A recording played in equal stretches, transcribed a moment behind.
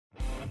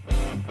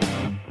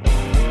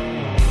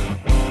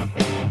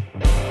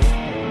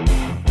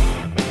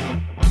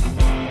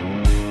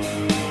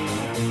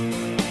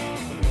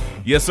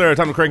Yes, sir.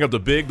 Time to crank up the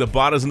big, the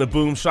bottas, and the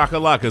boom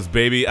shakalakas,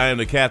 baby. I am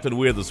the captain.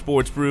 We're the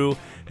Sports Brew.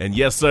 And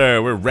yes,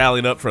 sir, we're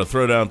rallying up for a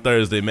Throwdown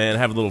Thursday, man.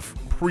 Having a little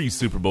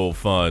pre-Super Bowl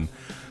fun.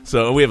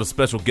 So we have a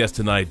special guest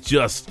tonight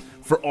just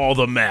for all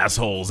the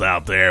massholes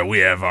out there. We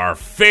have our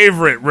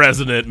favorite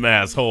resident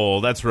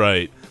masshole. That's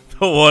right.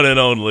 The one and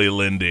only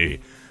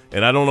Linde.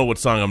 And I don't know what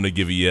song I'm going to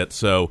give you yet,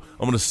 so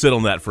I'm going to sit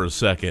on that for a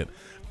second.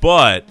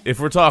 But if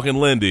we're talking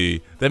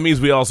Linde, that means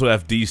we also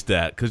have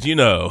D-Stat, because, you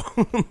know,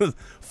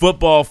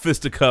 football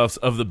fisticuffs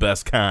of the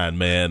best kind,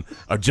 man.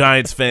 Our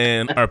Giants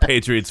fan, our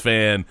Patriots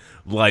fan,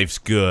 life's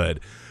good.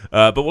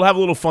 But we'll have a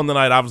little fun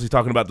tonight, obviously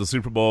talking about the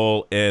Super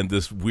Bowl and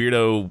this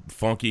weirdo,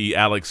 funky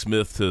Alex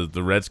Smith to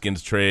the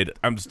Redskins trade.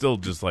 I'm still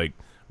just like,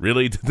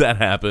 really? Did that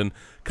happen?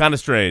 Kind of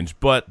strange,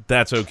 but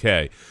that's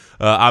okay.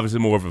 Obviously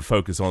more of a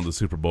focus on the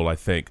Super Bowl, I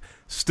think.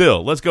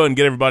 Still, let's go ahead and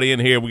get everybody in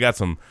here. We got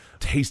some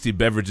tasty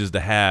beverages to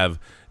have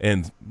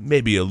and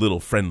maybe a little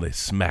friendly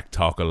smack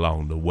talk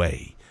along the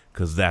way,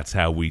 because that's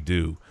how we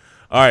do.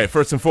 All right,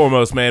 first and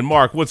foremost, man,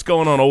 Mark, what's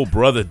going on, old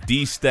brother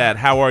D-Stat?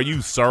 How are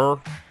you, sir?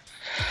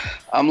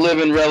 I'm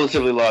living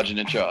relatively large and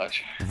in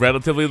charge.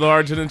 Relatively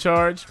large and in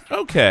charge?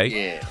 Okay.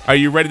 Yeah. Are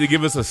you ready to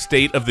give us a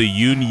state of the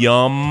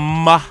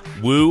union?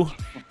 Woo?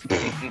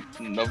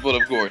 No, but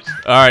of course.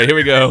 All right, here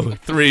we go.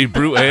 3,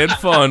 brew and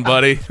fun,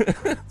 buddy.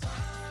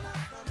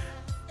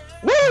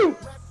 Woo!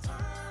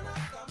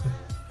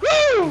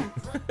 Woo!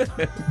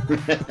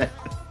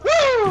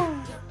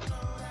 Woo!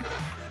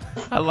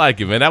 I like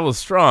it, man. That was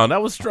strong.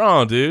 That was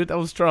strong, dude. That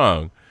was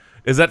strong.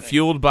 Is that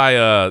fueled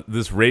by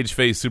this Rage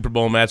Face Super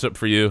Bowl matchup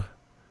for you?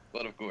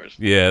 But of course.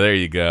 Yeah, there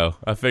you go.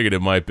 I figured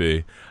it might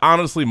be.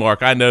 Honestly,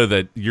 Mark, I know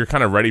that you're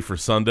kind of ready for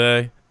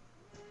Sunday,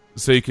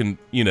 so you can,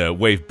 you know,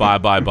 wave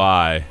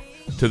bye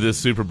to this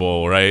Super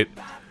Bowl, right?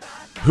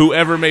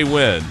 Whoever may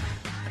win.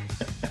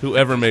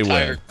 Whoever may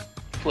win.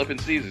 Flipping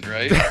season,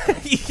 right?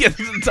 Yeah,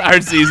 this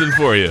entire season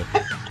for you.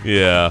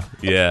 Yeah.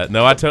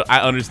 No, I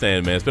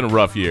understand, man. It's been a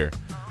rough year.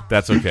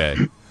 That's okay.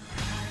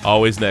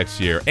 Always next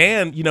year.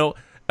 And, you know,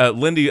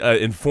 Linde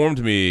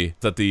informed me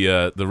that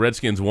the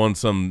Redskins won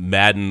some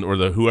Madden, or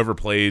the whoever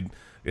played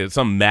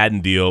some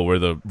Madden deal where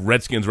the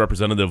Redskins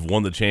representative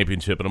won the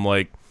championship, and I'm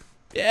like,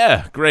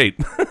 yeah,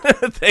 great,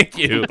 thank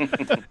you,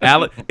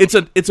 Alex. It's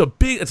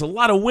a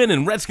lot of win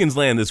in Redskins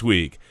land this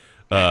week.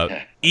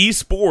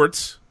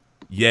 Esports,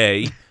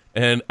 yay,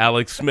 and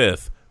Alex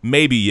Smith,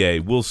 maybe yay.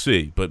 We'll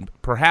see,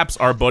 but perhaps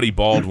our buddy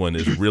Baldwin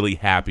is really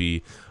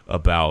happy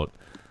about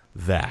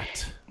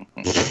that.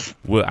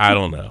 Well, I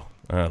don't know.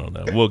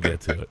 We'll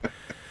get to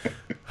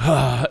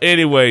it.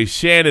 Anyway,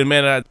 Shannon,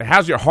 man,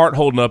 how's your heart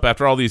holding up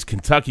after all these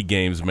Kentucky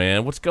games,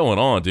 man? What's going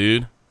on,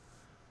 dude?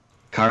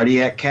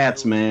 Cardiac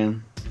cats,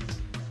 man.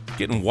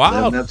 Getting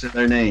wild. Living up to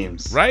their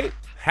names. Right?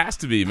 Has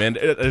to be, man.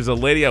 There's a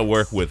lady I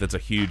work with that's a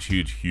huge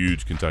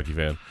Kentucky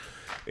fan.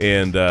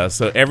 And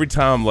so every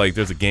time, like,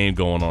 there's a game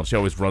going on, she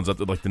always runs up,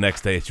 like, the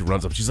next day, she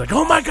runs up, she's like,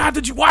 oh, my God,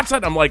 did you watch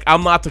that? I'm like,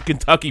 I'm not the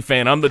Kentucky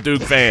fan. I'm the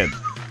Duke fan.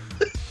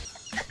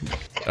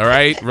 All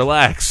right?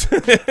 Relax.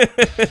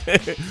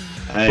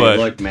 Hey,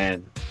 look,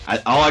 man.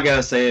 All I got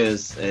to say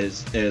is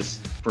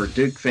for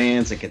Duke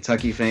fans and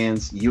Kentucky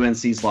fans,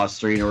 UNC's lost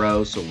 3 in a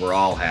row, so we're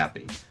all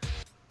happy.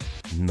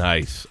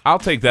 Nice. I'll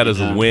take that as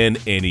a win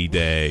any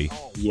day.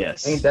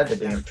 Yes. Ain't that the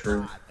damn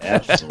truth?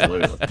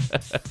 Absolutely.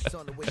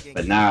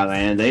 But nah,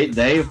 man,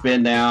 they've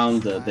been down.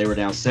 They were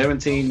down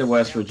 17 to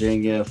West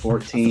Virginia,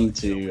 14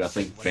 to, I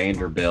think,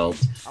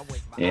 Vanderbilt,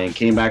 and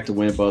came back to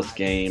win both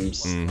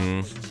games.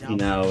 Mm-hmm. You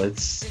know,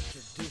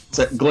 it's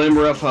a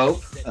glimmer of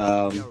hope.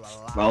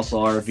 Also,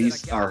 our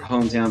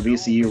hometown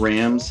VCU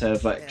Rams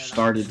have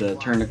started to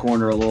turn the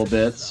corner a little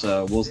bit,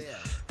 so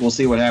we'll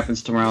see what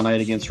happens tomorrow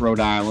night against Rhode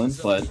Island.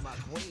 But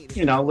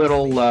you know,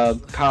 little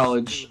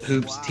college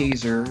hoops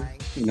teaser.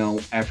 You know,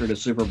 after the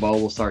Super Bowl,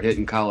 we'll start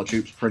hitting college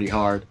hoops pretty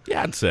hard.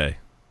 Yeah, I'd say.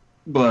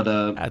 But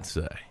I'd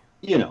say.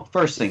 You know,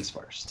 first things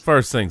first.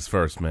 First things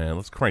first, man.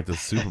 Let's crank this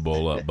Super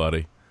Bowl up,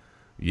 buddy.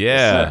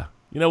 Yeah. Yes,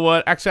 you know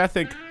what? Actually, I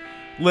think,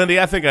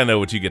 Linde, I know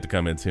what you get to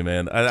come into,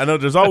 man. I know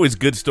there's always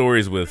good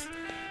stories with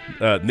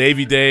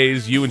Navy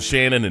days, you and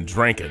Shannon, and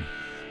drinking.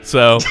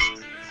 So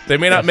they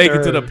may not make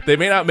it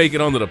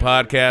it onto the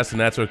podcast,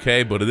 and that's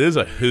okay. But it is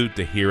a hoot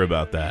to hear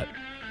about that.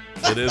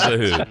 It is a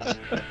hoot.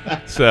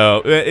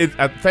 So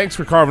thanks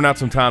for carving out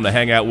some time to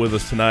hang out with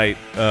us tonight.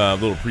 A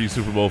little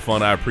pre-Super Bowl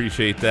fun. I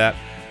appreciate that.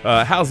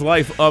 How's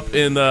life up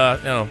in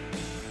the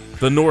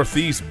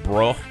Northeast,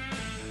 bro?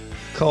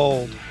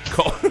 Cold.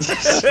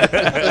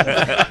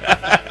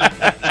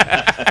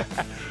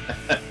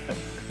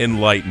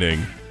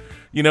 Enlightening.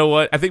 You know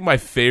what? I think one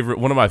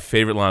of my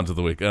favorite lines of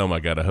the week. Oh my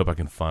God! I hope I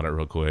can find it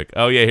real quick.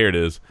 Oh yeah, here it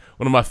is.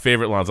 One of my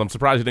favorite lines. I'm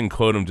surprised you didn't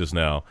quote him just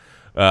now.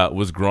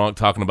 Was Gronk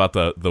talking about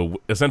the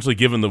essentially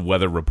giving the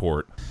weather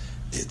report.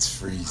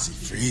 It's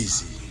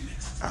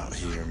freezy out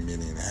here in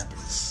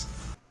Minneapolis.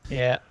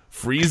 Yeah.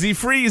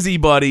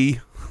 Freezy,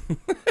 buddy.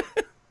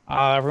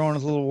 Everyone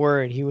was a little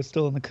worried. He was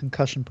still in the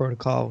concussion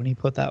protocol when he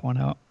put that one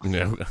out.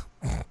 Yeah.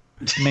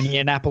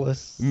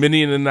 Minneapolis.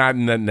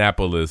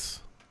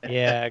 Minneapolis.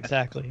 Yeah,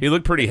 exactly. He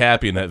looked pretty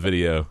happy in that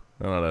video.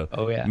 I don't know.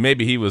 Oh, yeah.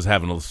 Maybe he was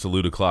having a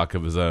salute clock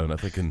of his own. I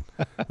think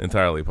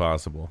entirely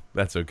possible.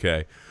 That's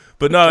okay.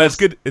 But no, it's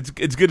good. It's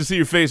good to see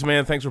your face,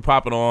 man. Thanks for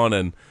popping on,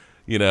 and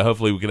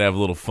hopefully we can have a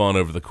little fun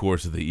over the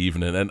course of the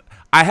evening. And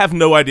I have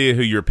no idea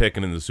who you're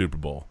picking in the Super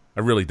Bowl.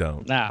 I really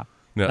don't. No.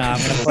 No.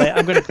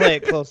 I'm gonna play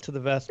it close to the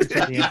vest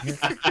until the end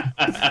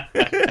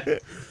here.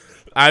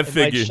 I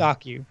figured. Might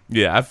shock you.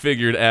 Yeah, I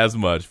figured as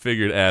much.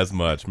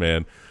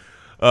 Man.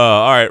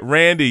 All right,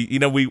 Randy.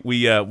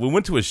 We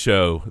went to a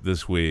show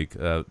this week,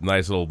 a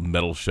nice little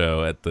metal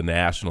show at the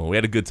National. We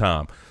had a good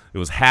time. It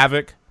was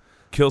Havoc,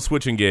 Kill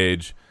Switch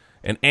Engage,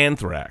 and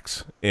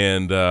Anthrax.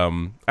 And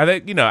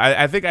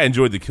I think I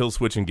enjoyed the Kill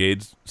Switch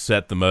Engage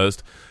set the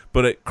most,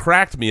 but it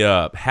cracked me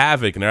up.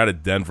 Havoc, and they're out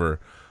of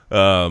Denver,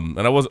 and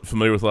I wasn't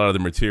familiar with a lot of the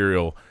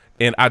material.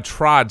 And I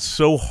tried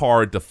so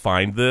hard to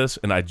find this,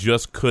 and I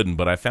just couldn't.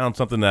 But I found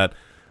something that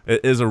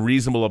is a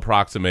reasonable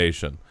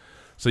approximation.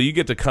 So you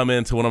get to come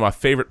into one of my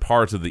favorite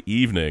parts of the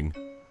evening,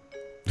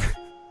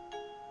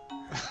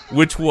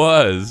 which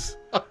was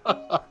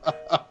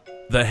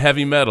the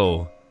heavy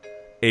metal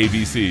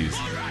ABCs.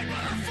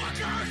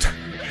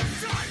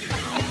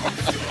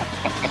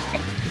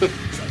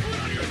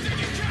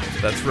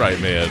 That's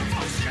right, man.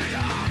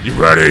 You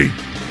ready?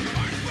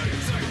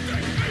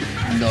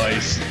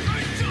 Nice.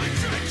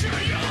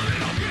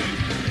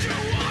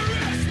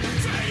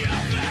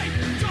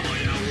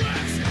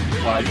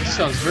 Wow, this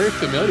sounds very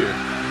familiar.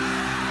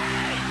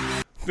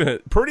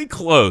 Pretty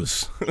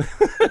close.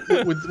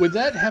 would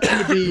that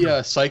happen to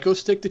be Psycho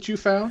Stick that you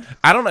found?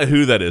 I don't know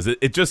who that is.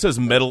 It just says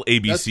Metal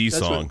ABC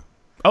that's song.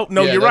 What,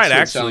 you're right. What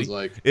Actually, it sounds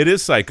like. It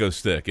is Psycho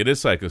Stick.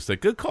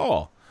 Good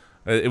call.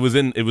 It was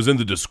in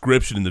the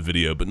description in the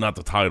video, but not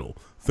the title.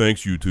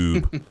 Thanks,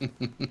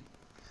 YouTube.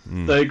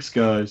 Thanks,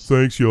 guys.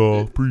 Thanks,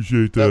 y'all.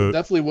 Appreciate That that.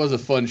 definitely was a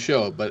fun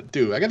show. But,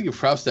 dude, I got to give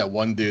props to that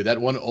one dude, that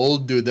one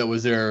old dude that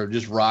was there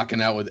just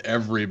rocking out with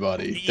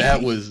everybody.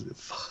 That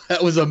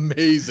was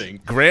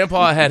amazing.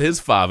 Grandpa had his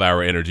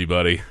 5-hour energy,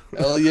 buddy.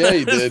 Hell yeah,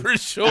 he did. For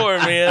sure,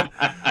 man.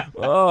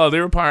 Oh,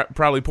 they were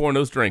probably pouring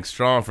those drinks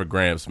strong for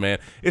Gramps, man.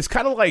 It's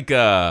kind of like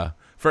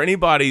for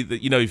anybody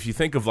that, if you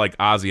think of like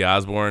Ozzy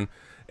Osbourne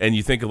and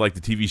you think of like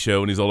the TV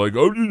show and he's all like,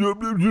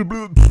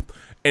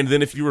 and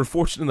then if you were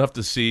fortunate enough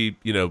to see,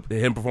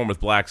 him perform with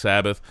Black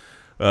Sabbath,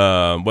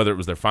 whether it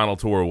was their final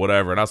tour or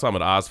whatever, and I saw him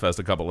at Ozfest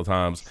a couple of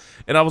times,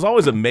 and I was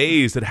always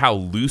amazed at how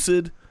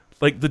lucid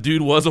like the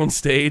dude was on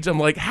stage. I'm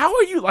like, how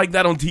are you like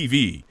that on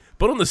TV?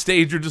 But on the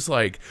stage, you're just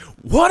like,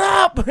 what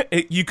up?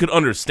 You could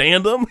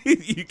understand him.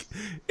 And he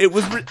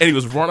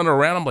was running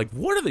around. I'm like,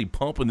 what are they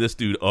pumping this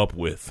dude up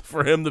with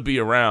for him to be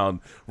running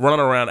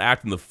around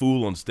acting the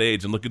fool on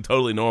stage and looking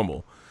totally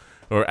normal?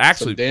 Or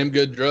actually, some damn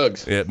good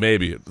drugs. Yeah,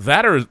 maybe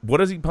that, or what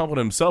is he pumping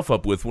himself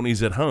up with when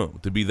he's at home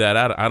to be that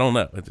out? I don't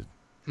know.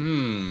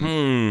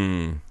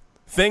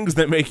 Things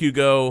that make you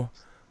go,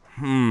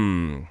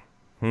 That's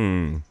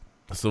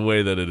the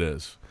way that it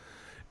is.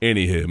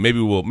 Anywho,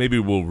 maybe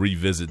we'll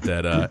revisit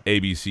that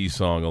ABC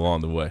song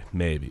along the way.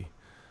 Maybe.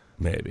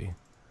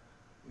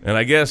 And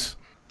I guess.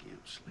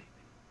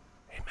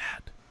 Hey,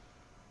 Matt,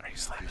 are you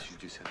sleeping? You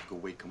just have to go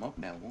wake him up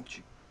now, won't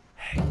you?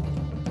 Hey,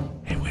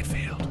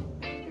 Whitfield.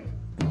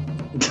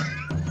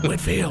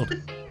 Whitfield.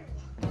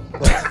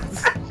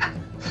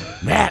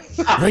 Matt,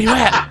 where you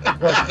at?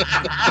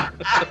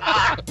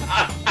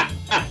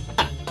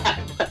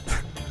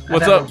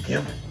 What's up?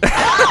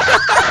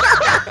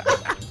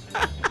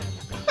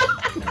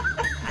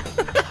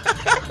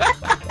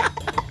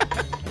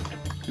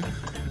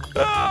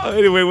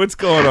 Anyway, what's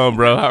going on,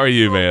 bro? How are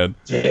you, man?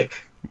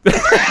 Dick.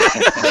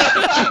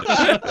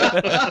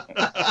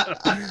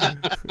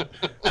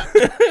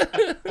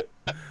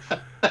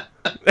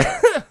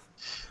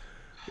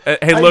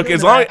 Hey, look,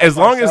 as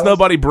long as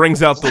nobody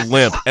brings out the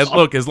limp, as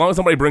long as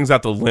somebody brings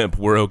out the limp,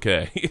 we're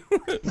okay.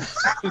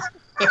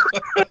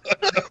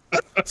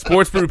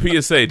 Sports Brew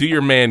PSA, do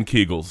your man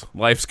Kegels.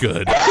 Life's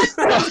good.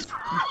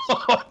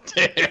 Oh,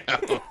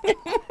 damn.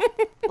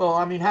 Well,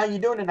 I mean, how you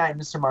doing tonight,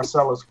 Mr.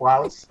 Marcellus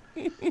Wallace?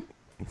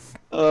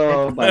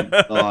 Oh, my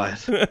God.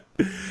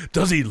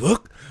 Does he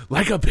look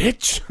like a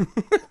bitch?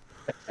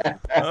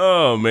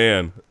 Oh,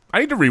 man. I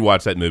need to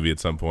rewatch that movie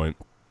at some point.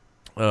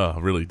 Oh, I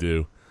really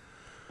do.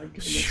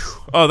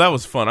 Oh, that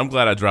was fun. I'm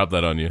glad I dropped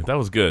that on you. That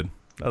was good.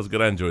 I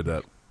enjoyed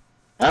that.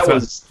 I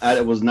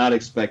was not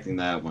expecting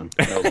that one.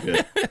 That was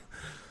good.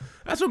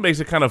 That's what makes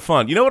it kind of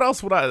fun. You know what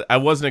else? What I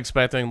wasn't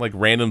expecting, like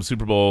random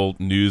Super Bowl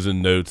news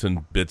and notes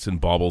and bits and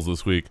baubles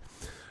this week,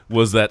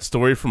 was that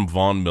story from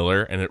Von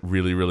Miller, and it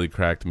really, really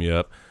cracked me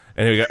up.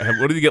 And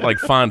what did he get? Like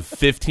fined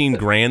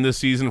 $15,000 this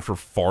season for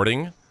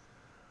farting.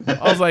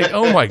 I was like,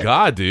 oh my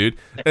God, dude!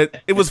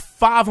 It was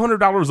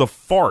 $500 a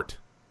fart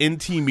in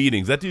team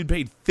meetings. That dude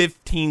paid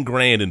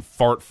 $15,000 in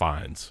fart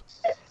fines.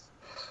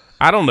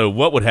 I don't know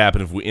what would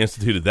happen if we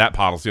instituted that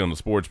policy on the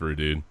Sports Brew,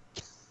 dude.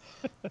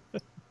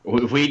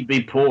 We'd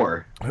be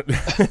poor.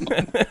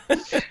 The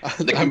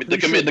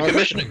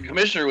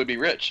commissioner would be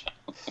rich.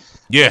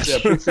 Yes. Yeah,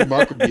 pretty sure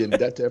Mark would be in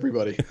debt to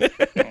everybody.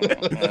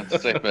 That's a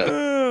safe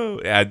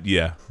bet.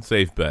 Yeah,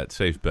 safe bet.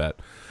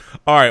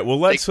 All right, well,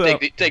 let's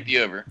take the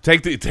over.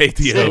 Take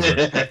the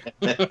over.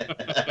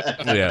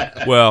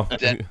 Yeah, well,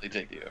 Definitely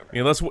take the over.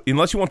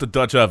 Unless you want the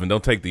Dutch oven,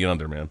 don't take the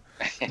under, man.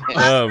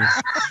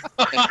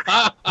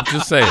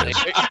 Just saying.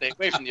 Stay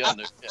away from the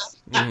under. Yes.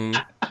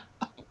 Mm-hmm.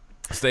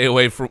 Stay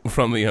away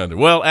from the under.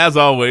 Well, as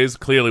always,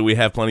 clearly we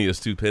have plenty of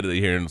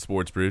stupidity here in the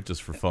Sports Brew,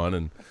 just for fun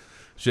and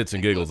shits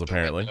and giggles,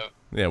 apparently.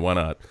 Yeah, why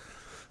not?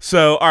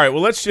 So, all right,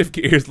 well, let's shift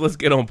gears. Let's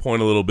get on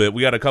point a little bit.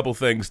 We got a couple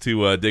things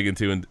to dig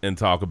into and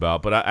talk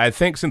about. But I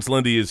think since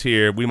Linde is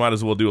here, we might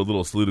as well do a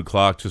little saluted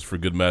clock just for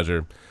good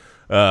measure.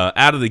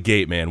 Out of the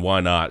gate, man,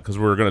 why not? Because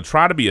we're going to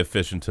try to be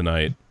efficient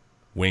tonight.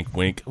 Wink,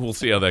 wink. We'll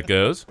see how that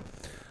goes.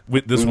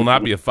 This will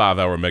not be a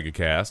 5-hour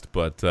megacast,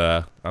 but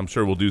I'm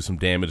sure we'll do some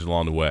damage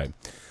along the way.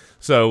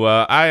 So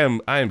I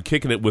am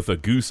kicking it with a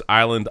Goose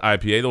Island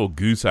IPA, the old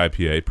Goose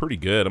IPA. Pretty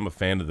good. I'm a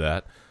fan of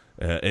that.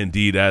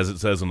 Indeed, as it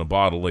says on the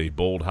bottle, a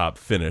bold hop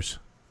finish.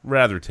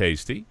 Rather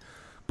tasty.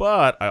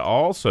 But I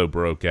also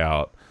broke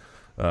out,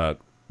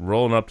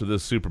 rolling up to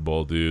this Super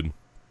Bowl, dude,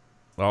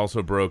 I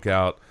also broke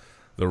out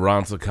the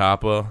Ranza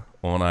Kappa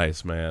on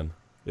ice, man.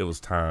 It was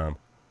time.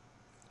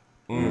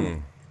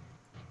 Man,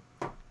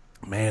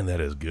 that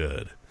is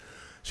good.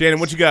 Shannon,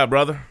 what you got,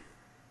 brother?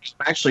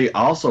 I'm actually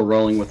also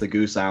rolling with the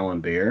Goose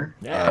Island beer.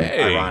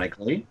 Hey.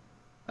 Ironically,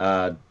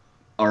 our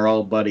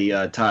old buddy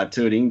Todd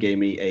Tooting gave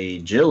me a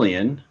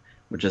Jillian,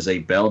 which is a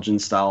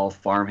Belgian-style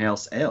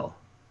farmhouse ale.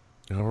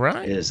 All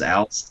right. It is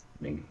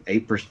outstanding.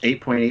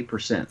 8.8%.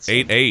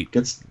 8.8.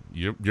 Good.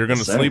 You're going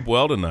to sleep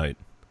well tonight.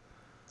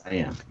 I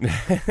am.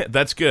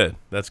 That's good.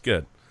 That's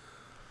good.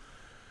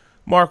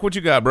 Mark, what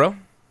you got, bro?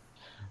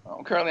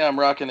 Currently, I'm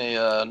rocking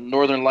a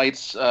Northern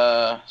Lights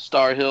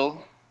Star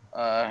Hill.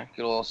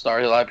 Good old Star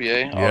Hill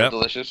IPA. Always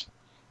delicious.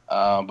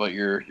 But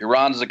your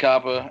Ron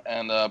Zacapa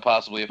and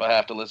possibly, if I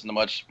have to listen to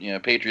much,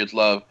 Patriots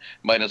love,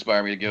 might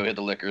inspire me to go hit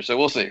the liquor. So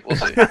we'll see. We'll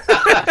see.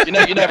 You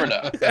never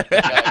know.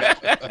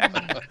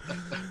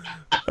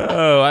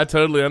 Oh, I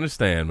totally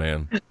understand,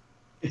 man.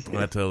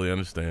 I totally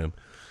understand.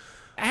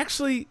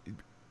 Actually,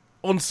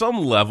 on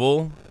some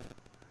level,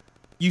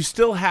 you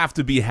still have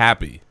to be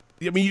happy.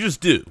 I mean, you just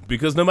do,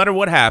 because no matter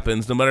what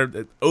happens, no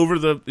matter over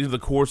the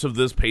course of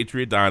this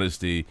Patriot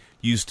dynasty,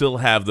 you still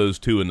have those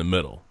two in the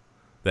middle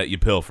that you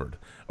pilfered.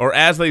 Or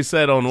as they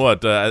said on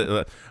what,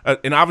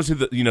 and obviously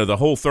the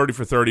whole 30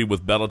 for 30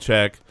 with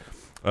Belichick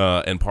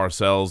and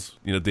Parcells,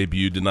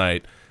 debuted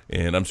tonight.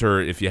 And I'm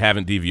sure if you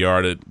haven't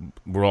DVR'd it,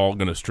 we're all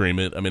going to stream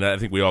it. I mean, I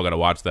think we all got to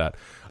watch that.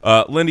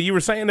 Linde, you were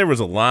saying there was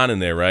a line in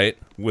there, right?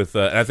 With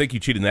and I think you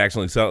cheated and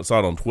accidentally saw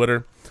it on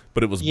Twitter,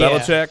 but it was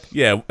Belichick.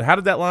 Yeah, how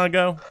did that line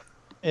go?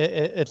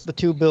 It's the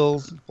two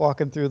Bills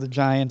walking through the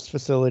Giants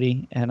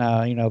facility, and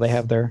they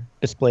have their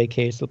display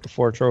case with the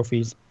 4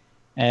 trophies,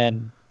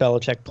 and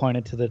Belichick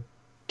pointed to the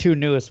 2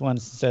 newest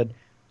ones and said,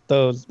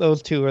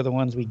 "Those 2 are the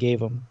ones we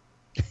gave them."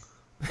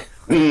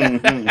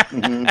 Ain't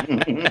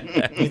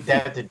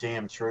that the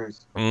damn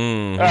truth?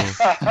 Nice.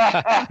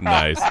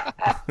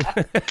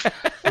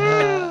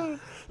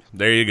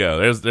 There you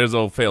go. There's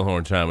old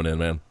Failhorn chiming in,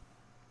 man.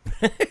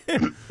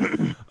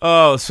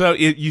 Oh, so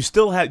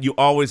you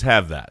always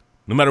have that.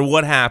 No matter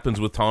what happens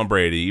with Tom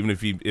Brady, even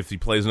if he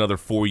plays another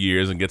 4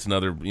 years and gets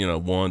another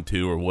 1,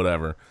 2, or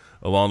whatever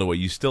along the way,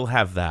 you still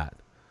have that.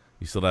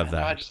 You still have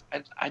that.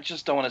 I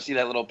just don't want to see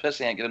that little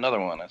pissant get another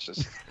one. That's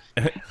just.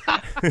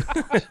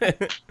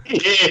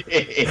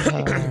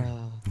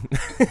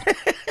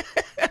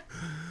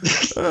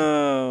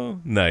 Oh,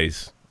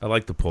 nice. I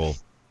like the pull.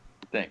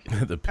 Thank you.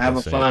 I have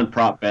a fun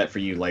prop bet for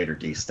you later,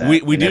 D-Stat.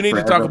 We do need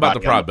to talk about the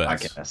prop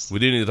bets. We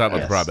do need to talk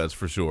about the prop bets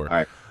for sure. All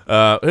right.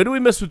 Who do we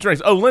miss with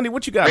drinks? Oh, Linde,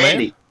 what you got,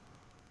 Randy. man?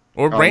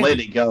 Or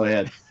Randy. Linde, go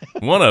ahead.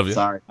 One of you.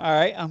 Sorry. All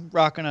right, I'm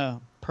rocking a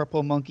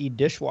Purple Monkey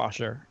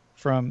dishwasher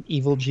from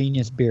Evil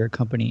Genius Beer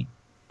Company.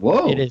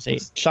 Whoa. It is a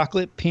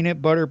chocolate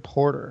peanut butter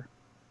porter.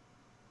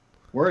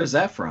 Where is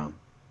that from?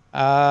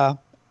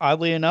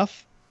 Oddly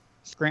enough,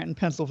 Scranton,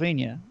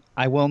 Pennsylvania.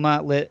 I will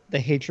not let the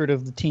hatred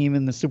of the team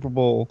in the Super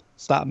Bowl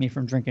stop me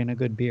from drinking a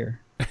good beer.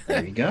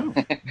 There you go.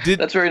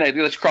 That's very nice.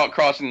 That's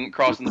crossing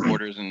the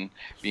borders and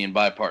being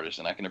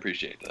bipartisan. I can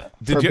appreciate that.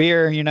 For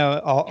beer,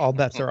 all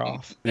bets are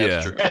off.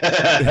 That's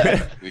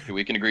true.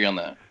 we can agree on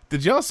that.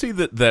 Did y'all see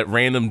that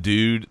random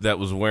dude that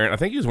was wearing? I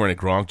think he was wearing a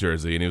Gronk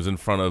jersey, and he was in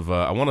front of.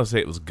 I want to say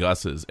it was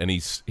Gus's, and he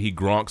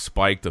Gronk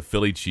spiked a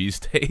Philly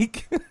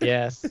cheesesteak.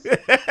 Yes.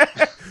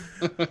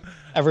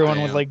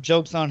 Everyone was like,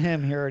 "Jokes on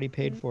him. He already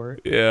paid for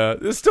it." Yeah,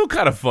 it's still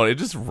kind of funny.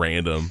 Just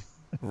random.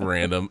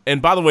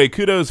 And by the way,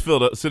 kudos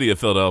City of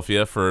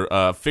Philadelphia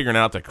for figuring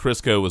out that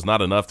Crisco was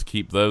not enough to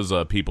keep those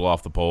people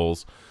off the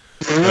polls.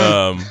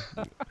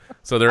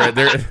 So they're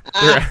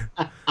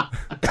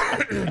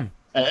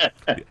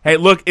Hey,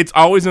 look, it's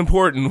always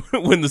important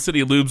when the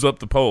city lubes up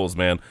the polls,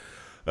 man.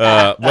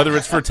 Whether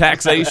it's for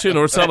taxation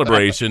or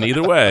celebration,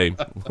 either way,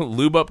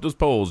 lube up those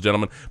polls,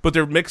 gentlemen. But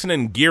they're mixing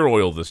in gear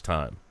oil this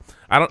time.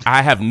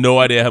 I have no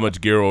idea how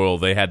much gear oil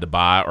they had to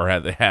buy or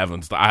they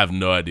haven't. I have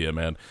no idea,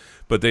 man.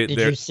 But did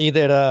you see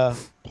that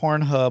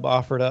Pornhub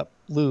offered up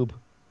lube?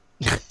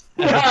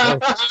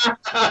 Pornhub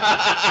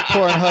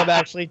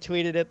actually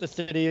tweeted at the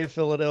city of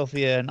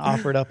Philadelphia and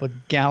offered up a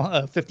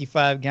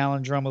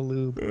 55-gallon drum of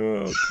lube.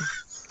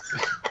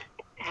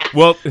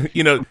 Well,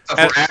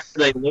 after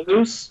they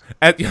lose.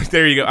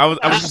 There you go. I was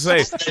going to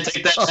say.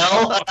 Take that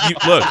L.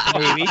 Look,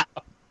 Maybe.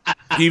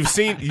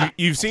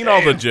 you've seen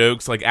all the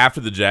jokes, like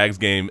after the Jags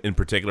game in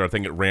particular. I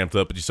think it ramped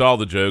up, but you saw all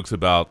the jokes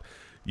about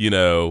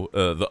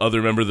the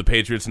other member of the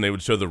Patriots, and they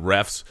would show the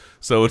refs.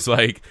 So it's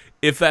like,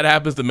 if that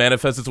happens to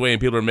manifest its way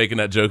and people are making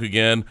that joke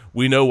again,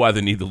 we know why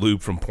they need the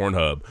lube from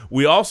Pornhub.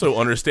 We also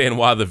understand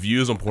why the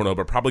views on Pornhub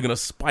are probably going to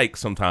spike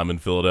sometime in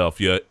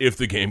Philadelphia if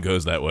the game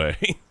goes that way.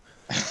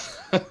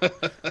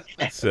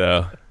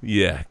 So,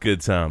 yeah,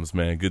 good times,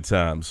 man. Good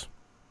times.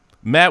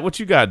 Matt, what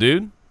you got,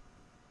 dude?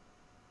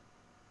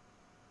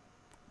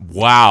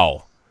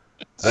 Wow.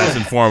 That's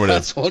informative.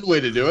 That's one way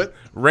to do it.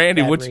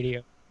 Randy, what's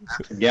A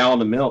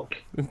gallon of milk.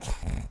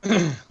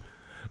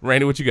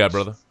 Randy, what you got,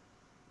 brother?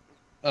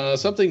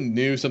 Something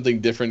new, something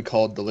different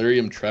called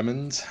Delirium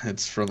Tremens.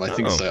 It's from, I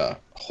think it's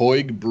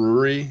Hoig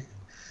Brewery.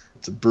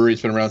 It's a brewery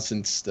that's been around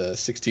since the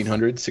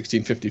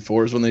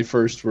 1654 is when they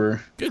first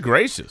were. Good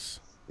gracious.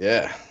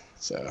 Yeah.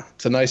 So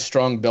it's a nice,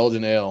 strong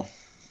Belgian ale.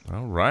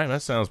 All right.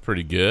 That sounds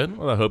pretty good.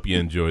 Well, I hope you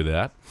enjoy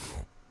that.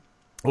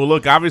 Well,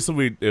 look,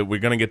 obviously we're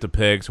going to get to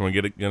picks and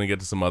we're going to get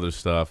to some other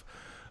stuff.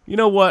 You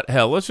know what?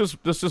 Hell, let's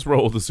just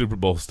roll with the Super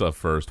Bowl stuff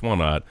first. Why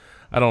not?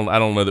 I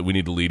don't know that we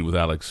need to lead with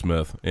Alex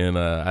Smith, and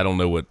I don't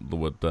know what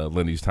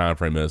Lindy's time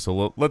frame is.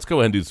 So let's go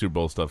ahead and do Super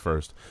Bowl stuff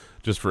first,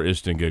 just for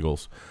ish and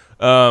giggles.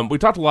 We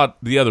talked a lot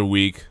the other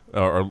week,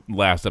 or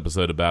last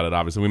episode, about it.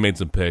 Obviously, we made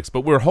some picks,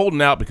 but we're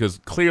holding out because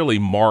clearly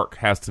Mark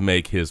has to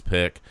make his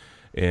pick,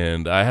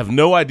 and I have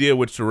no idea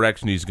which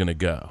direction he's going to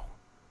go.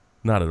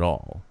 Not at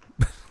all.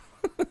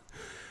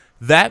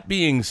 That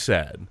being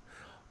said,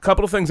 a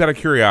couple of things out of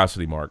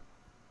curiosity, Mark.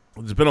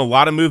 There's been a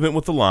lot of movement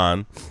with the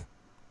line.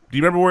 Do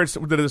you remember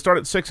did it start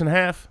at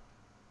 6.5?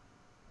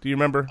 Do you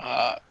remember?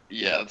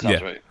 Yeah, that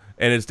sounds right.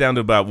 And it's down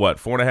to about what,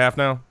 4.5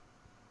 now?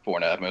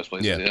 4.5 most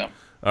places. Yeah.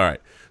 All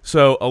right.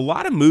 So a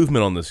lot of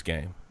movement on this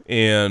game,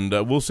 and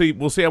we'll see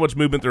how much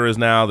movement there is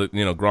now that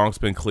Gronk's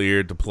been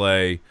cleared to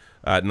play.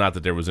 Not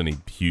that there was any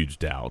huge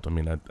doubt. I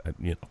mean,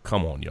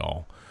 come on,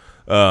 y'all,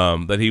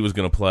 that he was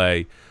going to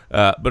play.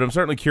 But I'm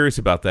certainly curious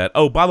about that.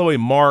 Oh, by the way,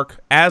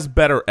 Mark, as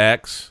Better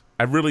X,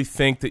 I really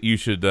think that you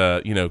should,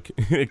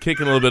 kick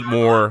in a little bit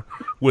more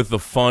with the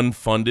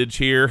fundage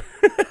here.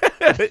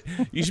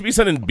 You should be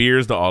sending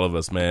beers to all of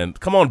us, man.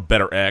 Come on,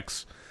 Better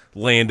X,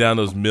 laying down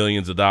those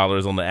millions of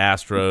dollars on the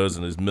Astros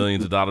and those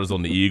millions of dollars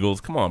on the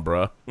Eagles. Come on,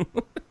 bro.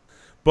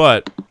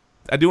 But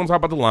I do want to talk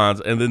about the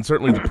lines and then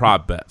certainly the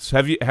prop bets.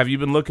 Have you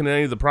been looking at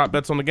any of the prop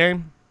bets on the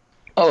game?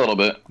 A little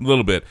bit. A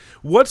little bit.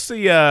 What's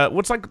like, I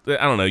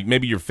don't know,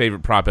 maybe your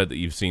favorite prop bet that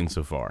you've seen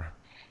so far?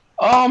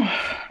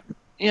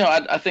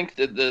 I think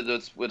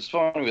that what's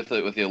fun with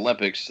the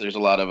Olympics. There's a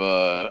lot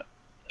of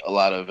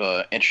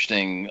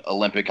interesting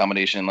Olympic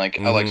combination. Like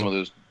I like some of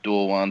those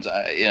dual ones.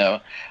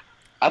 I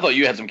thought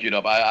you had some queued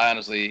up. I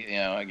honestly,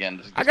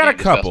 again, I got a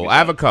couple. I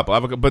have a couple,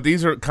 but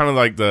these are kind of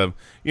like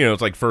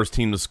it's like first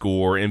team to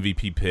score,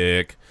 MVP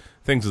pick,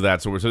 things of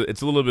that sort. So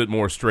it's a little bit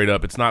more straight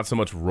up. It's not so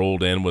much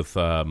rolled in with.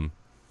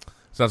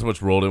 It's not so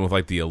much rolled in with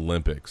like the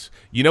Olympics.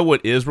 You know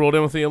what is rolled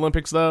in with the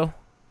Olympics though?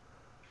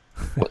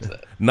 What's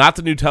that? Not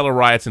the Nutella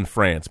riots in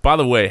France. By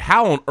the way,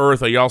 how on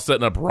earth are y'all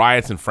setting up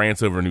riots in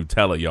France over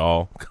Nutella,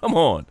 y'all? Come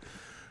on.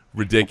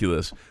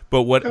 Ridiculous.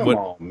 But Come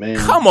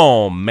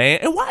on, man.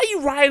 And why are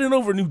you rioting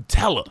over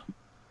Nutella?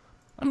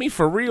 I mean,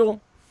 for real.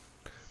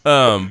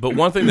 But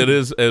one thing that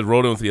is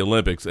rolled in with the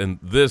Olympics, and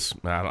this,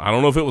 I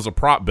don't know if it was a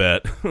prop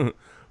bet,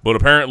 but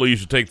apparently you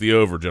should take the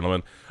over,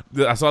 gentlemen.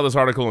 I saw this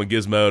article in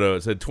Gizmodo.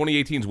 It said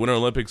 2018's Winter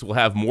Olympics will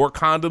have more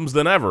condoms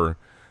than ever,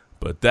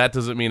 but that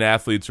doesn't mean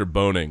athletes are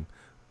boning.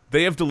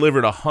 They have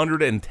delivered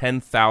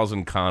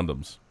 110,000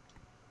 condoms.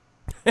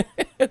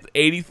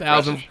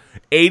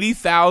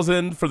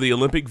 80,000 for the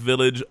Olympic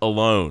Village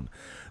alone.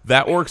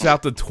 That works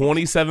out to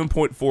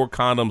 27.4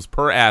 condoms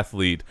per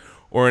athlete,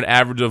 or an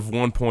average of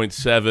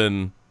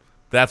 1.7.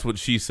 That's what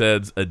she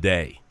says a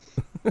day.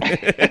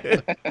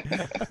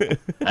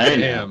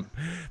 Damn.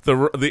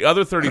 The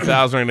other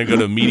 30,000 are going to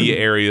go to media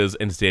areas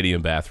and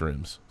stadium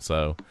bathrooms.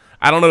 So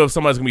I don't know if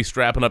somebody's going to be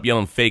strapping up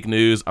yelling fake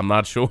news. I'm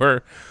not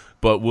sure,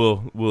 but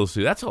we'll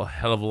see. That's a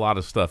hell of a lot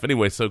of stuff.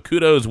 Anyway, so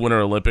kudos, Winter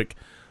Olympic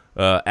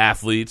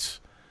athletes.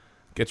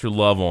 Get your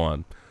love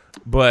on.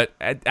 But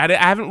I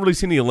haven't really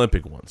seen the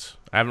Olympic ones.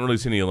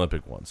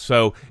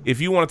 So if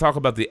you want to talk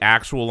about the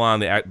actual line,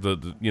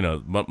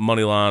 the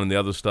money line and the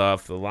other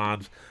stuff, the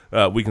lines,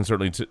 we can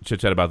certainly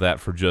chit-chat about that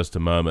for just a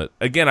moment.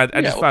 Again,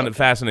 I just find it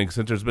fascinating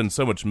since there's been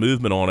so much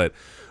movement on it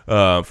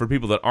for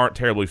people that aren't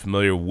terribly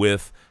familiar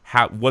with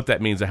what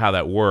that means and how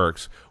that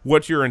works.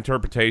 What's your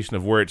interpretation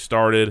of where it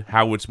started,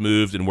 how it's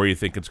moved, and where you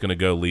think it's going to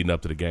go leading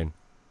up to the game?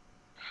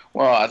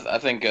 Well, I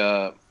think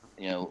I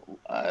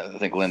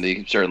think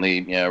Linde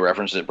certainly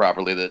referenced it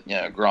properly that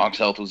Gronk's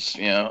health was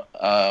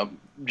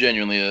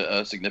genuinely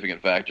a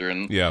significant factor,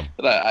 and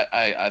but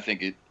I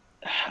think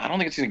I don't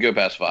think it's going to go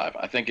past 5.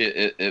 I think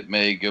it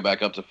may go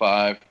back up to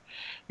 5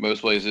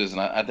 most places,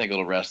 and I think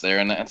it'll rest there.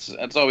 And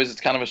it's always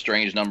kind of a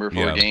strange number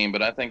for a game,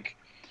 but I think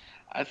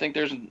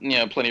there's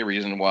plenty of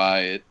reason why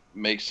it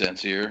makes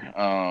sense here.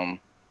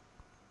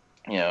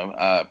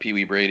 Pee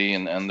Wee Brady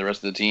and the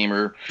rest of the team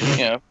are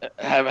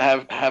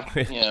have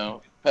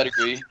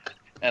pedigree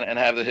and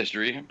have the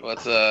history,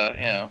 but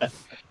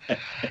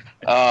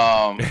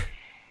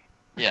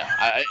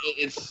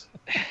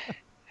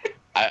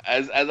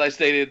as I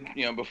stated,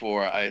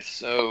 before, I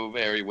so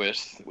very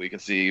wish we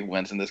could see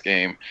Wentz in this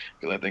game,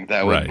 because I think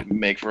that would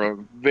make for a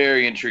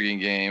very intriguing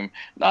game.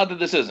 Not that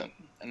this isn't,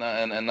 and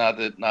not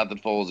that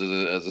Foles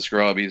is a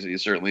scrub.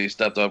 He's certainly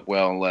stepped up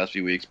well in the last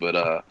few weeks,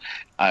 but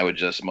I would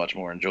just much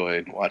more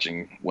enjoy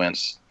watching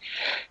Wentz,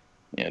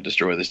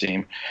 destroy this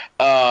team.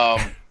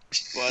 I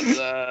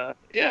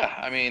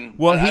mean,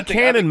 well, he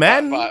can in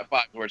Madden. 5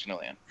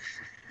 fortunately.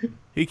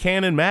 He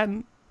can in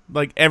Madden.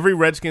 Like every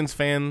Redskins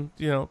fan,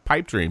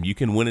 pipe dream. You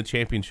can win a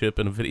championship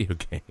in a video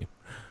game.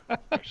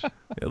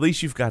 At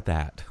least you've got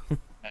that.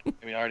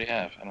 I already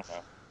have. I don't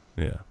know.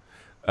 Yeah.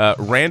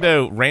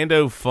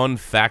 Rando fun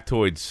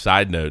factoid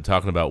side note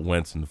talking about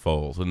Wentz and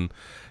Foles. And,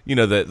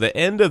 the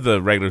end of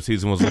the regular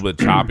season was a little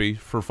bit choppy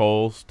for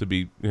Foles to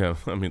be,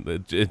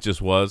 it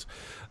just was.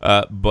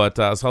 But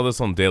I saw this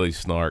on Daily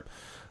Snark,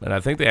 and I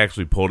think they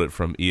actually pulled it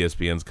from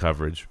ESPN's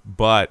coverage.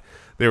 But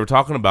they were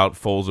talking about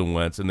Foles and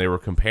Wentz, and they were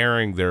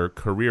comparing their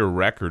career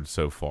records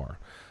so far.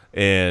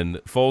 And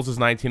Foles is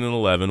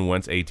 19-11,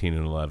 Wentz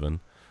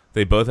 18-11.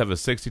 They both have a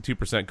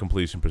 62%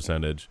 completion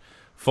percentage.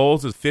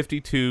 Foles is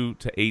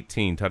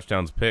 52-18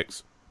 touchdowns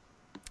picks.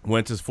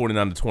 Wentz is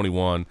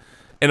 49-21.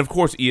 And, of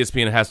course,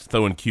 ESPN has to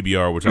throw in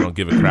QBR, which I don't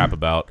give a crap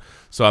about,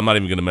 so I'm not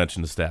even going to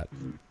mention the stat.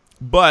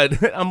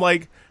 But I'm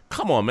like,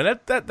 come on, man,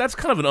 that's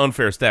kind of an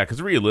unfair stat,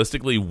 because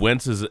realistically,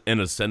 Wentz is an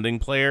ascending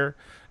player,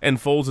 and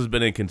Foles has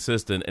been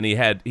inconsistent, and he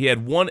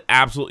had one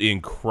absolutely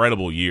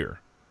incredible year.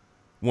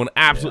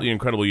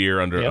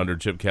 Under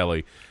Chip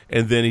Kelly,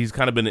 and then he's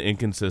kind of been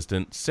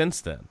inconsistent since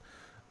then.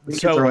 We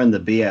can throw in the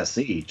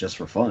BSE just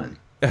for fun.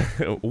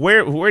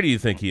 Where do you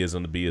think he is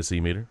on the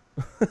BSE meter?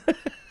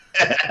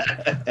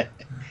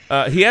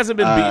 He hasn't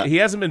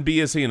been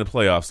BSE in the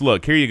playoffs.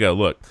 Look, here you go.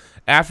 Look,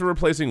 after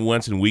replacing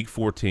Wentz in Week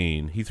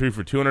 14, he threw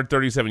for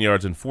 237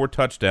 yards and 4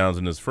 touchdowns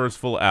in his first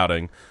full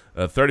outing,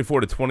 a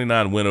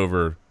 34-29 win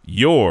over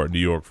your New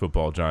York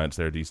Football Giants.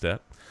 There,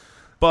 D-Stat.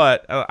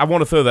 But I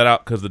want to throw that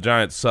out because the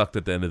Giants sucked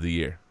at the end of the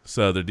year,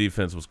 so their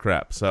defense was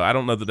crap. So I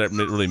don't know that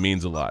really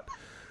means a lot.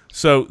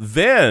 So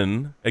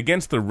then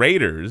against the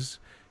Raiders,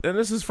 and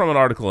this is from an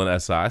article in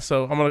SI,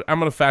 so I'm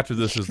gonna factor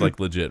this as like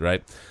legit,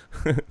 right?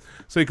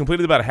 So he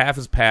completed about half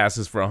his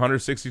passes for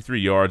 163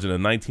 yards in a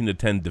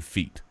 19-10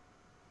 defeat.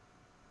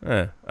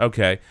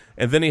 Okay,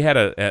 and then he had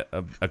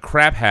a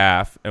crap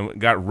half and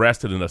got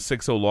rested in a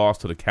 6-0 loss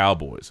to the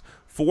Cowboys.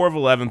 4 of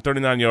 11,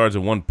 39 yards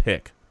and 1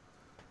 pick.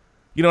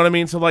 You know what I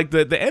mean? So like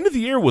the end of the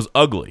year was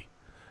ugly.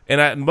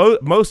 And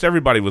most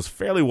everybody was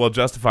fairly well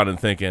justified in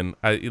thinking,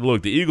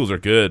 look, the Eagles are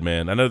good,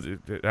 man. I know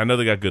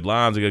they got good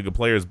lines, they got good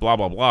players, blah,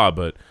 blah, blah,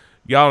 but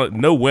y'all,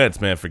 no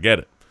Wentz, man, forget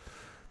it.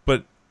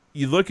 But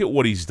you look at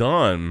what he's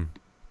done,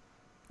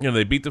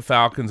 they beat the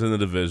Falcons in the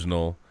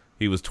divisional.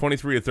 He was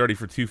 23 of 30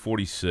 for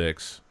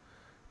 246,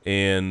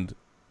 and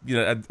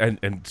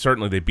and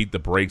certainly they beat the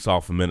brakes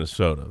off of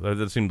Minnesota.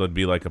 That seemed to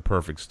be like a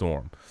perfect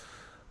storm.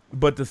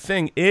 But the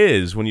thing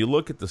is, when you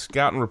look at the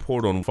scouting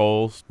report on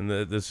Foles, and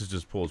this is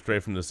just pulled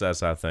straight from this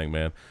SI thing,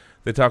 man,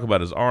 they talk about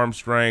his arm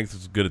strength.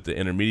 It's good at the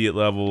intermediate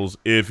levels.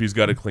 If he's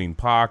got a clean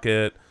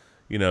pocket,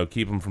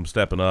 keep him from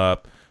stepping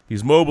up.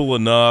 He's mobile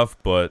enough,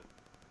 but,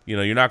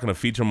 you're not going to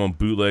feature him on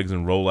bootlegs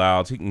and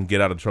rollouts. He can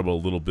get out of trouble a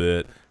little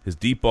bit. His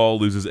deep ball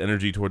loses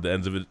energy toward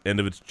the end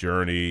of its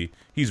journey.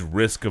 He's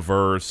risk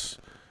averse.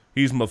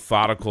 He's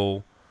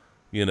methodical,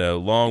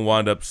 long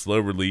wind-up, slow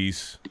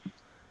release.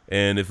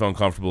 And if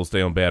uncomfortable,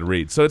 stay on bad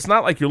reads. So it's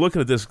not like you're looking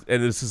at this,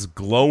 and this is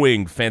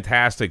glowing,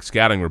 fantastic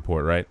scouting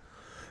report, right?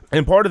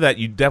 And part of that,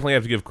 you definitely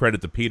have to give credit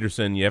to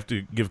Peterson. You have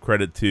to give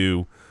credit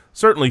to,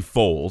 certainly,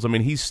 Foles. I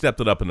mean, he's stepped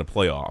it up in the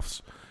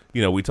playoffs.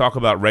 We talk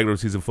about regular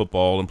season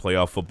football and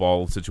playoff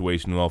football,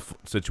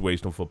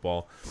 situational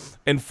football.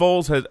 And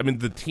Foles has,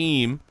 the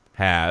team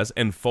has,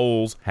 and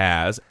Foles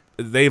has,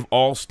 they've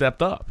all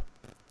stepped up.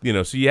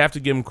 So you have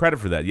to give him credit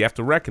for that. You have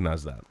to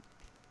recognize that.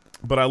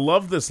 But I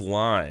love this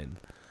line.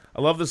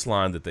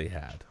 That they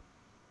had.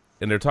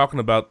 And they're talking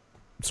about,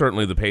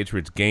 certainly, the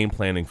Patriots' game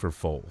planning for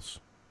Foles.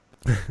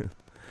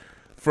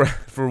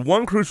 For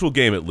one crucial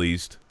game, at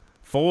least,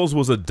 Foles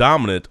was a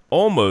dominant,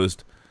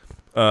 almost...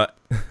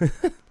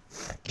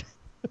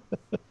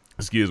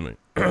 excuse me.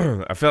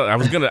 I felt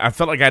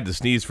like I had to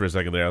sneeze for a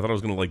second there. I thought I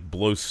was going to,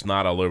 blow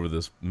snot all over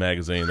this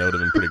magazine. That would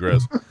have been pretty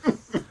gross.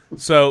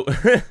 So,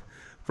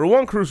 for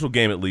one crucial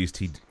game, at least,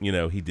 he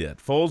did.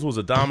 Foles was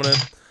a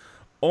dominant...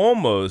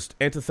 almost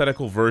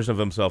antithetical version of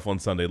himself on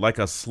Sunday, like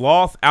a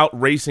sloth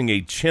outracing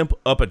a chimp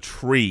up a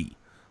tree,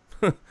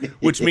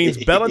 which means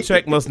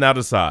Belichick must now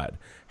decide,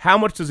 how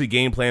much does he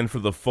game plan for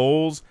the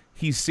Foles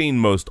he's seen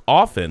most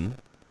often,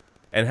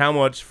 and how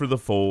much for the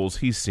Foles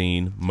he's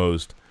seen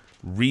most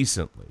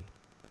recently.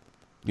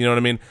 You know what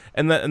I mean?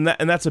 And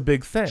that's a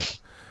big thing.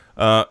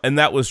 And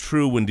that was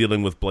true when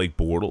dealing with Blake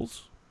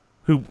Bortles,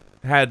 who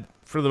had,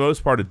 for the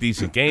most part, a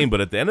decent game,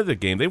 but at the end of the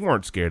game, they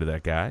weren't scared of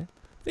that guy.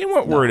 They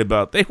weren't worried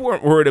about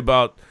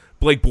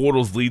Blake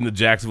Bortles leading the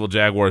Jacksonville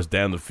Jaguars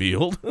down the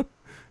field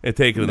and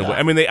taking it away.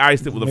 I mean, they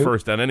iced it with a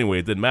first down anyway.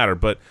 It didn't matter,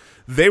 but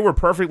they were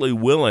perfectly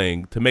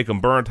willing to make him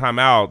burn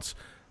timeouts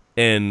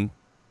and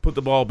put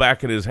the ball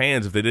back in his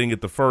hands if they didn't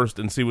get the first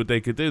and see what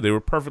they could do. They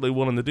were perfectly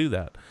willing to do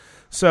that.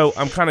 So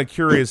I'm kind of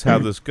curious how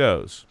this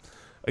goes.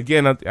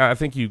 Again, I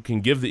think you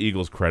can give the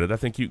Eagles credit. I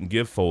think you can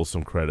give Foles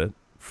some credit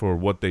for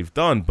what they've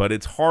done, but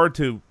it's hard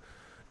to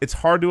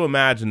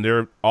imagine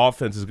their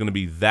offense is going to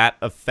be that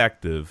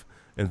effective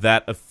and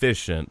that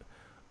efficient,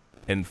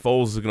 and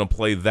Foles is going to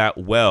play that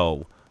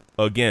well.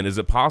 Again, is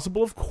it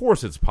possible? Of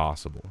course it's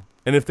possible.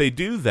 And if they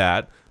do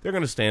that, they're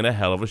going to stand a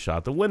hell of a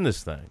shot to win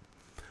this thing.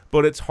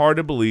 But it's hard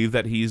to believe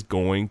that he's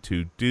going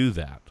to do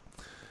that.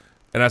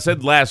 And I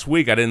said last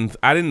week I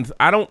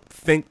don't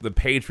think the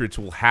Patriots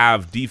will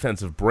have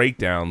defensive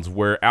breakdowns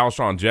where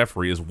Alshon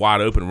Jeffrey is wide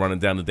open running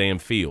down the damn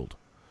field.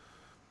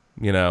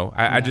 You know,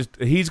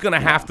 he's going to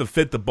have to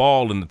fit the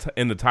ball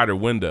in the tighter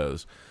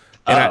windows.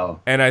 And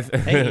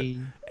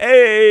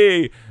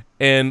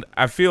and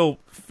I feel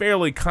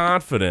fairly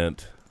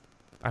confident.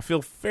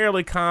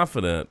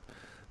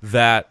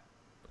 That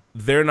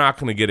they're not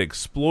going to get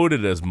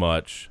exploited as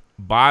much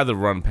by the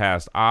run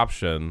pass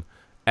option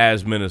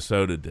as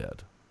Minnesota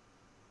did.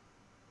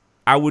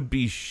 I would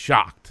be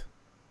shocked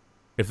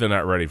if they're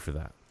not ready for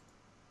that.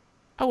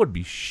 I would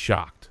be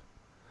shocked.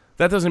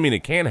 That doesn't mean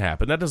it can't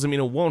happen. That doesn't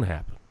mean it won't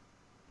happen.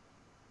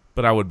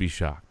 But I would be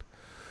shocked.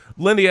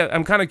 Linde,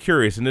 I'm kind of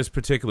curious in this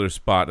particular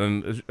spot,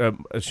 and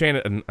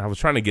Shannon, I was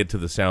trying to get to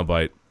the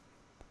soundbite.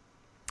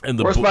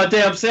 Where's my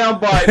damn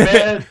soundbite,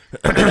 man?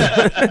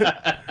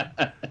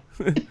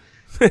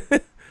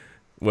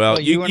 Well,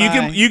 you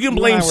can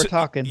blame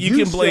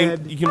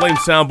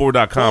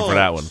soundboard.com for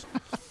that one.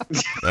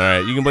 All right,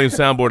 you can blame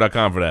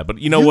soundboard.com for that. But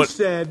you know what?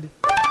 Said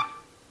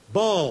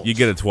balls. You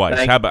get it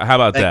twice. How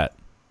about that?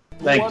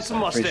 What's a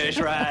mustache,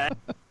 right?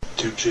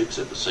 Two chicks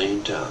at the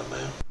same time,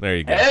 man. There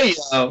you go. Hey,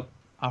 yo.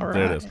 All right.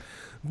 There it is.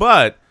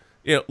 But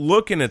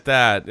looking at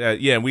that,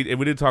 we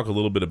did talk a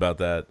little bit about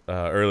that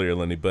earlier,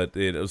 Linde. But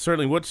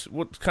certainly, what's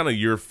kind of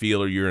your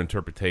feel or your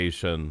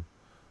interpretation?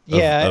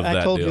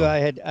 I told you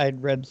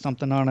I'd read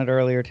something on it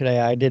earlier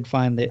today. I did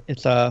find that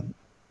it's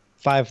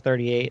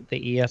 538.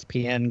 The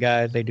ESPN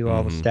guys, they do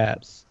all the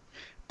stats.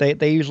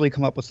 They usually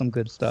come up with some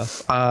good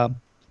stuff.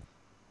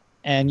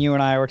 And you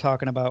and I were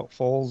talking about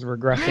Foles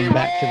regressing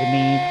back to the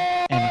mean,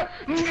 and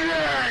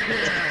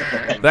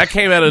that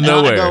came out of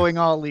nowhere. Not going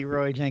all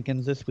Leroy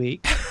Jenkins this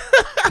week.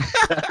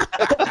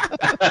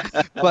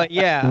 But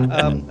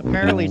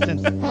apparently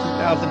since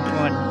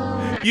 2001.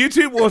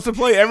 YouTube wants to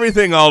play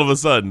everything all of a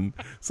sudden.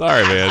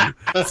 Sorry, man.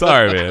 Since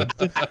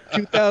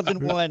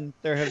 2001,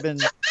 there have been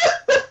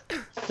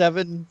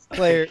seven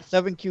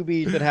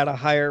QBs that had a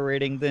higher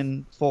rating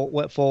than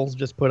what Foles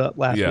just put up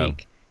last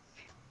week.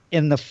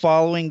 In the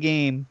following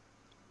game,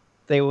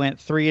 they went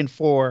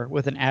 3-4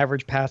 with an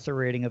average passer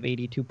rating of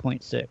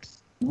 82.6.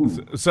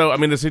 So, I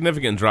mean, the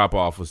significant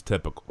drop-off was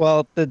typical.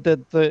 Well,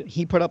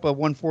 he put up a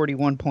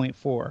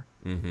 141.4.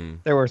 Mm-hmm.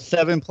 There were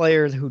 7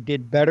 players who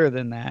did better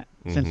than that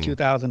since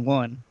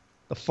 2001.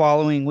 The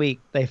following week,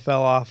 they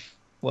fell off,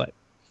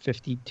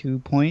 52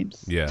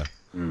 points? Yeah.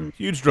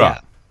 Huge drop.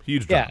 Yeah.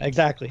 Huge drop. Yeah,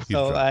 exactly. Huge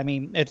drop. I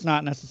mean, it's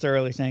not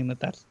necessarily saying that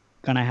that's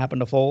going to happen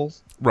to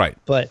Foles. Right.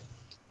 But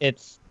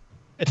it's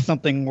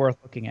something worth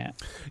looking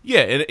at.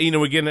 Yeah, and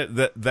again,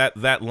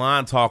 that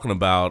line talking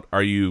about,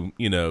 do you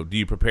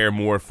prepare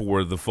more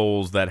for the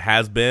Foles that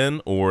has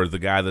been or the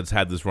guy that's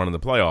had this run in the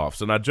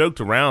playoffs? And I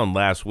joked around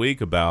last week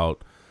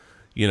about,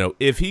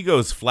 if he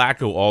goes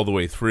Flacco all the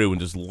way through and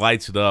just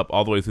lights it up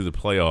all the way through the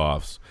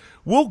playoffs,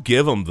 we'll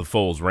give him the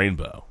Foles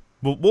rainbow.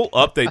 We'll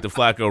update the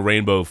Flacco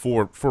rainbow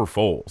for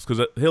Foles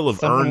because he'll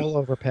have earned. Will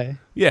overpay.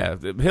 Yeah,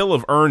 he'll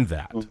have earned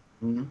that.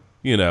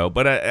 Mm-hmm.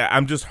 But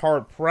I'm just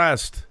hard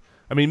pressed.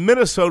 I mean,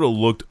 Minnesota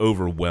looked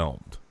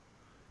overwhelmed.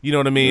 You know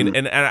what I mean?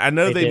 And I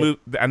know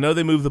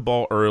they moved the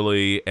ball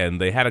early,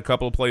 and they had a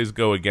couple of plays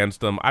go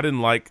against them. I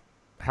didn't like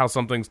how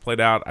some things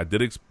played out. I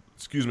did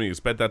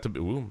expect that to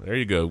be. Ooh, there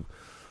you go,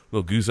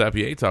 little Goose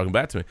IPA talking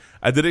back to me.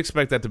 I did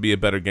expect that to be a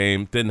better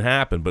game. Didn't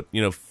happen, but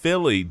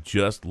Philly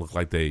just looked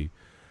like they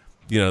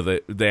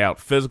out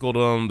physicaled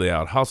them, they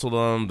out hustled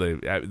them,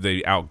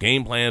 they out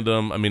game planned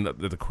them. I mean,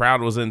 the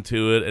crowd was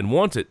into it, and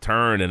once it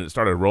turned and it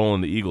started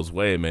rolling the Eagles'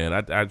 way, man,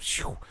 I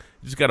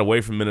just got away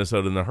from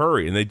Minnesota in a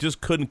hurry, and they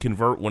just couldn't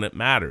convert when it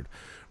mattered.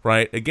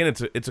 Right? Again,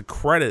 it's a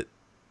credit.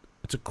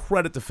 It's a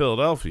credit to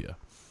Philadelphia.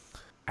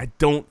 I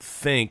don't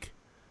think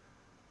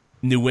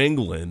New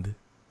England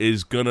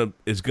is gonna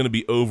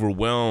be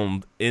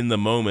overwhelmed in the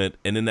moment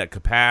and in that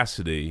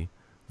capacity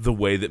the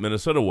way that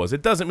Minnesota was.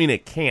 It doesn't mean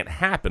it can't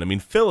happen. I mean,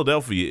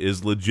 Philadelphia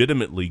is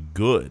legitimately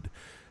good,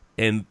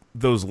 and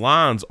those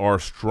lines are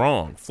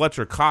strong.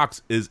 Fletcher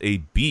Cox is a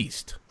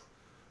beast.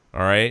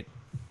 All right.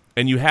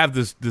 And you have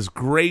this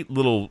great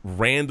little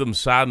random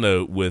side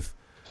note with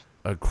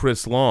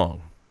Chris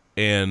Long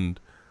and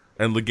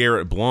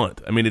LeGarrette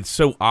Blount. I mean, it's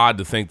so odd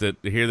to think that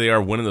here they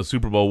are winning the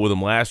Super Bowl with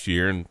them last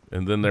year, and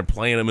then they're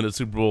playing them in the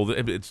Super Bowl.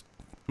 I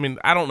mean,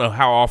 I don't know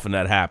how often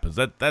that happens.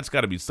 That's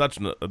got to be such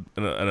an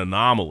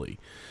anomaly.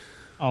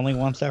 Only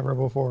once ever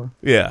before.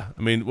 Yeah,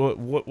 I mean,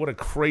 what a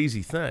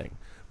crazy thing.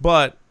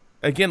 But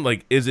again,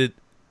 like, is it?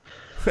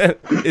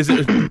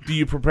 Do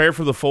you prepare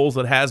for the Foles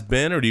that has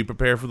been, or do you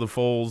prepare for the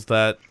Foles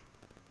that,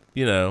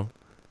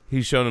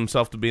 he's shown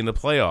himself to be in the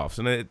playoffs?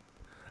 And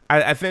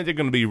I think they're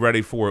going to be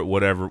ready for it,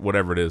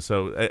 whatever it is.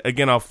 So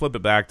again, I'll flip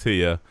it back to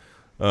you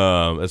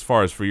as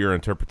far as for your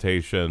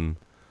interpretation,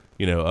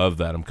 of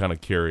that. I'm kind of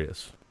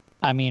curious.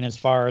 I mean, as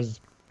far as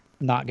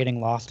not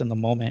getting lost in the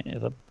moment,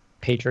 the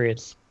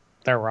Patriots,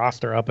 their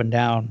roster up and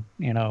down,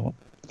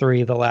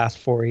 3 of the last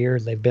 4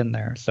 years they've been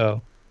there.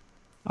 So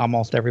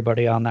almost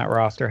everybody on that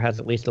roster has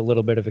at least a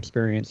little bit of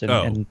experience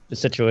in the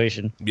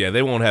situation. Yeah,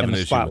 they won't have an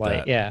issue with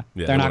that. Yeah,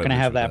 they're not going to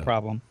have that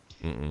problem.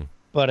 Mm-mm.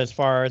 But as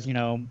far as,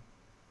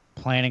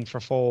 planning for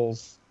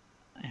Foles,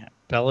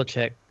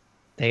 Belichick,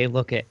 they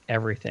look at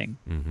everything.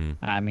 Mm-hmm.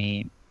 I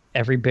mean,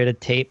 every bit of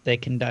tape they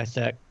can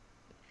dissect.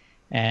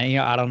 And,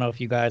 I don't know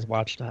if you guys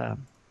watched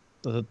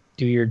the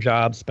Do Your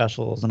Job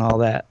specials and all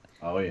that.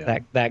 Oh, yeah.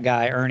 That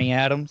guy, Ernie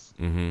Adams,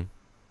 mm-hmm.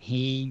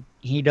 he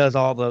does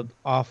all the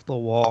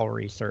off-the-wall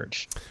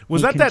research.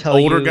 Was that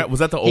older guy? Was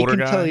that the older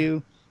guy? He can tell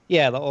you,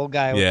 the old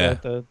guy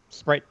with the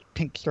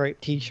pink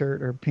stripe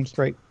T-shirt or pink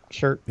stripe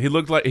shirt. He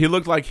looked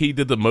like he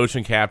did the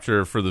motion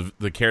capture for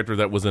the character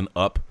that was in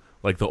Up,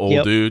 like the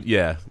old dude.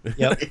 Yeah.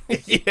 Yep.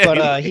 Yeah.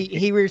 But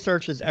he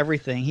researches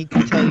everything. He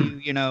can tell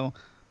you,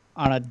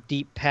 on a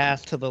deep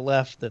pass to the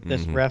left that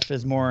this ref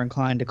is more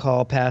inclined to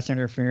call pass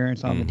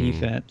interference on the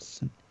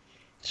defense.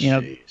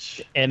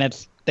 And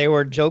they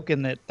were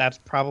joking that that's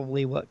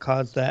probably what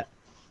caused that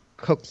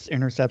Cook's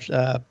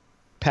interception,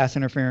 pass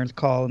interference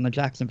call in the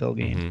Jacksonville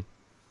game. Mm-hmm.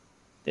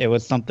 It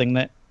was something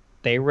that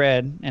they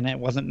read, and it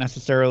wasn't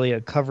necessarily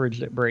a coverage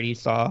that Brady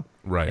saw.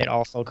 Right. It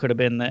also could have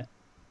been that,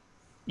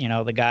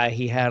 the guy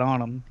he had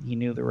on him, he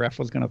knew the ref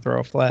was going to throw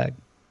a flag.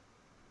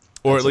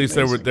 Or at least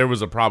there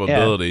was a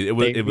probability.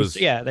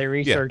 Yeah, they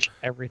research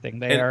everything.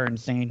 They are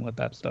insane with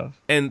that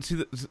stuff. And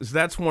see,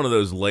 that's one of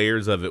those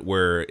layers of it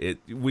where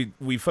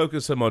we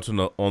focus so much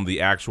on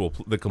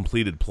the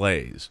completed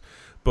plays,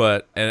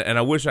 but and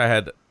I wish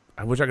I could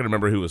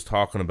remember who was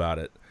talking about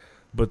it,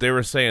 but they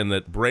were saying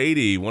that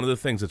Brady, one of the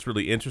things that's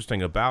really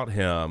interesting about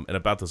him and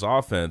about this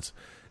offense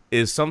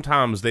is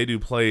sometimes they do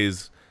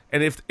plays,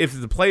 and if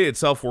the play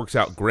itself works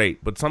out,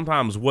 great, but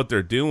sometimes what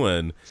they're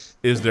doing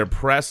is they're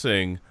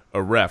pressing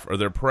a ref, or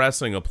they're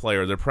pressing a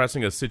player, they're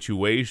pressing a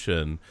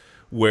situation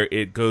where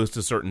it goes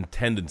to certain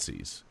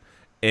tendencies,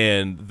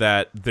 and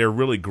that they're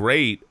really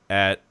great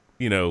at,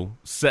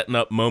 setting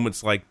up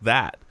moments like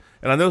that.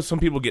 And I know some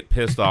people get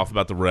pissed off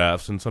about the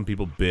refs, and some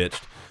people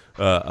bitched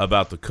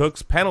about the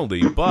Cooks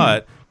penalty,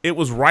 but it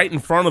was right in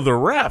front of the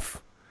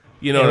ref.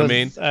 You know what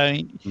I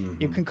mean?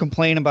 You can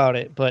complain about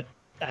it, but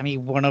I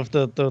mean, one of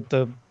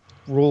the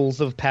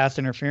rules of pass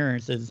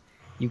interference is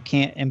you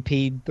can't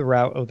impede the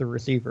route of the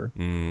receiver.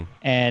 Mm.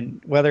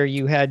 And whether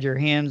you had your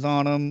hands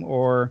on him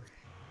or,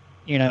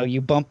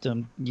 you bumped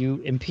him, you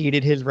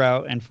impeded his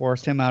route and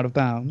forced him out of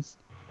bounds.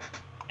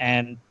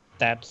 And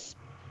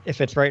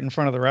if it's right in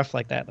front of the ref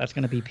like that, that's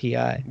going to be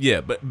PI. Yeah,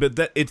 but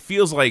that it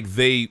feels like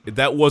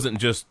that wasn't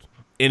just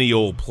any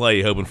old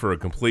play hoping for a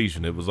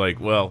completion. It was like,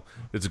 well,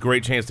 it's a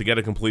great chance to get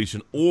a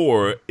completion,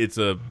 or it's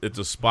a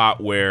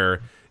spot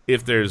where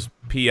if there's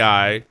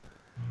PI,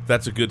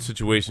 that's a good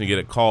situation to get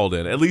it called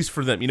in, at least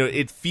for them.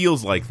 It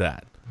feels like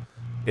that.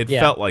 It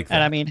felt like that.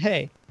 And I mean,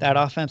 hey, that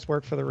offense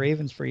worked for the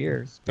Ravens for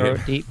years. Throw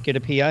it deep, get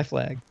a PI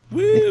flag.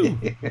 Woo!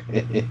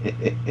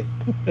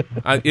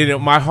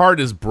 My heart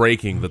is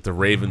breaking that the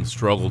Ravens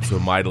struggled so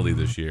mightily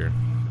this year.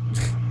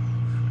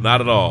 Not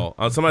at all.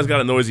 Somebody's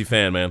got a noisy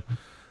fan, man.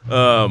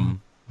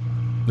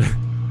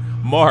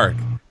 Mark,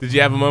 did you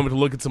have a moment to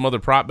look at some other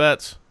prop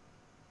bets?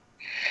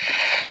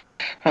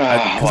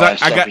 I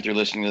stop if you're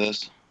listening to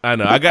this. I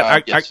know. I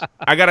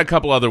got a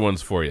couple other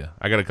ones for you.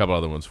 All I'll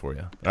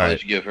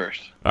let you go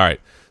first. All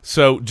right.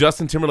 So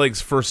Justin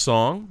Timberlake's first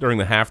song during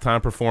the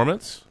halftime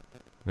performance.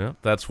 Yeah,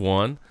 that's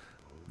one.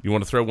 You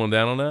want to throw one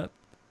down on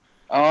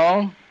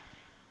that?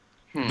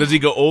 Does he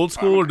go old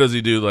school or does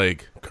he do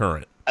like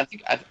current? I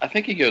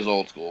think he goes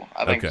old school.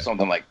 I think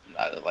something like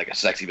a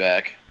sexy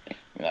back.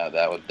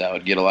 That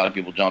would get a lot of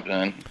people jumping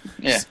in.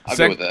 Yeah, I'll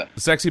go with that.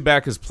 Sexy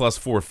back is plus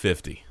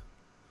 450.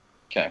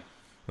 Okay.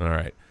 All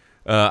right.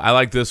 I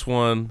like this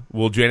one.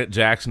 Will Janet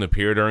Jackson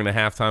appear during the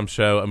halftime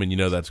show? I mean,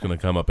 that's going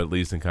to come up at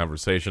least in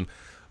conversation.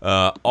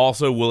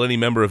 Also, will any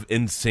member of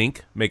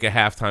NSYNC make a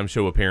halftime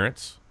show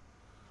appearance?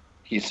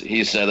 He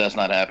said that's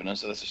not happening,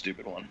 so that's a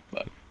stupid one.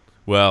 But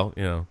well,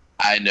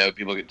 I know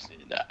people could.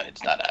 No,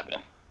 it's not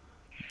happening.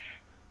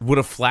 Would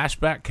a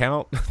flashback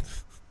count?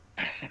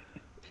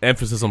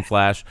 Emphasis on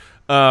flash.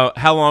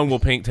 How long will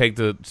Pink take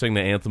to sing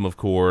the anthem? Of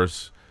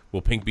course.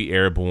 Will Pink be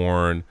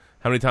airborne?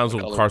 How many times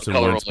will Carson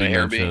Wentz be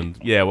mentioned?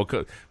 Yeah,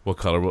 what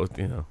color?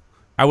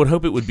 I would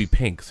hope it would be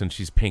pink since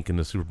she's pink in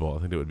the Super Bowl. I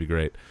think that would be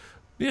great.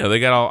 Yeah, they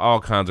got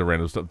all kinds of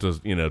random stuff.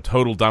 Just,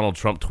 total Donald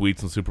Trump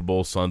tweets on Super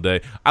Bowl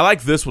Sunday. I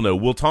like this one, though.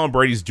 Will Tom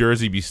Brady's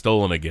jersey be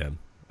stolen again?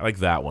 I like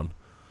that one.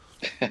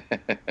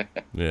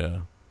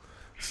 Yeah.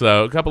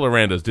 So, a couple of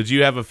randos. Did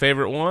you have a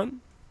favorite one?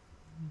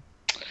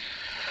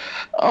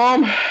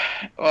 Well,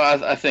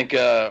 I think,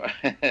 No.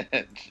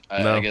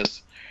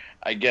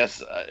 I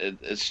guess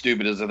as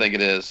stupid as I think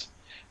it is,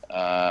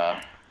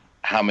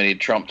 how many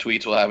Trump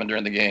tweets will happen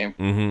during the game?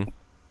 Mm-hmm.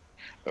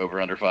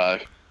 Over under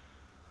 5.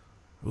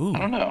 Ooh. I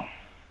don't know.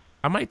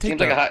 I might take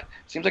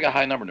seems like a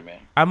high number to me.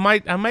 I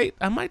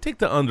might take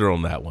the under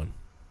on that one.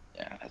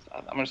 Yeah,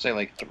 I'm gonna say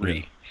like 3.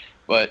 Yeah.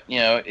 But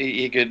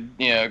he could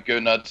go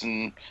nuts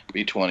and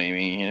be 20. I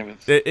mean,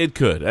 it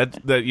could.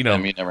 You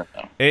never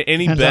know.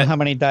 Any Depends bet on how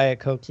many Diet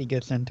Cokes he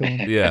gets into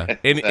him. Yeah.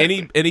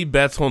 Exactly. Any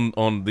bets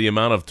on the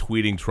amount of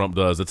tweeting Trump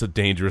does? It's a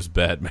dangerous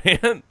bet,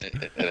 man.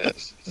 It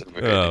is. It's a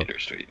very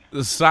dangerous tweet.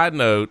 Side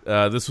note: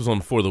 this was on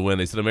For the Win.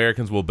 They said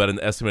Americans will bet an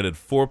estimated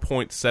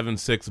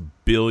 $4.76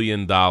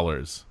 billion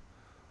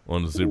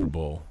on the Super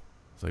Bowl.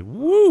 It's like,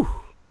 woo.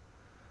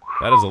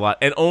 That is a lot,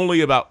 and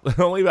only about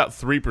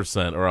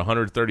 3%, or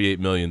 $138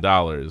 million,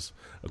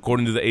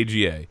 according to the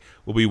AGA,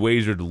 will be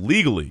wagered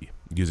legally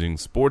using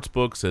sports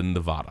books in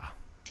Nevada.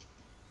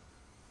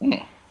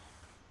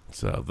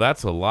 So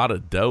that's a lot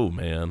of dough,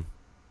 man.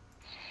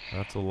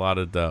 That's a lot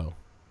of dough.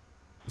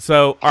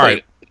 So, all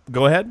right,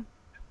 go ahead.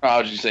 I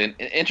was just saying,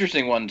 an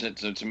interesting one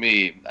to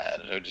me,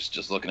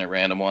 just looking at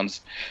random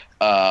ones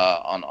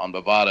on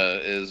Bovada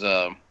is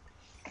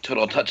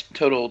total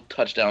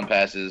touchdown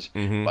passes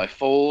by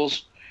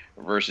Foles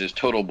versus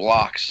total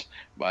blocks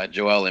by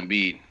Joel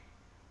Embiid.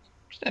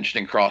 Just an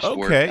interesting cross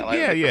sport. Okay,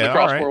 The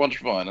cross sport one's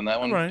fun, and that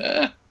one,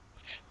 that'd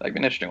be an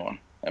interesting one.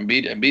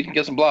 Embiid can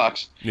get some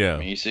blocks. Yeah. I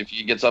mean, if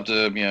he gets up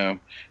to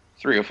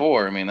 3 or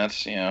 4, I mean,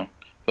 that's putting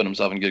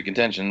himself in good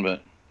contention.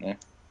 But yeah.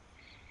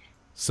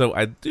 So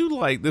I do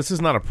like, this is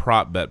not a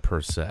prop bet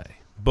per se,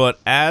 but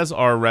as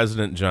our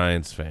resident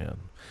Giants fan,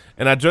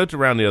 and I joked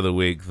around the other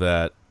week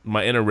that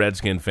my inner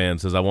Redskin fan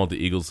says I want the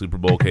Eagles Super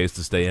Bowl case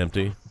to stay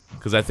empty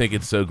because I think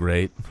it's so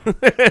great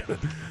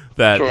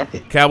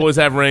that Cowboys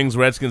have rings,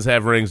 Redskins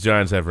have rings,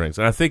 Giants have rings,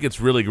 and I think it's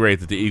really great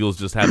that the Eagles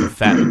just have a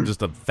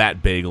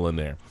fat bagel in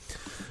there.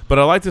 But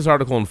I like this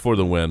article in For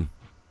the Win.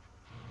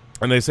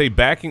 And they say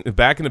backing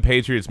the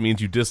Patriots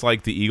means you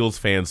dislike the Eagles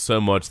fans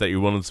so much that you're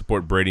willing to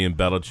support Brady and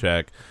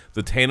Belichick,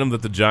 the tandem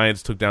that the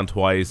Giants took down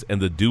twice,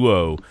 and the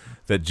duo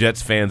that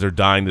Jets fans are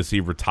dying to see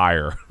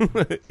retire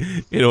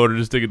in order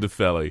to stick it to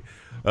Philly.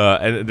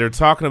 And they're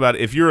talking about,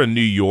 if you're a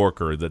New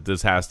Yorker, that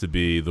this has to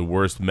be the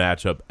worst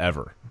matchup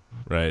ever,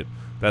 right?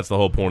 That's the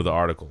whole point of the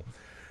article.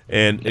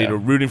 And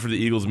rooting for the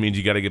Eagles means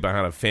you got to get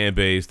behind a fan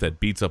base that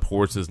beats up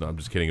horses. No, I'm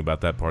just kidding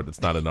about that part. That's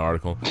not in the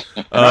article.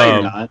 No,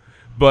 you're not.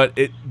 But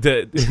no,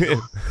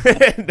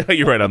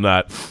 you're right. I'm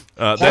not.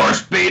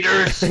 Horse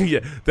beaters. Yeah,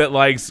 that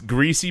likes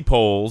greasy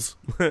poles.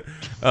 No,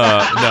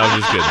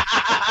 I'm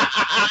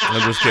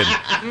just kidding.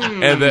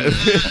 And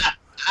that,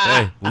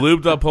 hey,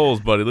 lubed up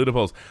poles, buddy. Lubed up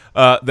poles.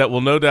 That will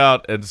no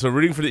doubt. And so,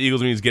 rooting for the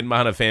Eagles means getting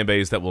behind a fan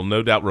base that will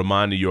no doubt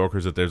remind New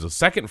Yorkers that there's a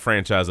second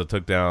franchise that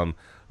took down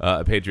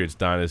a Patriots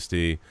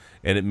dynasty,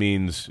 and it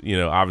means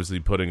obviously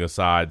putting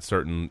aside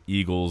certain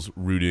Eagles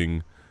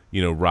rooting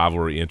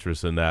rivalry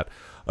interests in that.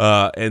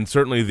 And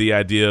certainly the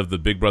idea of the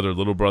big brother,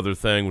 little brother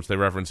thing, which they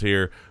reference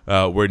here,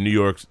 where New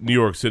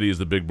York City is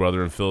the big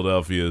brother and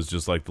Philadelphia is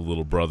just like the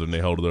little brother, and they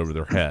hold it over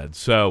their head.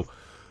 So,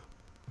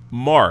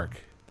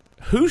 Mark,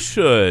 who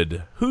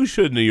should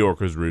New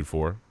Yorkers root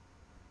for?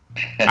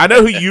 I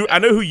know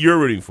who you're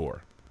rooting for,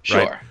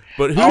 right? Sure.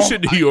 But who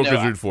should New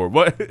Yorkers root for?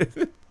 What?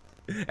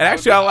 And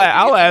actually,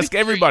 I'll ask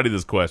everybody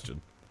this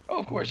question. Oh,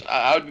 of course.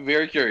 I would be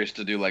very curious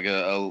to do like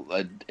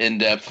a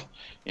in-depth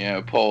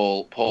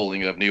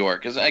polling of New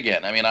York, because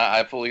again, I mean,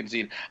 I fully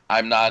concede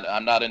I'm not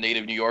a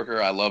native New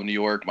Yorker. I love New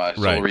York. My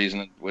sole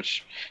reason,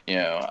 which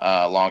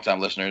longtime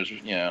listeners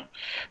who know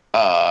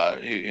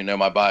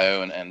my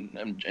bio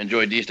and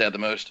enjoy D-Stat the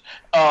most,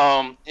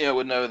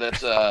 would know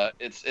that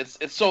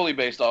it's solely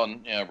based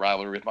on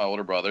rivalry with my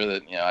older brother.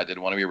 That I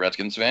didn't want to be a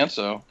Redskins fan,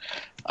 so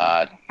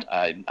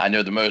I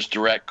know the most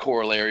direct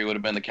corollary would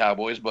have been the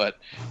Cowboys, but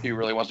he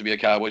really wants to be a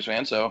Cowboys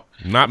fan, so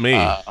not me.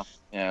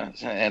 Yeah,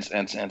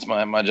 and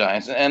my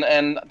Giants,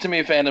 and to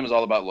me, fandom is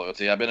all about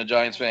loyalty. I've been a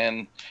Giants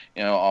fan,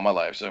 all my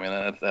life. So I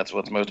mean, that's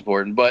what's most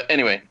important. But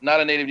anyway, not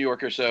a native New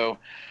Yorker, so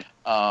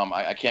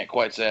I can't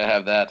quite say I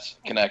have that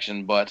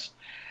connection. But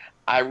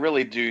I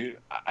really do.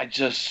 I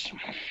just,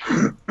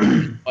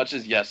 much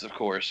as yes, of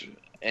course,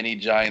 any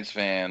Giants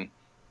fan,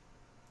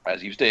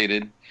 as you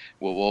stated,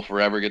 will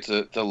forever get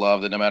to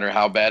love that no matter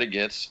how bad it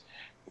gets.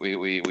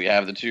 We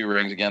have the 2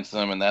 rings against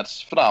them, and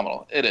that's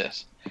phenomenal. It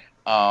is.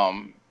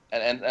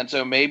 And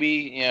so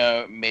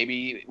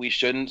maybe we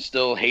shouldn't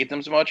still hate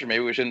them so much, or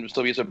maybe we shouldn't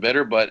still be so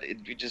bitter. But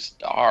we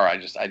just are. I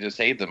just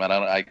hate them,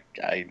 and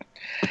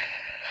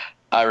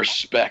I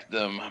respect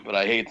them, but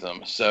I hate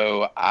them.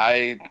 So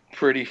I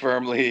pretty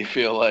firmly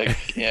feel like,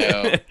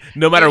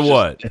 no matter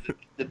what,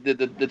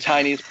 the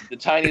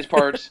tiniest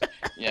parts,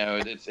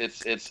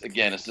 it's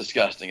again, it's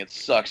disgusting. It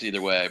sucks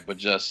either way, but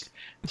just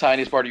the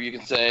tiniest part of you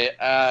can say,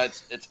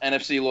 it's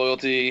NFC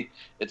loyalty,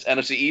 it's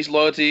NFC East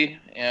loyalty,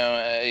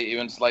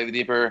 even slightly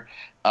deeper.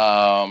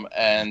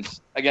 And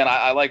again,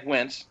 I like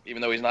Wentz,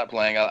 even though he's not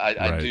playing.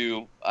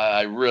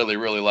 I really,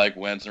 really like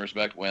Wentz and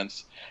respect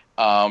Wentz.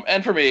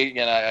 And for me,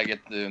 again, I get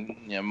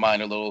the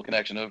minor little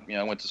connection of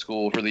I went to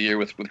school for the year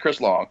with Chris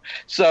Long,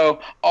 so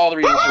all the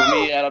reasons for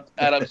me add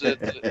up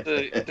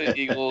to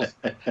Eagles.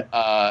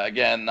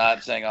 Again,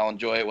 not saying I'll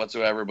enjoy it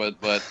whatsoever, but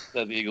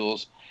the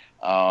Eagles.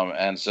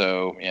 And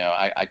so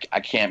I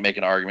can't make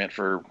an argument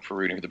for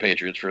rooting for the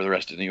Patriots for the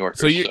rest of the New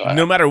Yorkers. So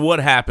no matter what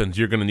happens,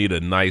 you're going to need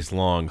a nice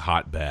long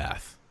hot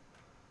bath.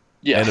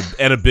 Yeah,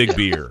 and a big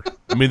beer.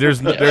 I mean,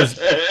 there's no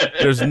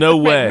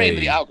way.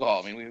 Mainly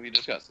alcohol. I mean, we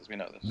discussed this. We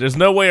know this. There's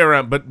no way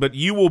around. But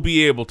you will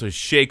be able to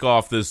shake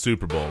off this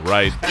Super Bowl,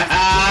 right?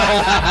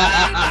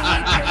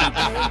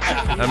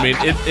 I mean,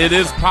 it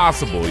is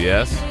possible.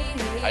 Yes.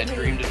 I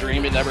dreamed a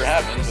dream. It never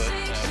happened, but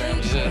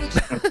apparently it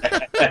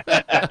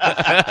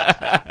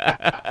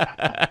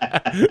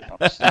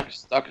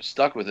is. I'm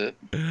stuck with it.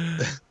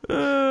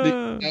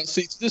 Now,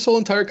 see, this whole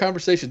entire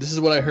conversation. This is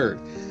what I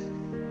heard.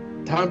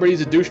 Tom Brady's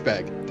a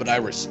douchebag, but I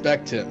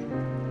respect him.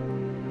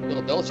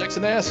 Bill Belichick's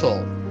an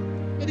asshole,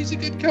 but he's a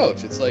good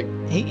coach. It's like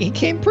he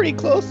came pretty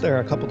close there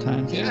a couple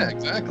times. Yeah,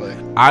 exactly.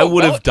 I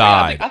would have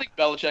died. I think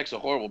Belichick's a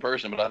horrible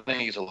person, but I think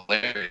he's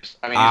hilarious.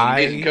 I mean, he's an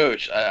amazing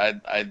coach.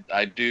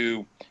 I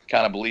do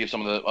kind of believe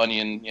some of the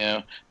Onion,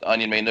 the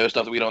Onion may know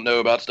stuff that we don't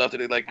know about stuff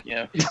that he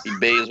he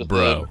bathes with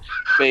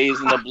bathes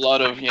in the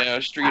blood of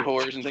street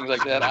whores and things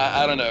like that.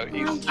 I don't know.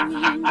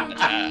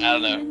 I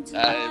don't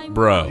know.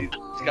 Bro.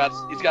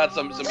 He's got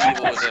some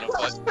evil within him,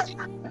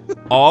 but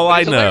all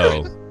I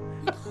know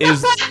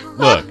is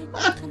look,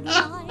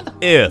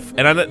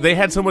 they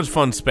had so much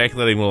fun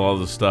speculating with all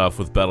this stuff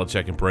with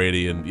Belichick and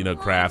Brady and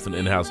Kraft and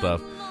in-house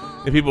stuff,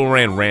 and people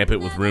ran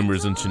rampant with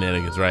rumors and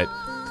shenanigans, right?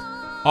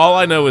 All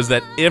I know is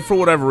that if for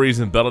whatever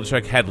reason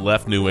Belichick had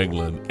left New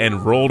England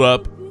and rolled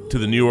up to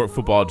the New York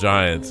Football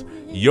Giants,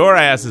 your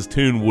ass's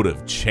tune would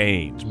have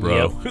changed,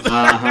 bro. Yep.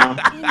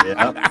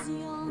 Yep.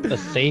 The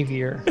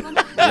savior.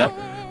 Yep.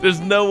 There's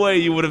no way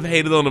you would have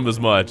hated on him as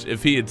much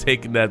if he had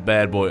taken that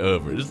bad boy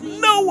over. There's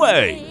no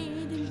way.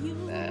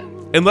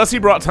 Unless he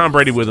brought Tom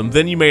Brady with him,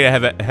 then you may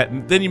have.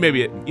 Then you maybe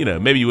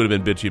you would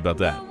have been bitchy about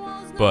that.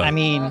 But I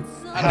mean,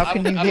 how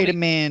can you hate a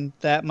man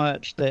that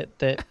much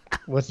that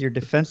was your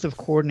defensive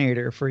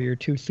coordinator for your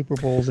 2 Super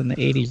Bowls in the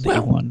 80s that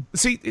you won?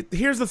 See,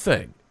 here's the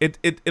thing.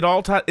 It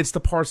all it's the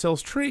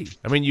Parcells tree.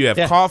 I mean, you have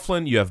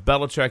Coughlin, you have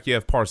Belichick, you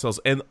have Parcells,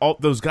 and all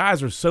those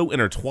guys are so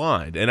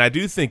intertwined. And I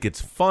do think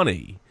it's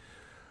funny.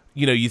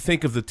 You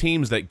think of the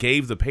teams that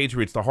gave the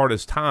Patriots the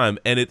hardest time,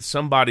 and it's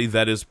somebody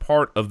that is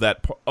part of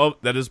that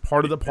is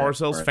part of the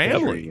Parcells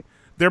family.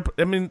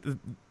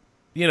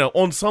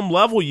 On some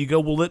level, you go,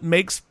 well, it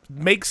makes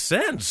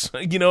sense.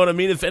 You know what I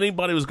mean? If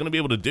anybody was going to be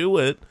able to do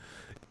it,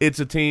 it's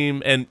a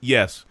team. And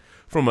yes,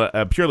 from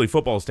a purely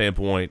football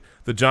standpoint,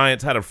 the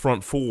Giants had a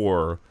front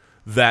four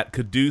that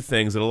could do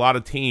things that a lot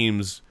of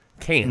teams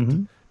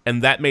can't,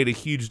 and that made a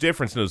huge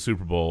difference in those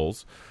Super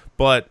Bowls.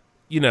 But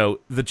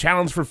the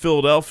challenge for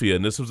Philadelphia,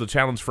 and this was a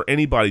challenge for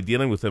anybody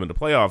dealing with them in the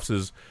playoffs,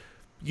 is,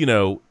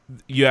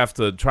 you have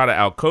to try to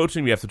outcoach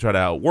them, you have to try to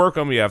outwork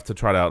them, you have to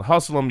try to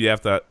out-hustle them, you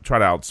have to try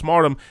to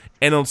outsmart them,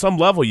 and on some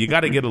level, you got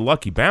to get a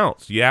lucky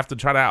bounce. You have to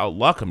try to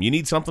outluck them. You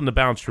need something to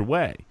bounce your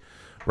way,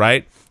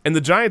 right? And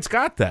the Giants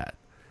got that.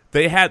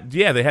 They had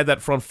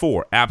that front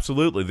four,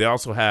 absolutely. They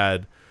also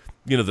had,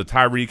 the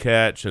Tyree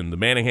catch and the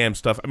Manningham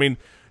stuff. I mean,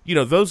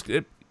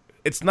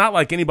 it's not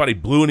like anybody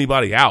blew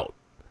anybody out.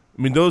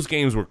 I mean, those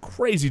games were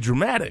crazy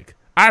dramatic.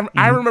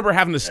 I remember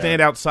having to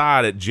stand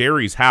outside at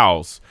Jerry's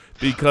house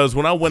because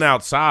when I went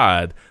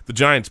outside, the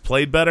Giants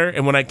played better,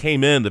 and when I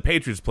came in, the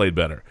Patriots played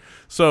better.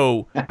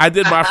 So I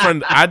did my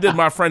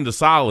friend a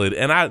solid,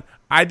 and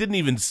I didn't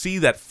even see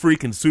that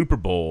freaking Super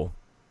Bowl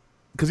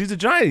because he's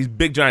a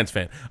big Giants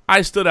fan.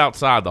 I stood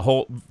outside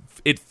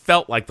it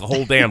felt like the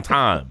whole damn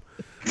time.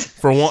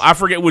 For one, I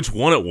forget which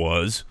one it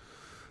was.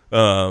 It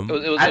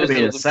was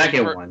the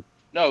second one.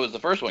 No, it was the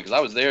first one because I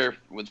was there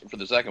for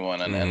the second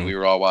one, and we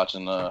were all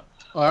watching. I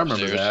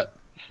remember that.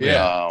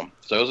 Yeah.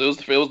 So it was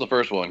the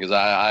first one because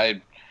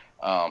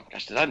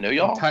gosh, did I know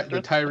y'all?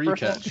 The Tyree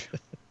catch.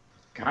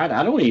 God,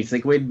 I don't even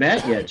think we'd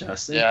met yet,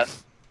 Justin. Yeah.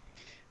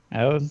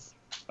 That was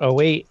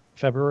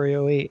February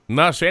 08.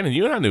 No, Shannon,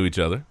 you and I knew each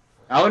other.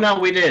 Oh no,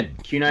 we did.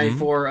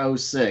 Q94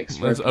 06.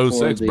 That's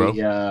 06, bro.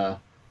 The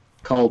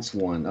Colts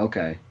one.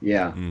 Okay,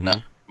 yeah. Mm-hmm. No.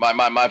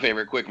 My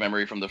favorite quick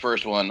memory from the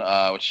first one,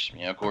 which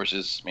of course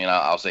is,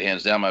 I'll say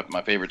hands down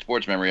my favorite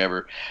sports memory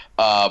ever.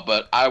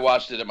 But I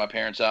watched it at my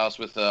parents' house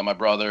with my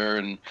brother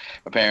and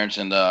my parents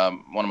and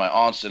one of my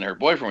aunts and her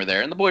boyfriend were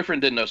there, and the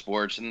boyfriend didn't know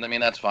sports, and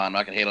that's fine. I'm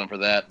not gonna hate on him for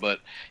that, but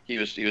he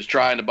was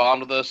trying to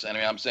bond with us, and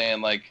I'm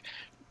saying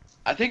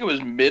I think it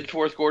was mid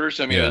fourth quarter.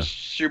 So I mean, it was a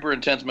super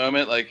intense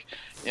moment. Like,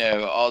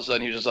 all of a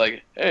sudden he was just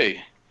like, "Hey, you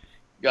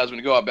guys want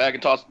to go out back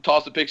and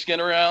toss the pigskin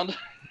around?"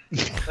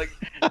 Like,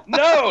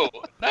 no.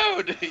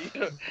 I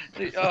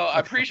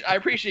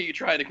appreciate you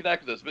trying to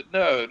connect with us, but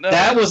no.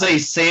 That was a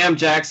Sam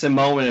Jackson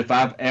moment if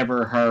I've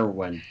ever heard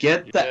one.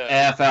 Get the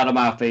F out of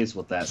my face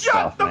with that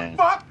stuff, man.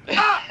 Fuck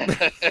up.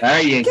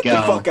 There you Get go.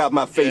 the fuck out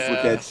my face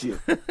with that shit.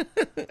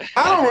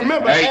 I don't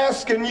remember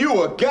asking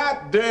you a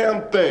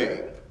goddamn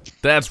thing.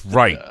 That's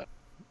right.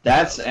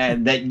 Yes,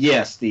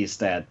 the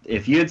stat.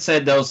 If you had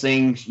said those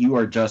things, you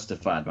are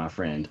justified, my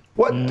friend.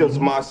 What does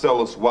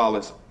Marcellus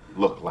Wallace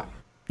look like?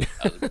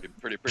 That was a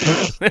pretty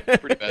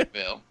bad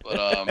fail.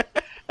 But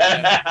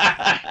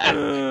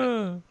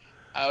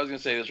I was gonna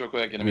say this real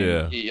quick, and I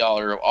mean, y'all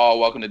are all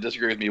welcome to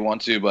disagree with me, you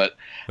want to, but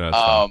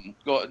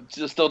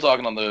just still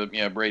talking on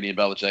the Brady and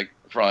Belichick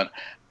front.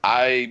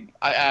 I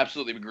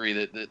absolutely agree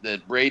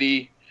that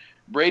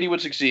Brady would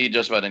succeed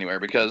just about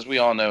anywhere, because we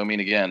all know. I mean,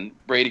 again,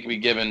 Brady can be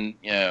given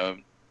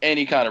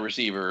any kind of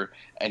receiver,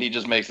 and he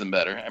just makes them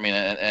better. I mean,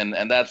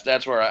 and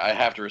that's where I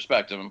have to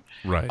respect him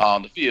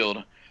on the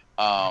field.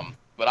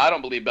 But I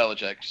don't believe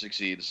Belichick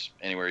succeeds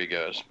anywhere he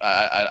goes.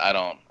 I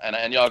don't.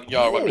 And y'all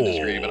are welcome to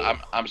disagree, but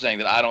I'm saying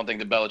that I don't think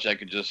that Belichick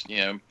could just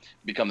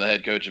become the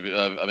head coach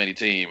of any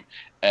team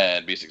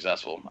and be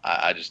successful.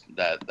 I just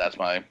that's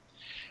my.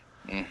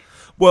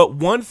 Well,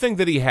 one thing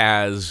that he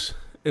has,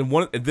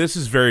 and this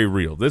is very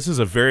real. This is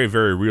a very,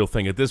 very real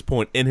thing at this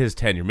point in his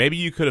tenure. Maybe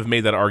you could have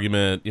made that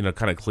argument,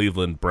 kind of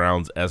Cleveland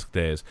Browns-esque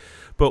days.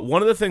 But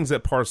one of the things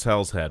that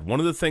Parcells had, one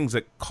of the things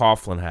that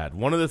Coughlin had,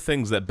 one of the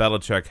things that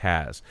Belichick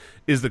has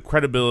is the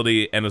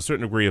credibility and a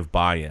certain degree of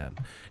buy-in.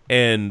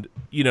 And,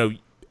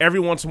 every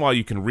once in a while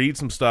you can read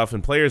some stuff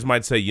and players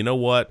might say, you know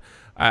what,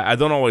 I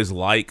don't always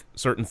like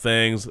certain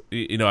things.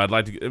 I'd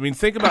like to –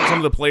 think about some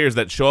of the players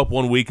that show up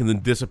one week and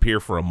then disappear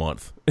for a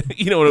month,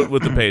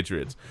 with the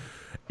Patriots.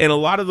 And a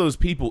lot of those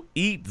people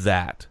eat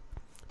that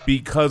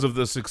because of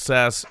the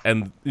success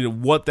and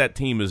what that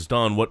team has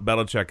done, what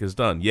Belichick has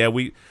done. Yeah,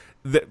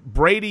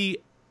 Brady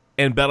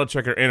and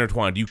Belichick are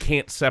intertwined. You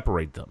can't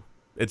separate them.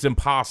 It's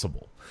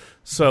impossible.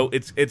 So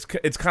it's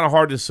kind of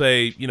hard to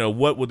say,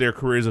 what would their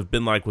careers have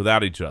been like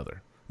without each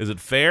other. Is it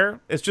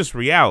fair? It's just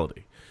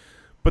reality.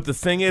 But the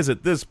thing is,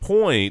 at this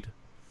point,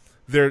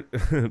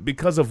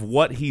 because of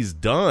what he's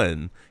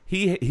done,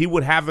 he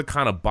would have the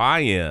kind of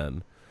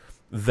buy-in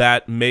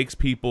that makes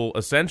people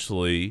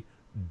essentially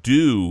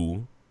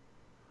do.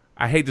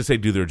 I hate to say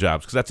do their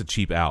jobs because that's a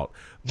cheap out,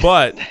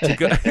 but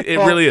it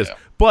really is.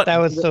 But that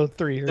was so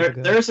 3 years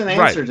ago. There's an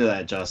answer to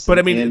that, Justin. But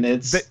I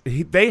mean,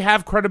 they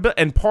have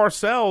credibility, and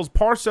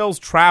Parcells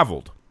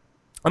traveled.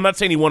 I'm not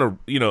saying he won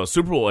a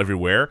Super Bowl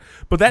everywhere,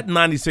 but that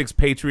 '96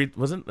 Patriots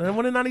wasn't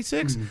won in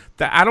 '96.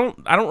 That I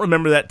don't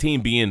remember that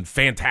team being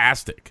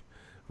fantastic,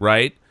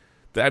 right?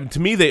 To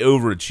me, they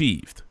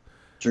overachieved.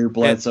 Drew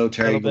Bledsoe,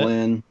 Terry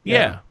Glenn,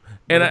 yeah.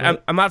 And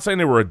I'm not saying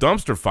they were a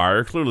dumpster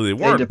fire. Clearly, they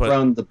weren't. They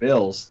dethroned the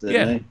Bills,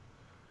 didn't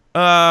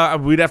they?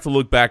 We'd have to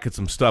look back at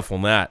some stuff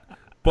on that.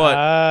 But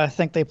I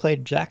think they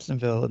played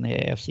Jacksonville in the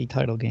AFC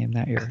title game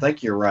that year. I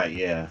think you're right.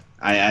 Yeah,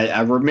 I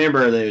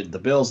remember the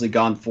Bills had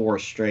gone 4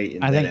 straight.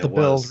 And I think the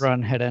Bills'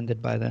 run had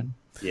ended by then.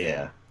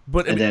 Yeah,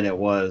 then it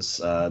was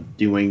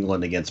New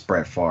England against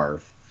Brett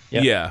Favre.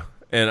 Yep. Yeah,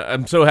 and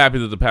I'm so happy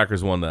that the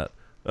Packers won that.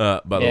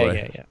 By the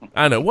way,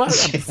 I know. What?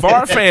 I'm a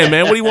Favre fan,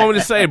 man. What do you want me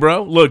to say,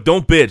 bro? Look,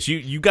 don't bitch.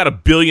 You got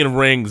 1 billion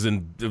rings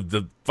in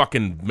the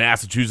fucking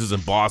Massachusetts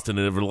and Boston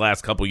over the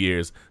last couple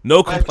years.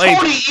 No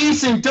complaints. Tony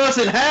Eason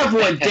doesn't have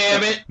one,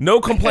 damn it. No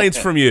complaints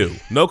from you.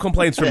 No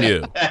complaints from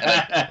you.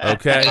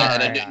 Okay.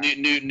 And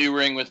a new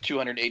ring with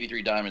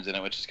 283 diamonds in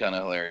it, which is kind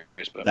of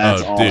hilarious. But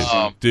that's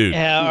awesome, dude.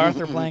 Yeah,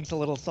 Arthur Blank's a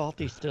little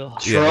salty still.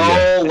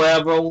 Troll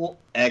level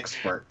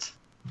expert.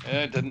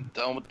 Yeah,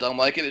 don't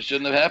like it. It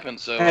shouldn't have happened.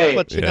 So,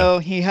 but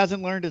he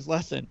hasn't learned his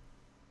lesson.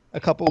 A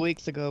couple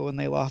weeks ago, when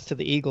they lost to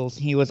the Eagles,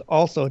 he was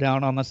also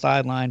down on the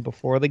sideline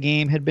before the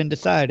game had been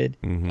decided.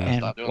 Mm-hmm.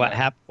 And what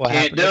happened?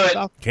 Can't do it.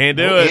 Can't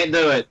do it. Can't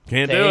do it.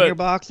 Can't Stay do in it. your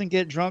box and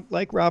get drunk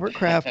like Robert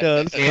Kraft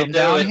does. Can't Come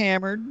down do it.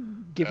 hammered.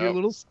 Give your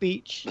little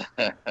speech.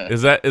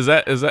 Is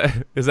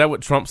that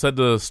what Trump said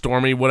to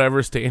Stormy?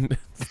 Whatever. Stay in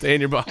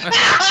your box.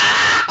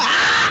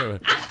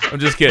 I'm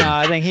just kidding. No,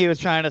 I think he was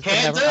trying to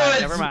say,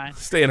 never mind.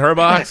 Stay in her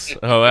box?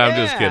 Oh, I'm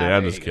just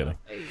kidding.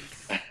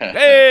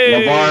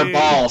 Hey! LeVar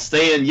Ball,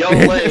 stay in your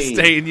lane.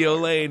 Stay in your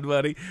lane,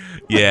 buddy.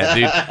 Yeah,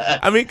 dude.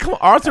 I mean, come on.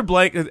 Arthur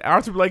Blank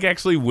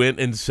actually went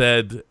and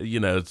said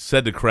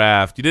to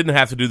Kraft, you didn't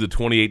have to do the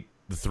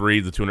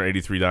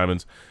 283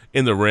 diamonds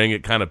in the ring.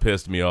 It kind of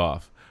pissed me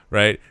off,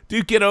 right?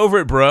 Dude, get over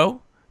it,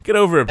 bro. Get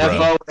over it,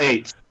 bro.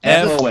 FOH.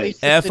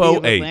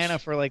 FOH. Atlanta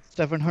for like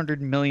 $700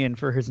 million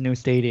for his new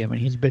stadium, and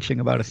he's bitching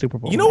about a Super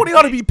Bowl. You know what he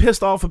ought to be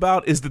pissed off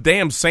about is the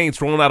damn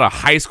Saints rolling out a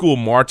high school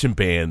marching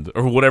band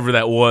or whatever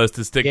that was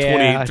to stick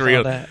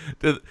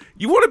 28-3.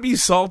 You want to be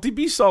salty?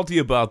 Be salty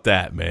about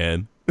that,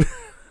 man.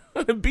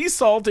 Be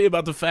salty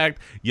about the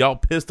fact y'all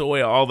pissed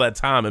away all that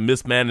time and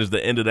mismanaged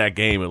the end of that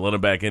game and let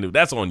them back into it.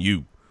 That's on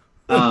you.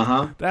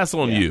 That's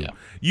on you. Yeah.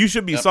 You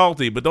should be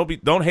salty, but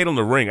don't hate on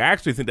the ring. I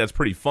actually think that's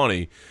pretty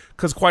funny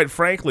because, quite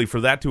frankly,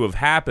 for that to have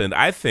happened,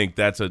 I think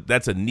that's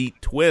a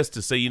neat twist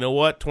to say, you know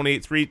what,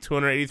 28-3,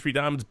 283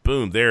 diamonds,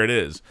 boom, there it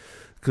is.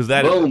 Because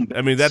boom.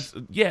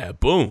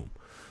 Boom.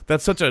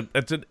 That's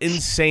an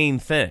insane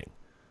thing.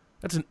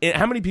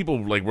 How many people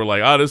were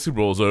like, this Super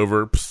Bowl's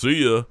over,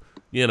 see ya.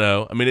 You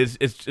know, I mean,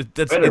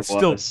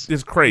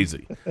 it's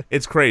crazy.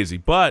 It's crazy.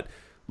 But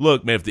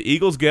look, man, if the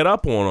Eagles get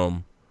up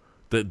on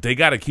them, they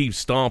got to keep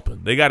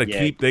stomping. They got to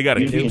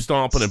keep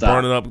stomping and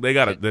burning up. They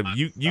got to.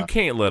 You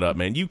can't let up,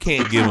 man. You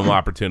can't give them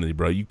opportunity,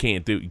 bro. You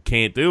can't do it.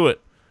 Can't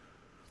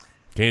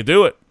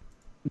do it.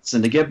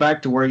 So to get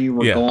back to where you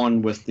were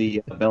going with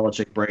the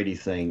Belichick Brady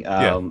thing,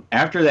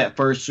 after that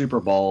first Super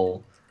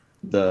Bowl,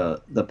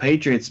 the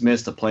Patriots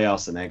missed the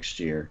playoffs the next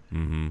year,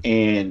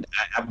 and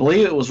I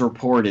believe it was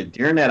reported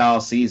during that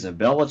off season,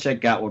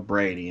 Belichick got with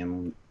Brady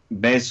and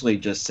basically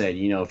just said,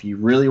 if you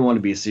really want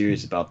to be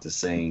serious about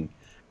this thing,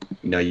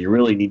 you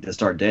really need to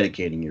start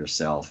dedicating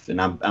yourself. And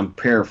I'm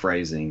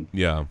paraphrasing,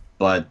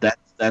 but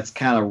that's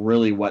kind of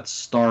really what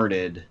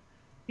started,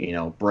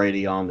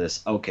 Brady on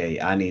this.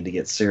 Okay, I need to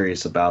get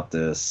serious about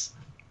this,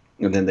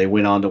 and then they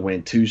went on to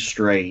win 2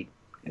 straight.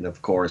 And,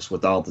 of course,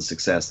 with all the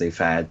success they've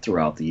had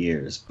throughout the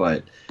years.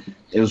 But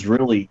it was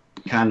really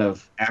kind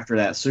of after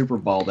that Super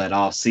Bowl, that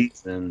off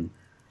season,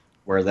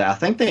 where I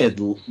think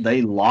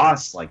they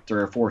lost like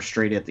 3 or 4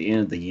 straight at the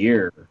end of the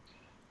year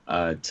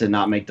to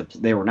not make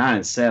they were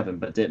 9-7,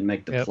 but didn't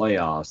make the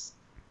playoffs.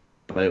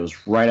 But it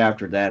was right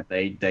after that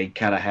they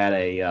kind of had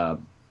a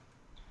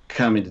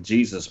coming to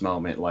Jesus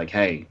moment, like,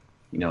 hey,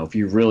 if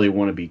you really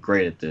want to be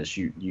great at this,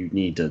 you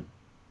need to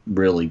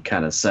really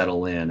kind of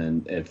settle in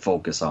and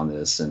focus on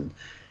this. And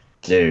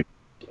dude,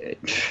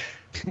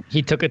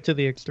 he took it to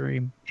the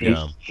extreme.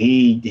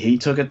 He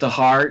took it to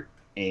heart,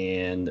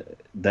 and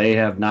they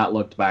have not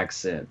looked back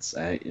since.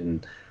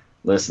 And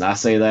listen, I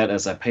say that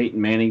as a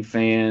Peyton Manning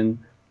fan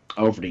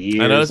over the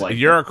years. I know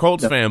you're a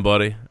Colts fan,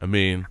 buddy. I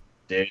mean,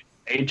 dude,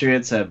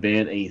 Patriots have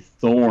been a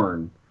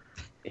thorn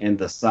in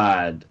the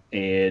side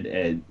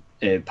and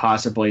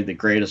possibly the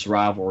greatest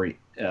rivalry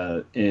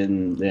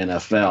in the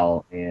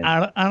NFL. And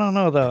I don't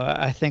know, though.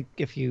 I think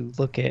if you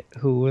look at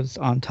who was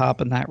on top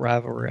in that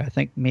rivalry, I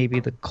think maybe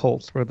the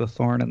Colts were the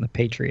thorn in the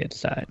Patriots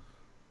side.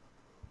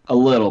 A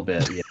little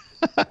bit, yeah.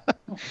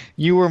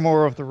 You were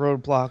more of the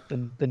roadblock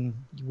than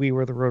we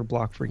were the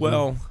roadblock for you.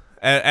 Well,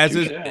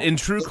 in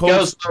true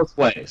Colts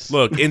ways.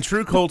 Look, in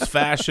true Colts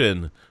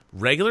fashion,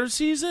 regular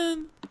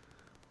season,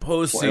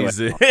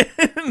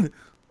 postseason.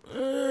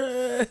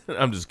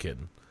 I'm just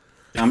kidding.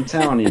 I'm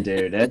telling you,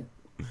 dude,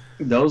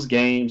 those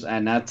games,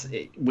 and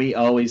we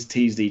always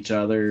teased each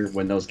other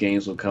when those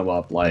games would come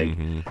up. Like,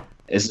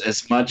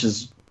 as much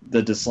as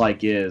the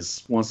dislike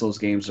is, once those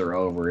games are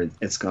over,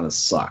 it's gonna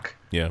suck.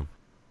 Yeah.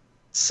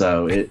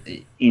 So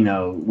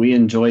we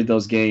enjoyed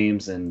those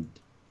games, and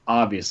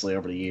obviously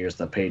over the years,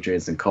 the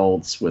Patriots and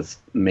Colts with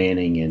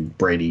Manning and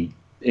Brady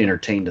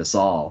entertained us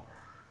all.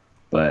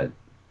 But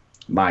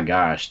my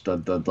gosh, the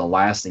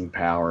lasting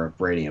power of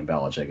Brady and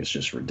Belichick is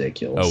just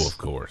ridiculous. Oh, of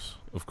course.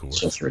 It's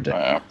just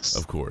ridiculous.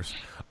 Of course.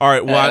 All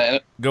right, well,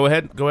 go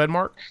ahead,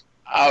 Mark.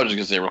 I was just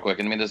gonna say real quick.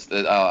 I mean,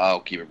 I'll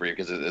keep it brief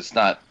because it's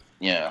not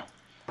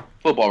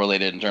football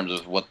related in terms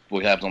of what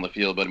happens on the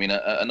field. But I mean,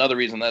 another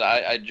reason that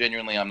I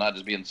genuinely, I'm not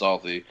just being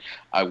salty,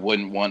 I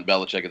wouldn't want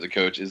Belichick as a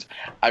coach is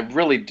I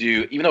really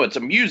do. Even though it's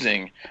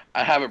amusing,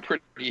 I have a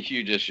pretty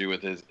huge issue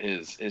with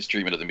his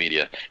treatment of the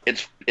media.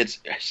 It's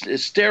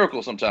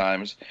hysterical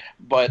sometimes,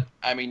 but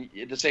I mean,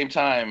 at the same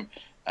time.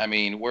 I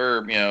mean, we're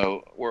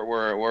a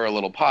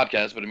little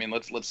podcast, but I mean,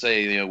 let's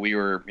say we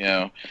were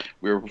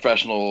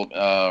professional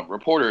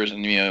reporters,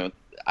 and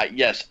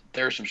yes,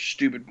 there are some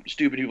stupid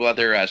people out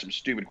there who ask some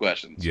stupid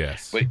questions.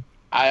 Yes, but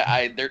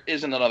there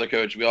isn't another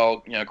coach. We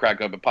all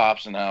crack up at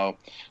Pops and how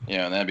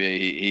in the NBA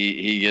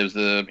he gives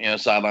the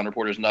sideline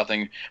reporters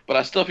nothing. But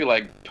I still feel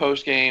like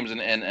post games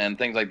and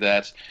things like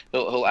that,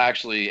 he'll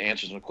actually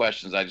answer some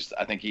questions.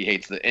 I think he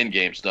hates the in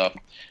game stuff.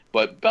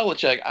 But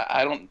Belichick,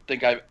 I don't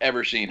think I've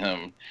ever seen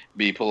him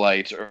be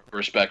polite or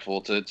respectful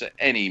to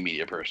any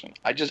media person.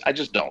 I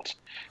just don't.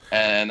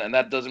 And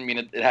that doesn't mean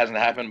it hasn't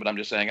happened, but I'm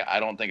just saying I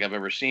don't think I've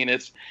ever seen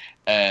it.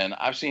 And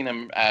I've seen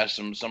him ask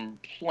some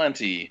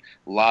plenty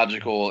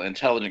logical,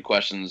 intelligent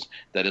questions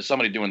that is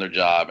somebody doing their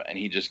job, and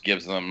he just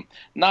gives them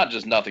not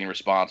just nothing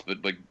response,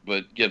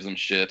 but gives them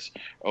shit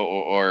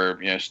or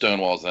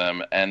stonewalls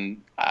them,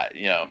 and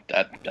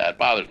that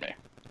bothers me.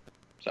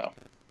 So.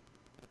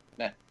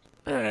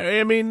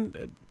 I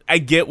mean, I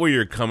get where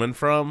you're coming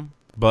from,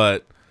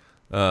 but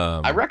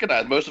I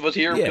recognize most of us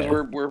here because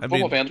we're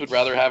football fans would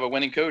rather have a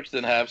winning coach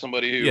than have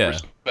somebody who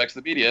respects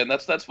the media, and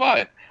that's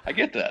fine. I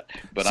get that,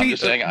 but I'm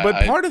just saying.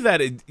 But part of that,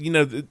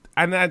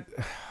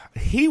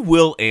 he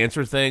will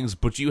answer things,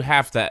 but you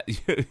have to.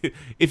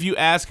 If you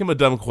ask him a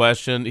dumb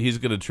question, he's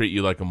going to treat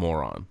you like a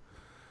moron.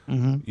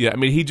 Mm-hmm. Yeah, I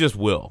mean, he just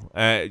will.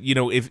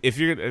 If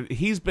you're,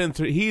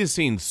 he has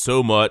seen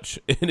so much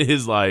in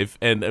his life,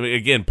 and I mean,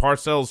 again,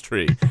 Parcells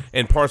tree,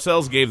 and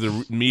Parcells gave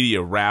the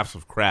media rafts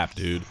of crap,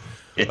 dude.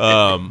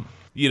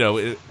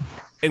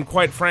 and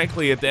quite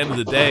frankly, at the end of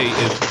the day,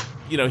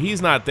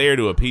 he's not there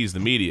to appease the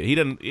media. He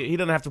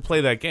doesn't have to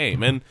play that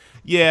game. And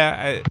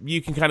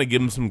you can kind of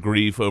give him some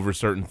grief over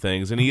certain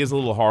things, and he is a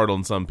little hard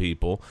on some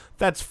people.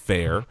 That's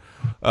fair.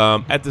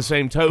 At the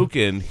same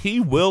token, he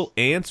will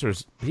answer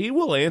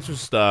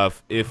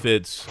stuff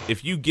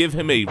if you give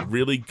him a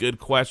really good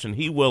question.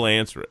 He will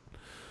answer it.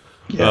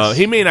 Yes.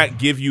 He may not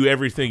give you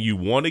everything you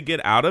want to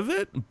get out of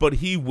it, but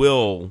he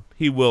will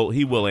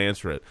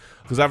answer it.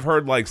 Because I've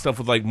heard like stuff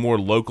with like more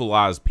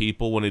localized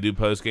people when they do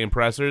post game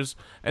pressers,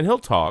 and he'll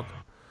talk.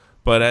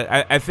 But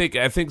I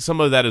think some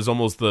of that is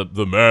almost the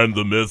man,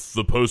 the myth,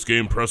 the post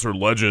game presser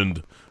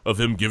legend of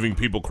him giving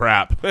people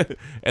crap, and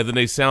then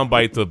they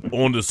soundbite the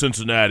on to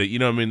Cincinnati, you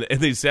know what I mean? And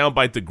they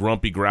soundbite the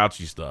grumpy,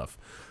 grouchy stuff.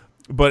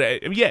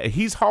 But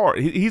he's hard.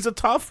 He's a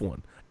tough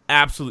one.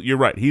 Absolutely, you're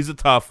right. He's a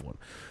tough one.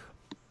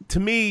 To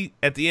me,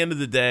 at the end of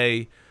the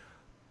day,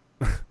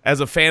 as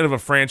a fan of a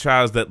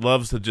franchise that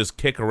loves to just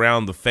kick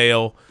around the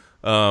fail,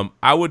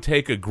 I would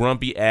take a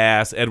grumpy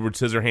ass Edward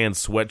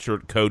Scissorhands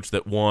sweatshirt coach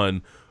that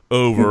won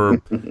over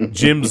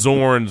Jim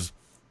Zorn's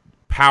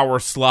power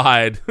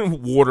slide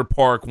water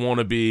park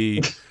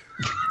wannabe,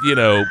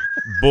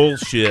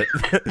 bullshit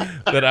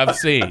that I've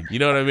seen. You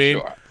know what I mean?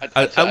 Sure.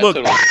 I look,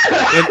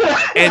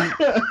 and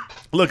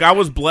look, I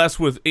was blessed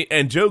with,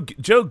 and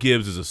Joe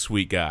Gibbs is a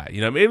sweet guy. You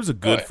know, I mean, he was a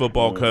good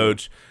football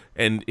coach,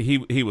 and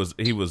he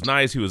was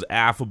nice. He was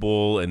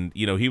affable, and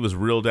he was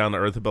real down to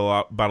earth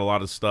about a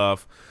lot of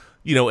stuff.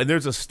 And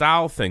there's a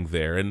style thing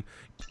there, and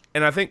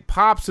I think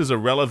Pops is a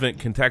relevant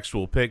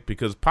contextual pick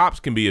because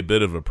Pops can be a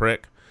bit of a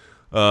prick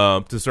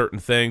to certain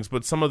things,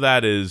 but some of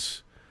that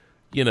is,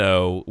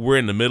 we're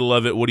in the middle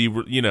of it. What do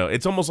you,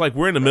 it's almost like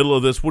we're in the middle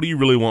of this. What do you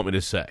really want me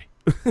to say?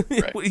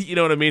 Right. You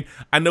know what I mean?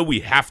 I know we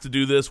have to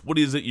do this. What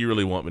is it you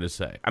really want me to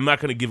say? I'm not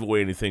going to give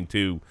away anything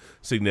too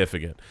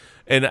significant.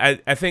 And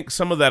I think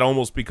some of that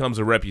almost becomes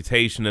a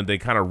reputation, and they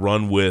kind of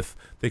run with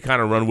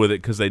it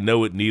because they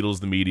know it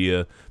needles the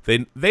media.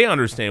 They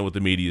understand what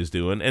the media is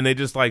doing, and they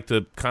just like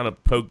to kind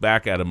of poke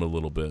back at them a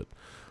little bit.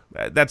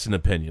 That's an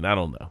opinion. I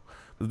don't know.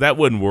 That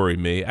wouldn't worry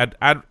me.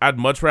 I'd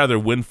much rather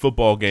win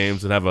football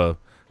games and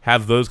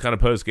have those kind of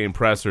post game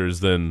pressers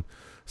than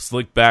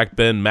slick back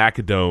Ben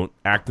McAdoo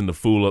acting the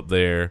fool up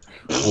there,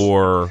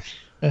 or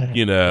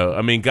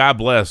I mean, God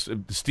bless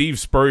Steve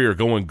Spurrier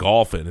going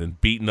golfing and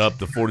beating up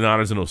the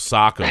 49ers in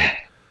Osaka.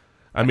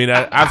 I mean,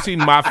 I've seen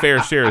my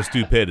fair share of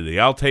stupidity.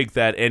 I'll take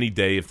that any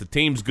day. If the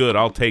team's good,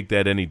 I'll take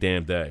that any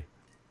damn day.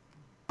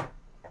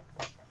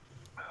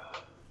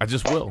 I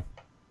just will.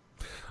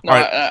 No,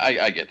 right.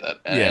 I get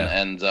that.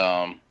 And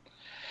I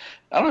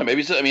don't know.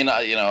 Maybe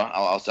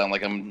I'll sound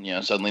like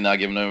I'm suddenly not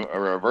giving a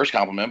reverse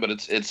compliment, but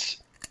it's.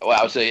 Well,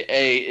 I would say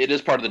it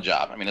is part of the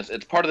job. I mean,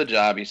 it's part of the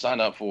job you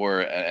signed up for,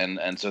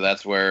 and so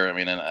that's where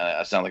and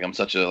I sound like I'm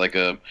such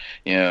a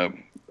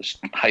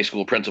high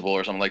school principal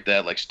or something like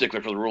that, like stickler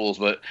for the rules.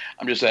 But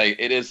I'm just saying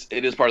it is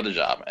part of the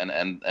job,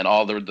 and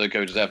all the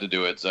coaches have to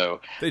do it.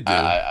 So they do.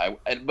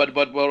 But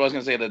what I was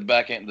going to say, that the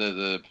back end,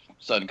 the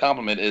sudden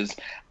compliment is,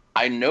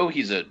 I know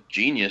he's a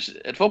genius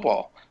at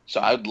football.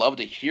 So I'd love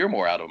to hear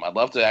more out of him. I'd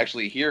love to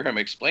actually hear him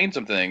explain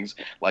some things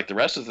like the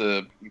rest of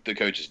the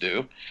coaches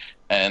do.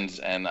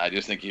 And I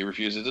just think he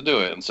refuses to do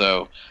it. And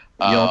so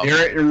you'll hear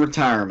it in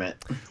retirement.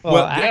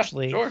 Well,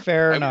 actually, sure.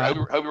 Fair enough.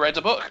 I hope he writes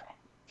a book.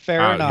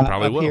 Fair enough.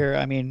 Up here,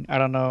 I mean, I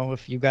don't know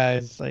if you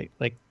guys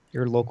like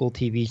your local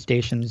TV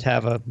stations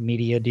have a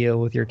media deal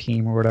with your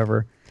team or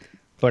whatever,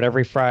 but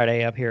every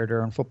Friday up here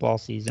during football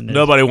season,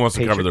 nobody wants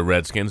to cover the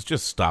Redskins.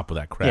 Just stop with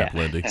that crap,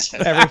 Linde.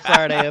 Every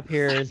Friday up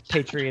here is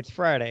Patriots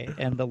Friday,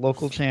 and the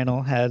local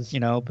channel has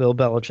Bill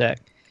Belichick,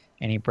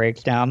 and he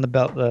breaks down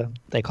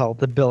they call it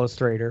the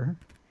Billustrator.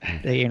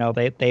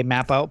 They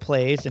map out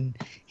plays, and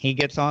he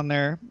gets on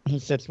there. He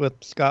sits with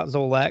Scott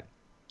Zolak,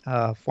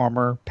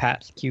 former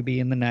Pats QB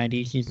in the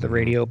 90s. He's the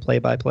radio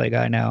play-by-play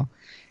guy now.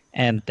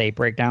 And they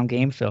break down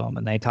game film,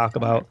 and they talk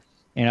about,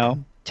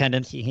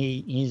 tendency.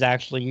 He's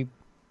actually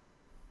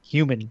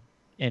human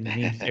in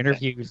these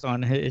interviews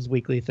on his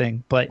weekly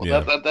thing. But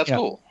that's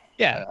cool.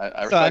 Yeah.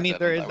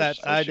 There is that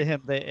side to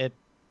him that it,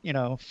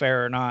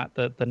 fair or not,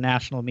 the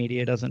national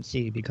media doesn't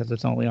see because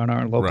it's only on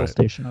our local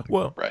station up here.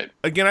 Well,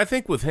 again, I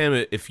think with him,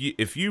 if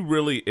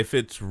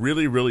it's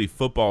really, really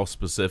football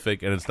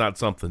specific and it's not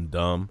something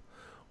dumb,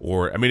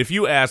 or if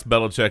you ask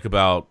Belichick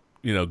about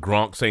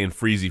Gronk saying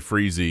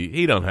freezy,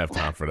 he don't have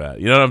time for that.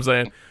 You know what I'm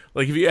saying?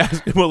 Like if you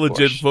ask him a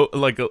legit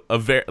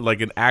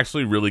like an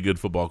actually really good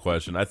football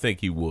question, I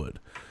think he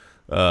would.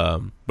 But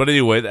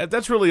anyway,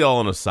 that's really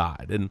all an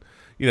aside, and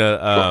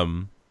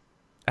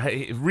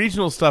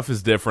regional stuff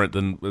is different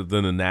than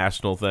the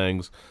national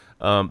things.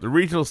 The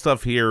regional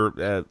stuff here,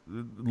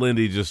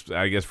 Linde, just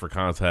I guess for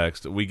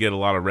context, we get a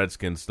lot of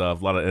Redskins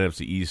stuff, a lot of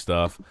NFC East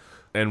stuff,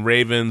 and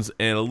Ravens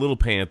and a little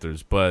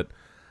Panthers. But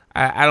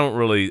I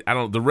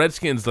don't. The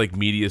Redskins like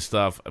media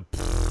stuff,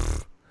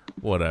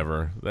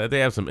 whatever. They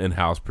have some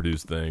in-house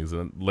produced things,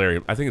 and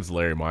I think it's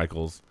Larry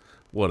Michaels.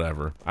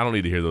 Whatever. I don't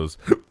need to hear those.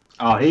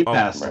 Oh, he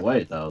passed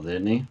away though,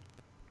 didn't he?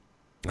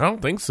 I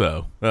don't think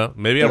so.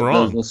 Maybe I'm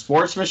wrong. The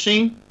sports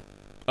machine?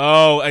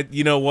 Oh,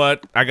 you know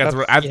what? I got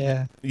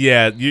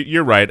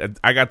you're right.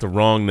 I got the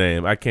wrong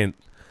name. I can't.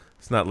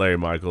 It's not Larry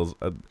Michaels.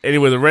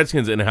 Anyway, the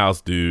Redskins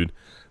in-house dude.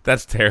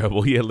 That's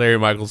terrible. Yeah, Larry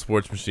Michaels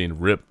Sports Machine.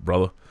 Rip,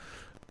 brother.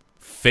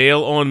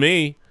 Fail on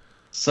me.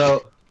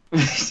 So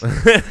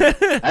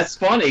that's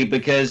funny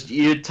because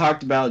you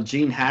talked about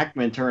Gene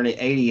Hackman turning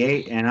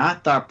 88, and I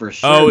thought for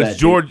sure. Oh, it's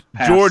George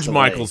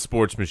Michaels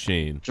Sports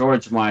Machine.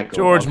 George Michael.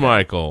 George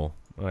Michael.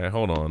 All right,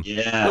 hold on.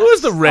 Yeah. Who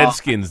is the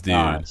Redskins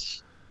dude?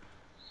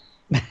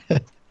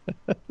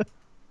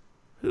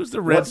 Who's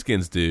the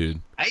Redskins dude?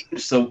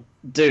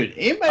 Dude,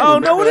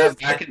 anybody no, it is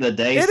back in the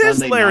day? It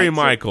is Larry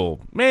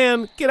Michael.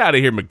 Man, get out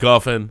of here,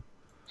 McGuffin.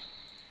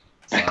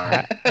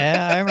 Yeah,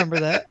 I remember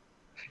that.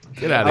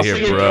 Get out of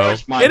here, bro.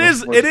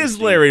 It is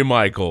Larry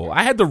Michael.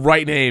 I had the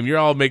right name. You're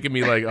all making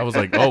me I was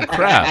like, oh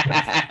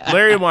crap.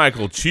 Larry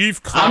Michael,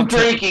 Chief Content. I'm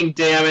drinking,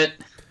 damn it.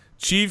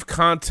 Chief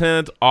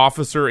Content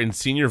Officer and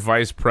Senior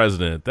Vice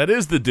President. That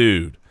is the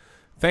dude.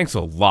 Thanks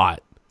a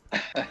lot.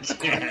 But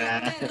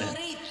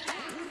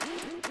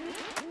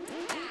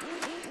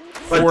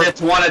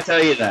just want to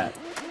tell you that.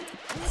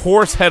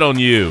 Horse head on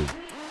you.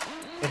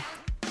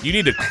 You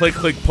need to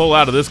click, pull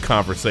out of this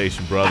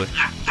conversation, brother.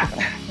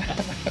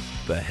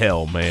 The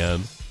hell,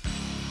 man.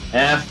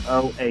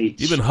 FOH.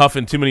 You've been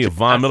huffing too many of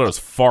Von Miller's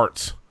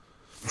farts.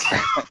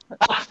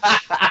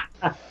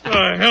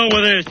 Hell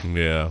with it.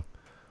 Yeah.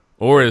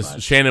 Or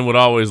as Shannon would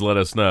always let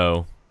us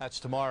know. That's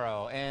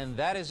tomorrow, and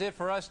that is it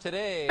for us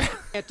today.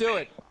 Can't do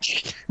it.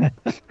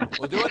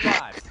 We'll do it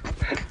live.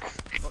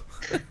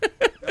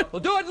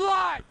 We'll do it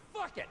live.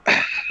 Fuck it.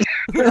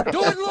 Do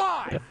it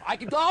live.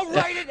 I'll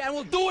write it, and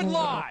we'll do it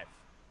live.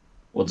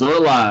 We'll do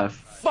it live.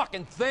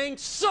 Fucking thing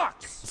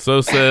sucks.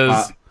 So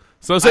says.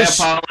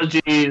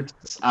 Apologies.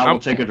 I will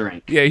take a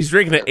drink. Yeah, he's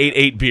drinking an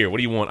 8-8 beer. What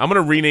do you want? I'm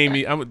going to rename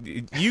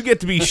you. You get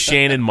to be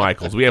Shannon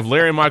Michaels. We have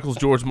Larry Michaels,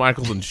 George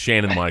Michaels, and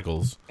Shannon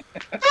Michaels.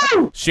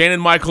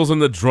 Shannon Michaels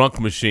and the Drunk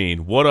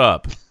Machine. What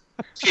up?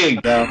 There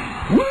you go.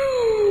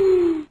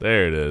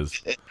 There it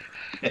is.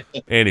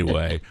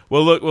 Anyway,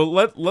 well, look. Well,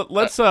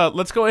 let's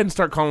go ahead and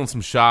start calling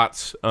some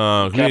shots.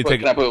 Can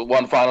I put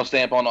one final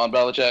stamp on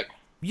Belichick?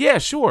 Yeah,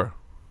 sure.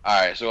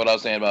 All right. So what I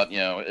was saying about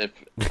if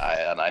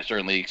I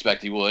certainly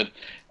expect he would,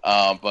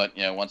 but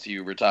once he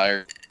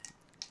retired,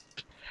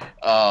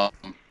 and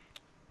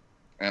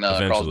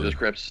crawls to his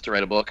crypts to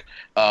write a book,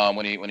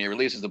 when he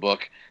releases the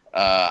book,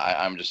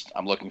 I'm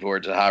looking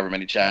forward to however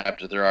many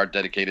chapters there are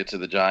dedicated to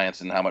the Giants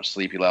and how much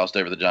sleep he lost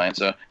over the Giants.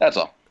 So that's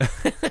all.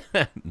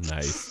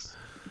 Nice.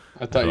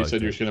 I thought you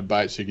said you were going to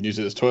buy it so you could use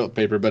it as toilet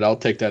paper, but I'll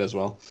take that as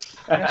well.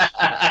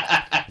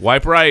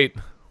 Wipe right.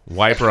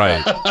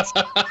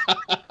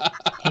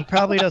 He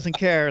probably doesn't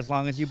care as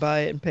long as you buy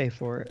it and pay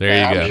for it.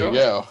 There you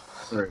go.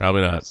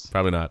 Probably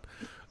not.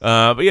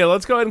 But yeah,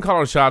 let's go ahead and call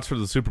our shots for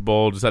the Super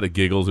Bowl. Just out of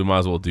giggles, we might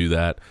as well do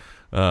that.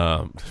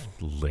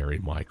 Larry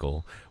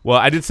Michael. Well,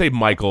 I did say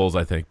Michaels,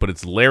 I think, but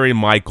it's Larry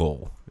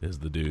Michael is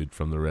the dude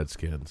from the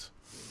Redskins.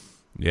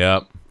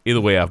 Yep. Either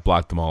way, I've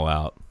blocked them all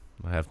out.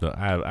 I have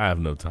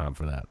no time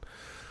for that.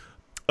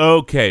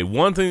 Okay,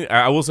 one thing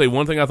I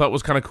thought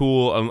was kind of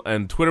cool,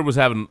 and Twitter was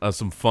having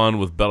some fun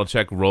with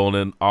Belichick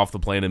rolling in off the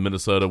plane in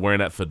Minnesota wearing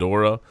that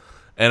fedora,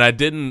 and I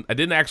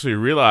didn't actually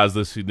realize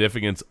the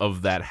significance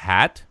of that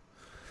hat.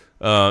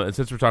 And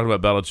since we're talking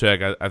about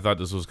Belichick, I thought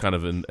this was kind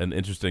of an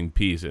interesting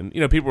piece, and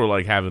people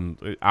were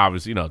having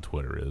obviously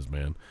Twitter is,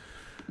 man.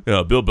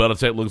 Bill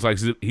Belichick looks like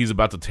he's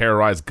about to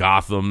terrorize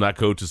Gotham. That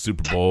coach is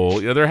Super Bowl.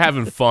 They're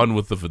having fun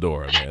with the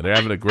fedora, man. They're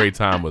having a great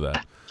time with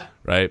that,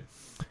 right?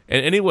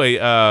 And anyway,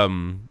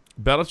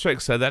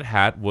 Belichick said that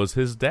hat was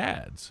his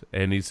dad's,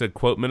 and he said,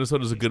 "quote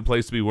Minnesota's a good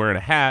place to be wearing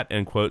a hat,"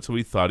 end quote. So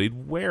he thought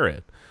he'd wear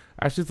it.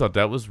 I actually thought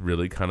that was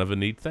really kind of a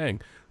neat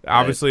thing.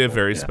 Obviously, a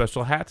very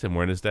special hat to him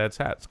wearing his dad's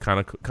hat. It's kind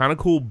of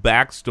cool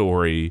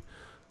backstory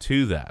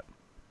to that.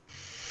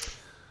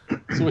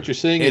 So what you're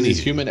saying is he's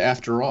human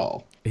after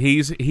all.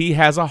 He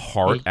has a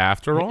heart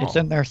after all. It's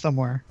in there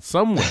somewhere.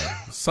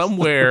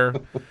 Somewhere.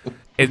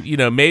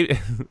 And, maybe.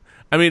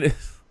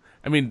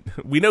 I mean,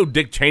 we know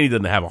Dick Cheney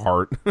doesn't have a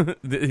heart.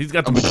 He's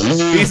got the.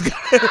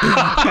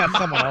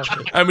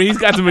 He's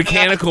got the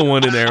mechanical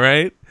one in there,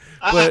 right?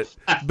 But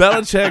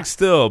Belichick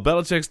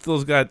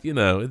still's got.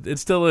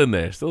 It's still in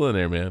there,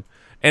 man.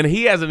 And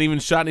he hasn't even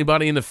shot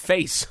anybody in the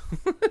face.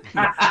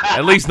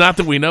 At least not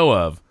that we know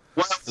of.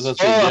 Hold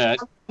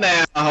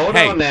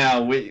on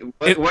now.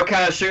 What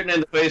kind of shooting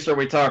in the face are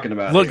we talking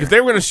about? Look, here? if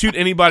they were going to shoot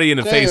anybody in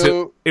the face,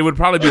 it would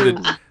probably be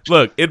the.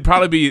 Look, it'd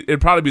probably be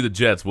the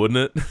Jets, wouldn't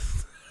it?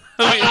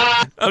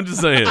 I'm just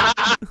saying.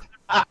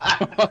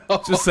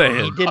 Just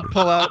saying. He did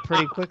pull out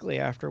pretty quickly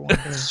after one day.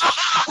 That's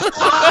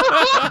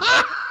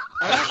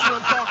what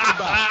I'm talking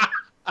about.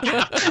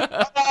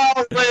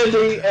 Oh,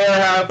 Lindy,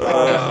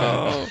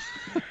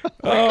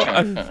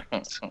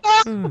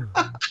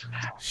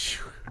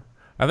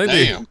 I think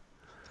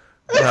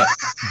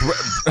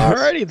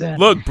Alrighty then.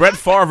 Look, Brett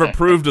Favre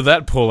approved of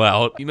that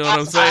pullout. You know what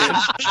I'm saying?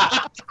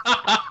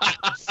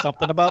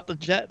 Something about the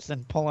Jets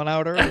and pulling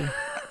out early.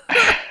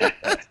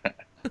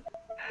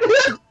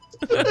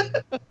 Fuck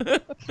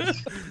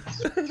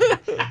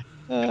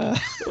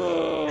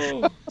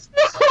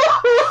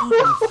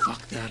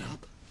that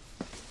up.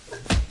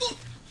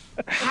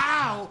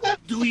 How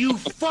do you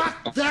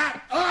fuck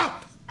that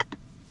up?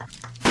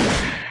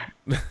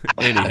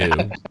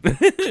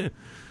 Anywho.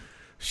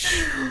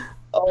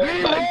 Oh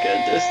my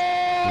goodness.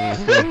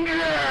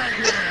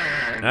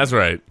 That's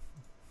right.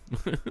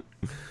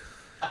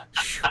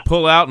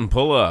 Pull out and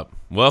pull up.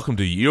 Welcome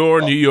to your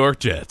New York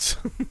Jets.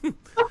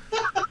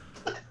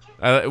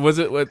 Was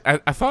it?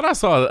 I thought I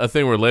saw a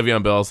thing where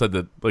Le'Veon Bell said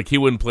that like he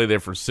wouldn't play there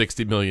for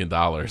 $60 million.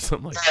 I'm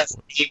like,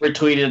 he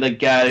retweeted a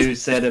guy who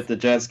said if the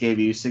Jets gave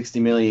you $60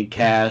 million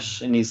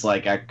cash, and he's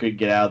like, I could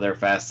get out of there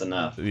fast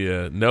enough.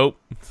 Yeah, nope.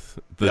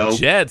 The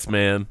Jets,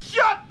 man.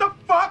 Shut the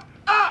fuck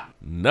up.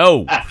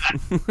 No,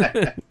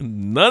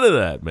 none of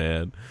that,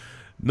 man.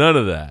 None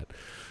of that.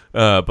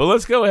 But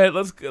let's go ahead.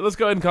 Let's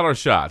go ahead and call our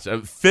shots.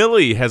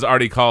 Philly has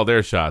already called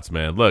their shots,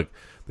 man. Look.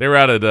 They were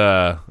out at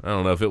I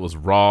don't know if it was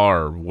Raw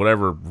or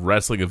whatever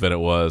wrestling event it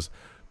was,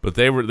 but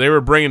they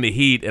were bringing the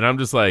heat, and I'm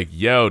just like,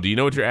 yo, do you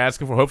know what you're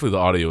asking for? Hopefully the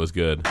audio is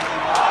good.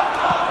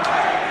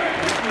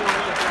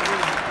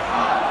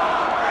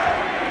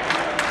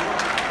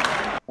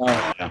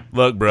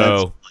 Look,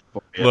 bro,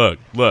 look.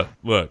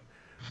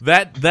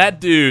 That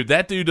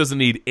dude doesn't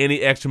need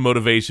any extra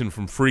motivation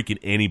from freaking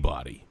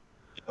anybody.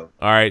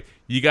 All right,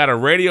 you got a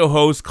radio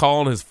host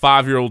calling his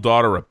 5-year-old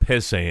daughter a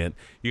pissant.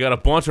 You got a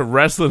bunch of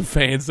wrestling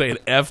fans saying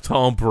F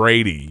Tom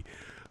Brady.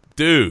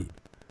 Dude,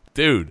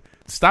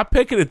 stop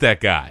picking at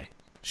that guy.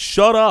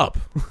 Shut up.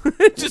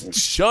 Just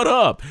shut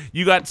up.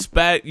 You got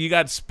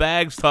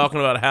Spags talking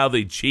about how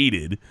they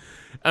cheated.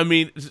 I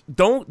mean,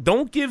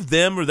 don't give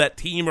them or that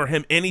team or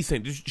him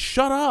anything. Just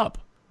shut up.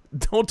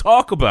 Don't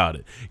talk about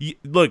it.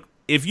 Look,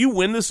 if you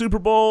win the Super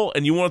Bowl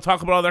and you want to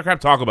talk about all that crap,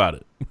 talk about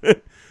it.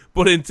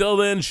 But until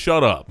then,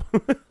 shut up.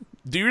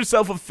 Do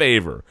yourself a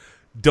favor.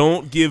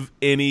 Don't give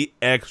any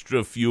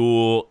extra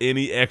fuel,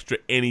 any extra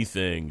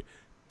anything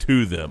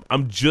to them.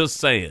 I'm just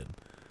saying.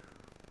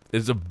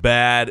 It's a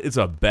bad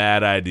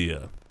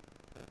idea.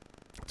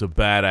 It's a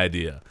bad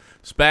idea.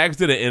 Spags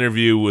did an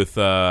interview with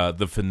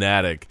the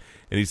Fanatic,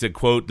 and he said,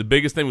 quote, the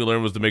biggest thing we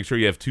learned was to make sure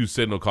you have 2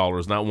 signal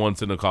callers, not 1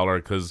 signal caller,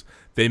 because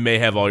they may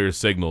have all your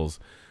signals.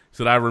 He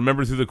said, I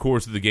remember through the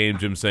course of the game,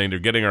 Jim saying, they're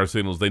getting our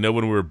signals. They know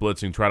when we were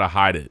blitzing, try to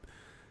hide it.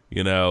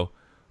 You know?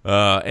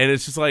 And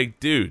it's just like,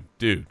 dude,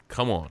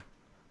 come on.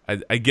 I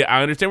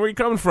understand where you're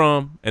coming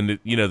from, and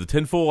the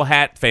tinfoil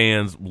hat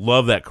fans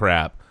love that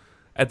crap.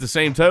 At the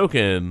same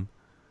token,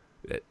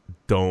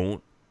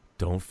 don't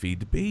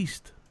feed the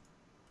beast.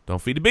 Don't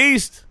feed the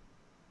beast.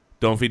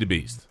 Don't feed the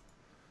beast.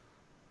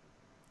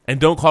 And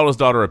don't call his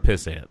daughter a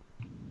pissant.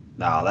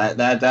 No,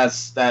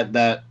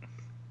 that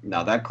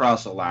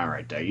crossed the line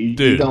right there.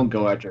 You don't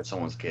go after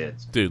someone's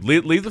kids. Dude,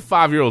 leave the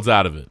 5-year-olds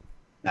out of it.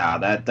 No,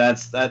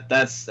 that's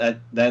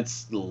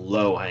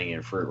low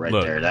hanging fruit right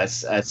there.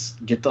 That's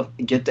get the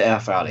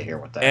F out of here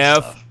with that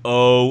stuff.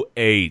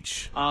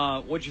 FOH.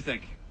 What'd you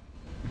think?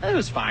 It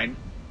was fine.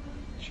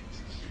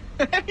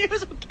 It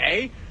was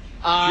okay.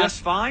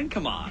 Just fine?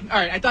 Come on. All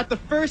right, I thought the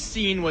first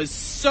scene was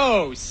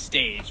so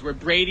staged, where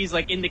Brady's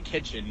like in the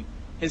kitchen,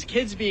 his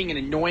kid's being an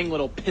annoying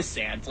little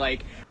pissant.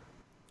 Like,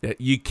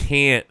 you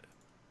can't.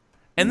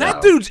 And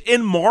that dude's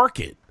in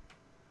market.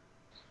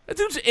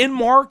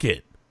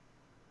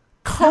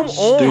 Come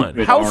on.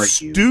 How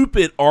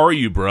stupid are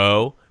you,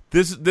 bro?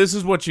 This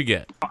is what you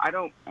get. I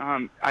don't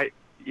I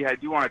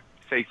do want to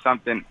say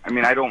something. I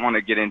mean, I don't want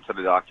to get into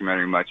the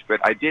documentary much, but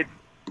I did,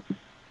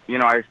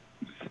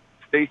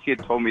 Stacy had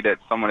told me that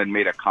someone had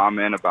made a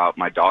comment about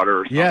my daughter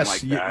or something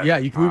like that.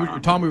 Yeah,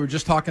 Tom, we were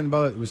just talking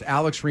about it. It was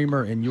Alex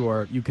Reamer, and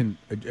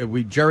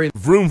Jerry.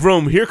 Vroom,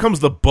 vroom. Here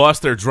comes the bus.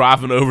 They're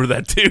driving over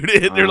that dude.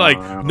 They're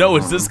like, no,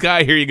 it's this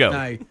guy. Here you go.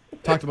 I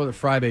talked about it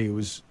Friday. It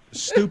was a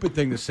stupid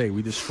thing to say.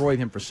 We destroyed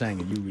him for saying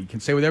it. You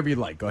can say whatever you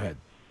like. Go ahead.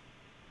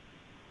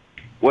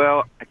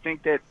 Well, I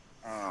think that,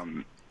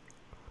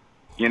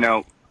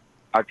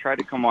 I've tried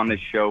to come on this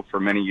show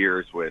for many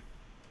years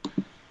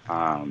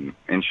and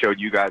showed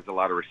you guys a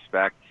lot of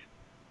respect.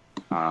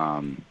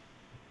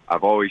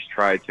 I've always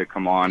tried to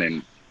come on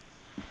and,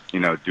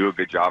 do a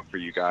good job for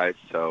you guys.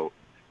 So,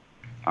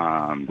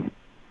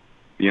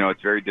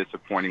 it's very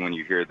disappointing when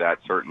you hear that,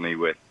 certainly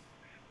with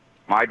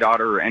my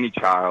daughter or any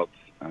child.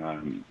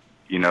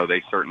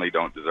 They certainly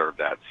don't deserve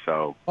that.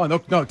 So. Oh no,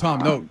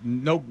 Tom,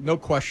 no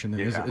question.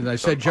 As I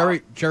said,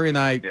 Jerry and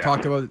I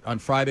talked about it on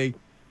Friday.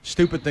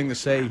 Stupid thing to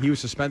say. He was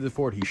suspended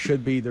for it. He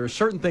should be. There are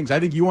certain things I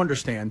think you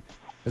understand.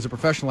 As a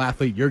professional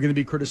athlete, you're going to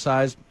be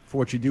criticized for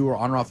what you do or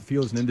on or off the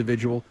field as an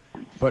individual.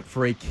 But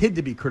for a kid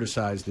to be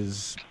criticized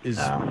is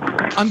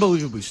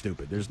unbelievably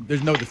stupid.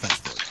 There's no defense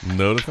for it.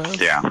 No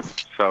defense? Yeah.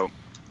 So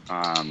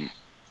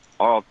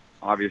I'll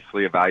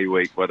obviously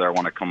evaluate whether I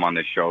want to come on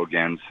this show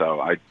again.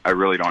 So I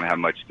really don't have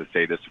much to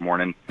say this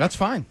morning. That's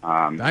fine.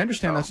 I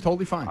understand. That's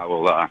totally fine. I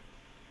will.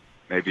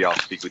 Maybe I'll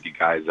speak with you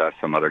guys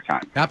some other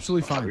time.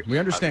 Absolutely fine. We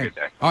understand.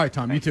 All right,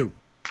 Tom. Thanks. You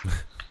too.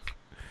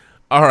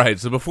 All right,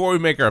 so before we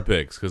make our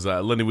picks, because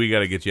Linde, we got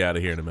to get you out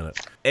of here in a minute.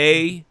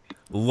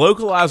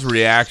 localized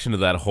reaction to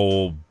that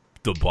whole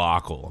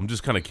debacle. I'm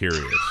just kind of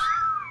curious.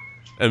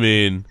 I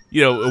mean,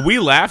 we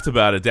laughed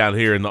about it down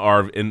here in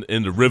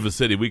the River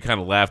City. We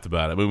kind of laughed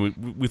about it. I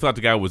mean, we thought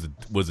the guy was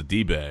a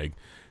d-bag.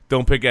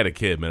 Don't pick at a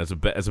kid, man. It's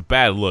a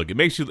bad look. It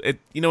makes you.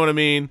 You know what I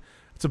mean?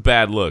 It's a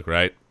bad look,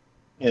 right?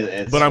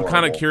 But I'm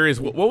kind of curious.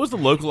 What was the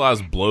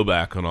localized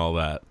blowback on all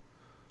that?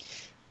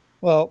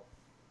 Well,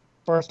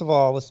 first of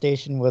all, the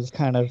station was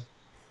kind of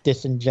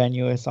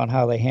disingenuous on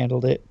how they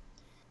handled it.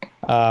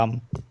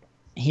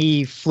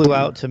 He flew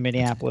out to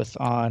Minneapolis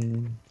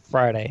on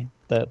Friday,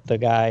 the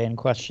guy in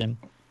question.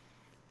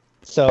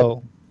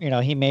 So,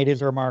 he made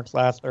his remarks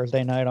last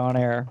Thursday night on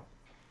air.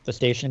 The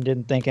station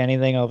didn't think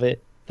anything of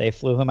it. They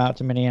flew him out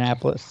to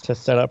Minneapolis to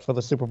set up for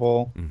the Super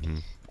Bowl. Mm-hmm.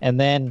 And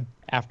then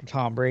after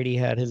Tom Brady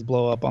had his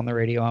blow up on the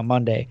radio on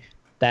Monday,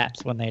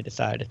 that's when they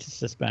decided to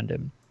suspend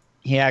him.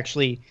 He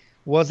actually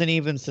wasn't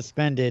even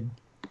suspended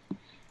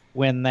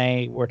when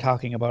they were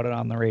talking about it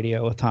on the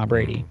radio with Tom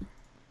Brady.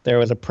 There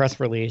was a press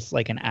release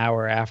like an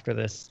hour after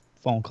this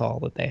phone call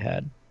that they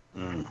had.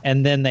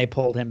 And then they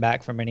pulled him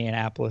back from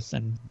Minneapolis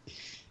and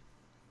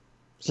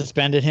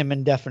suspended him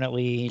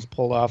indefinitely. He's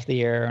pulled off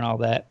the air and all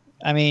that.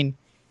 I mean,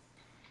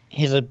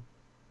 he's a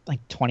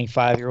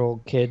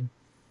 25-year-old kid.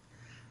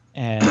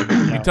 And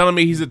you're telling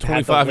me he's a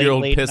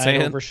 25-year-old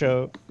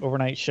pissant?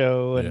 Overnight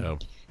show.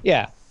 And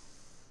yeah.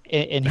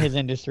 In his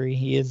industry,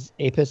 he is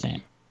a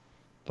pissant.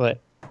 But,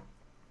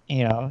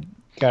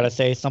 got to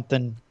say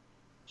something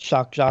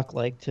shock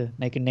jock-like to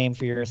make a name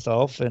for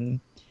yourself. And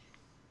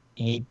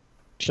he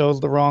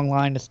chose the wrong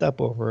line to step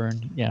over.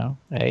 And,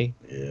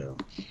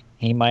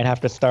 he might have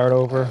to start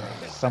over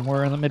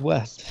somewhere in the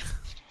Midwest.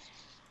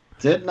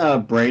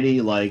 Didn't Brady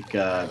try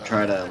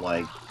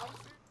to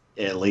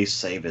at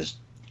least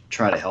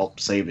try to help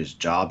save his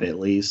job at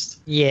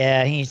least?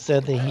 Yeah, he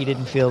said that he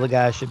didn't feel the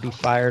guy should be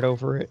fired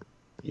over it.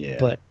 Yeah,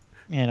 but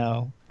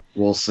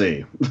we'll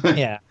see.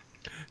 Yeah,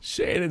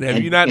 Shannon,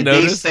 have you not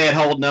noticed? He said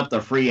holding up the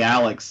Free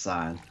Alex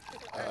sign.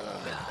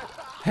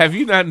 Have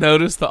you not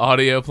noticed the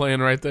audio playing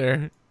right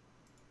there?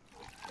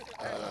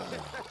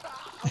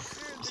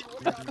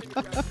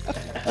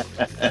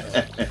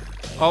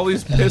 All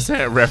these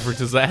pissant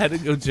references. I had to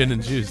go gin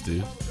and juice,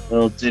 dude.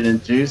 Little gin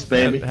and juice,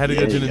 baby. Had to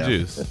go gin and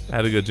juice.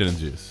 Had to go gin and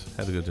juice.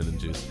 Had to go gin and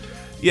juice.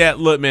 Yeah,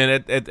 look,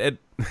 man. At the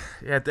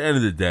end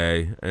of the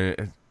day,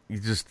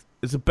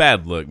 it's a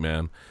bad look,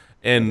 man.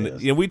 And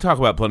we talk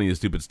about plenty of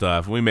stupid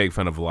stuff, and we make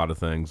fun of a lot of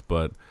things,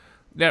 but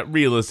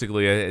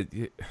realistically,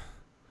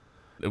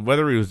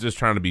 whether he was just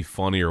trying to be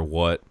funny or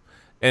what,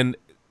 and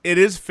it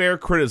is fair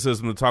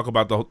criticism to talk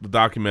about the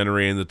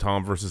documentary and the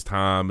Tom versus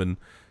Tom, and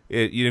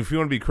if you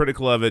want to be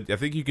critical of it, I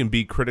think you can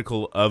be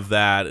critical of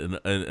that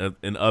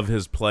and of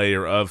his play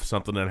or of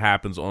something that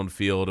happens on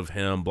field of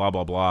him, blah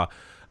blah blah.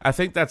 I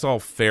think that's all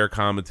fair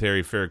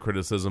commentary, fair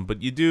criticism,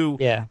 but you do.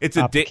 Yeah, it's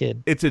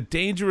a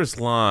dangerous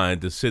line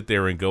to sit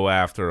there and go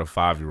after a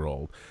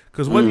 5-year-old,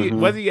 because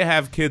whether you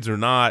have kids or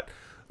not,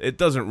 it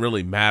doesn't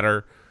really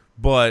matter.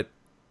 But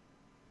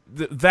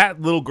that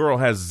little girl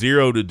has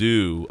zero to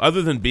do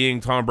other than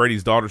being Tom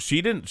Brady's daughter.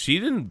 She didn't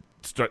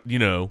start,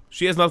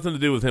 she has nothing to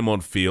do with him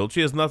on field.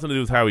 She has nothing to do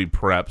with how he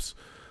preps.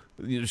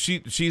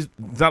 She's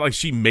not like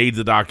she made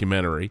the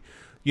documentary,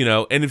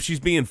 and if she's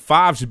being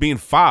 5, she's being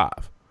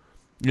 5.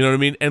 You know what I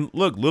mean? And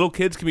look, little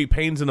kids can be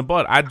pains in the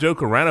butt. I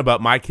joke around about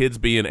my kids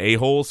being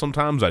a-holes.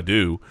 Sometimes I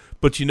do.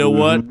 But you know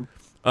what?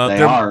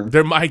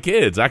 They're my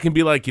kids. I can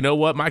be like, you know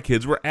what? My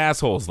kids were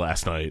assholes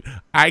last night.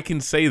 I can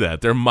say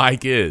that. They're my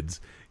kids.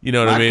 You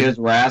know what I mean? My kids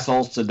were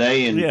assholes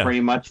today and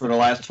pretty much for the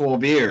last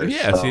 12 years.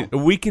 Yeah, so. See,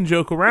 we can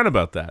joke around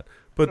about that.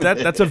 But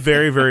that's a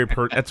very, very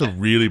that's a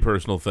really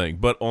personal thing.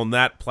 But on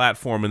that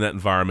platform in that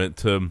environment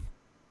to,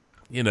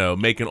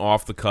 make an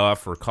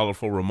off-the-cuff or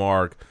colorful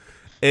remark,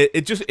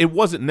 it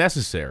wasn't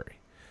necessary.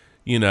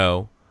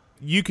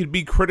 You could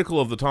be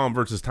critical of the Tom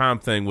versus Tom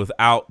thing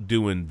without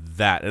doing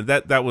that. And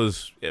that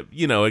was,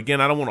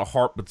 again, I don't want to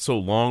harp but so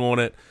long on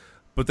it,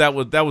 but that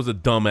was a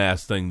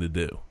dumbass thing to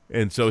do.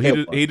 And so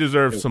he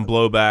deserves some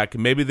blowback.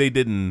 And maybe they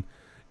didn't,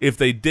 if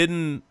they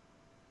didn't,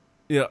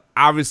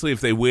 obviously if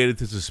they waited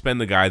to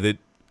suspend the guy,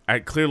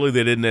 clearly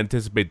they didn't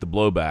anticipate the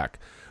blowback.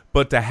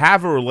 But to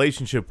have a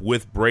relationship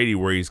with Brady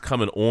where he's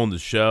coming on the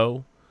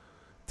show,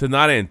 to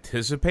not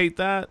anticipate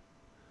that,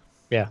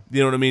 yeah, you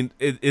know what I mean?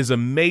 It is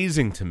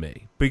amazing to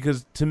me,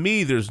 because to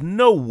me, there's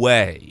no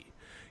way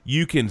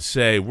you can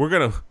say one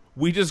of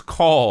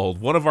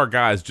our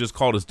guys just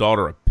called his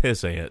daughter a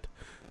pissant,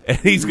 and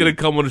he's going to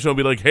come on the show and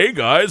be like, hey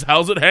guys,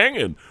 how's it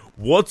hanging?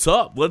 What's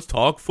up? Let's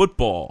talk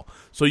football.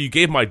 So you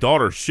gave my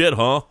daughter shit,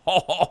 huh?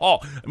 I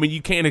mean,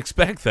 you can't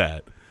expect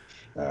that.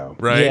 Oh.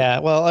 Right?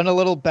 Yeah, well, and a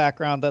little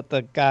background that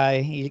the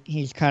guy,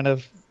 he's kind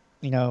of,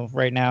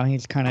 right now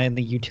he's kind of in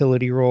the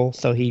utility role,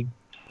 so he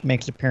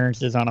makes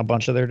appearances on a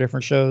bunch of their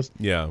different shows.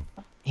 Yeah.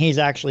 He's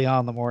actually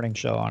on the morning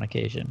show on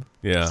occasion.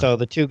 Yeah. So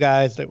the two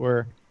guys that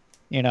were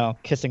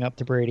kissing up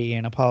to Brady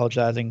and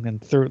apologizing,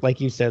 and threw, like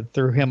you said,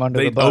 threw him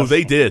under the bus. Oh,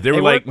 they did. They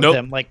were like, nope.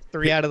 nope. Like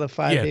 3 out of the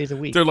 5 days a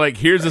week. They're like,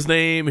 here's his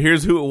name,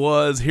 here's who it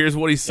was, here's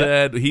what he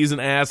said. He's an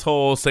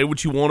asshole. Say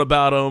what you want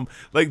about him.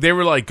 Like they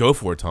were like, go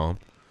for it, Tom.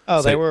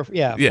 Oh, they were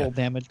full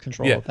damage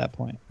control at that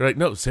point. They're like,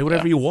 no, say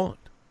whatever you want.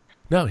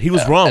 No, he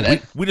was wrong.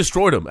 We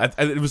destroyed him.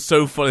 It was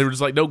so funny. They were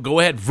just like, no, go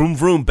ahead, vroom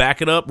vroom,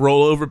 back it up,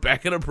 roll over,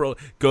 back it up,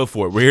 go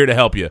for it. We're here to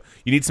help you.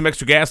 You need some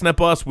extra gas in that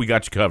bus? We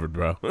got you covered,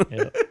 bro.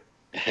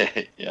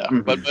 Yeah,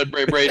 but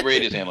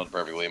Brady's handled it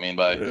perfectly. I mean,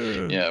 by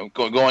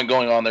going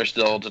on there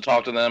still to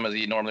talk to them as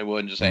he normally would,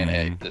 and just saying,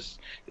 hey, this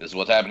is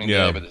what's happening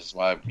today, but this is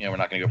why we're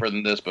not going to go further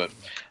than this, but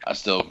I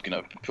still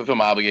fulfill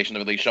my obligation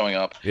of at least showing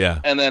up.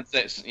 Yeah, and then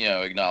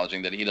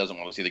acknowledging that he doesn't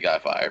want to see the guy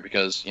fired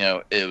because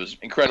it was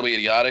incredibly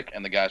idiotic,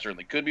 and the guy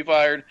certainly could be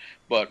fired.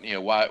 But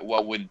why?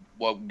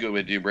 What good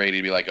would it do Brady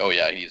to be like, oh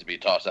yeah, he needs to be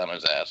tossed out on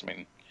his ass? I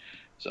mean,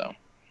 so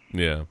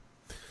yeah.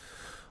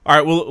 All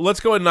right, well,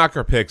 let's go ahead and knock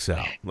our picks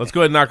out. Let's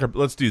do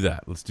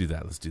that. Let's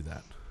do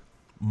that.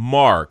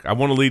 Mark, I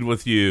want to lead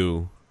with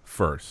you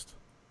first,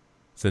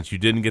 since you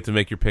didn't get to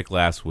make your pick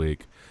last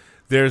week.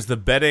 There's the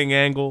betting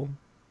angle,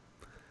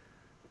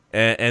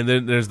 and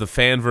then there's the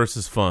fan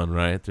versus fun,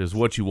 right? There's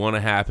what you want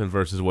to happen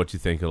versus what you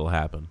think it'll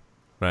happen,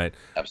 right?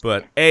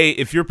 Absolutely. But,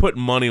 if you're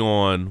putting money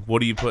on,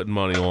 what are you putting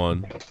money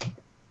on,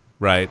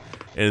 right?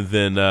 And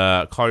then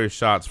call your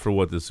shots for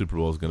what the Super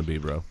Bowl is going to be,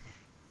 bro.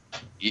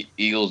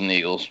 Eagles and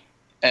Eagles.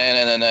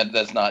 And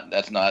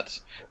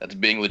that's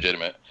being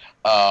legitimate.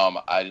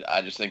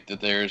 I just think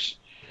that there's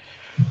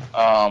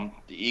the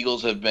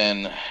Eagles have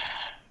been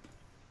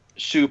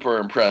super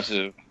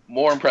impressive,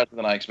 more impressive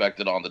than I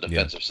expected on the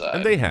defensive side.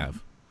 And they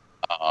have.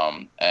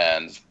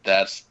 And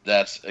that's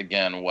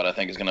again what I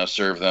think is going to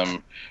serve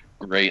them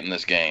great in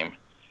this game.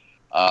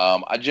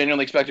 I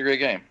genuinely expect a great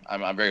game.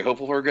 I'm very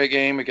hopeful for a great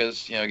game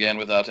because again,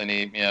 without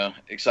any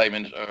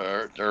excitement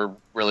or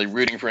really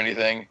rooting for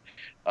anything.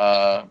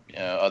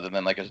 Other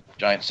than like a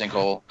giant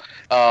sinkhole,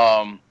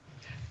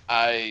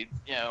 I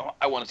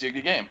want to see a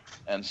good game,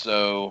 and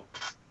so,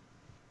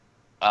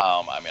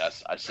 I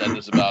said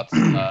this about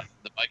the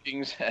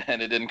Vikings,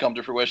 and it didn't come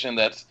to fruition.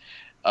 That's,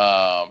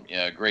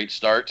 a great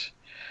start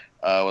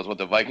was what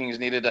the Vikings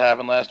needed to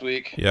happen last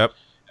week. Yep.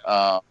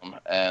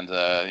 And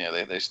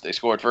they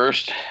scored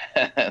first,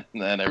 and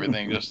then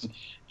everything just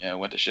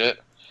went to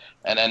shit.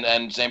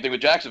 And same thing with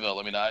Jacksonville.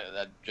 I mean,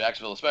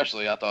 Jacksonville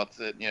especially, I thought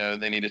that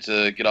they needed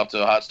to get off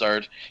to a hot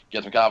start,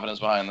 get some confidence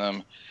behind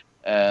them,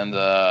 and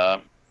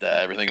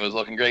everything was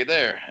looking great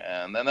there.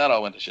 And then that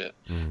all went to shit.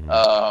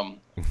 Mm-hmm.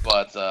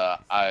 But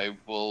I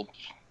will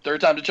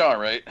third time's a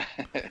charm, right?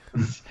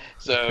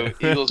 So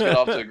Eagles get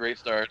off to a great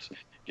start,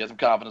 get some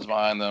confidence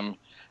behind them.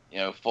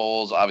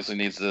 Foles obviously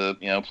needs to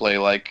play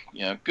like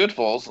good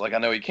Foles, like I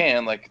know he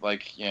can,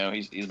 like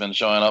he's been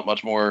showing up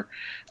much more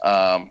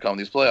come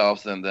these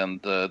playoffs than the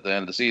end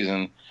of the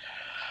season.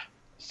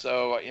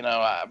 So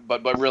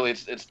but really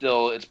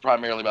it's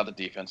primarily about the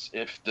defense.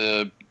 If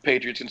the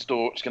Patriots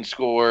can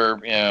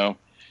score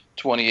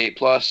 28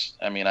 plus,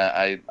 I mean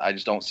I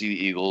just don't see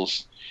the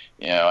Eagles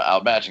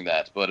outmatching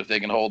that. But if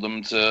they can hold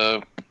them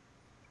to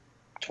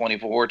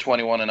 24,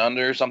 21 and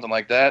under, something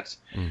like that.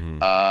 Mm-hmm.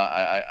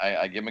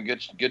 I give him a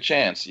good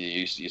chance.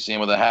 You see him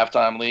with a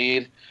halftime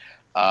lead.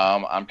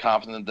 I'm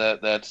confident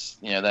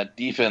that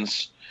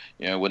defense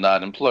would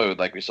not implode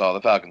like we saw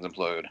the Falcons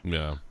implode.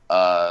 Yeah.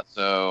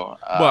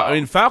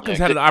 Falcons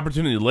had an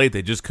opportunity late.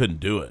 They just couldn't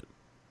do it.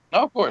 No,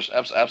 of course,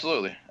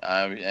 absolutely.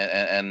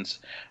 This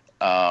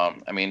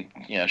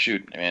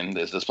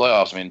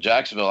playoffs.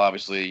 Jacksonville,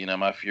 obviously,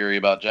 my fury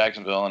about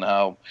Jacksonville and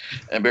how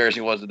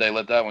embarrassing it was that they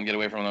let that one get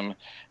away from them.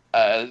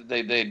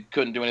 They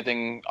couldn't do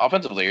anything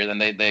offensively, and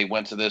then they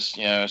went to this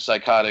not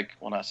psychotic,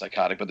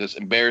 but this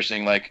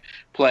embarrassing like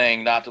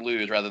playing not to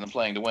lose rather than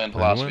playing to win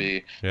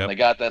philosophy. Yep. When they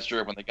got that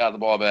strip, when they got the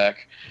ball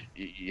back,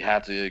 you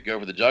had to go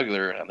for the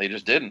jugular, and they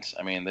just didn't.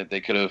 I mean, they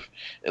could have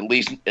at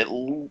least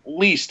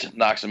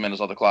knocked some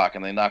minutes off the clock,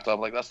 and they knocked off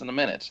like less than a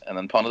minute, and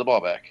then punted the ball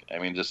back. I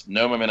mean, just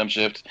no momentum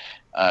shift.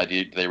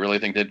 Do they really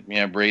think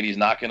that Brady's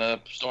not going to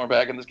storm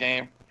back in this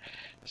game?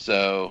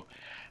 So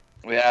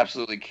we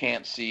absolutely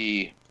can't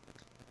see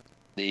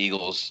the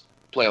Eagles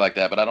play like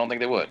that, but I don't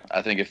think they would.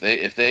 I think if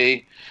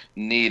they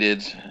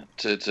needed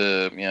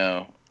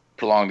to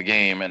prolong the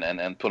game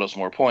and put up some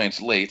more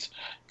points late,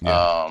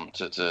 to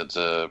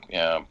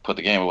put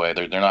the game away,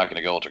 they're not going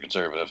to go ultra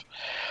conservative.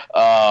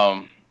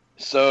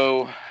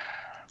 So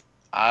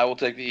I will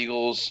take the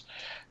Eagles.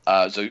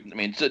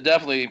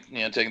 Definitely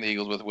taking the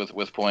Eagles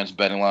with points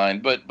betting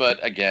line, but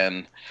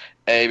again,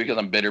 because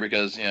I'm bitter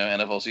because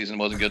NFL season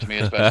wasn't good to me,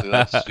 especially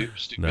that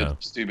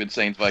stupid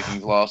Saints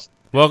Vikings loss.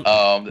 Well,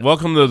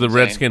 welcome to the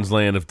Redskins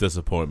land of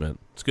disappointment.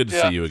 It's good to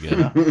see you again.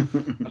 Yeah,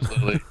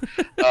 absolutely.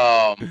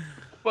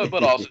 But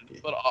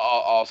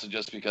also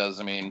just because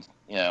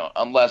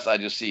unless I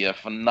just see a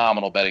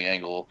phenomenal betting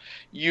angle,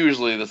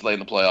 usually this late in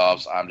the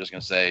playoffs, I'm just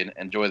gonna say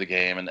enjoy the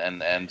game and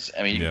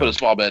you can put a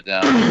small bet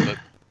down,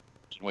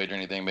 wager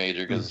anything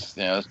major because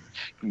it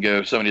can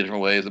go so many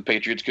different ways. The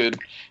Patriots could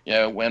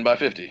win by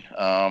 50.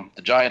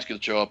 The Giants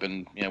could show up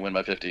and win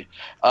by 50.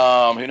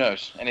 Who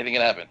knows? Anything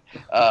can happen.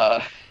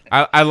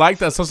 I like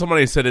that. So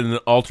somebody said in an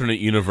alternate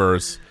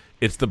universe,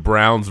 it's the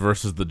Browns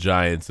versus the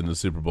Giants in the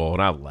Super Bowl,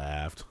 and I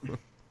laughed.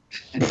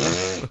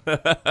 It's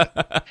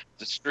a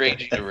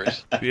strange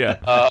universe. Yeah,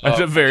 it's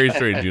a very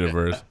strange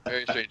universe.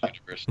 Very strange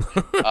universe.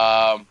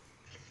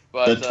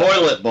 But the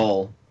toilet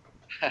bowl.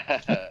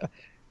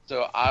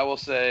 So I will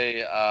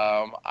say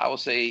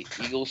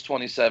Eagles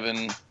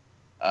 27,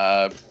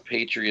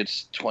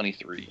 Patriots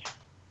 23.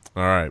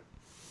 All right.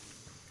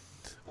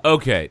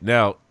 Okay,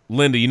 now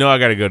Linde, I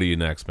got to go to you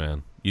next,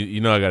 man.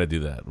 You know I got to do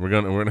that. We're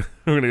gonna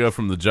go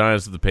from the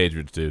Giants to the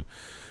Patriots, dude.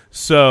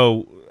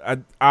 So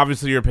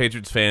obviously you're a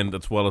Patriots fan.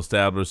 That's well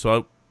established.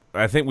 So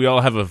I think we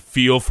all have a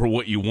feel for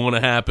what you want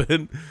to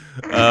happen.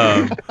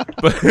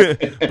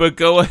 But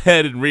go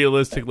ahead and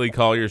realistically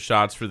call your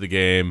shots for the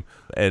game,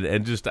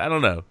 and just I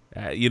don't know,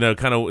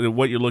 kind of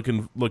what you're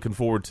looking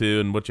forward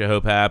to and what you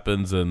hope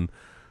happens. And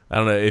I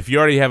don't know if you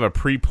already have a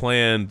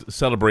pre-planned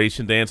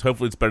celebration dance.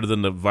 Hopefully, it's better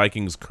than the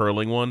Vikings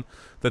curling one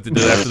that they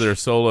did after their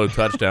solo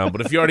touchdown.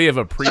 But if you already have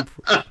a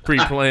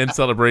pre-planned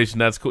celebration,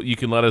 that's cool. You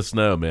can let us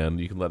know, man.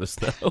 You can let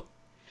us know.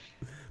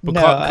 But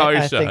call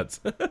your shots.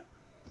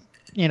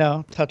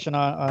 Think, touching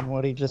on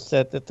what he just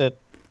said, that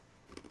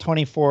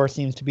 24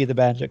 seems to be the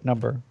magic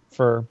number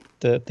for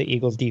the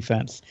Eagles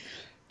defense.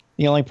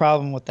 The only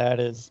problem with that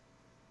is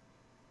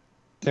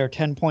they're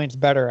 10 points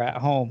better at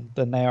home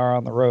than they are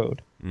on the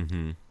road.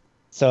 Mm-hmm.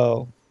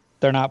 So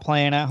they're not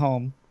playing at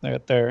home. They're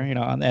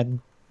and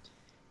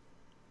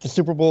the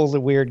Super Bowl is a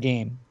weird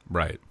game.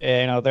 Right.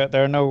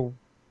 There are no.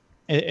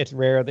 It's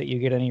rare that you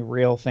get any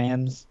real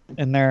fans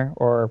in there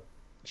or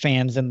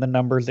fans in the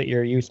numbers that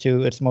you're used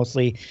to. It's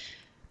mostly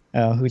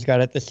who's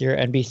got it this year,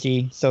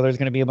 NBC. So there's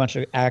going to be a bunch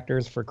of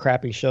actors for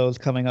crappy shows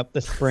coming up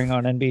this spring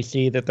on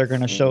NBC that they're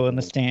going to show in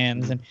the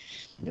stands, and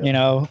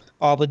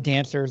all the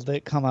dancers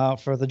that come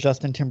out for the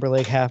Justin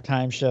Timberlake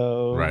halftime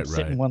show,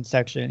 sit in one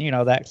section,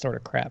 that sort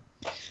of crap.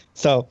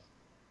 So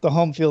the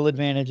home field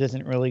advantage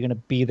isn't really going to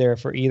be there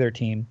for either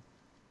team.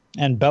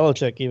 And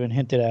Belichick even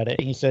hinted at it.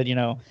 He said,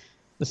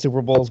 the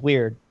Super Bowl is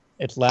weird.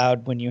 It's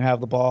loud when you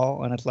have the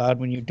ball, and it's loud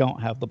when you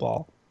don't have the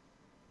ball.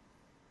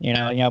 When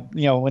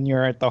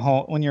you're at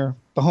when you're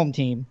the home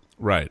team,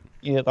 right?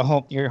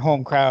 Your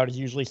home crowd is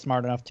usually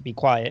smart enough to be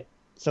quiet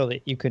so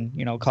that you can,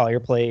 call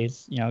your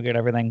plays, get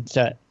everything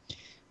set.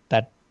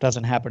 That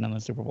doesn't happen in the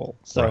Super Bowl.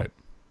 So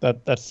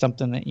that's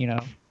something that,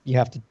 you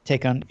have to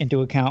take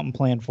into account and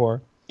plan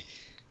for.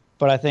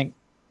 But I think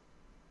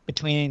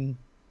between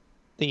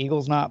the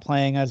Eagles not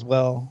playing as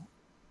well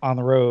on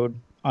the road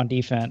on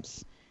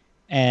defense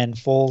and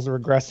Foles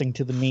regressing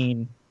to the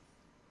mean,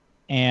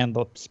 and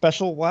the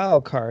special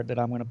wild card that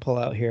I'm going to pull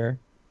out here,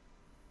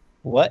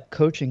 what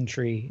coaching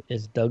tree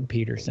is Doug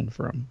Peterson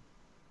from?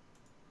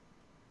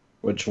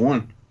 Which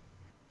one?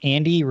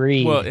 Andy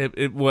Reid. Well,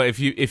 if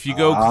you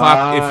go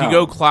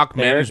clock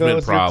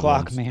management problems,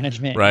 clock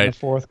management right? In the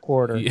fourth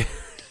quarter. Yeah.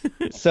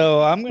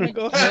 So I'm going to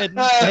go ahead and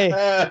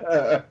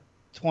say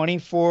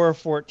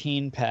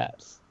 24-14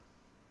 Pats.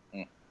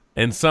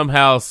 And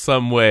somehow,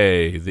 some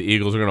way, the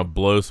Eagles are going to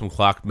blow some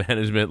clock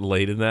management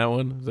late in that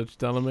one. Is that what you're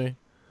telling me?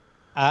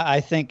 I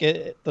think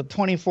the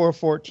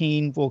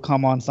 24-14 will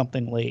come on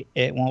something late.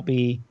 It won't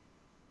be.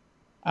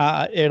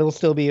 It'll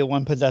still be a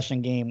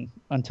one-possession game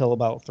until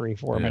about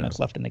 3-4 minutes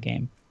left in the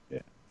game.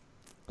 Yeah.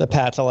 The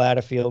Pats will add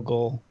a field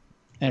goal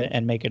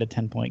and make it a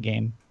 10-point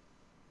game.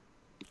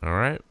 All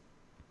right.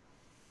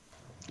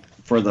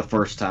 For the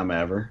first time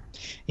ever.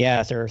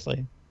 Yeah,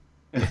 seriously.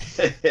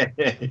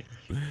 A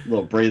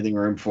little breathing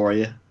room for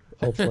you.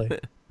 Hopefully.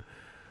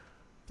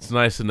 It's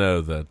nice to know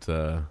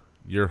that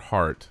your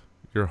heart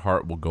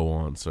will go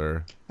on,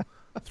 sir,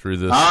 through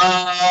this.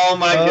 Oh,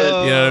 my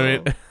goodness. You know what I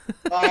mean?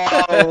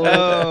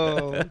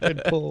 Oh,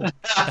 good pull.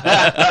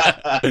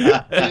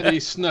 And he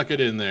snuck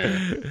it in there.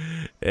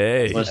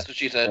 Hey. That's what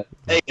she said.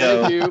 Hey,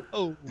 yo. Thank you.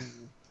 Oh.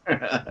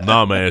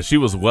 Nah, man, she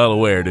was well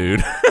aware, dude.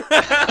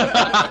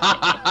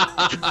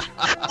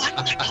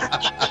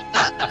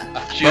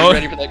 She was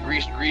ready for that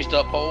greased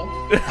up pole.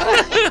 Too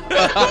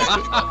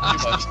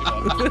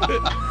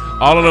much.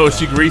 All I know is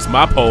she greased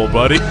my pole,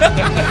 buddy.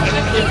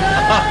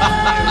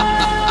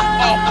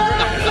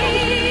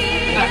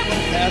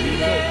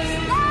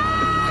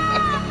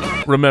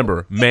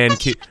 Remember, man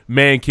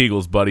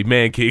Kegels, buddy,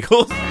 man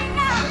Kegels.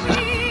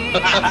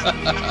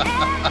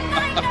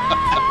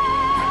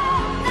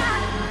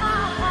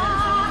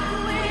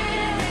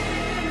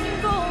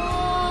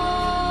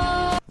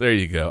 There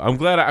you go. I'm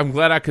glad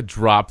I could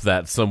drop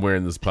that somewhere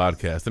in this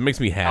podcast. That makes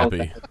me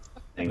happy.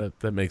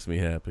 That makes me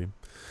happy.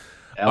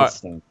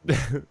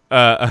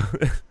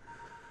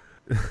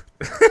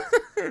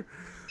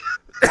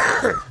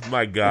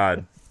 My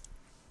God.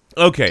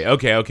 Okay. All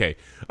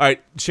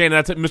right, Shane,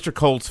 that's it. Mr.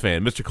 Colts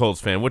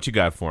fan, what you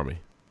got for me?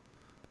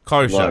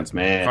 Call your shots,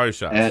 man. Call your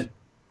shots. And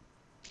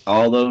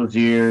all those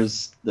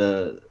years,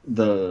 the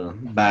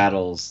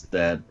battles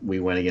that we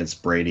went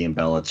against Brady and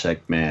Belichick,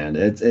 man,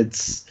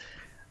 it's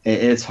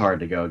It's hard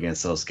to go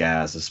against those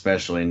guys,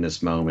 especially in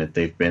this moment.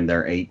 They've been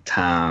there 8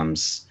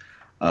 times,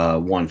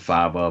 won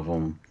 5 of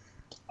them.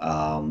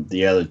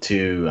 The other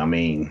 2, I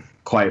mean,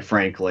 quite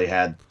frankly,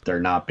 had there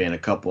not been a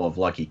couple of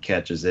lucky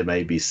catches, it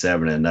may be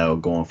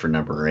 7-0 going for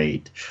number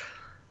 8.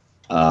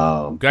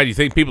 God, you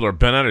think people are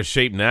bent out of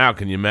shape now?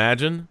 Can you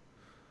imagine?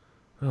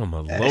 Oh my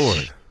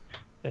Lord!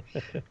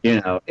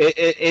 You know,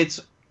 it's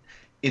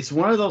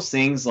one of those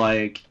things.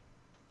 Like,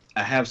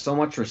 I have so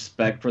much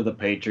respect for the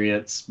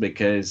Patriots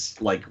because,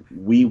 like,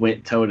 we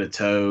went toe to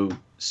toe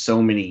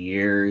so many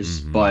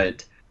years,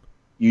 but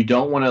you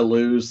don't want to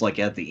lose like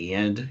at the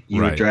end.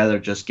 You would rather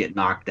just get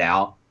knocked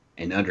out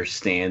and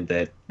understand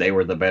that they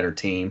were the better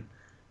team.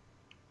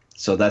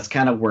 So that's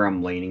kind of where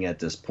I'm leaning at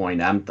this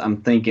point.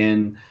 I'm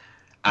thinking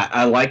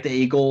I like the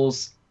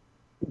Eagles.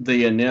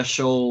 The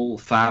initial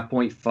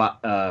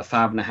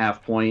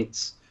 5.5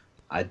 points.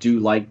 I do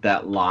like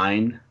that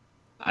line.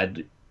 I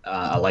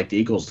like the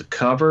Eagles to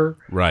cover.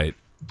 Right.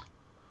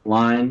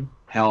 Line.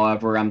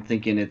 However, I'm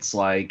thinking it's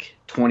like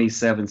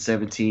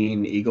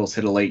 27-17. Eagles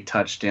hit a late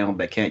touchdown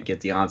but can't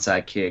get the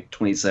onside kick.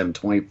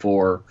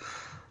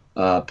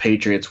 27-24.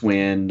 Patriots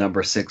win.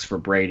 Number 6 for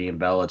Brady and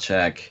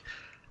Belichick.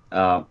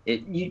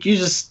 You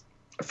just,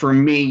 for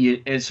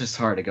me, it's just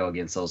hard to go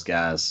against those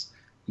guys.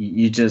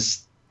 You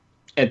just,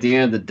 at the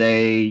end of the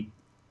day,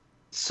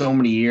 so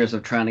many years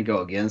of trying to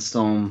go against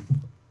them.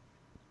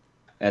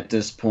 At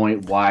this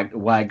point,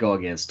 why go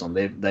against them?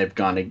 They've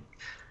gone to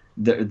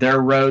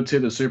their road to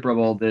the Super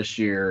Bowl this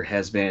year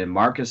has been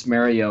Marcus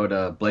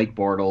Mariota, Blake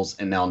Bortles,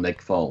 and now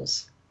Nick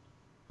Foles.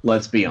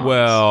 Let's be honest.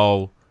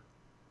 Well,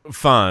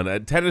 fine.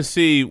 At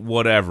Tennessee,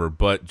 whatever.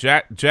 But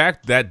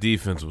Jack, that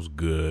defense was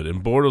good,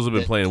 and Bortles have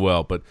been playing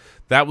well. But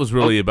that was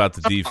really about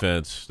the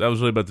defense. With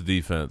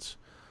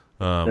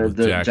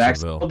the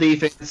Jacksonville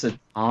defense that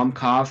Tom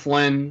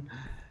Coughlin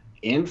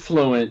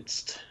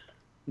influenced,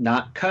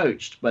 not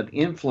coached, but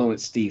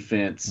influenced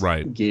defense.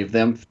 Right. Gave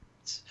them.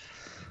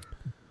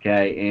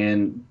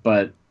 Okay,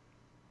 but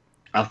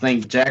I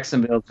think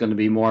Jacksonville is going to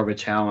be more of a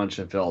challenge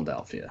than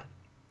Philadelphia.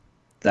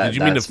 Did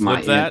you mean to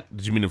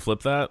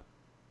flip that?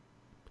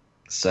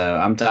 So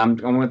I'm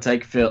going to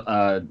take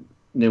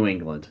New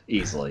England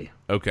easily.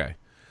 Okay.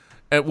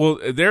 Well,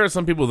 there are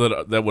some people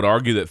that would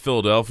argue that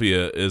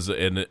Philadelphia is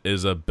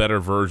a better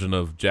version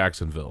of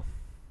Jacksonville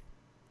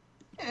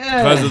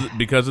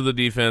because of the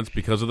defense,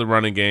 because of the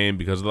running game,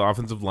 because of the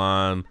offensive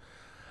line.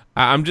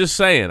 I'm just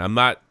saying, I'm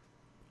not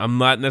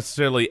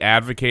necessarily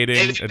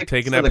advocating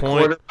taking that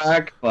point.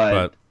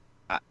 But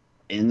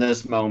in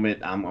this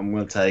moment, I'm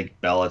going to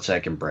take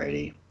Belichick and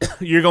Brady.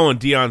 You're going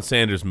Deion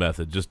Sanders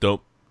method. Just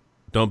don't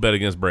bet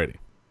against Brady.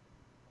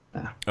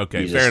 No,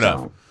 okay, fair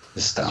enough.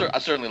 I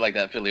certainly like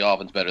that Philly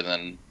offense better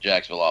than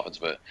Jacksonville offense,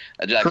 but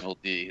Jacksonville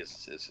D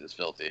is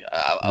filthy.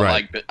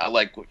 I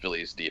like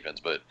Philly's defense,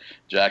 but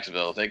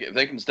Jacksonville, if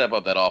they can step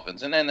up that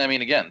offense, and then I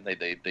mean again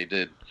they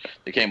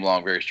came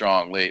along very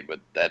strong late, but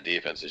that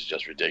defense is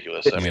just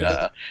ridiculous. I mean,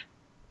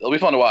 it'll be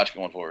fun to watch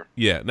going forward.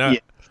 Yeah, no,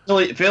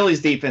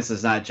 Philly's defense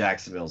is not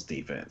Jacksonville's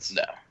defense.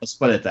 No, let's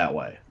put it that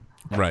way.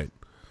 Right,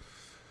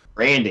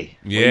 Randy.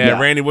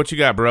 Randy, what you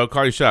got, bro?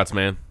 Call your shots,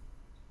 man.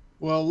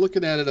 Well,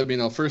 looking at it, I mean,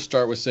 I'll first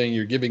start with saying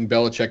you're giving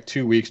Belichick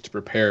 2 weeks to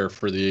prepare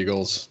for the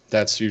Eagles.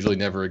 That's usually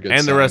never a good sign.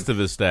 And the rest of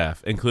his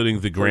staff,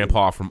 including the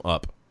grandpa from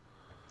Up.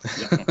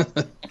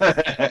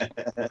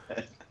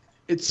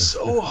 It's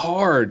so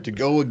hard to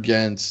go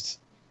against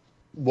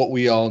what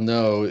we all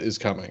know is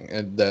coming,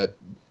 and that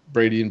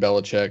Brady and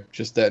Belichick,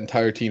 just that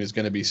entire team is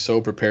going to be so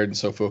prepared and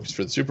so focused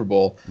for the Super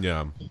Bowl.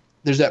 Yeah.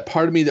 There's that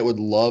part of me that would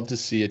love to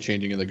see a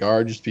changing of the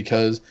guard just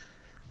because,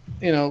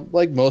 you know,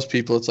 like most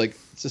people, it's like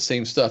it's the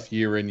same stuff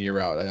year in, year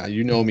out.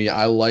 You know me,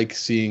 I like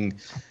seeing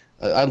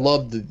I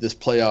love this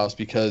playoffs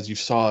because you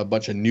saw a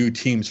bunch of new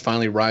teams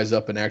finally rise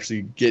up and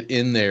actually get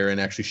in there and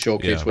actually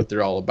showcase what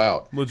they're all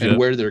about. Legit. And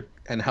where they're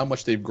and how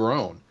much they've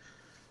grown.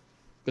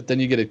 But then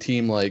you get a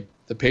team like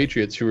the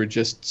Patriots who are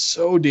just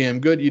so damn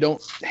good, you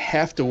don't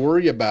have to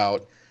worry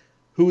about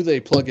who they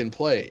plug and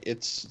play.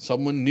 It's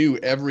someone new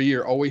every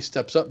year, always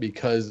steps up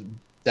because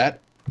that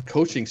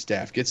coaching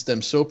staff gets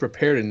them so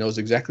prepared and knows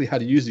exactly how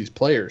to use these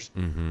players.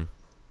 Mm-hmm.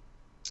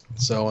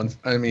 So,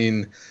 I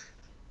mean,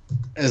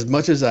 as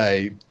much as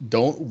I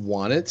don't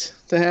want it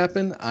to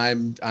happen, I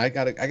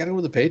gotta go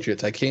with the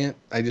Patriots. I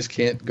just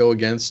can't go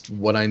against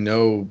what I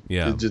know.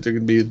 Yeah. They're going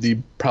to be the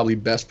probably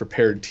best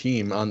prepared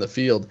team on the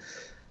field.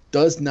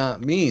 Does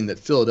not mean that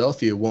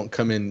Philadelphia won't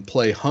come in and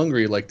play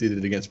hungry like they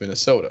did against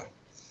Minnesota.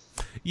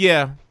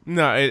 Yeah,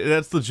 no,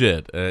 that's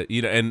legit.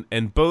 You know,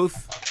 and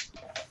both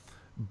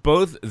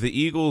the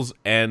Eagles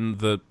and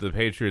the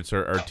Patriots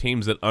are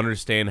teams that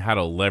understand how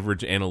to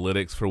leverage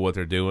analytics for what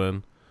they're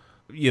doing.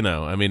 You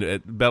know, I mean,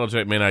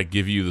 Belichick may not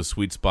give you the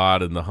sweet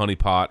spot and the honey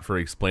pot for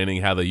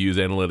explaining how they use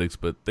analytics,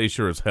 but they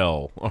sure as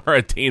hell are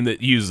a team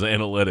that uses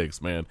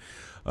analytics, man.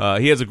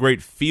 He has a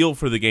great feel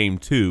for the game,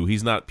 too.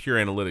 He's not pure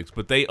analytics,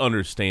 but they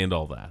understand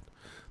all that.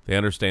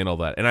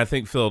 And I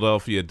think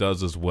Philadelphia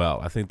does as well.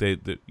 I think they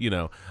you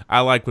know, I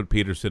like what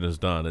Peterson has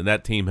done, and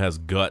that team has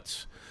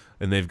guts,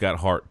 and they've got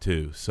heart,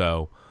 too.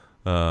 So,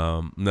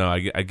 No,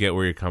 I get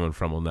where you're coming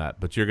from on that,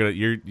 but you're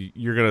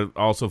gonna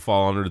also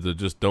fall under the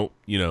just don't,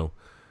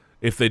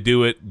 if they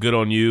do it, good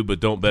on you, but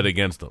don't bet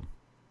against them.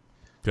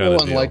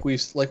 Well, and like we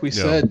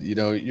said, you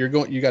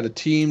got a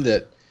team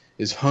that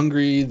is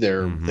hungry.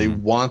 They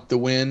want the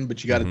win,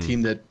 but you got a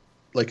team that,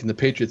 like in the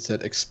Patriots,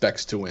 that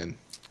expects to win.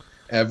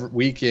 Every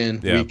week in,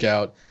 week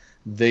out,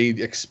 they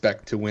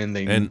expect to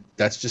win.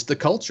 That's just the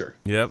culture.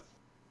 Yep,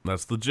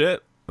 that's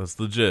legit.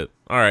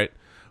 All right,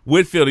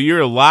 Whitfield, are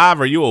you alive?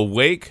 Are you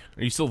awake?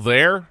 Are you still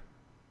there?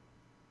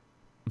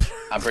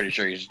 I'm pretty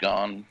sure he's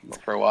gone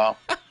for a while.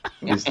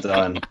 He's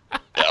done.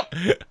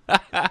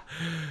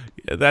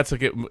 Yeah, that's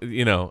okay.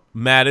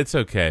 Matt, it's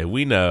okay.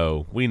 We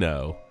know.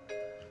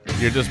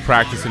 You're just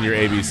practicing your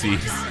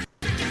ABCs.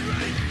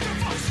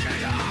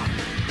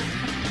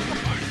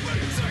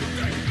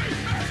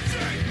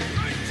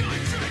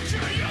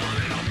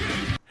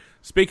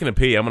 Speaking of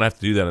P, I'm going to have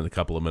to do that in a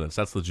couple of minutes.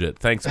 That's legit.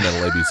 Thanks,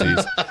 Metal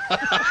ABCs.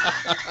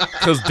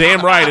 Because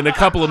damn right, in a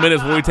couple of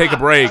minutes when we take a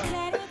break,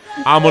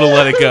 I'm going to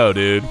let it go,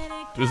 dude.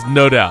 There's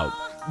no doubt.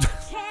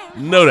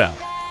 No doubt.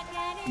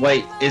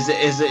 Wait, is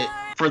it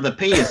for the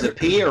P? Is it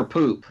pee or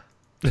poop?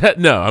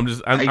 No, are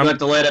you going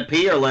to let it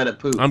pee or let it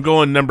poop? I'm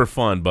going number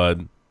fun,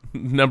 bud.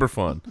 Number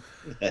fun.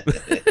 I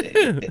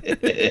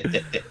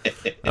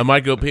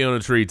might go pee on a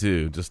tree,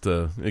 too, just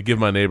to give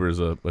my neighbors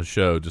a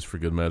show, just for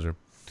good measure.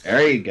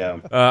 There you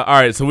go. All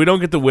right, so we don't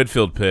get the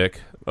Whitfield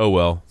pick. Oh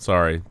well,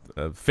 sorry.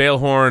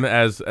 Failhorn,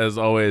 as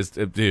always,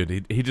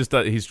 dude. He just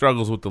he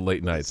struggles with the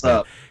late nights.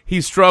 Man.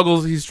 He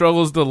struggles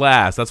to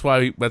last. That's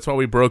why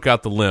we broke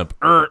out the limp.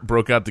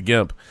 Broke out the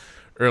gimp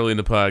early in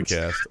the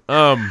podcast.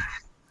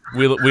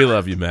 We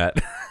love you,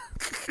 Matt.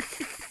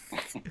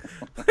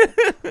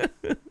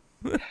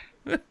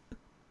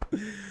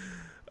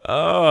 Oh,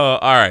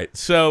 all right.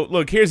 So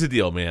look, here's the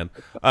deal, man.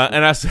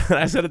 And I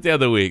said it the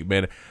other week,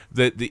 man.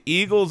 The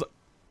Eagles.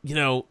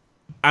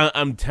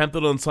 I'm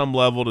tempted on some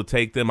level to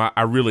take them.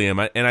 I really am.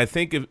 And I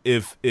think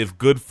if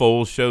good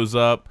Foles shows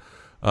up,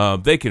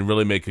 they can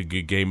really make a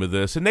good game of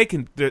this. And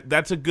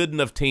that's a good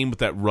enough team with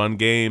that run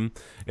game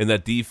and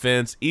that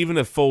defense. Even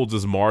if Foles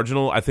is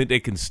marginal, I think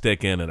they can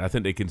stick in it. I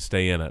think they can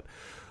stay in it.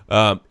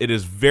 It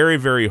is very,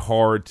 very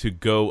hard to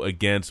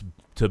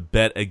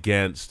bet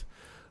against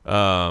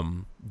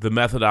the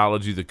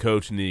methodology, the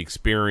coach, and the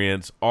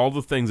experience, all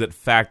the things that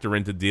factor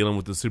into dealing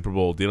with the Super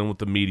Bowl, dealing with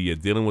the media,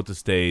 dealing with the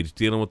stage,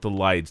 dealing with the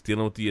lights,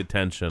 dealing with the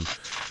attention.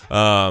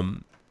 Now,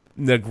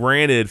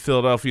 granted,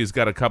 Philadelphia's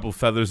got a couple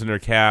feathers in their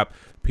cap.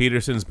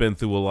 Peterson's been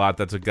through a lot.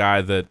 That's a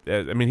guy that,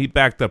 he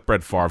backed up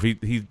Brett Favre.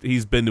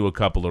 He's been to a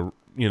couple of,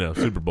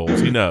 Super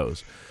Bowls. He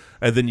knows.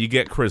 And then you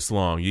get Chris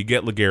Long. You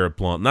get LeGarrette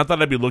Blount. Not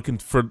that I'd be looking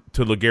to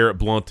LeGarrette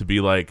Blount to be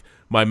like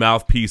my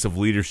mouthpiece of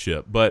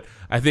leadership, but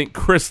I think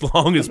Chris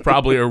Long is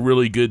probably a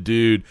really good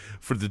dude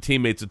for the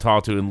teammates to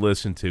talk to and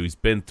listen to. He's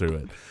been through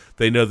it.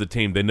 They know the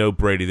team. They know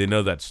Brady. They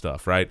know that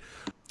stuff, right?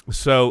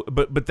 So,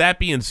 but that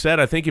being said,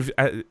 I think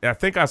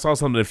I saw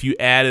something. If you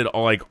added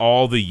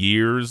all the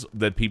years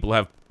that people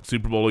have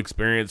Super Bowl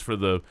experience for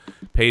the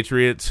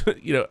Patriots, for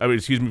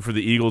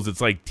the Eagles,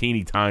 it's like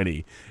teeny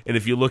tiny. And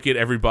if you look at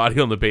everybody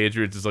on the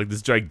Patriots, it's like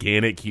this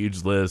gigantic,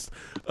 huge list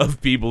of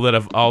people that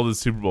have all the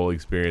Super Bowl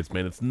experience,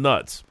 man. It's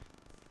nuts.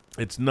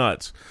 It's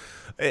nuts.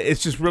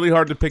 It's just really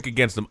hard to pick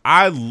against them.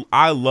 I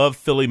love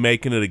Philly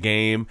making it a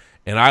game,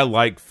 and I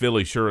like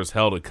Philly sure as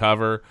hell to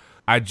cover.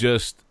 I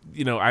just,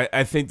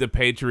 I think the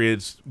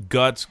Patriots'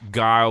 guts,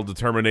 guile,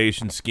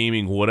 determination,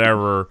 scheming,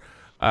 whatever,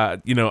 I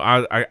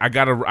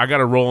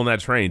gotta roll on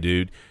that train,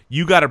 dude.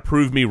 You gotta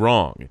prove me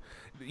wrong.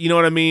 You know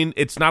what I mean?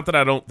 It's not that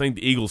I don't think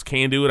the Eagles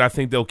can do it. I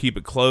think they'll keep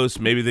it close.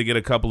 Maybe they get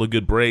a couple of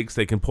good breaks.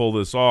 They can pull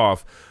this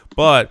off.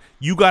 But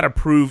you gotta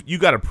prove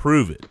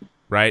it.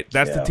 Right?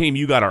 That's the team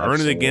you got to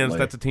earn it against.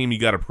 That's the team you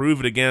got to prove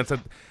it against.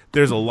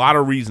 There's a lot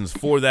of reasons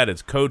for that.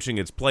 It's coaching,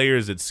 it's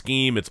players, it's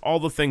scheme, it's all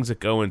the things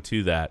that go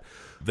into that.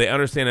 They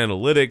understand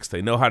analytics.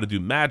 They know how to do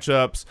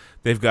matchups.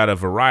 They've got a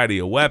variety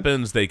of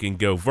weapons. They can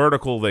go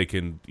vertical. They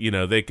can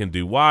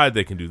do wide.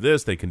 They can do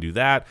this. They can do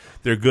that.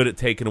 They're good at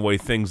taking away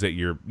things that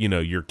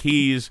your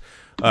keys.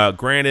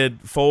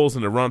 Granted, Foles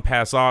in the run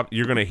pass off,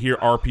 you're going to hear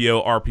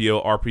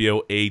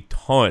RPO a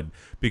ton,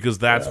 because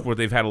that's what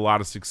they've had a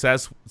lot of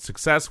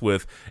success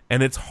with,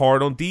 and it's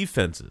hard on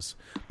defenses.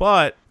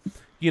 But,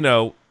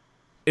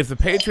 if the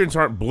Patriots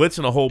aren't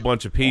blitzing a whole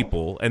bunch of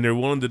people and they're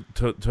willing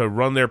to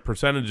run their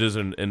percentages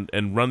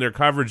and run their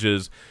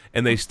coverages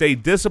and they stay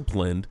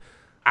disciplined,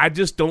 I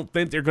just don't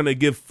think they're going to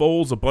give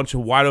Foles a bunch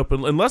of wide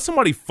open – unless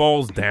somebody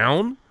falls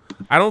down,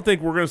 I don't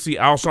think we're going to see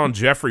Alshon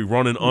Jeffrey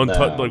running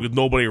untouched with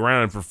nobody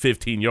around him for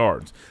 15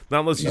 yards.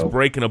 Not unless he's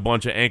breaking a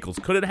bunch of ankles.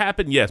 Could it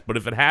happen? Yes, but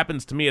if it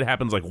happens, to me it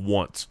happens like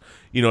once.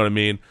 You know what I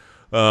mean?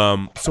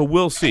 So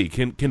we'll see.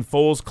 Can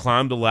Foles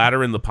climb the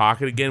ladder in the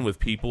pocket again with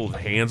people's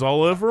hands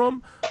all over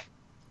him?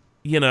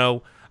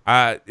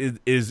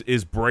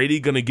 Is Brady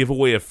going to give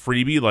away a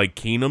freebie like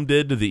Keenum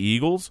did to the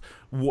Eagles?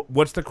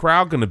 What's the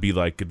crowd going to be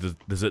like?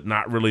 Does it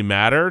not really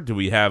matter? Do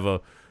we have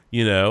or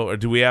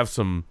do we have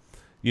some,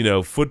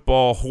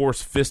 football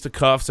horse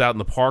fisticuffs out in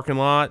the parking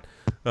lot?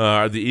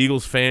 Are the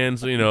Eagles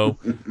fans,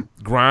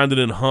 grinding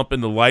and humping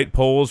the light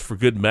poles for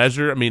good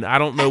measure? I mean, I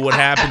don't know what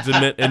happens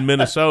in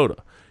Minnesota.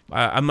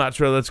 I'm not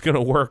sure that's going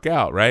to work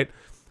out, right?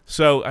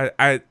 So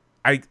I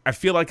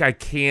feel like I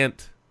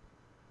can't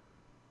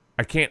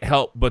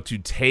help but to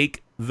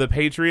take the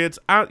Patriots.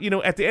 At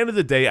the end of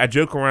the day, I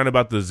joke around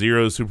about the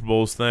 0 Super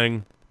Bowls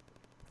thing.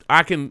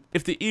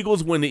 If the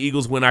Eagles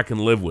win, I can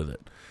live with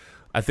it.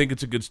 I think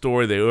it's a good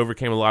story. They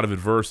overcame a lot of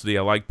adversity.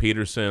 I like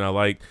Peterson. I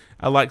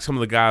like some of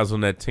the guys on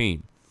that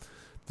team.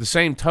 The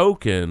same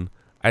token,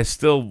 I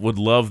still would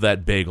love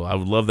that bagel. I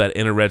would love that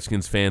inner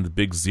Redskins fan, the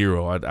big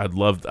 0. I'd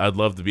love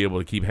to be able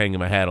to keep hanging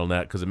my hat on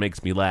that because it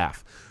makes me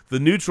laugh. The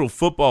neutral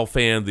football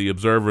fan, the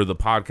observer, the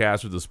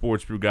podcaster, the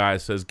sports brew guy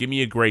says, give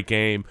me a great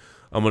game.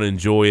 I'm going to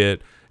enjoy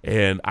it.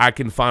 And I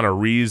can find a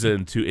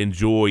reason to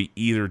enjoy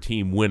either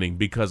team winning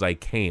because I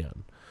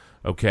can.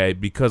 Okay?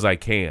 Because I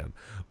can.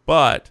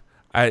 But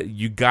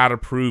you got to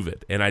prove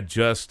it. And I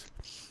just,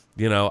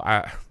 you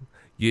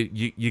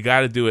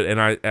got to do it.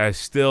 And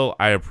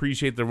I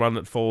appreciate the run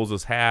that Foles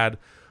has had.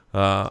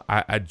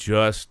 I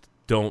just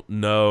don't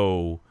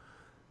know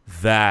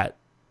that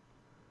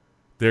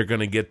they're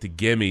going to get the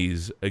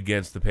gimmies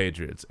against the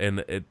Patriots.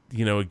 And,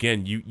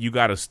 again, you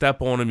got to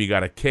step on them. You got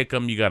to kick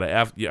them. You got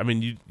to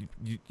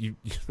you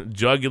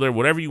jugular,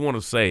 whatever you want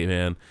to say,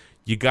 man.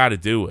 You got to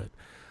do it.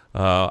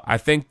 I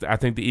think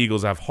the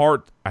Eagles have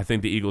heart. I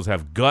think the Eagles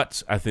have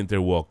guts. I think they're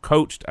well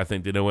coached. I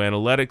think they know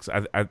analytics.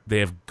 They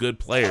have good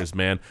players,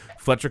 man.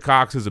 Fletcher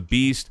Cox is a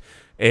beast.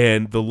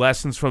 And the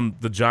lessons from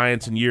the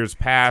Giants in years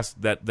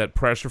past, that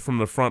pressure from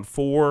the front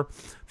four,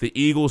 the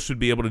Eagles should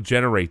be able to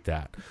generate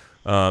that.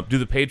 Do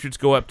the Patriots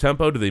go up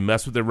tempo? Do they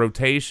mess with their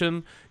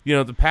rotation?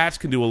 The Pats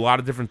can do a lot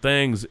of different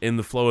things in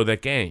the flow of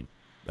that game.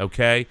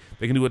 Okay?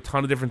 They can do a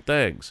ton of different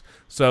things.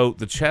 So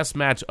the chess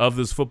match of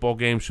this football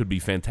game should be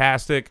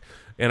fantastic.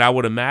 And I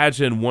would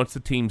imagine once the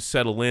teams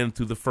settle in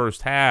through the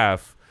first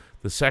half,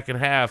 the second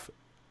half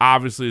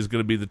obviously is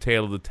going to be the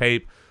tail of the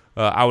tape.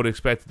 I would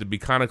expect it to be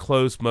kind of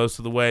close most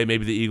of the way.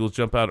 Maybe the Eagles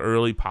jump out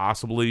early,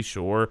 possibly,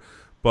 sure.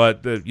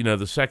 But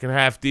the second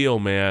half deal,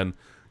 man,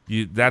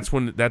 that's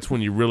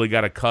when you really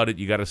got to cut it.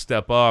 You got to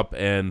step up.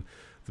 And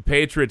the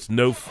Patriots,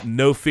 no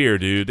fear,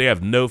 dude. They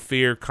have no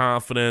fear,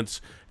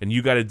 confidence, and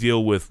you got to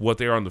deal with what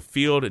they are on the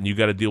field, and you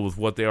got to deal with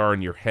what they are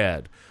in your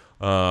head.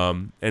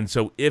 And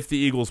so if the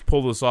Eagles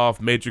pull this off,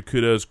 major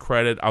kudos,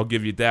 credit. I'll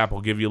give you dap. I'll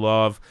give you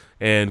love.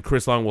 And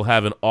Chris Long will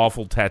have an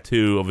awful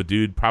tattoo of a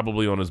dude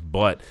probably on his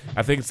butt.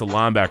 I think it's the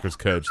linebackers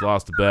coach.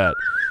 Lost a bet.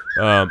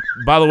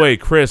 By the way,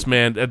 Chris,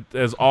 man,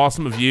 as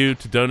awesome of you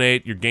to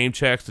donate your game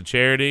checks to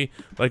charity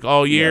like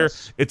all year.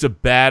 Yes. It's a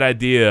bad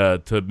idea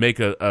to make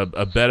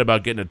a bet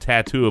about getting a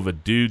tattoo of a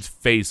dude's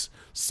face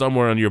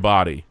somewhere on your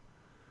body.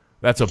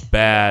 That's a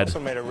bad. I also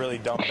made a really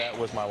dumb bet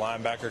with my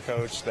linebacker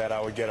coach that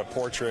I would get a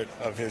portrait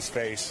of his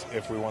face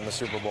if we won the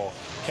Super Bowl.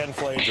 Ken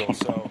Flagel.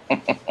 So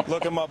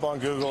look him up on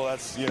Google.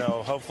 That's,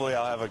 hopefully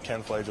I'll have a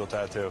Ken Flagel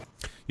tattoo.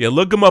 Yeah,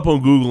 look him up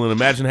on Google and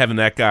imagine having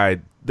that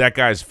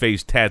guy's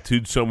face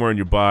tattooed somewhere in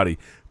your body.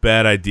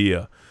 Bad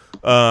idea.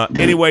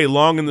 Anyway,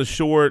 long and the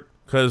short,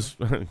 because,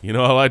 I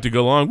like to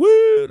go long.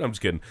 Woo! I'm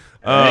just kidding.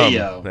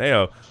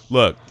 Hey-yo.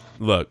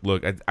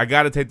 Look, I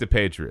got to take the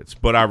Patriots,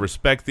 but I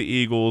respect the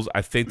Eagles.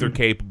 I think they're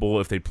capable.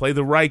 If they play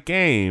the right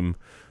game,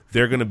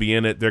 they're going to be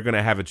in it. They're going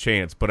to have a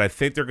chance. But I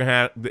think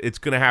it's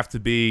going to have to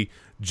be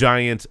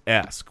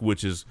Giants-esque,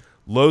 which is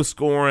low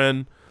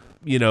scoring,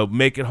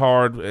 make it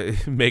hard,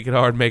 make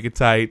it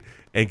tight,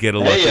 and get a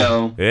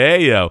look.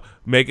 Hey, yo.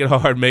 Make it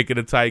hard, make it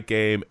a tight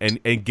game,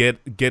 and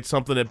get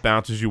something that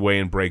bounces your way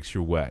and breaks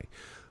your way.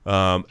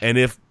 And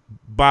if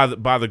by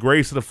the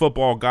grace of the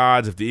football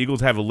gods, if the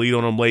Eagles have a lead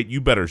on them late,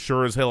 you better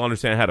sure as hell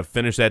understand how to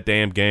finish that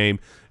damn game,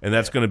 and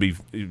that's going to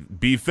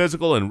be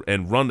physical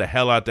and run the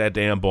hell out that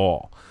damn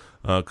ball.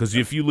 Because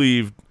if you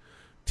leave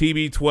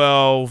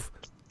TB12,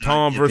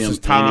 Tom versus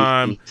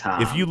time,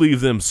 if you leave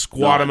them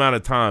squat amount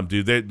of time,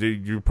 dude,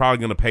 you're probably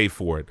going to pay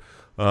for it.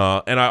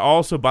 And I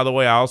also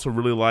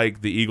really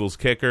like the Eagles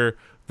kicker.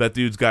 That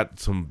dude's got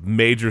some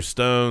major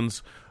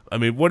stones. I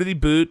mean, what did he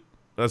boot?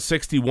 A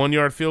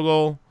 61-yard field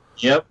goal?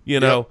 Yep.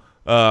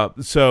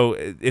 So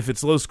if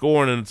it's low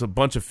scoring and it's a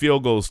bunch of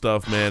field goal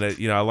stuff, man,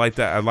 I like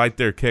that. I like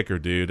their kicker,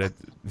 dude.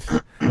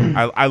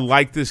 I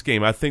like this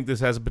game. I think this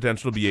has the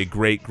potential to be a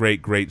great,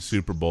 great, great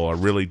Super Bowl. I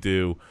really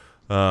do.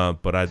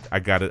 But I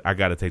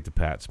gotta take the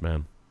Pats,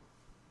 man.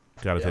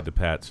 Take the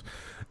Pats.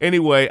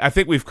 Anyway, I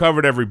think we've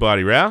covered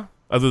everybody, right?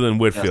 Other than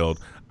Whitfield.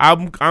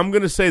 Yes. I'm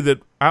gonna say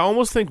that I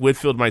almost think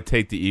Whitfield might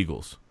take the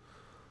Eagles.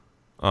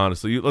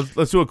 Honestly,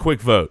 let's do a quick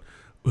vote.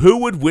 Who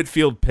would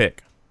Whitfield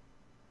pick?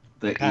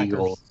 The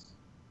Eagles.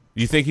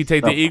 You think he'd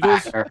take the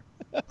Eagles?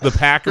 The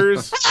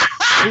Packers?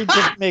 He'd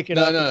just make it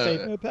up and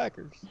say the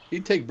Packers.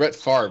 He'd take Brett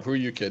Favre. Who are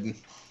you kidding?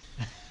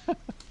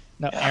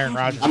 No, Aaron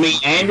Rodgers. I mean,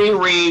 Andy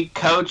Reid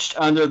coached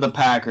under the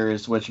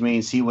Packers, which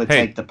means he would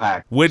take the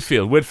Packers.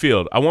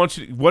 Whitfield. I want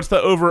you. What's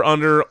the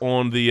over/under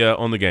on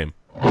the game?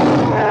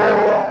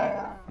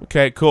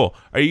 Okay, cool.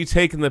 Are you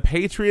taking the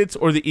Patriots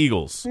or the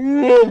Eagles?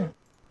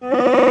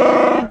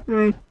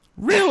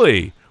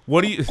 Really?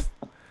 What do you?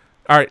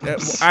 All right,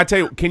 I tell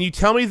you. Can you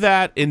tell me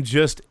that in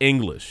just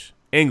English?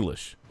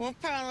 English. We'll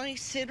probably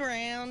sit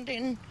around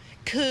and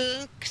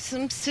cook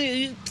some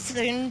soups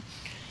and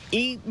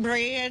eat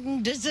bread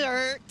and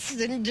desserts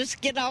and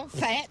just get all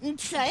fat and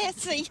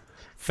sassy.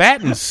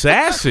 Fat and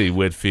sassy,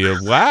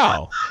 Whitfield.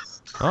 Wow.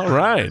 All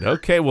right.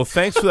 Okay. Well,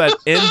 thanks for that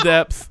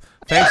in-depth.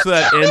 Thanks for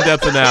that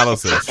in-depth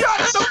analysis. Shut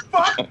the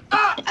fuck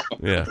up!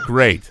 Yeah.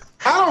 Great.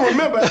 I don't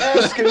remember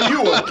asking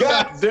you a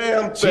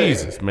goddamn thing.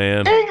 Jesus,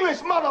 man. English,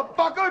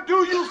 motherfucker, do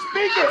you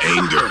speak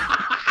it?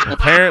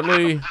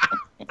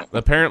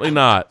 Apparently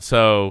not.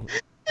 So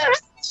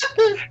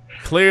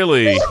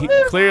clearly,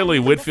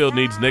 Whitfield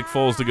needs Nick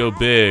Foles to go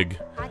big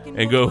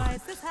and go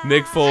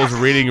Nick Foles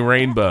reading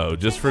Rainbow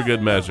just for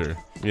good measure.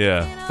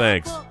 Yeah,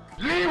 thanks.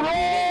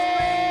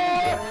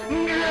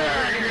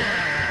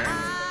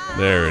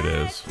 There it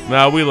is.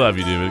 No, we love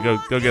you, dude.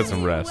 Go get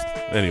some rest.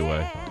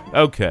 Anyway,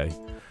 okay.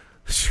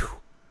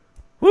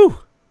 Whew.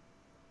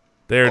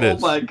 There it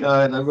is. Oh my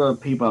God, I'm gonna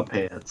pee my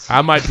pants.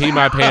 I might pee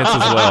my pants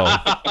as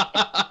well.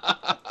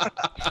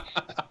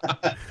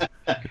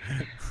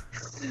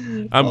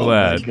 I'm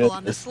glad.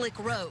 On the slick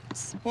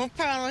ropes. We'll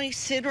probably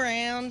sit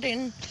around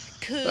and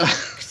cook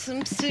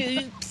some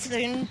soups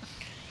and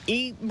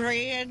eat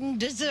bread and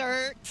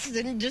desserts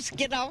and just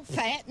get all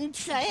fat and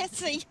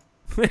sassy.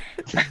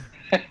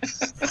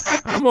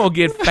 I'm gonna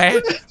get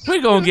fat.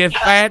 We're gonna get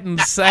fat and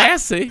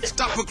sassy.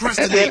 Stop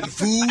procrastinating,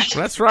 fool.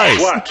 That's right.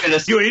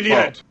 What? You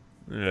idiot.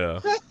 Yeah.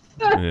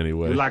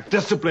 Anyway. You lack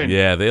discipline.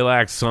 Yeah, they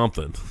lack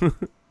something.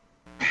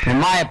 In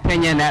my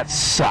opinion, that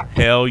sucked.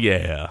 Hell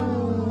yeah.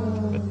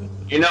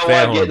 You know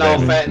what? Getting all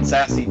fat and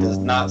sassy does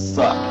not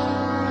suck.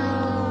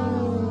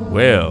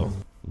 Well,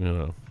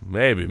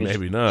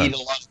 maybe not. Eat a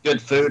lot of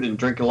good food and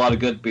drink a lot of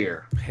good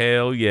beer.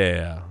 Hell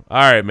yeah. All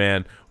right,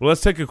 man. Well,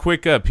 let's take a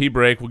quick pee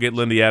break. We'll get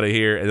Linde out of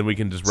here, and then we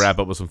can just wrap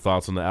up with some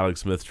thoughts on the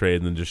Alex Smith trade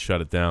and then just shut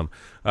it down.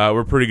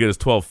 We're pretty good. It's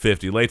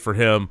 12:50. Late for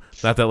him,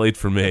 not that late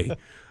for me.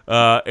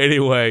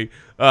 Anyway,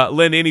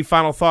 Linde, any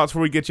final thoughts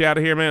before we get you out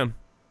of here, man?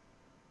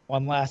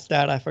 One last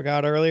stat I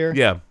forgot earlier.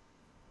 Yeah.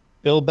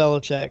 Bill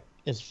Belichick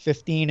is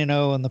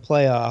 15-0 in the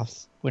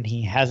playoffs when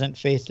he hasn't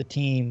faced a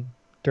team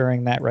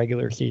during that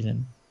regular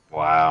season.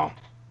 Wow.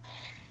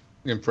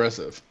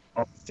 Impressive.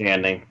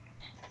 Outstanding.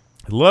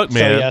 Look,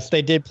 man. So, yes,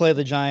 they did play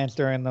the Giants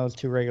during those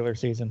 2 regular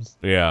seasons.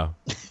 Yeah.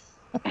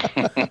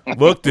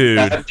 Look, dude.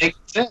 That makes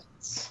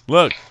sense.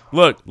 Look.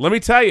 Let me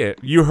tell you.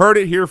 You heard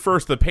it here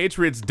first. The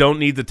Patriots don't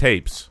need the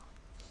tapes.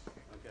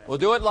 We'll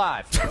do it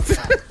live.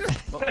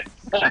 We'll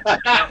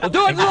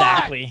do it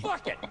Exactly.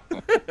 live. Fuck it.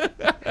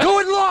 Do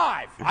it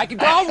live.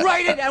 I'll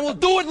write it and we'll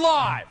do it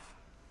live.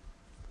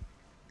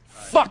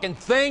 Fucking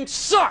thing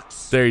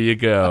sucks. There you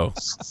go.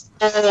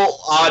 Full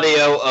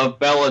audio of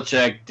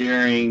Belichick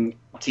during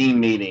team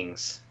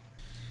meetings.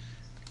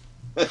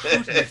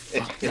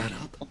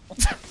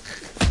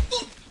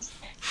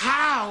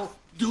 How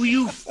do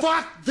you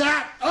fuck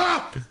that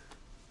up?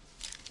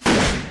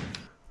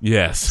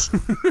 Yes.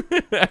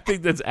 I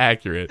think that's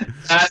accurate.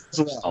 As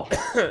well.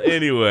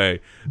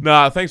 Anyway,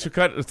 thanks for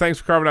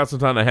carving out some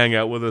time to hang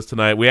out with us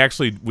tonight. We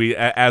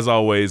as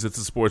always, it's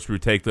the Sports Brew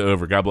Take the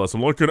Over. God bless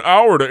them. Look, an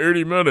hour to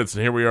 80 minutes,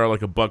 and here we are like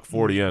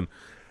 $1:40 in.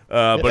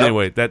 But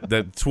anyway,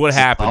 that's what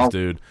happens,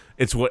 dude.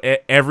 It's what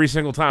every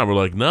single time we're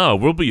like, no,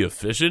 we'll be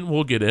efficient.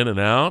 We'll get in and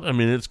out. I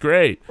mean, it's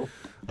great.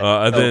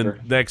 And then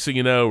next thing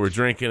you know, we're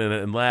drinking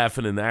and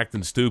laughing and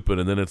acting stupid,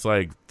 and then it's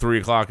like 3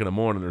 o'clock in the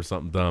morning or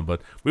something dumb.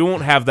 But we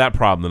won't have that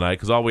problem tonight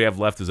because all we have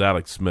left is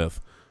Alex Smith.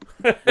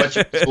 Which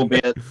will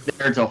be there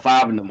until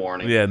 5 in the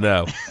morning. Yeah,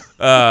 no.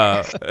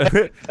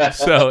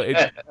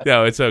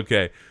 It's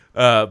okay.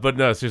 But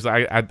no,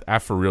 seriously, I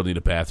for real need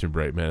a bathroom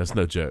break, man. It's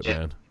no joke,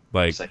 man.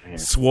 Like,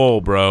 swole,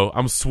 bro.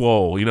 I'm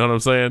swole. You know what I'm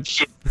saying?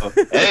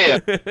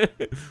 Hey.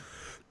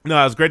 No,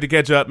 it was great to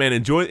catch up, man.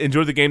 Enjoy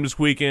the game this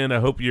weekend. I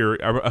hope your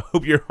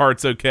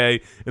heart's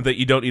okay and that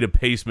you don't need a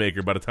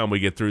pacemaker by the time we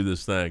get through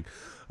this thing.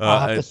 I'll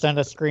have to send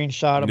a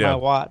screenshot of my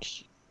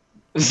watch.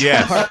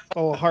 Yes.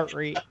 Heart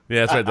rate.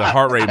 Yeah, that's right. The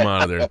heart rate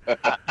monitor.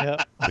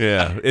 Yep.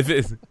 Yeah.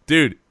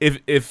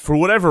 If for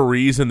whatever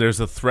reason there's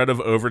a threat of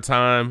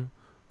overtime,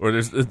 or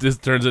this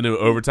turns into an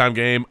overtime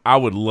game, I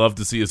would love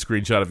to see a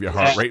screenshot of your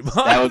heart rate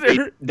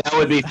monitor. That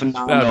would be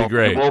phenomenal. That would be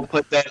great. We'll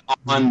put that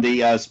on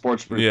the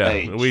Sports Brew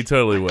page. Yeah, we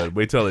totally would.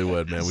 We totally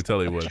would, man. We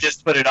totally would.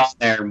 Just put it on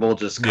there and we'll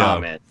just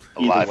comment.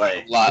 Either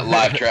way.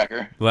 Live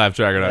tracker. Live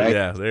tracker. Right.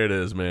 Yeah, there it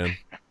is, man.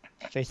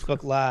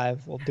 Facebook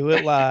Live. We'll do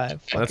it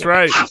live. That's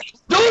right.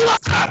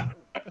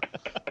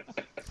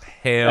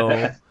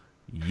 Hell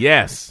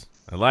yes.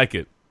 I like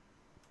it.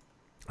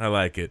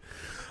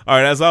 All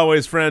right, as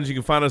always, friends, you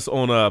can find us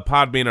on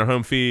Podbean, our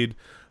home feed.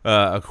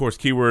 Of course,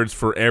 keywords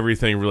for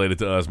everything related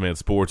to us, man,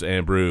 sports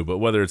and brew. But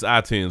whether it's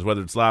iTunes,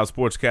 whether it's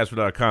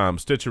livesportscaster.com,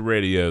 Stitcher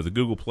Radio, the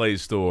Google Play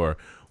Store,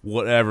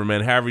 whatever,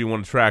 man, however you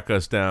want to track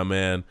us down,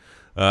 man.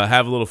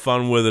 Have a little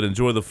fun with it.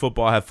 Enjoy the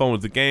football. Have fun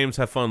with the games.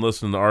 Have fun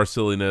listening to our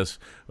silliness.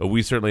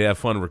 We certainly have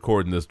fun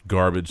recording this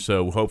garbage,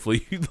 so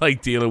hopefully you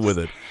like dealing with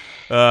it.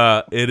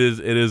 It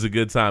is a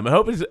good time.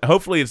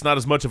 Hopefully it's not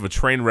as much of a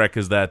train wreck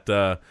as that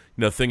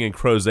thing in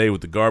Crozet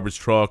with the garbage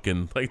truck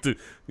and like the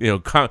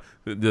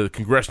the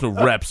congressional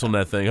reps on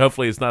that thing.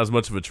 Hopefully it's not as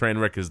much of a train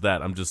wreck as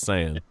that. I'm just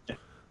saying,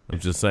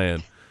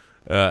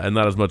 and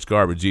not as much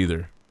garbage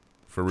either,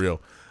 for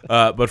real.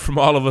 But from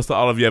all of us to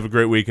all of you, have a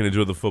great week and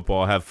enjoy the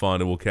football. Have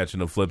fun, and we'll catch you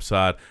on the flip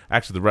side.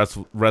 Actually, the rest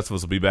of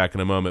us will be back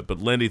in a moment. But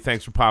Linde,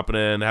 thanks for popping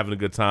in, having a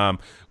good time.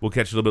 We'll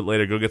catch you a little bit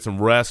later. Go get some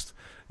rest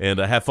and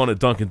have fun at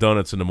Dunkin'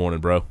 Donuts in the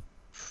morning, bro.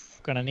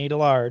 Gonna need a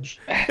large.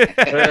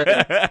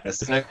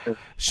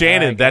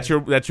 Shannon, that's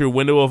your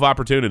window of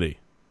opportunity.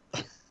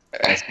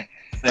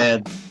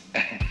 Said.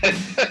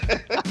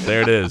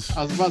 There it is.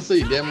 I was about to say,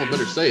 you damn well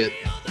better say it.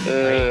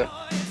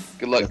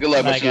 Good luck,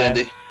 Mr.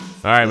 Linde.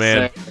 All right,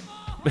 man.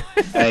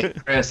 Hey,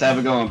 Chris, have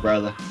a good one,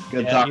 brother.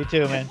 Good talk. You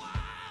too, man.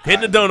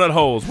 Hitting the donut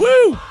holes.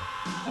 Woo!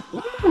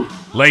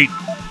 Late.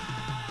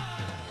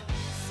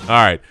 All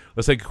right,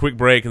 let's take a quick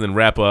break and then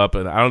wrap up.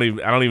 And I don't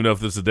even know if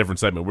this is a different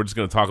segment. We're just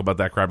going to talk about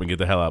that crap and get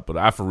the hell out. But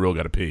I for real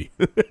got to pee.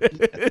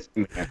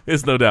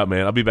 It's no doubt,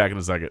 man. I'll be back in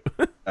a second.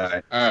 All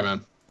right,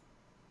 man.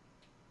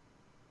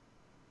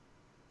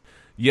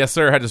 Yes,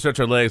 sir. Had to stretch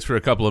our legs for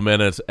a couple of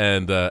minutes,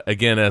 and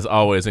again, as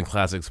always, in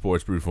classic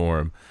Sports Brew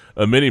form,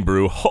 a mini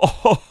brew.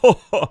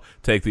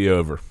 Take the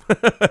over.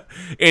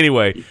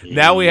 Anyway,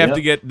 now we have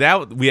to get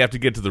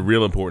to the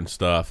real important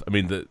stuff. I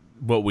mean,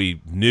 what we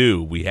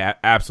knew we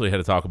absolutely had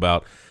to talk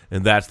about,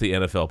 and that's the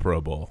NFL Pro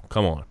Bowl.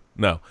 Come on,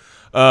 no,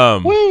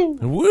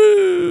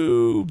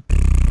 woo.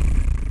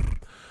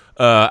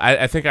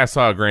 I think I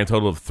saw a grand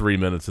total of 3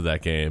 minutes of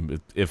that game,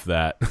 if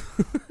that.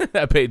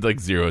 I paid like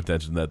zero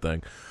attention to that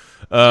thing.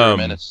 0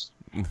 minutes.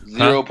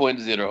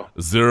 0.0.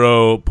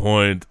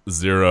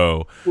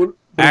 0.0. What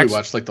did we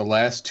watch, like the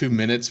last 2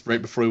 minutes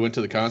right before we went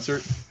to the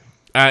concert?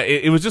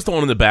 It was just the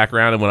one in the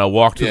background, and when I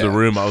walked through the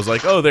room, I was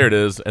like, oh, there it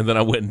is. And then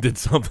I went and did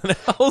something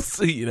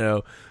else.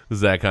 It was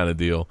that kind of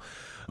deal.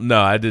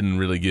 No, I didn't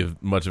really give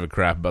much of a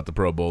crap about the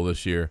Pro Bowl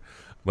this year.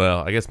 Well,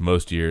 I guess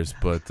most years.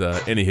 But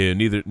anywho,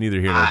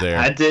 neither here nor there.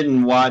 I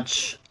didn't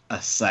watch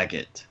a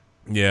second.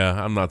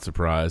 Yeah, I'm not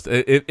surprised.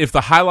 If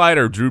the highlight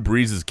are Drew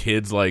Brees'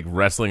 kids like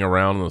wrestling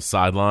around on the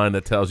sideline,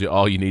 that tells you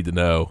all you need to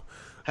know.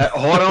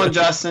 Hold on,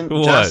 Justin.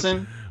 What?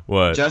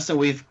 What? Justin,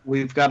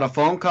 we've got a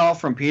phone call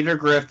from Peter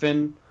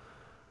Griffin.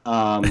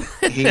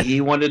 He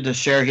wanted to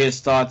share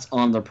his thoughts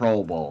on the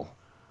Pro Bowl.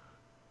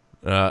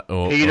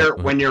 Peter,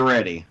 when you're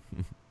ready.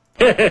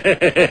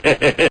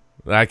 I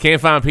can't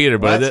find Peter,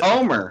 but that's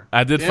Homer.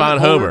 I did find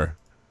Homer.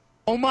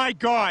 Oh my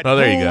God! Oh,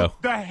 there you go. Who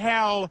the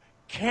hell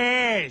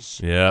cares?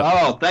 Yeah.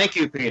 Oh, thank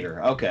you,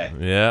 Peter. Okay.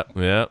 Yep.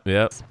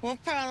 We'll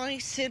probably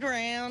sit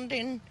around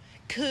and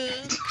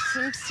cook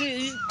some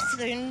soups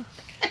and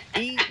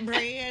eat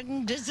bread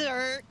and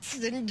desserts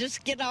and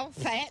just get all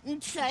fat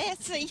and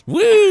sassy.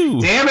 Woo!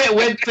 Damn it,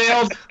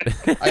 Whitfield.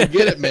 I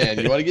get it, man.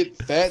 You want to get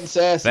fat and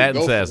sassy? Fat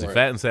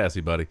and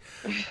sassy, buddy.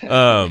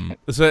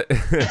 So,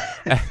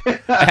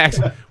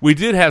 actually, we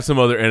did have some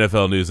other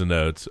NFL news and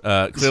notes.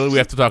 Clearly, we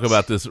have to talk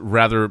about this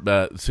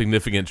rather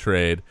significant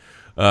trade.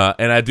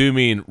 And I do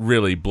mean,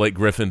 really, Blake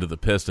Griffin to the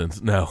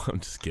Pistons. No, I'm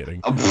just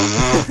kidding. By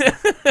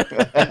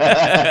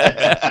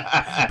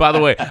the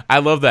way, I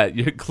love that.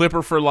 You're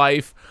Clipper for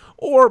life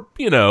or,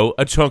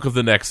 a chunk of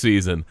the next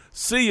season.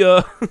 See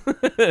ya.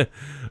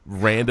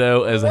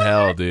 Rando as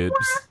hell, dude.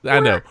 I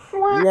know.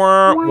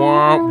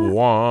 Womp,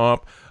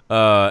 womp.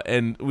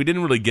 And we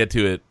didn't really get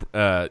to it.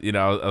 I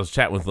was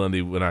chatting with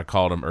Linde when I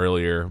called him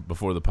earlier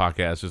before the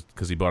podcast just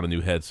because he bought a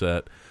new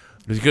headset.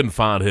 Because he couldn't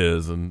find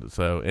his, and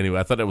so anyway,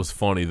 I thought it was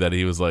funny that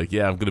he was like,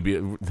 "Yeah, I'm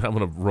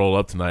gonna roll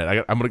up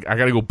tonight. I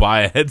gotta go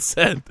buy a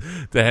headset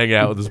to hang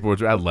out with the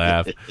sports." I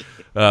laughed,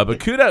 but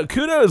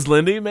kudos,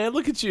 Linde, man,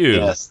 look at you.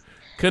 Yes.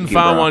 Couldn't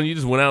find one, you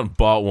just went out and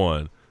bought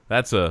one.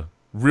 That's a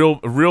real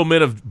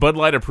men of Bud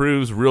Light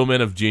approves, real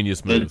men of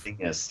genius move.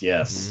 Yes.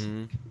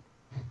 Mm-hmm.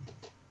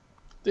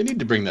 They need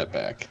to bring that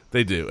back.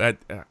 They do.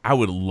 I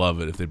would love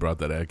it if they brought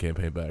that ad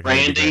campaign back.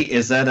 Randy,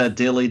 is that a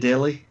dilly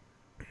dilly?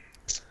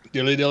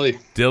 Dilly.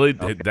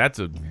 Okay. That's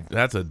a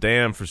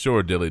damn for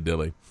sure dilly.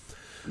 But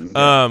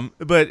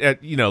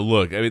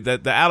look, I mean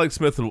the Alex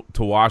Smith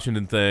to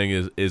Washington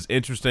thing is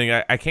interesting.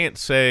 I can't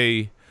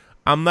say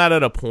I'm not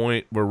at a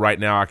point where right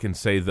now I can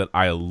say that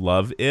I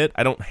love it.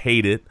 I don't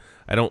hate it.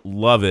 I don't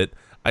love it.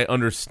 I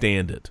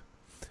understand it.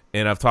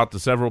 And I've talked to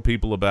several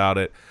people about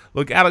it.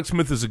 Look, Alex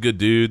Smith is a good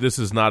dude. This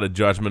is not a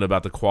judgment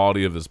about the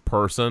quality of his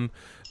person.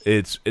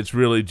 It's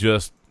really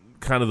just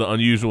kind of the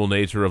unusual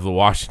nature of the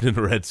Washington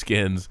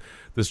Redskins,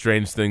 the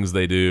strange things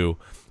they do.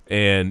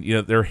 And,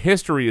 their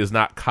history is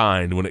not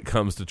kind when it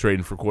comes to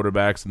trading for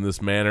quarterbacks in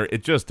this manner.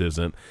 It just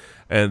isn't.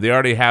 And they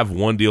already have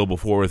one deal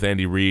before with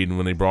Andy Reid, and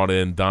when they brought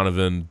in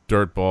Donovan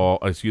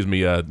Balls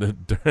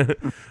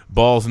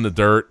in the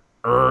Dirt,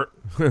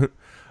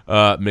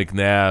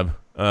 McNabb.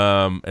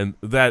 And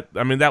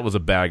that was a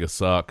bag of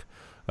suck.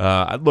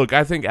 Look,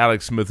 I think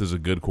Alex Smith is a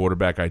good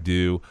quarterback. I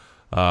do.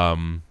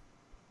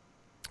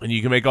 And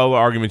you can make all the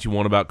arguments you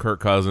want about Kirk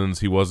Cousins.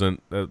 He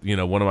wasn't,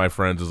 one of my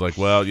friends is like,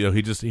 well,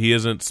 he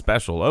isn't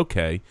special.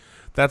 Okay,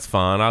 that's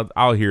fine.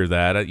 I'll hear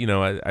that.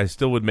 I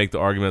still would make the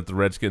argument that the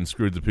Redskins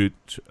screwed the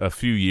pooch a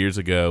few years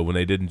ago when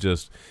they didn't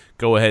just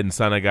go ahead and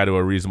sign that guy to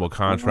a reasonable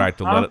contract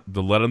to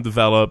let him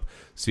develop,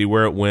 see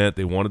where it went.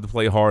 They wanted to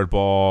play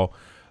hardball.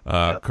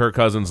 Kirk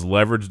Cousins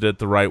leveraged it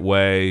the right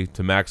way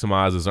to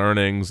maximize his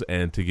earnings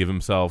and to give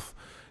himself,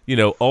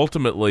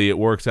 ultimately it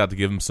works out to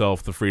give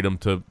himself the freedom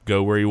to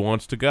go where he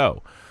wants to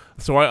go.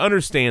 So I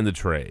understand the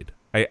trade.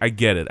 I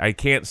get it. I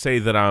can't say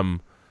that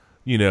I'm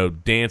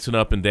dancing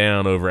up and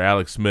down over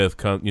Alex Smith,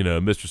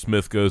 Mr.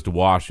 Smith goes to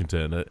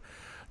Washington.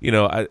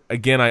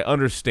 I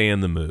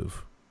understand the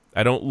move.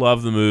 I don't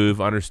love the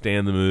move. I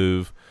understand the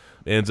move.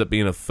 It ends up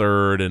being a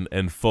third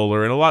and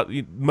Fuller.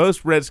 And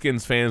most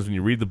Redskins fans, when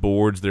you read the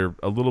boards, they're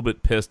a little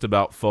bit pissed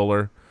about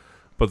Fuller,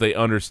 but they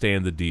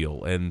understand the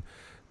deal. And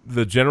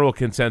the general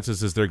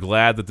consensus is they're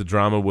glad that the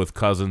drama with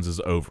Cousins is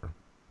over.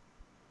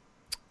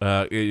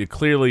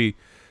 Clearly,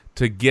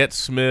 to get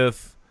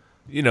Smith,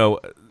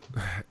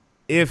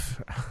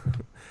 if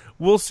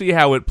we'll see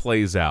how it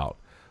plays out.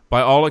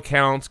 By all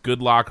accounts,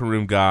 good locker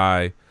room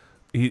guy.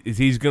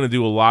 He's going to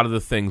do a lot of the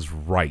things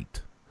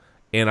right.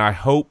 And I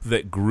hope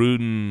that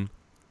Gruden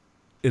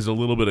is a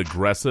little bit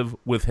aggressive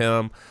with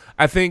him.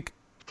 I think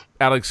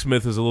Alex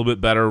Smith is a little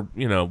bit better,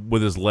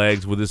 with his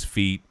legs, with his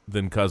feet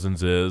than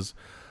Cousins is.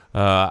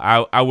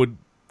 I would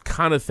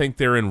kind of think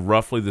they're in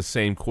roughly the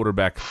same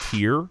quarterback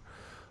tier.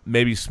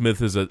 Maybe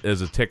Smith is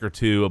a tick or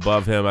two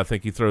above him. I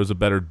think he throws a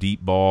better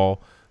deep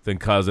ball than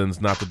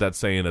Cousins. Not that that's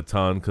saying a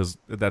ton, because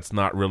that's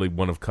not really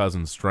one of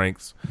Cousins'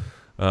 strengths,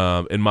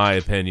 in my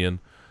opinion.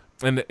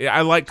 And I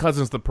like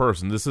Cousins the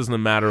person. This isn't a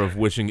matter of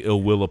wishing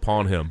ill will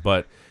upon him,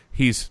 but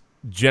he's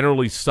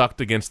generally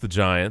sucked against the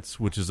Giants,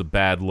 which is a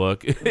bad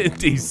look in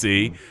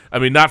D.C. I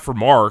mean, not for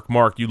Mark.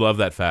 Mark, you love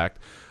that fact.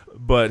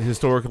 But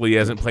historically, he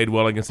hasn't played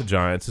well against the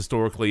Giants.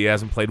 Historically, he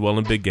hasn't played well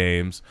in big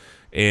games.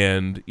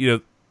 And,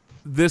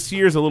 this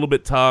year's a little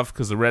bit tough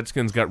because the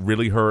Redskins got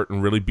really hurt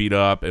and really beat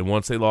up. And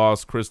once they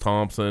lost Chris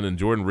Thompson and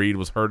Jordan Reed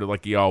was hurt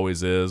like he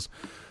always is,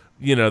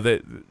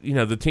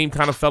 the team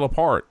kind of fell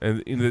apart.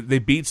 And they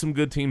beat some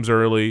good teams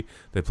early.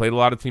 They played a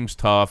lot of teams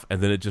tough,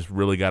 and then it just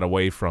really got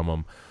away from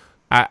them.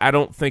 I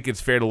don't think it's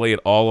fair to lay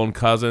it all on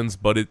Cousins,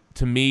 but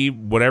to me,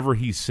 whatever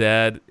he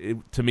said,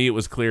 to me it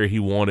was clear he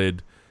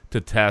wanted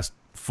to test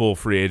full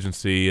free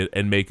agency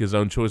and make his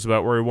own choice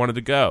about where he wanted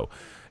to go.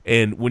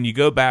 And when you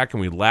go back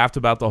and we laughed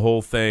about the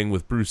whole thing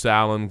with Bruce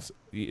Allen,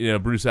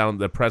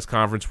 the press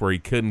conference where he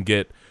couldn't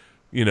get,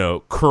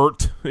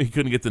 Kurt, he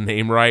couldn't get the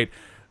name right.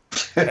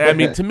 I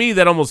mean, to me,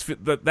 that almost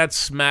that's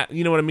smack.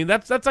 You know what I mean?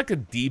 That's like a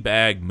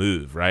D-bag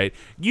move, right?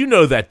 You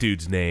know that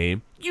dude's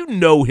name. You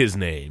know his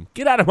name.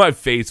 Get out of my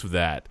face with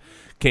that.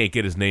 Can't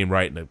get his name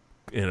right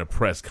in a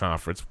press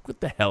conference.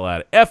 Get the hell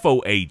out of it.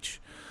 FOH.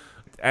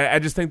 I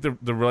just think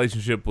the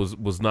relationship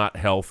was not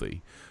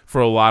healthy for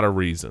a lot of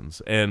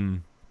reasons,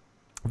 and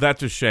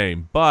that's a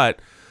shame. But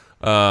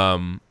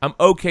I'm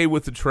okay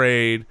with the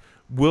trade.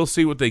 We'll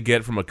see what they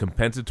get from a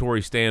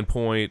compensatory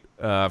standpoint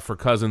for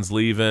Cousins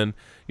leaving.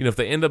 If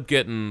they end up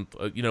getting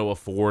a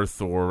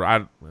fourth,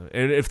 and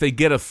if they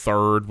get a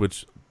third,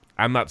 which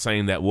I'm not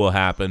saying that will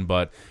happen,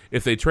 but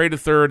if they trade a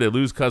third, they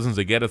lose Cousins,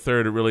 they get a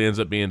third, it really ends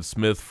up being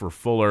Smith for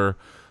Fuller,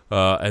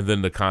 and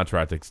then the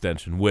contract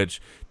extension,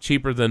 which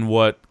cheaper than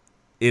what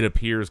it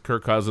appears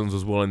Kirk Cousins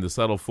was willing to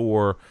settle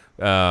for,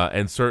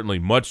 and certainly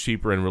much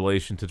cheaper in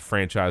relation to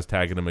franchise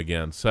tagging him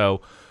again.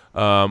 So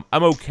I'm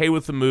okay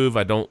with the move.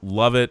 I don't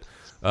love it,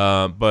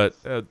 but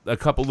a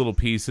couple little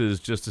pieces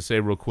just to say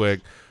real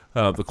quick.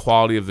 The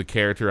quality of the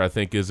character, I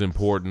think, is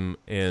important,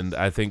 and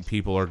I think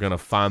people are going to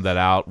find that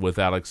out with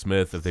Alex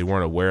Smith if they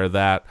weren't aware of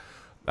that.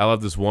 I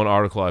love this one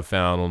article I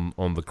found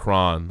on the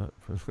Cron,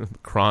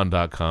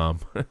 Cron.com.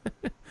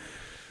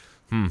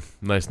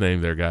 Nice name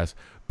there, guys.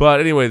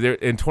 But anyway,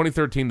 in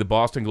 2013, the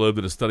Boston Globe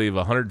did a study of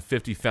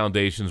 150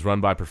 foundations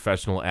run by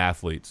professional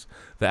athletes.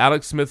 The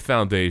Alex Smith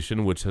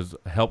Foundation, which has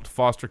helped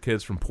foster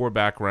kids from poor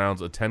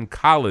backgrounds attend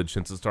college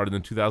since it started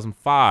in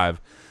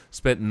 2005,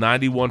 spent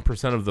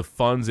 91% of the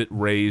funds it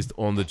raised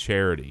on the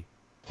charity.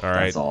 All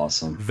right, that's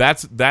awesome.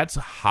 That's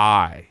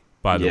high,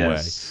 by the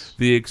way.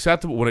 The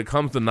acceptable when it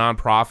comes to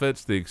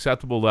nonprofits, the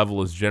acceptable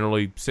level is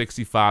generally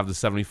 65 to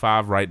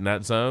 75, right in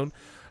that zone.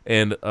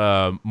 And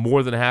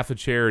more than half of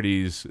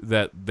charities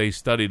that they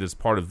studied as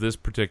part of this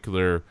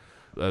particular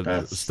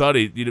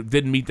study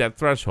didn't meet that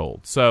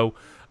threshold. So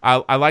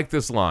I like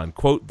this line.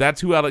 Quote, "That's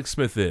who Alex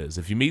Smith is.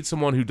 If you meet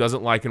someone who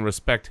doesn't like and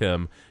respect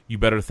him, you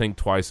better think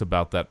twice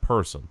about that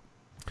person."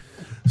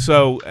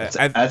 So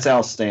that's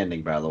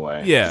outstanding, by the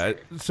way. Yeah.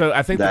 So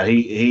I think that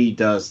he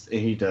does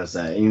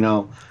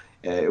that.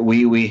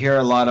 We hear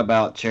a lot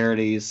about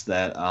charities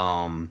that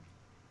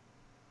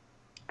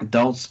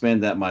don't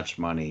spend that much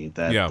money,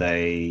 that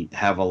they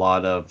have a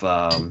lot of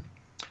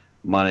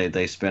money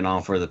they spend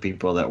on for the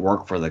people that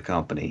work for the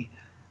company.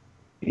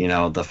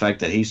 The fact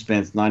that he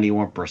spends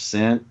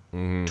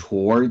 91%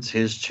 towards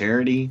his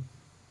charity,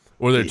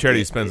 or their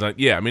charity spends on,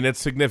 I mean, it's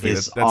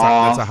significant.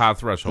 That's a high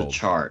threshold.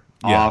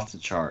 Off the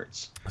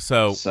charts.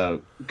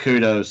 So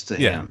kudos to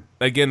him.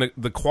 again,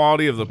 the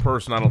quality of the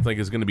person I don't think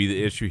is going to be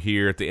the issue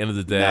here. At the end of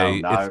the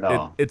day, No, not at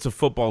all. It's a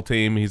football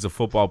team. He's a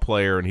football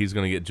player, and he's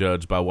going to get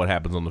judged by what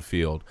happens on the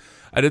field.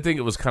 I did think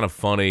it was kind of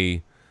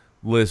funny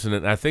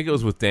listening. I think it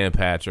was with Dan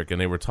Patrick, and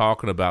they were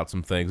talking about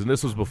some things, and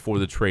this was before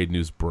the trade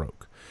news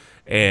broke.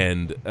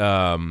 And,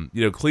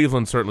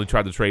 Cleveland certainly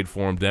tried to trade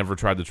for him. Denver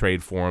tried to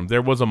trade for him.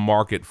 There was a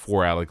market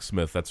for Alex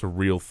Smith. That's a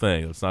real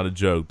thing. It's not a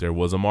joke. There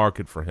was a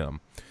market for him.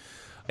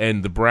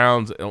 And the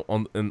Browns,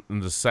 in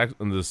the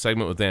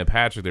segment with Dan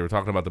Patrick, they were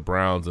talking about the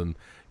Browns, and,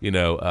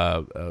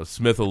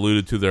 Smith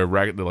alluded to their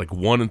record. They're like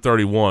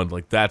 1-31.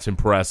 Like, that's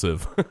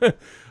impressive.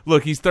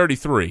 Look, he's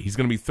 33. He's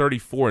going to be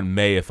 34 in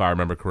May, if I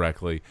remember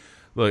correctly.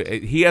 Look,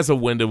 he has a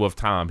window of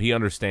time. He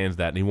understands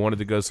that, and he wanted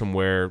to go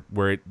somewhere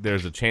where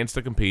there's a chance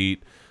to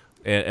compete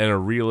and a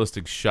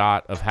realistic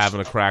shot of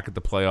having a crack at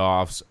the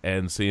playoffs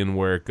and seeing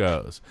where it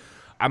goes.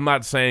 I'm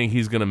not saying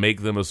he's going to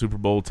make them a Super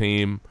Bowl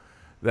team.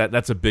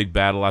 That's a big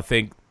battle. I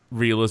think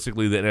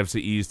realistically the NFC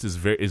East is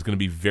going to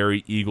be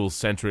very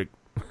Eagles-centric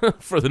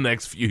for the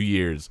next few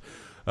years.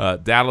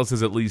 Dallas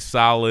is at least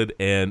solid,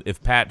 and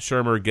if Pat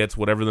Shurmur gets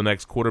whatever the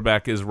next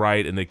quarterback is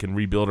right and they can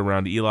rebuild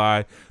around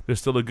Eli, there's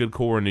still a good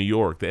core in New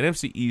York. The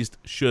NFC East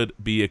should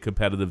be a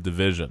competitive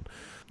division.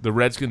 The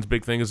Redskins'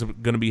 big thing is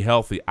going to be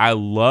healthy. I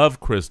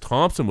love Chris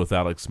Thompson with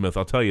Alex Smith,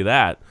 I'll tell you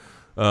that.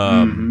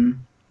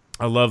 I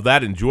love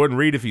that. And Jordan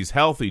Reed, if he's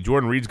healthy,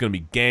 Jordan Reed's going to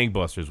be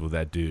gangbusters with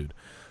that dude.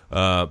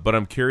 But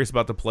I'm curious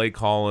about the play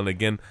calling.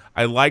 Again,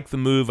 I like the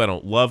move. I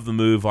don't love the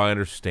move. I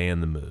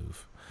understand the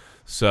move.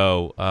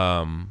 So,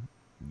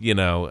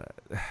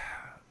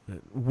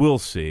 we'll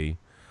see.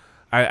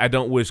 I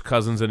don't wish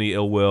Cousins any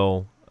ill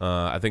will.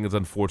 I think it's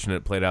unfortunate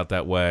it played out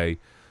that way.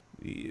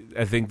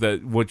 I think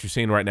that what you're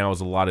seeing right now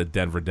is a lot of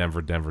Denver.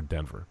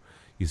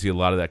 You see a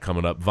lot of that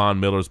coming up.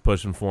 Von Miller's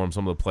pushing for him.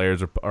 Some of the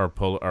players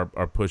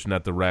are pushing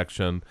that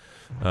direction.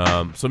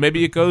 So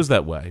maybe it goes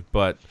that way.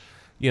 But,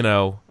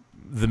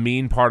 the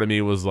mean part of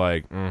me was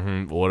like,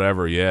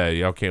 whatever, yeah,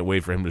 y'all can't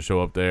wait for him to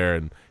show up there.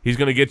 And he's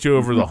going to get you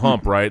over the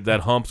hump, right?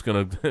 That hump's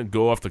going to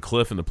go off the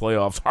cliff in the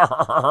playoffs.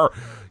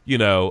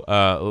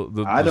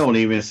 I don't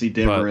even see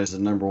Denver as the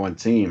number one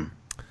team.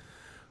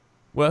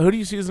 Well, who do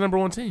you see as the number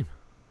one team?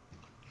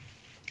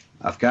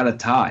 I've got a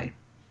tie.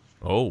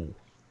 Oh.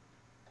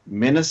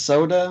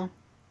 Minnesota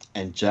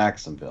and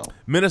Jacksonville.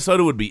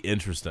 Minnesota would be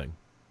interesting.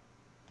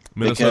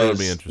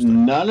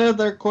 None of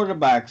their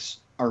quarterbacks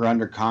are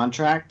under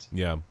contract.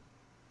 Yeah.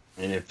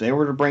 And if they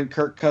were to bring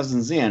Kirk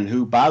Cousins in,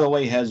 who, by the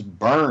way, has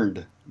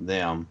burned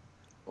them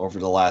over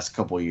the last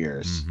couple of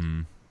years,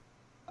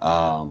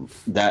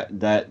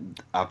 that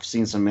I've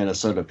seen some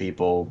Minnesota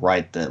people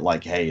write that,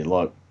 like, hey,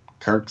 look,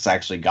 Kirk's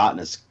actually gotten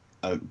us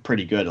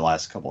pretty good the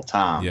last couple of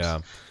times. Yeah.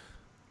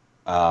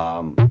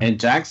 And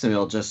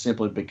Jacksonville, just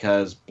simply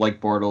because Blake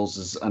Bortles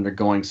is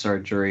undergoing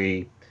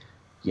surgery,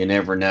 you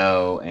never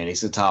know, and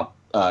he's the top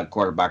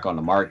quarterback on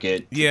the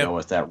market. Yeah,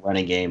 with that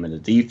running game and the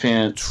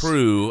defense.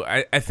 True.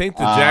 I think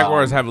the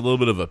Jaguars have a little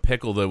bit of a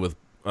pickle though with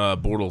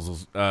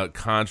Bortles'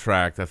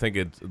 contract. I think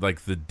it's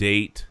like the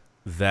date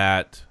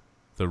that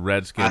the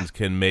Redskins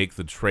can make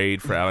the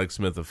trade for Alex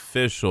Smith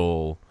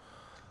official,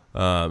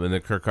 and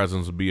that Kirk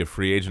Cousins will be a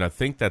free agent. I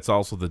think that's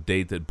also the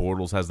date that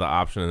Bortles has the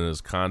option in his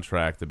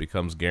contract that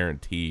becomes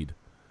guaranteed.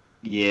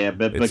 Yeah,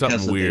 but it's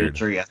because of the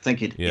injury, I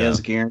think it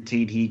is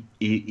guaranteed he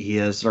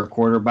is their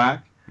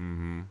quarterback.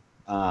 Mm-hmm.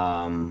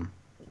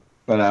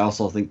 But I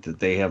also think that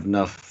they have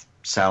enough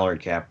salary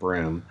cap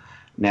room.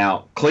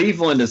 Now,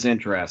 Cleveland is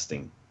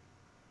interesting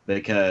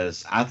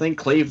because I think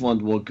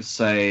Cleveland will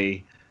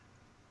say,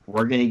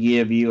 we're going to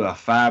give you a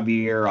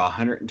 5-year,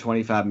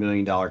 $125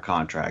 million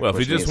contract. Well, if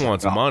he just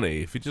wants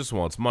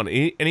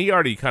money, and he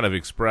already kind of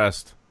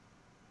expressed,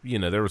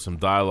 there was some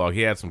dialogue.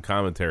 He had some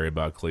commentary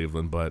about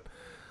Cleveland, but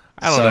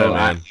I don't know,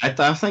 man.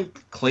 I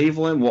think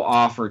Cleveland will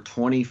offer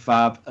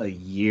 $25 a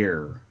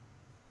year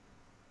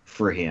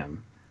for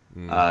him,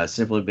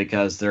 simply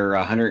because they're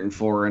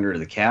 104 under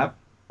the cap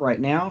right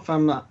now, if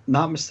I'm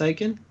not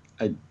mistaken.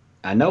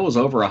 I know it was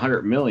over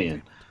 $100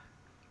 million.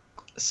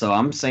 So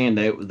I'm saying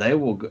they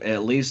will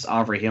at least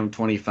offer him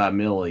 $25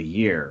 million a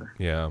year.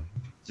 Yeah,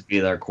 to be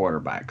their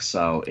quarterback.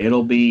 So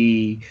it'll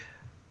be,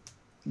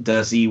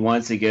 does he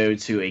want to go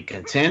to a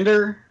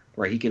contender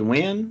where he can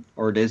win,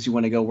 or does he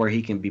want to go where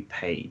he can be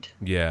paid?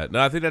 Yeah,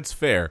 no, I think that's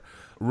fair.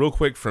 Real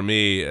quick for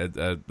me, I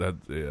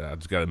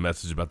just got a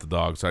message about the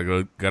dog, so I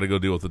got to go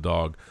deal with the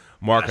dog.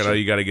 Mark, I know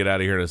you got to get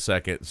out of here in a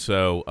second,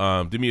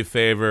 so do me a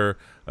favor.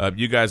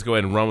 You guys go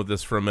ahead and run with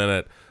this for a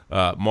minute.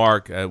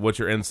 Mark, what's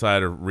your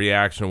insider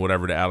reaction or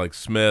whatever to Alex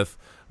Smith?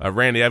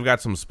 Randy, I've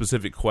got some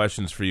specific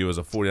questions for you as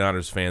a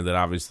 49ers fan that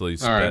obviously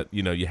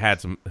you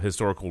had some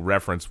historical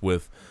reference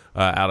with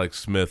Alex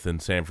Smith in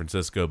San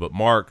Francisco. But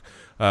Mark,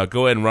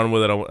 go ahead and run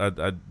with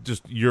it.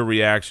 Just your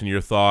reaction, your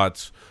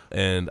thoughts,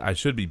 and I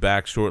should be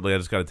back shortly. I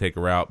just got to take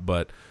her out,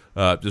 but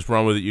just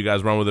run with it. You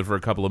guys run with it for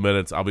a couple of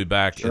minutes. I'll be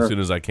back as soon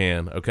as I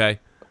can, okay?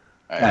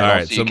 All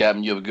right. See you,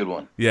 Captain. You have a good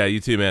one. Yeah,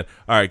 you too, man.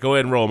 All right, go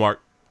ahead and roll, Mark.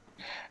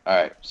 All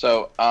right,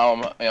 so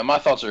my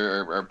thoughts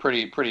are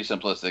pretty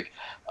simplistic.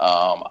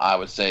 I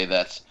would say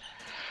that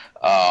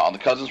On the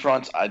Cousins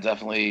front, I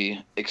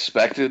definitely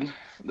expected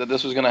that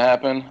this was going to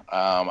happen.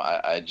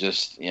 I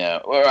just,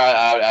 or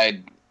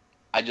I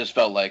just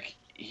felt like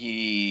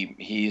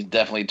he's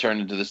definitely turned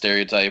into the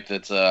stereotype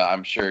that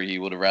I'm sure he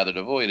would have rather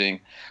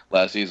avoiding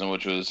last season,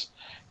 which was,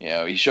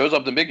 he shows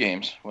up in big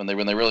games when they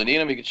really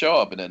need him. He could show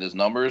up, and then his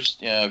numbers.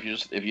 If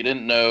you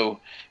didn't know,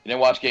 you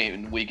didn't watch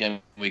game week in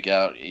week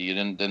out, you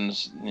didn't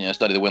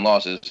study the win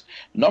losses.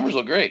 Numbers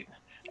look great.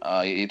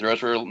 He throws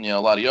for a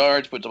lot of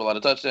yards, puts up a lot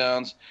of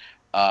touchdowns.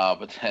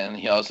 But then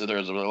he also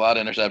throws a lot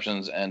of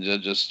interceptions and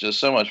just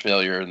so much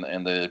failure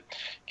in the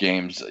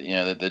games,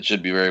 that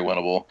should be very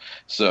winnable.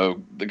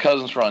 So the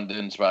Cousins front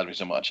didn't surprise me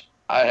so much.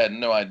 I had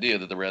no idea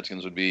that the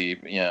Redskins would be,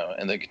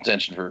 in the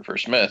contention for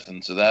Smith.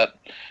 And so that,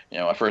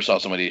 I first saw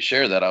somebody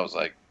share that, I was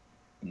like,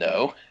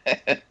 no,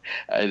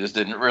 I just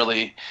didn't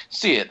really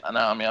see it.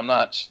 Now, I mean, I'm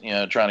not,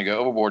 trying to go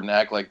overboard and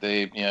act like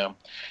they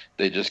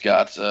just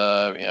got,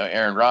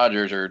 Aaron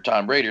Rodgers or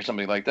Tom Brady or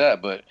something like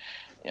that. But,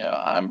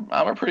 I'm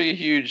a pretty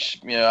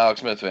huge,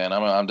 Alex Smith fan.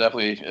 I'm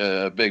definitely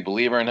a big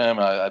believer in him.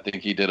 I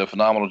think he did a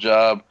phenomenal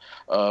job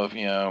of,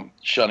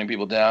 shutting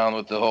people down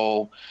with the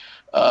whole,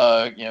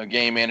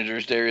 game manager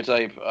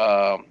stereotype.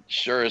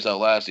 Sure as hell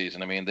last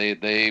season. I mean,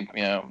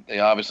 they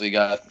obviously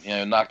got,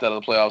 knocked out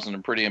of the playoffs in a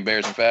pretty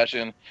embarrassing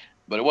fashion,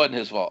 but it wasn't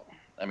his fault.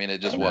 I mean,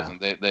 it just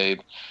wasn't. They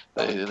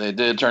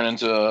did turn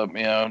into a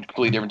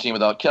completely different team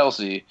without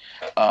Kelsey,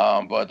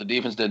 but the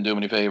defense didn't do him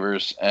any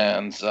favors,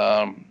 and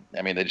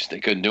I mean they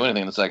couldn't do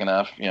anything in the second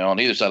half, on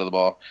either side of the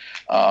ball.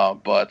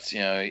 But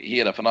he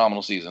had a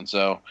phenomenal season.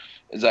 So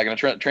is that going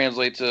to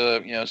translate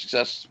to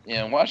success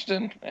in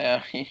Washington?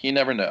 Yeah, you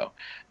never know.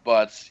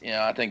 But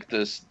I think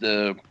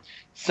the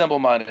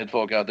simple-minded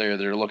folk out there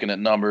that are looking at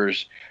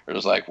numbers are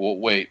just like, well,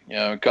 wait,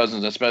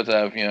 Cousins and Smith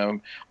have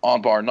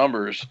on par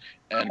numbers.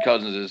 And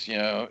Cousins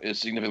is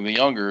significantly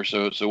younger,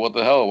 so what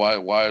the hell?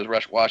 Why is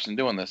Washington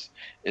doing this?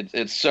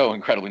 It's so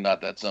incredibly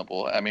not that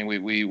simple. I mean,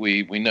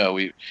 we know,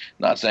 we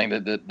not saying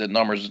that the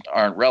numbers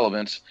aren't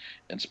relevant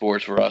in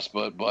sports for us,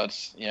 but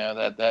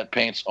that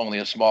paints only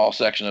a small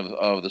section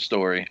of the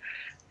story.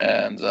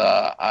 And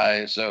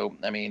I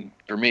mean,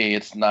 for me,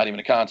 it's not even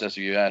a contest.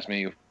 If you ask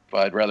me if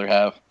I'd rather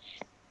have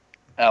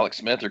Alex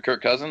Smith or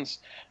Kirk Cousins,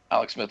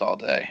 Alex Smith all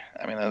day.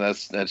 I mean,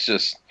 that's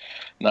just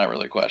not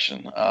really a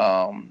question.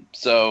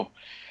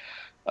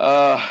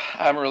 I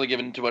haven't really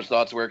given too much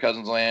thought to where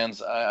Cousins lands.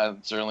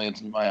 Certainly,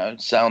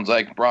 it sounds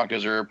like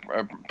Broncos are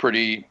a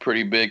pretty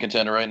big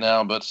contender right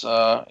now. But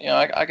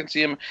I can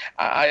see him.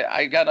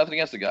 I got nothing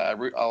against the guy.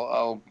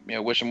 I'll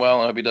wish him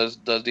well and hope he does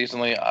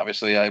decently.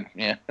 Obviously, I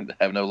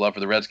have no love for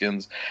the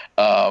Redskins,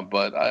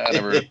 but I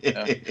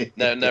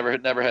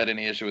never had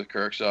any issue with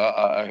Kirk. So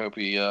I hope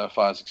he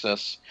finds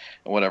success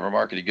in whatever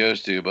market he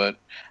goes to. But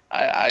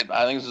I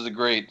think this is a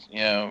great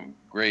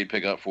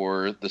pickup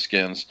for the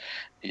Skins.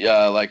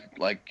 Yeah,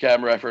 like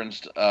Cam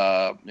referenced,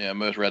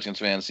 most Redskins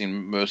fans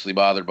seem mostly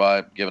bothered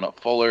by giving up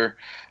Fuller.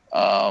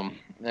 I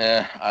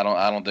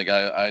don't think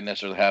I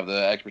necessarily have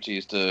the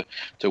expertise to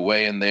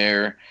weigh in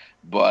there.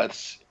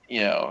 But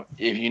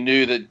if you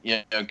knew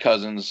that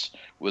Cousins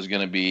was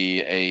going to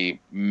be a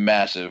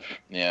massive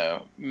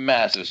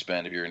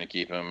spend if you're going to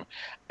keep him,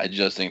 I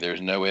just think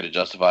there's no way to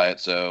justify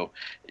it. So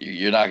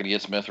you're not going to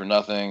get Smith for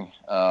nothing.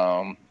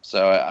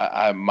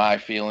 So my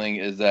feeling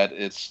is that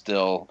it's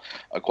still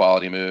a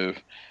quality move.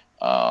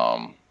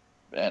 And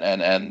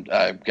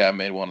I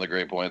made one of the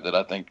great points that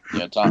I think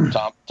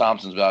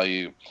Thompson's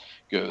value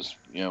goes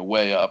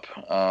way up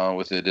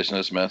with the addition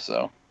of Smith.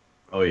 So.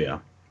 Oh yeah.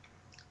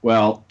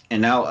 Well,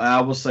 and now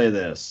I will say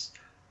this.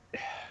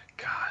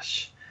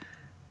 Gosh,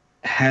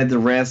 had the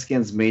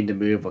Redskins made the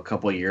move a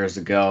couple of years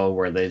ago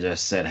where they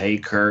just said, "Hey,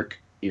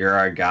 Kirk, you're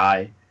our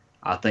guy,"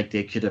 I think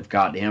they could have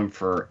got him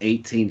for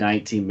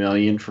 $18-19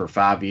 million for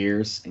 5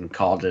 years and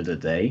called it a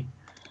day.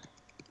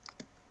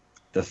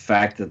 The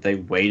fact that they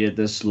waited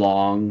this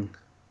long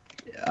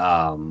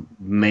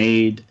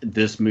made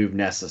this move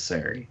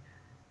necessary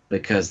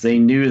because they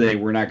knew they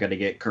were not going to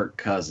get Kirk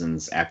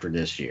Cousins after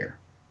this year.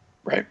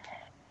 Right.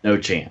 No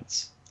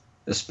chance.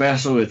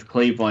 Especially with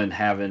Cleveland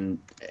having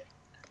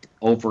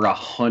over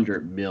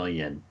 $100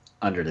 million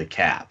under the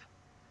cap.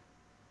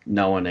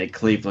 Knowing that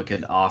Cleveland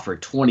could offer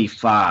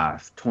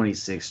 $25,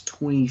 $26,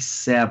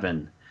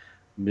 $27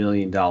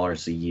 million a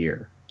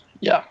year.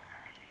 Yeah.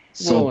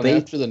 So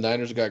after the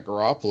Niners got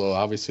Garoppolo,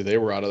 obviously they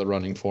were out of the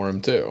running for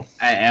him too.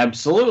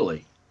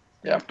 Absolutely.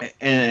 Yeah.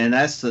 And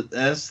that's the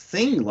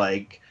thing.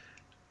 Like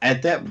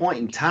at that point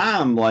in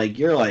time, like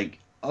you're like,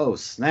 oh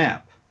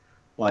snap,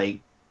 like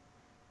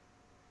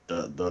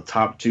the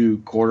top two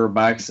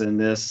quarterbacks in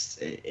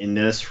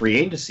this free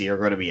agency are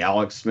going to be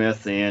Alex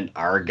Smith and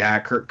our guy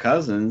Kirk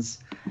Cousins,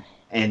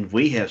 and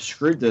we have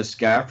screwed this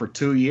guy for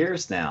 2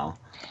 years now.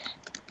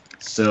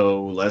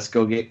 So let's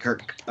go get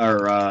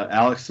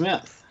Alex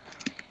Smith.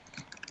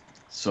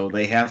 So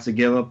they have to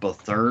give up a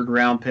 3rd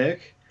round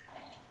pick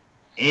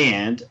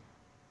and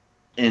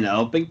an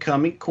up and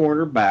coming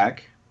cornerback,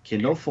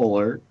 Kendall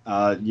Fuller.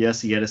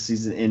 Yes, he had a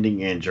season-ending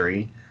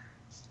injury.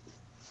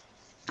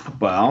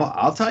 Well,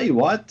 I'll tell you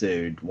what,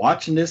 dude.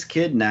 Watching this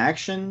kid in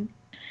action,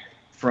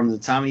 from the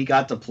time he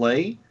got to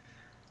play,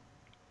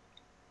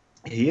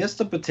 he has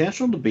the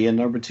potential to be a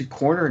number 2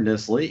 corner in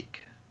this league.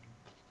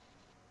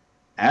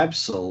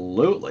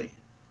 Absolutely.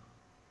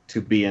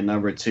 To be a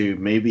number 2,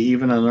 maybe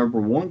even a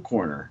number 1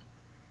 corner.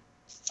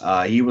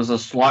 He was a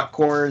slot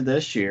corner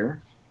this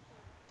year,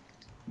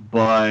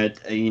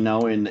 but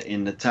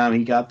in the time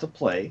he got to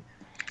play,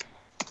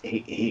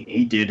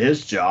 he did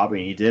his job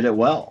and he did it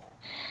well.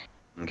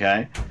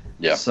 Okay?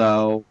 Yeah.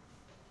 So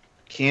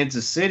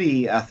Kansas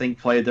City, I think,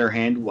 played their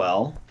hand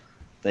well.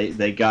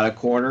 They got a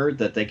corner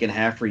that they can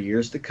have for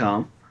years to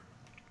come.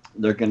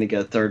 They're going to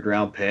get a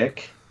 3rd-round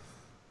pick.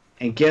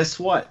 And guess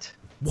what?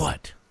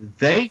 What?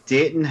 They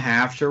didn't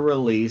have to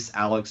release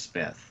Alex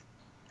Smith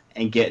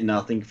and get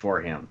nothing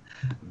for him.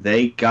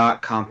 They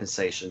got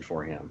compensation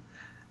for him.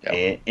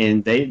 Yep.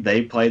 And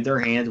they played their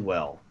hand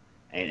well.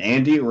 And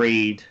Andy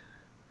Reid,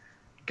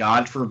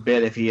 God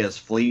forbid if he has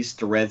fleeced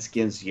the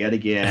Redskins yet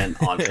again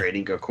on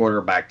trading a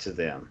quarterback to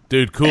them.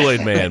 Dude,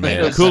 Kool-Aid Man,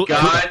 man.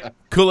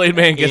 Kool-Aid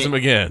Man gets him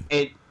again.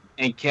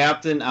 And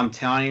Captain, I'm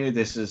telling you,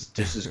 this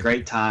is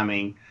great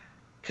timing.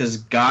 Because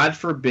God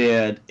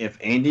forbid if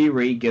Andy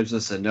Reid gives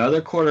us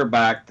another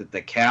quarterback that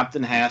the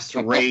captain has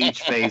to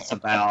rage face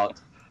about.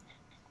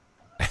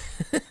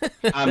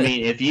 I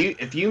mean,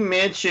 if you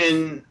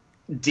mention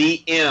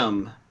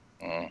DM,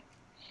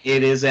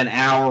 it is an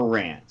hour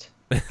rant.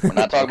 We're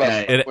not talking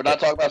about we're not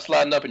talking about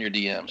sliding up in your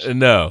DMs.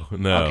 No.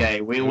 Okay,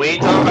 we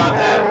ain't talking about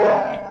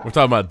that. We're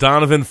talking about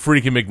Donovan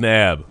freaking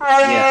McNabb.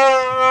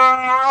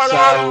 Yeah.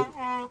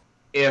 So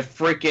if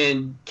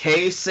freaking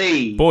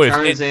KC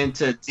turns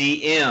into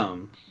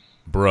DM,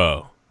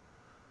 bro.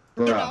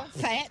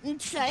 Fat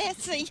and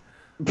sassy.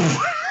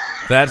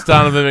 That's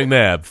Donovan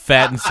McNabb,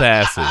 fat and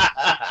sassy.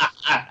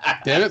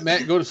 Damn it,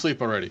 Matt, go to sleep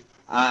already.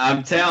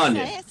 I'm telling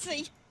you.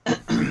 Sassy.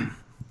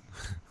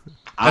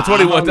 That's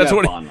what he was. That's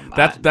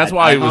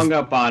why he was hung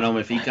up on him.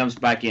 If he comes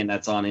back in,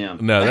 that's on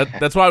him. No,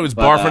 that's why he was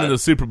barfing in the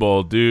Super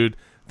Bowl, dude.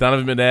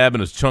 Donovan McNabb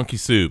and his chunky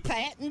soup.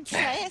 Fat and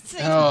sassy.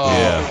 Oh.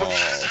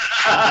 Yeah.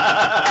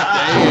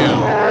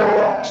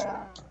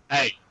 Damn.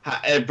 Hey,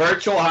 a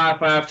virtual high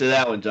five to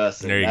that one,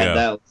 Justin. There you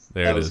go.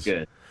 That was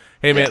good.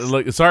 Hey, man,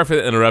 look, sorry for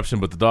the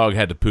interruption, but the dog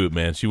had to poop,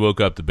 man. She woke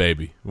up the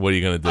baby. What are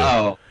you going to do?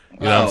 Oh.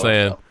 You know what I'm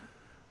saying?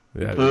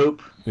 Yeah.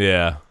 Poop?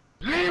 Yeah.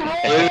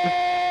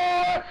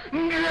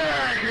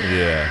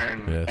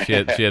 Yeah. She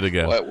had to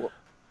go.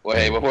 Well,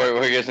 hey, before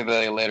we get into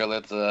that later,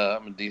 let's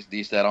I'm gonna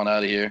deece that on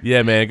out of here.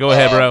 Yeah, man. Go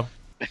ahead, bro.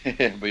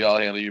 But y'all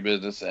handle your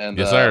business. And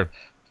yes, sir.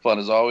 Fun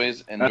as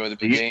always. Enjoy the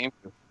big game.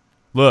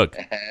 Look,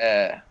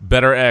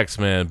 better X,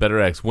 man. Better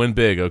X. Win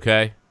big,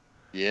 okay?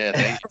 Yeah,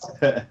 thanks.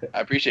 I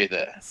appreciate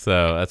that.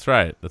 So that's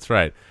right.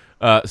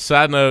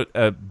 Side note,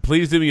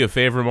 please do me a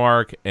favor,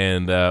 Mark,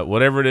 and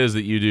whatever it is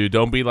that you do,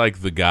 don't be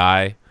like the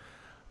guy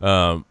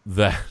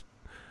that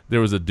there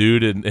was a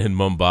dude in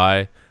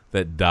Mumbai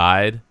that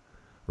died,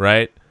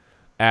 right?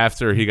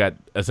 After he got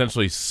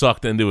essentially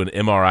sucked into an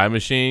MRI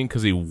machine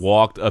because he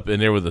walked up in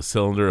there with a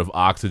cylinder of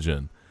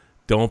oxygen.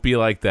 Don't be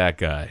like that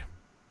guy.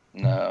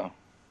 No.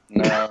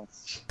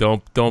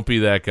 Don't be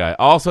that guy.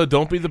 Also,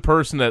 don't be the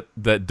person that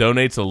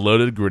donates a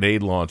loaded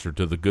grenade launcher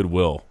to the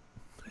Goodwill.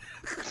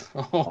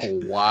 Oh,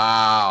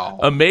 wow.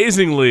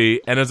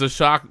 Amazingly, and as a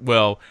shock,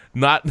 well,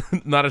 not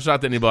a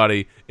shock to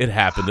anybody, it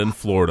happened in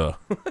Florida.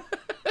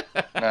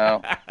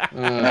 No.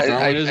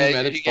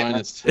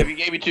 If you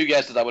gave me two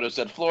guesses, I would have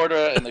said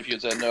Florida, and if you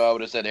had said no, I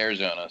would have said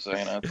Arizona. So,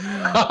 you know.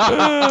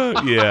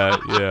 Yeah.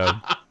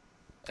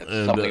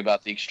 It's something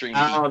about the extreme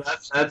heat. Oh,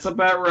 that's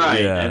about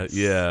right.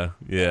 Yeah.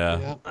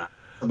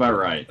 That's about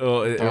right.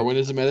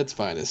 Darwinism at its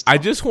finest. I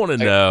just want to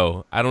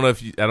know. I don't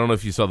know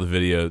if you saw the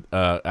video.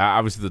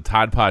 Obviously, the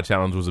Tide Pod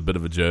challenge was a bit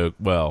of a joke.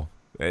 Well,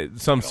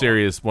 some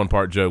serious one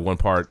part joke, one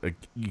part.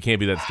 You can't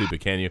be that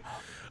stupid, can you?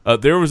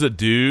 There was a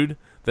dude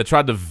that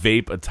tried to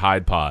vape a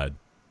Tide Pod.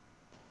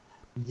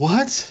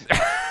 What?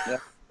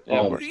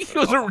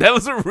 That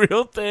was a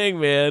real thing,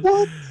 man.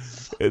 What?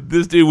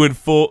 This dude went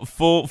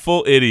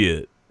full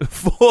idiot.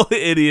 Full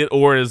idiot,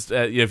 or if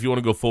you want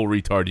to go full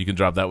retard, you can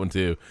drop that one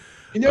too.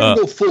 You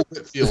never go full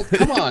Whitfield.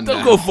 Come on,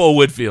 don't go full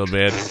Whitfield,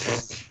 man.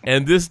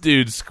 And this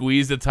dude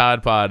squeezed a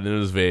Tide Pod into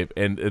his vape,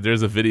 and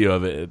there's a video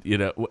of it. You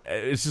know,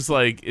 it's just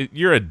like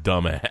you're a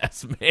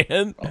dumbass,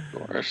 man. Of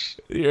course,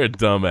 you're a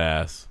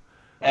dumbass.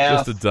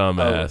 Just a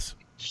dumbass.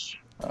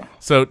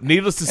 So,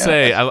 needless to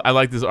say, I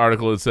like this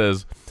article. It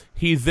says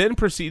he then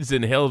proceeds to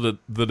inhale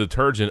the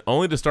detergent,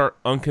 only to start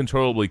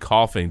uncontrollably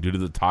coughing due to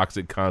the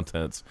toxic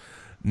contents.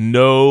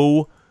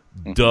 No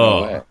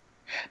way.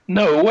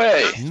 No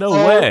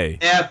way.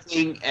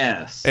 Effing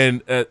S.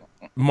 And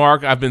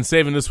Mark, I've been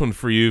saving this one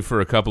for you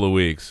for a couple of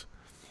weeks.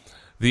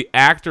 The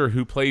actor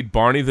who played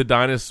Barney the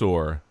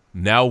dinosaur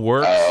now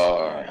works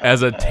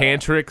as a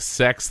tantric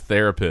sex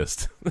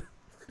therapist.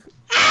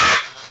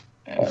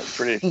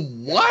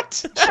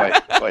 What?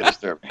 Quite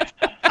disturbing.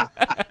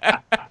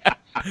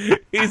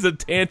 He's a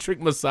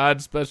tantric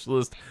massage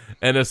specialist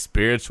and a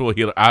spiritual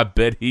healer. I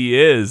bet he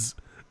is.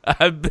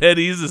 I bet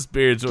he's a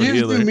spiritual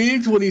healer. Gives new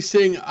meaning to when he's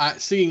singing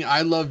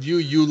 "I love you,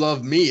 you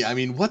love me." I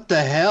mean, what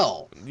the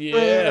hell?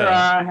 We're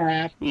a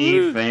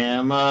happy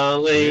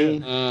family.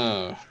 Yeah.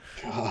 Oh,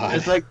 God.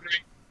 It's a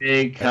great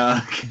big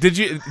cock.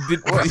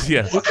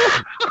 Yeah.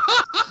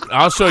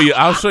 I'll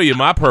show you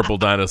my purple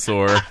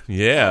dinosaur.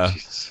 Yeah.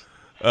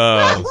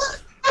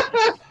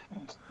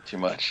 Too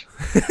much.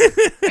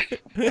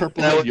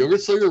 Purple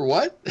yogurt sugar,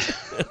 what?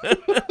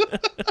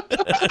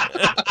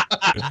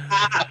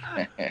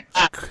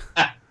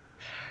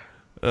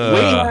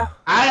 I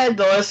had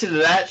to listen to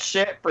that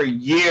shit for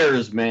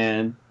years,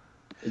 man.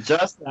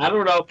 Justin, I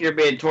don't know if you're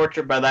being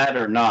tortured by that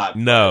or not.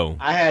 No.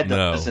 I had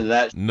to listen to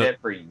that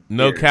shit for years.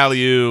 No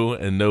Caliu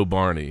and no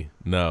Barney.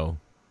 No.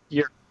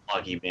 You're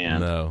lucky, man.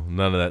 No,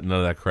 none of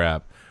that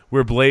crap.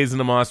 We're blazing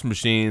the monster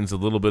machines, a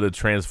little bit of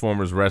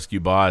Transformers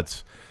Rescue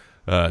Bots,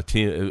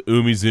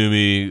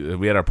 Umizoomi.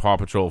 We had our Paw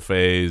Patrol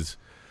phase.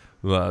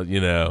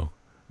 No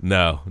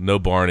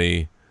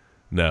Barney.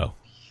 No,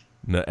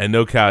 and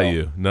no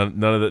Caillou.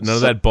 None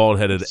of that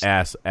bald-headed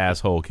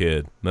asshole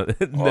kid. None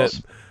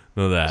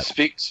of that.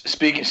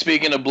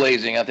 Speaking of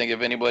blazing, I think if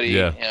anybody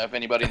if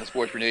anybody in the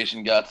Sports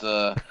Nation got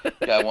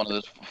one of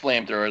those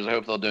flamethrowers, I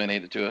hope they'll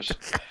donate it to us.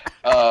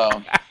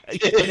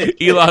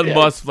 Elon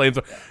Musk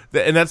flamethrowers,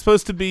 and that's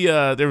supposed to be.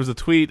 There was a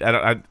tweet. I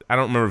don't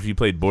remember if you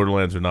played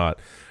Borderlands or not.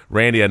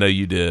 Randy, I know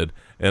you did,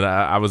 and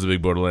I was a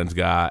big Borderlands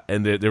guy.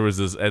 And there was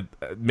this.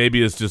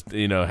 Maybe it's just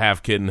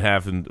half kid and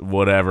half and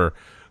whatever.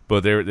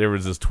 But there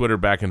was this Twitter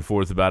back and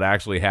forth about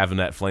actually having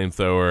that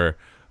flamethrower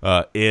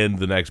in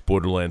the next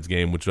Borderlands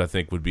game, which I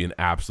think would be an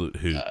absolute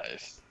hoot.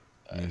 Nice.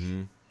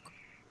 Mm-hmm.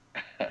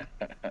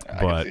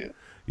 But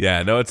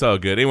yeah, no, it's all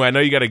good. Anyway, I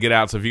know you got to get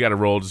out, so if you got to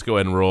roll, just go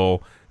ahead and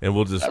roll, and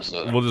we'll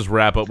just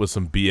wrap up with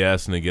some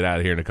BS and then get out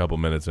of here in a couple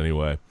minutes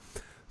anyway.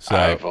 So,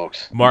 all right,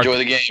 folks, Mark, enjoy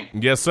the game.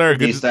 Yes, sir.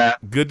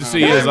 Good to see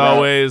you as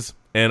always,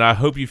 and I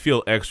hope you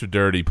feel extra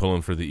dirty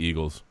pulling for the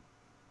Eagles.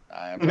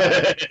 I am.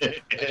 I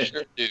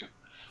sure do.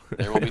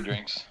 There will be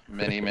drinks.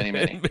 Many.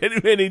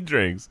 many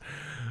drinks.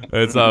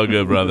 It's all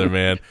good, brother,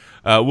 man.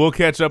 We'll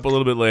catch up a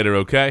little bit later,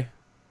 okay?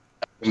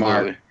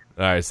 Absolutely.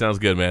 All right, sounds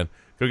good, man.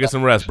 Go get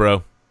some rest,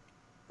 bro.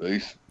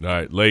 Peace. All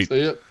right, late.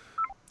 See ya.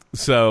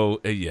 So,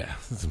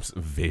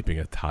 vaping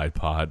a Tide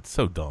Pod.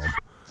 So dumb.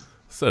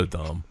 So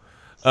dumb.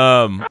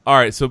 All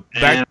right, so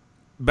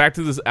back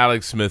to this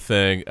Alex Smith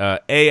thing.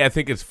 I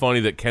think it's funny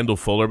that Kendall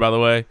Fuller, by the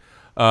way,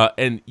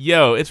 and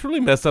it's really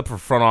messed up for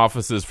front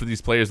offices for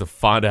these players to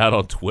find out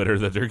on Twitter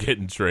that they're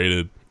getting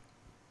traded.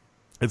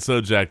 It's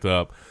so jacked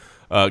up.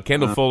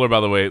 Kendall Fuller, by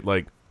the way,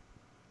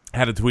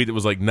 had a tweet that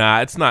was like,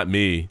 "Nah, it's not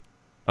me.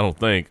 I don't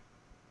think.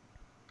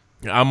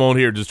 I'm on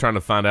here just trying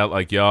to find out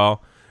like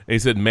y'all." And he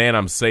said, "Man,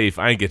 I'm safe.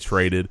 I ain't get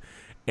traded."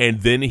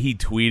 And then he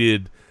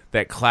tweeted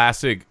that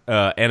classic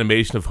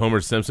animation of Homer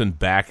Simpson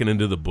backing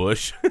into the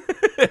bush.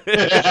 I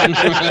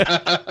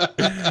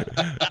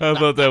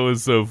thought that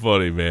was so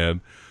funny,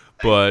 man.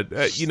 But,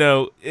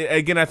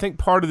 again, I think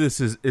part of this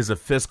is a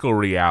fiscal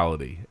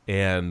reality.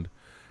 And,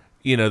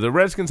 the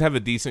Redskins have a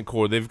decent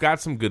core. They've got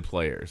some good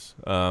players.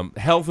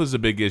 Health is a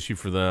big issue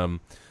for them.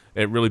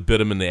 It really bit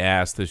them in the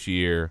ass this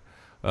year.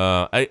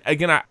 I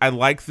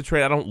like the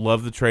trade. I don't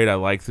love the trade. I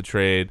like the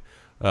trade.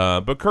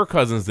 But Kirk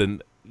Cousins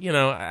didn't,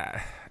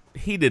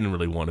 he didn't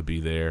really want to be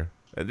there.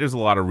 There's a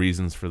lot of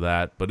reasons for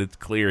that, but it's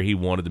clear he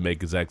wanted to make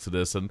his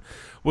exodus. And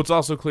what's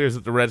also clear is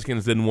that the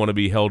Redskins didn't want to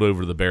be held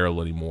over the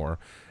barrel anymore.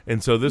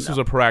 And so this was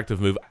a proactive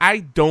move. I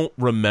don't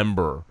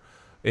remember,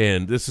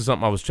 and this is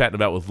something I was chatting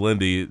about with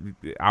Linde.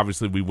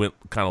 Obviously, we went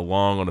kind of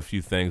long on a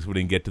few things. We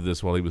didn't get to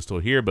this while he was still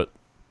here, but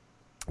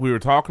we were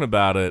talking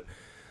about it,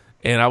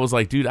 and I was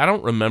like, dude, I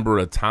don't remember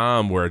a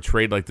time where a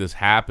trade like this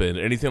happened,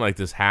 anything like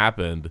this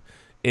happened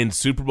in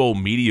Super Bowl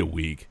media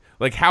week.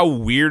 Like, how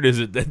weird is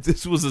it that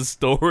this was a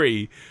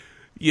story,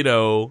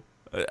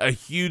 a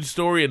huge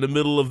story in the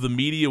middle of the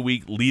media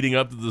week leading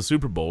up to the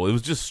Super Bowl? It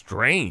was just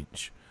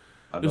strange.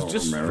 It was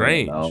just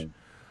strange.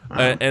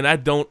 And I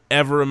don't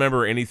ever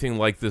remember anything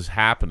like this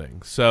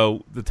happening.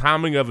 So the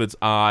timing of it's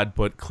odd,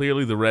 but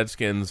clearly the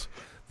Redskins,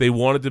 they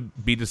wanted to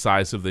be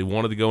decisive. They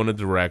wanted to go in a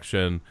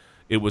direction.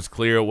 It was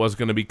clear it was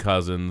going to be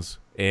Cousins.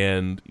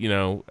 And,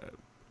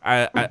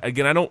 I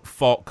don't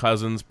fault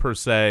Cousins per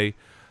se.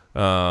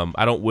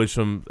 I don't wish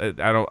him.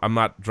 I'm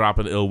not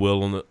dropping ill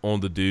will on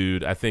the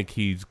dude. I think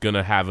he's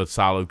gonna have a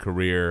solid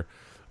career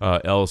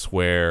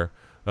elsewhere.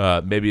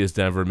 Maybe it's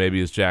Denver,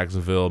 maybe it's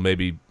Jacksonville,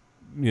 maybe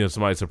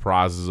somebody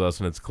surprises us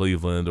and it's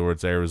Cleveland or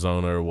it's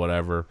Arizona or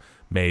whatever.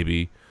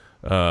 Maybe,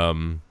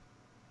 but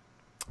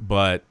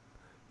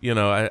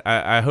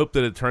I hope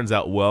that it turns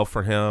out well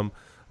for him.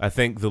 I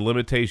think the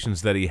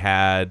limitations that he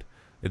had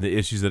and the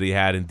issues that he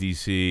had in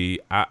D.C.,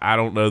 I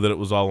don't know that it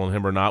was all on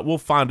him or not. We'll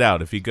find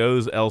out. If he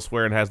goes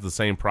elsewhere and has the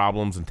same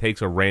problems and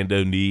takes a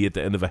rando knee at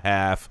the end of a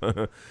half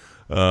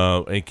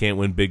and can't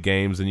win big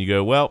games, then you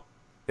go, well,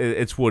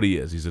 it's what he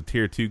is. He's a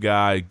Tier 2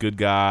 guy, good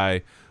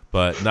guy,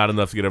 but not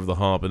enough to get over the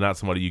hump and not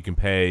somebody you can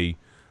pay,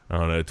 I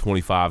don't know,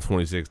 $25,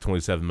 $26,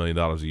 $27 million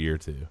a year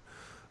to.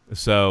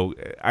 So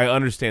I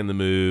understand the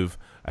move.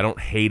 I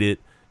don't hate it.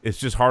 It's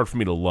just hard for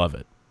me to love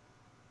it.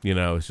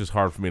 It's just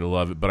hard for me to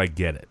love it, but I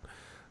get it.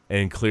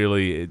 And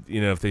clearly,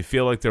 if they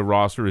feel like their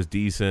roster is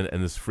decent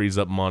and this frees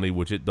up money,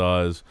 which it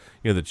does,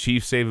 the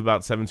Chiefs save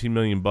about $17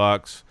 million.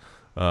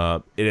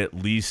 It at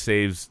least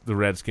saves the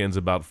Redskins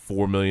about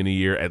 $4 million a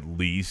year at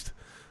least.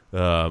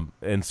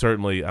 And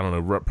certainly, I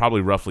don't know,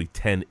 probably roughly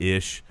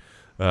 10-ish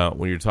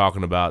when you're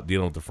talking about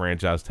dealing with the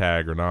franchise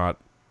tag or not.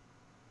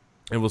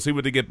 And we'll see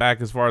what they get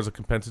back as far as a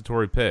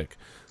compensatory pick.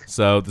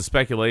 So the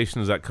speculation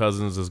is that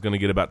Cousins is going to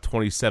get about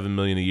 $27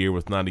 million a year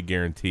with 90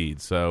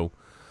 guaranteed. So,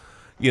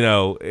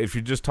 if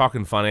you're just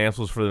talking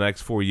financials for the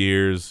next 4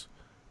 years,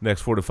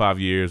 next 4 to 5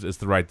 years, it's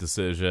the right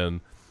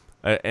decision.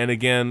 And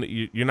again,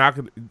 you're not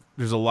going.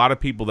 There's a lot of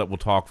people that will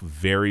talk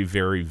very,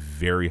 very,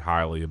 very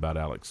highly about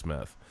Alex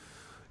Smith.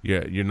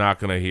 You're not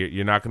going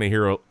to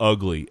hear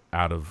ugly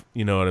out of.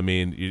 You know what I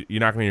mean? You're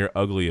not going to hear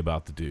ugly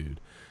about the dude.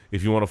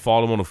 If you want to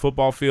follow him on a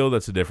football field,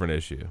 that's a different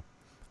issue.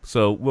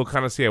 So we'll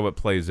kind of see how it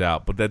plays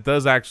out. But that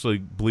does actually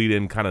bleed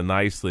in kind of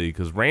nicely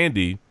because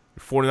Randy,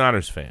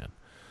 49ers fan.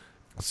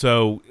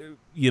 So,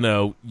 you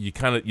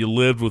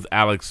lived with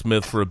Alex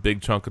Smith for a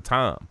big chunk of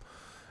time.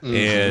 Mm-hmm.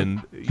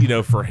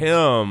 And, for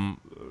him,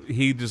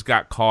 he just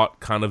got caught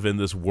kind of in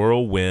this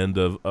whirlwind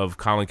of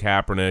Colin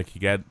Kaepernick. He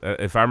got,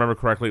 if I remember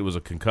correctly, it was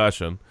a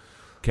concussion.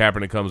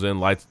 Kaepernick comes in,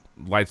 lights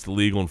the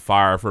league on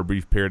fire for a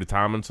brief period of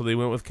time, and so they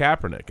went with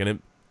Kaepernick.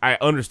 And I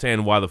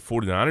understand why the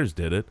 49ers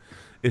did it.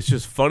 It's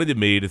just funny to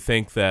me to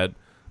think that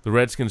the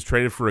Redskins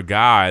traded for a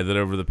guy that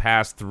over the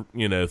past,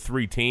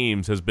 3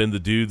 teams has been the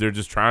dude they're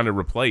just trying to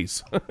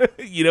replace.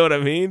 You know what I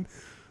mean?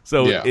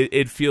 So yeah.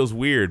 It feels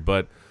weird,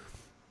 but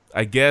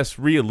I guess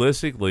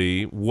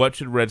realistically, what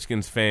should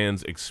Redskins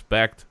fans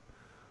expect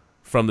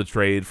from the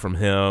trade from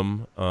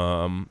him?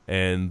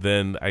 And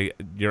then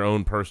your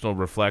own personal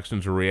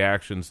reflections or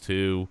reactions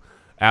to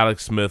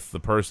Alex Smith,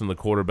 the person, the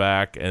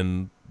quarterback,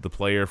 and the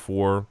player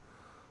for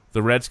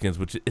the Redskins,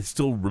 which it's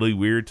still really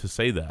weird to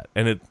say that.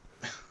 And it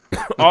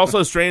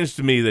also strange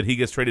to me that he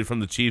gets traded from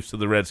the Chiefs to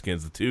the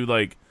Redskins, the two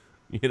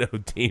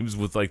teams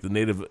with the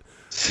native,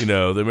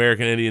 the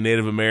American Indian,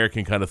 Native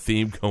American kind of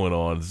theme going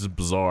on. This is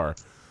bizarre.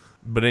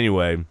 But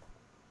anyway,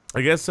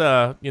 I guess,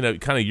 kind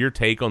of your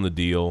take on the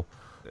deal.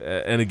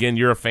 And again,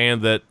 you're a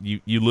fan that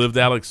you lived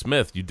Alex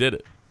Smith. You did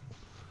it.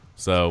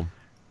 So.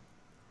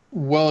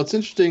 Well, it's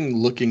interesting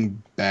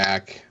looking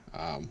back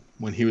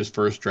when he was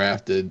first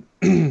drafted.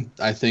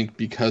 I think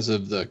because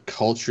of the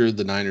culture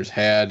the Niners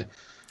had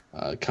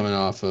coming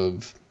off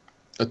of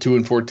a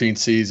 2-14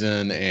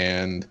 season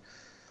and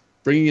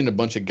bringing in a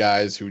bunch of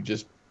guys who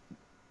just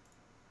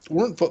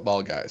weren't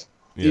football guys.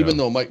 Yeah. Even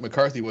though Mike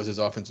McCarthy was his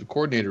offensive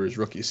coordinator his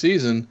rookie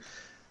season,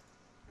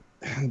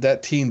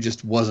 that team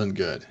just wasn't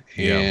good.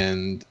 Yeah.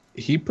 And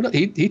he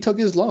took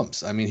his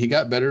lumps. I mean, he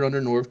got better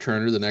under Norv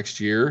Turner the next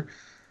year,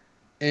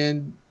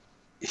 and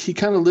he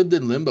kind of lived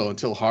in limbo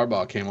until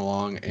Harbaugh came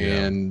along,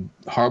 and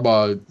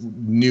Harbaugh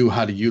knew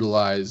how to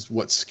utilize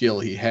what skill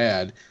he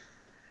had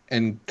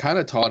and kind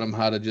of taught him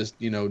how to just,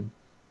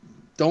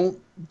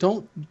 don't do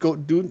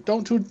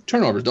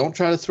turnovers. Don't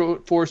try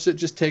to force it.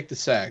 Just take the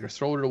sack or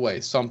throw it away,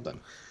 something.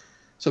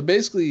 So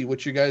basically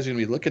what you guys are going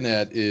to be looking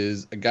at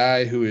is a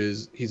guy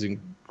he's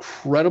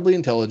incredibly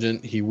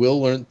intelligent. He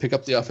will pick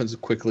up the offense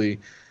quickly.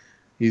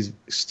 He's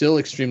still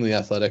extremely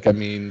athletic. I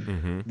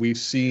mean, we've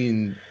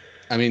seen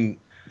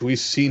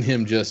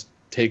him just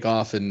take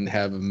off and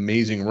have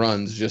amazing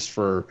runs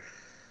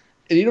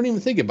and you don't even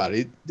think about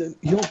it.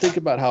 You don't think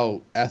about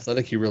how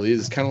athletic he really is.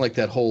 It's kind of like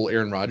that whole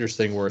Aaron Rodgers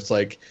thing where it's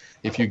like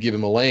if you give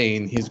him a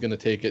lane, he's going to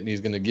take it and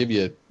he's going to give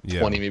you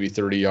 20, maybe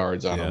 30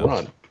 yards on a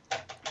run.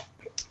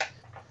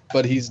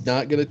 But he's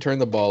not going to turn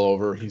the ball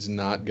over. He'll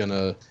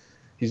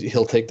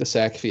take the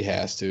sack if he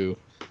has to.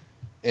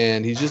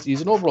 And he's a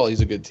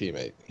good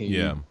teammate.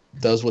 He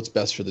does what's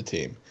best for the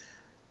team.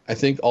 I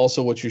think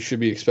also what you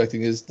should be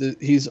expecting is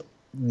that he's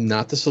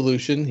not the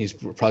solution. He's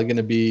probably going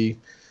to be,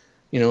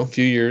 a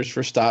few years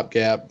for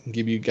stopgap,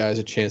 give you guys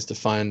a chance to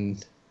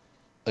find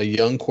a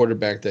young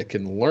quarterback that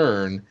can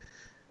learn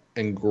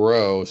and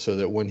grow so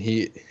that when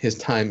his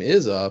time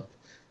is up,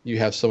 you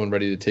have someone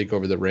ready to take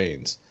over the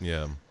reins.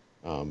 Yeah.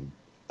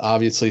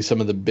 Obviously,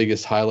 some of the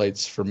biggest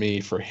highlights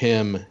for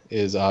him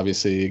is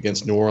obviously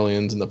against New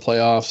Orleans in the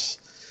playoffs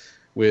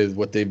with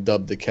what they've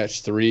dubbed the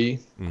catch three.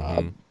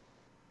 Mm-hmm.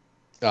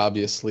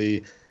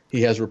 Obviously,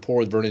 he has rapport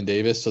with Vernon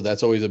Davis, so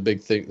that's always a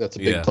big thing. That's a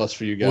big plus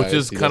for you guys. Which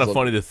is kind of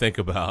funny to think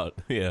about.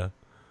 Yeah.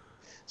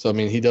 So I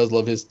mean, he does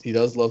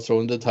love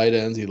throwing to tight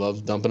ends. He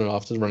loves dumping it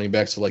off to the running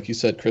back. So like you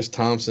said, Chris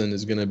Thompson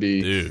is going to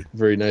be a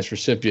very nice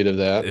recipient of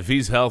that. If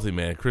he's healthy,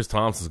 man, Chris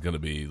Thompson's going to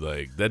be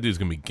that dude's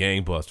going to be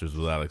gangbusters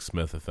with Alex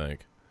Smith, I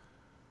think.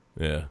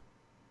 Yeah.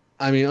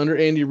 I mean, under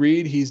Andy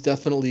Reid, he's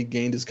definitely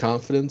gained his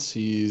confidence.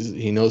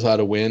 He knows how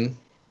to win.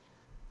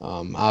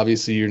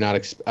 Obviously,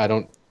 I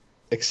don't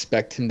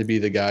expect him to be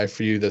the guy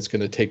for you that's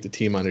going to take the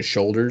team on his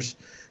shoulders.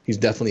 He's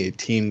definitely a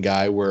team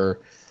guy where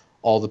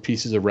all the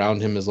pieces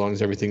around him, as long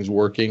as everything's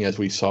working, as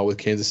we saw with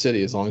Kansas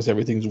City, as long as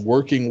everything's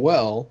working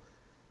well,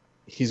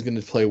 he's going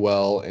to play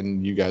well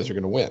and you guys are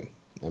going to win.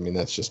 I mean,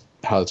 that's just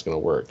how it's going to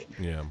work.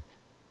 Yeah.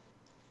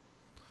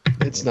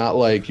 It's not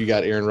like you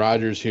got Aaron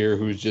Rodgers here,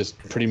 who's just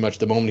pretty much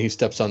the moment he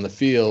steps on the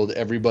field,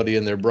 everybody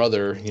and their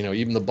brother,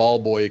 even the ball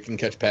boy can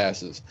catch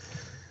passes.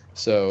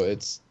 So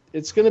it's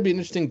going to be an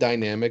interesting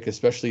dynamic,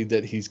 especially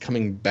that he's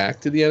coming back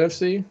to the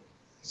NFC.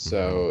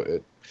 So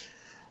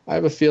I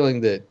have a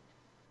feeling that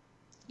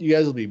you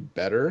guys will be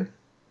better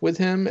with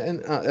him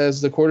and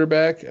as the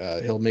quarterback.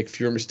 He'll make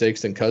fewer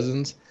mistakes than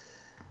Cousins.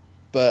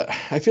 But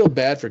I feel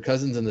bad for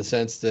Cousins in the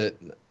sense that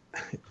I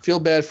feel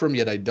bad for him,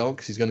 yet I don't,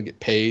 because he's going to get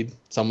paid.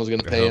 Someone's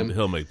going to pay him.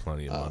 He'll make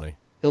plenty of money.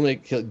 He'll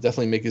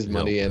definitely make his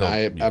money, and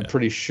I'm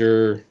pretty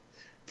sure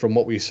from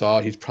what we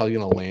saw, he's probably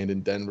going to land in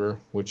Denver,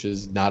 which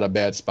is not a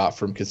bad spot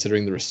for him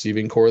considering the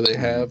receiving core they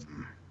have.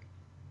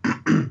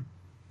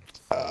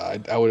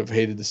 I would have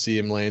hated to see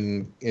him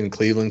land in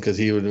Cleveland because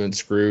he would have been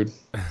screwed.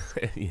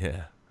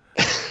 Yeah.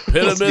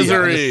 Pit of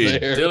misery,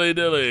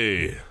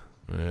 dilly.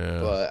 Yeah.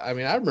 But I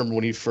mean, I remember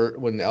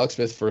when Alex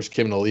Smith first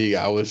came in the league,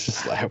 I was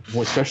just like,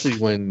 especially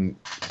when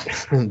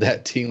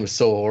that team was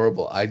so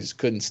horrible, I just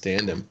couldn't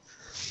stand him.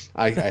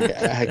 I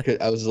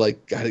was like,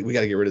 we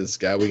got to get rid of this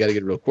guy. We got to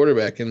get a real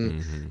quarterback.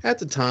 And at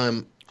the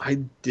time, I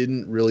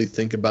didn't really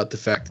think about the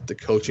fact that the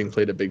coaching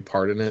played a big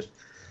part in it.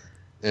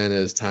 And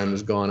as time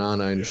has gone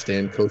on, I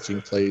understand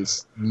coaching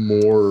plays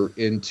more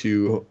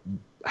into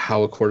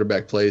how a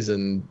quarterback plays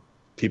than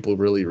people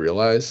really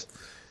realize.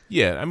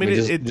 Yeah, I mean,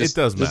 it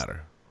does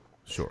matter.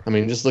 Sure. I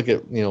mean, just look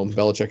at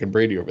Belichick and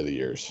Brady over the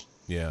years.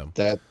 Yeah,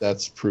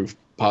 that's proof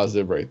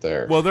positive right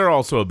there. Well, they're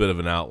also a bit of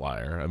an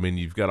outlier. I mean,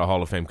 you've got a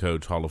Hall of Fame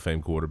coach, Hall of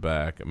Fame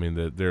quarterback. I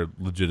mean, they're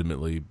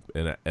legitimately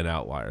an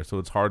outlier. So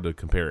it's hard to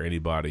compare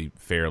anybody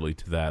fairly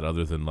to that,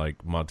 other than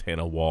like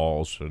Montana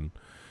Walsh and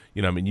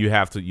I mean, you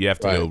have to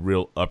go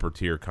real upper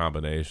tier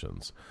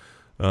combinations,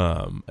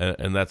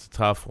 and that's a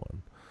tough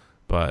one.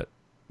 But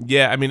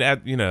yeah, I mean,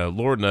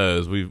 Lord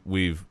knows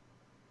we've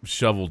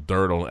shoveled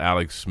dirt on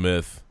Alex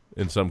Smith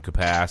in some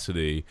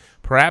capacity,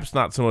 perhaps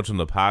not so much on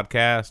the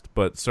podcast,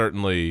 but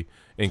certainly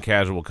in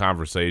casual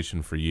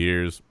conversation for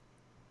years.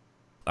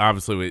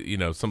 Obviously,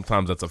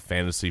 sometimes that's a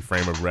fantasy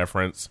frame of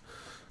reference.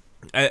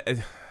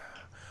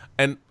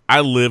 And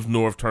I live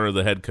Norv Turner,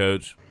 the head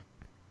coach.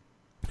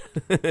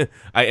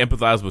 I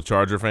empathize with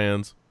Charger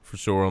fans for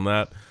sure on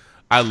that.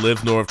 I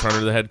live Norv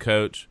Turner, the head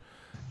coach,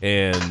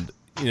 and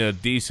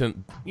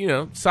decent,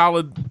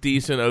 solid,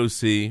 decent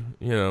OC,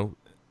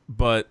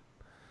 but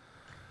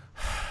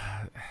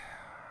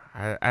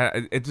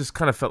it just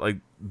kind of felt like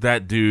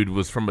that dude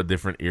was from a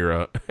different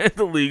era, and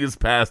the league has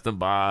passed him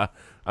by.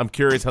 I'm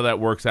curious how that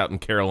works out in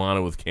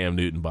Carolina with Cam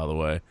Newton, by the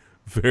way.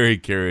 Very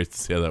curious to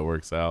see how that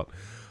works out.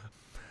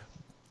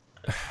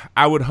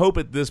 I would hope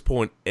at this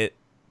point,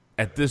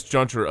 at this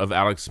juncture of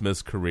Alex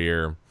Smith's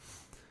career,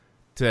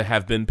 to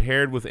have been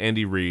paired with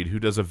Andy Reid, who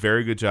does a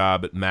very good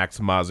job at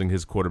maximizing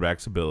his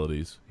quarterback's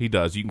abilities. He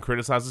does. You can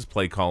criticize his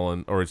play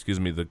calling, or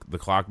the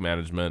clock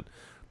management.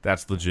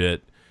 That's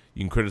legit.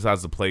 You can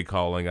criticize the play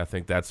calling. I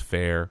think that's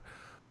fair.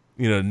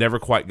 Never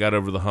quite got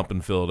over the hump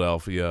in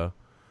Philadelphia.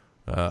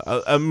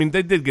 I mean,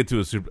 they did get to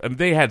a Super. I mean,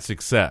 they had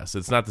success.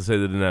 It's not to say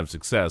they didn't have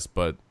success,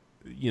 but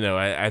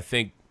I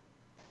think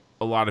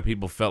a lot of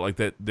people felt like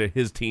that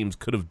his teams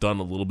could have done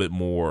a little bit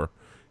more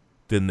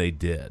than they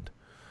did,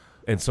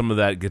 and some of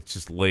that gets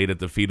just laid at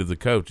the feet of the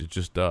coach. It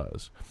just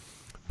does.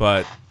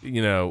 But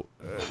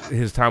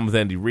his time with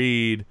Andy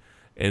Reid,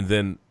 and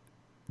then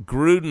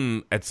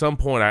Gruden, at some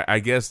point, I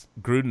guess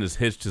Gruden has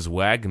hitched his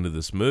wagon to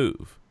this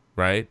move,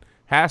 right?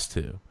 Has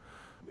to.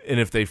 And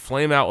if they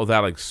flame out with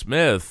Alex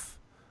Smith,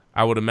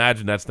 I would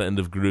imagine that's the end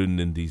of Gruden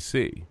in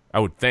D.C. I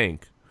would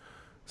think.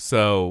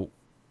 So,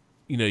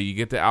 you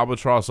get the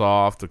albatross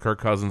off, the Kirk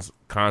Cousins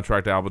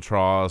contract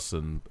albatross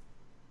and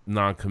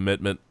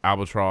non-commitment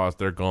albatross,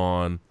 they're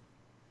gone.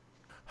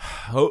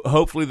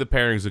 Hopefully the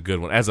pairing's a good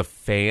one. As a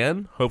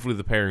fan, hopefully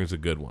the pairing's a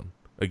good one.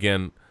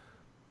 Again,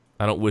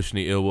 I don't wish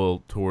any ill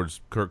will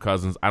towards Kirk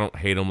Cousins. I don't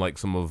hate him like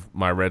some of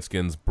my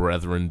Redskins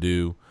brethren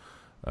do.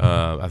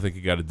 I think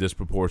he got a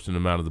disproportionate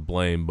amount of the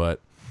blame,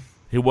 but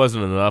he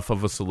wasn't enough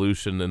of a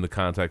solution in the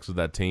context of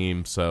that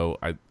team, so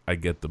I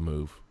get the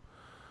move.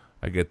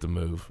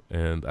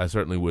 And I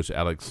certainly wish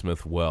Alex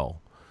Smith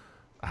well.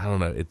 I don't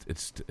know.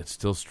 It's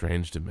still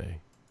strange to me.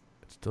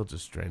 It's still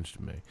just strange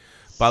to me.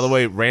 By the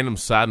way, random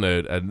side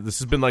note, this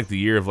has been like the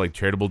year of like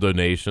charitable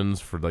donations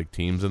for like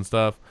teams and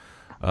stuff.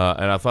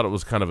 And I thought it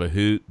was kind of a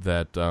hoot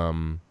that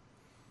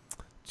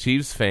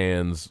Chiefs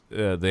fans,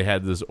 they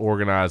had this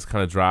organized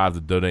kind of drive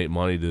to donate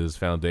money to his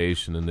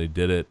foundation, and they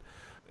did it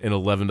in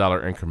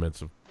 $11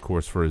 increments, of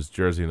course, for his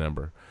jersey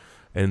number.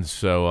 And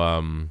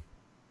so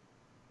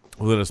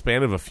within a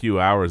span of a few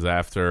hours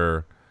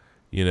after,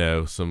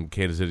 some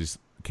Kansas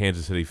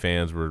City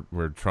fans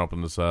were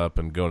trumping this up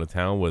and going to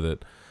town with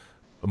it,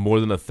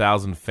 more than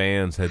 1,000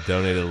 fans had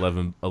donated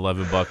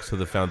 $11 to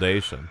the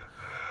foundation.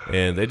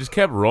 And they just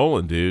kept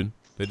rolling, dude.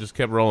 They just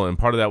kept rolling. And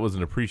part of that was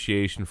an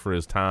appreciation for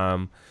his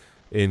time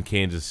in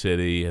Kansas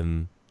City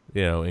and,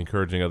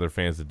 encouraging other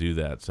fans to do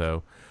that.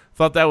 So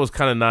thought that was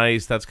kind of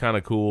nice. That's kind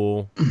of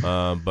cool.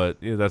 But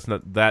that's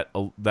not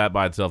that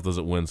by itself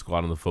doesn't win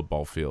squat on the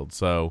football field.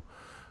 So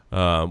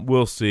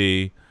we'll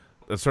see.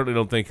 I certainly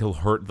don't think he'll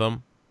hurt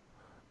them.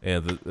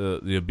 And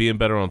the being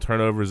better on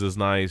turnovers is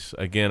nice.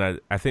 Again,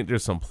 I think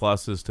there's some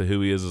pluses to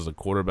who he is as a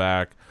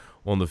quarterback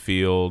on the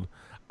field.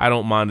 I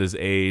don't mind his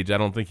age. I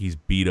don't think he's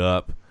beat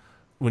up.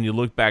 When you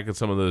look back at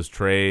some of those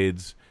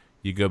trades,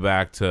 you go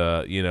back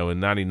to, in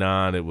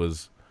 99 it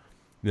was,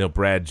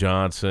 Brad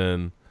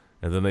Johnson,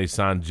 and then they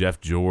signed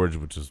Jeff George,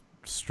 which is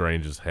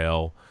strange as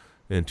hell.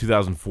 In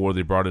 2004,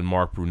 they brought in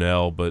Mark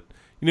Brunell, but,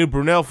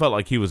 Brunell felt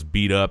like he was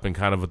beat up and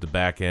kind of at the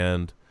back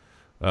end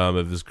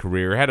of his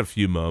career. Had a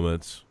few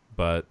moments,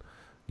 but,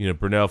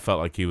 Brunell felt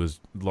like he was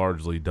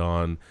largely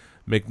done.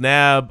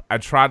 McNabb, I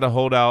tried to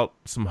hold out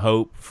some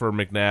hope for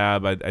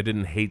McNabb. I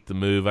didn't hate the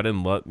move. I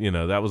didn't love,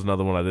 that was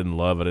another one I didn't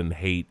love. I didn't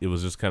hate. It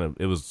was just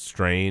it was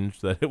strange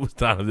that it was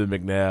Donovan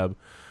McNabb,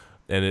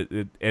 and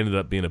it ended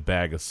up being a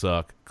bag of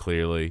suck,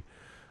 clearly.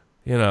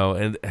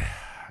 And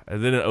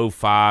then in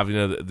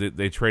 05,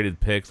 they traded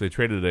picks. They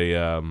traded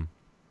a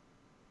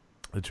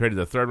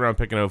third-round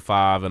pick in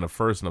 05 and a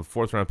first and a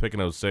fourth-round pick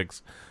in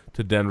 06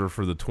 to Denver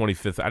for the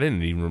 25th. I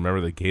didn't even remember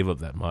they gave up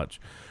that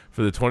much.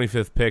 For the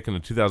 25th pick in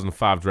the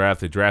 2005 draft,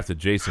 they drafted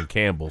Jason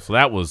Campbell. So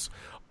that was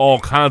all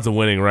kinds of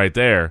winning right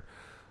there.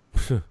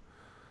 In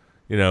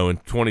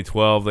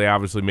 2012, they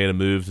obviously made a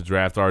move to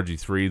draft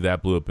RG3.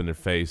 That blew up in their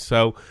face.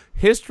 So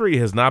history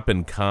has not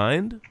been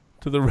kind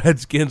to the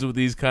Redskins with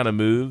these kind of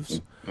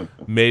moves.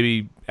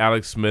 Maybe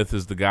Alex Smith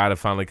is the guy to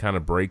finally kind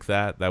of break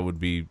that. That would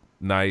be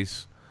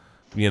nice.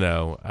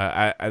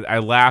 I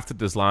laughed at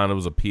this line. It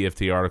was a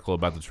PFT article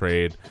about the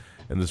trade.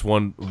 And this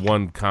one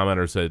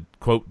commenter said,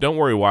 quote, "Don't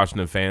worry,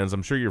 Washington fans.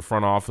 I'm sure your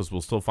front office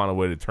will still find a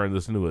way to turn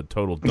this into a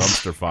total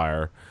dumpster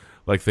fire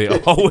like they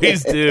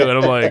always do." And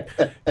I'm like,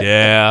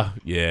 yeah.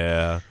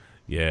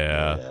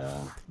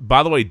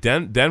 By the way,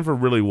 Denver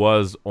really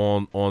was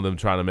on them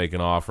trying to make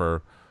an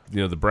offer.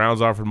 The Browns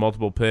offered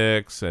multiple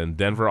picks, and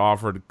Denver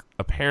offered,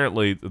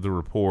 apparently the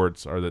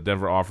reports are that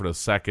Denver offered a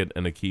second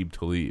and Aqib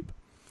Talib.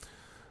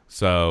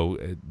 So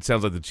it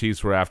sounds like the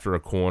Chiefs were after a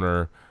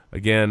corner.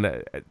 Again,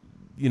 a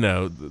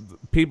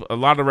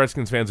lot of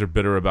Redskins fans are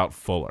bitter about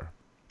Fuller,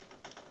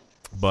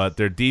 but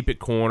they're deep at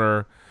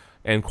corner,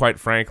 and quite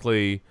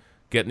frankly,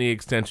 getting the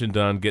extension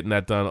done, getting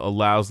that done,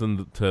 allows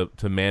them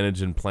to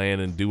manage and plan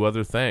and do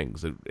other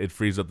things. It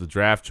frees up the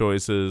draft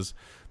choices.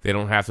 They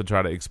don't have to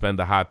try to expend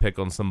a high pick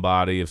on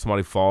somebody. If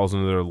somebody falls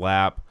into their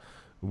lap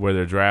where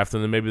they're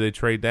drafting, then maybe they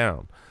trade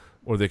down,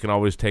 or they can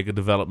always take a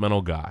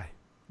developmental guy.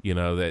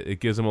 That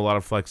it gives them a lot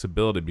of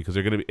flexibility because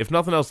they're going to be, if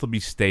nothing else, they'll be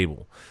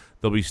stable.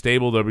 They'll be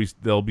stable.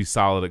 They'll be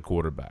solid at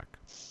quarterback,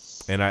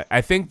 and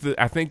I think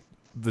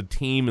the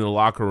team in the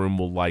locker room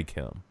will like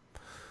him.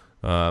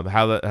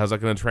 How's that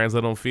going to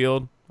translate on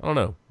field? I don't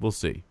know. We'll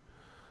see.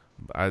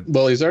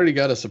 Well, he's already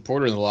got a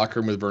supporter in the locker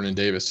room with Vernon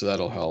Davis, so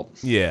that'll help.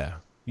 Yeah.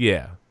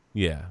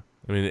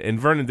 I mean, and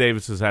Vernon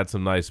Davis has had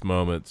some nice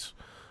moments.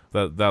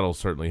 That'll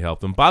certainly help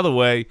them. By the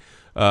way,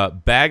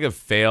 bag of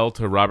fail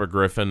to Robert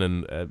Griffin,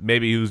 and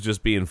maybe he was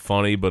just being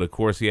funny, but of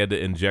course he had to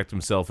inject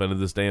himself into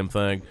this damn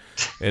thing,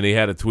 and he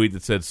had a tweet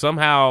that said,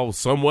 "Somehow,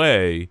 some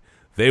way,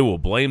 they will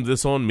blame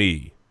this on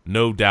me,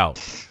 no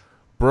doubt."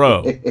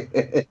 Bro,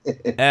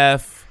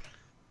 F-O-H.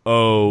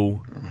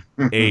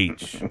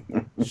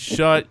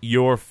 Shut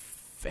your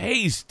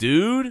face,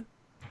 dude.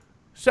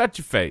 Shut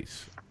your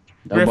face.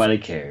 Nobody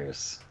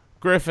cares.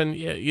 Griffin,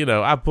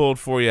 I pulled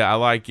for you. I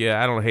like you.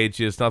 I don't hate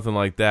you. It's nothing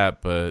like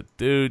that. But,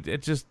 dude,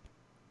 it just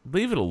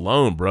leave it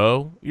alone,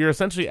 bro. You're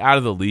essentially out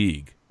of the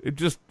league. It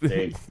just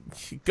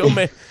go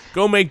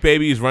make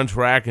babies, run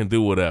track, and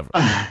do whatever.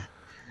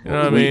 You know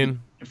what I mean?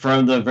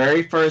 From the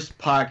very first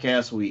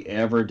podcast we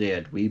ever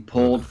did, we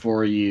pulled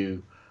for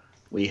you.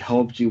 We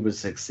hoped you would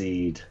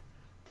succeed.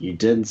 You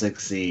didn't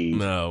succeed.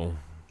 No.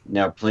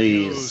 Now,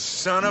 please, you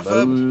son of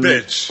a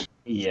bitch.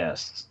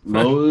 Yes,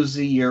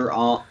 mosey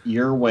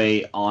your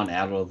way on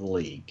out of the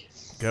league.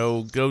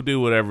 Go do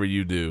whatever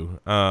you do.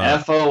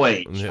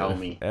 FOH,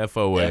 homie.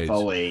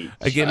 FOH.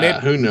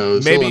 Again, who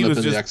knows? Maybe he he was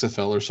was in just the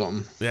XFL or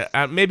something.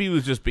 Yeah, maybe he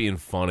was just being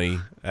funny.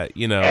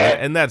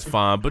 And that's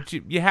fine. But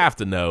you have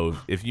to know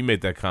if you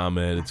make that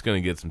comment, it's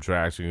going to get some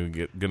traction.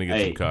 Going to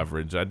get some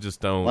coverage. I just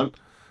don't.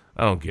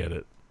 I don't get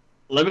it.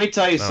 Let me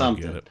tell you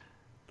something.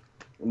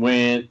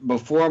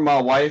 Before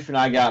my wife and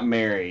I got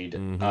married,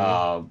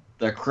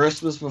 the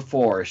Christmas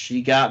before,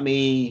 she got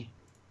me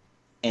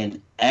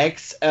an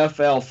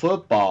XFL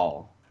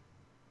football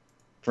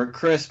for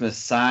Christmas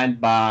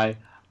signed by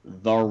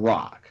The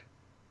Rock.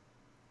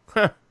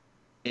 It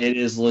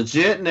is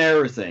legit and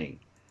everything.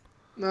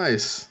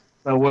 Nice.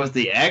 So with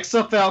the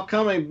XFL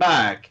coming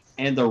back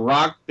and The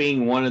Rock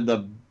being one of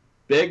the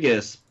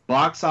biggest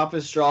box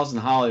office draws in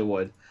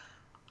Hollywood,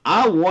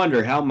 I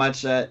wonder how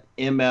much that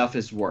MF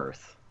is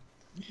worth.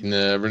 You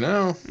never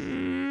know.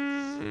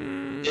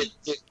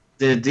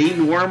 Did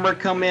Dean Wormer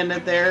come in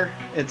there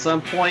at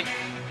some point?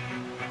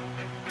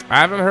 I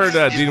haven't heard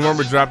Dean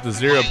Wormer drop to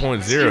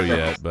 0.0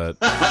 yet, but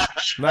I'm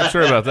not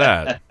sure about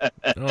that.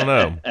 I don't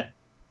know.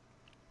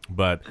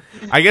 But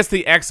I guess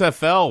the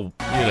XFL,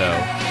 you know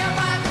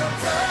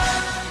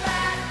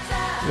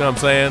what I'm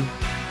saying?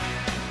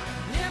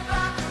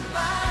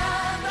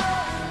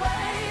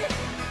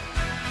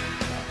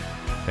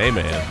 Hey,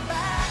 man.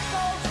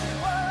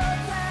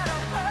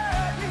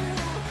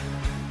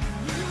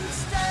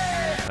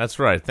 That's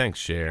right. Thanks,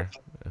 Cher.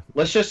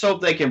 Let's just hope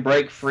they can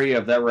break free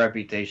of that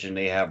reputation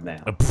they have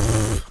now.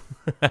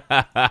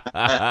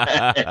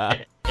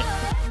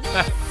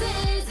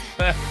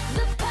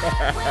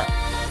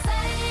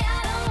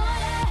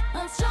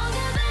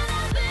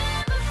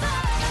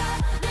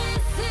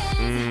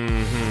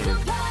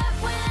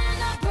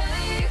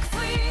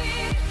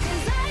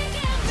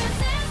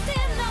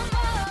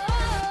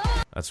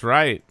 That's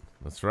right.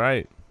 That's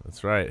right.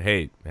 That's right.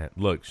 Hey, man,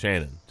 look,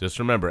 Shannon, just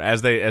remember,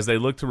 as they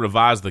look to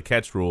revise the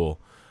catch rule,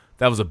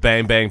 that was a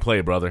bang bang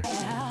play, brother.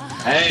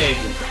 Hey.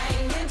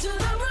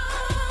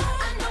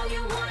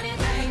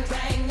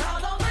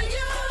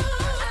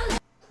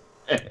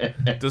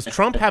 Does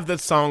Trump have that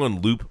song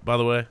on loop, by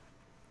the way?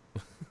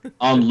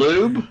 On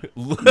lube?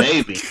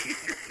 Maybe.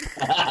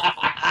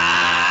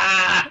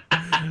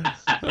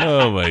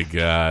 Oh my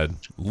God.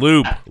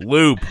 Loop,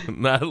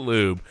 not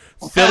lube.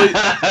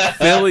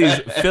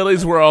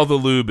 Philly's where all the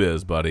lube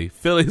is, buddy.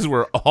 Philly's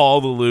where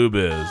all the lube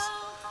is.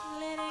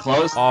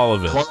 Close. All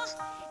of it.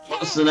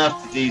 Close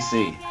enough to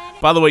DC.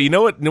 By the way, you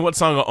know what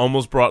song I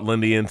almost brought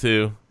Linde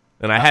into?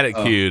 And I had it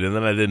queued, and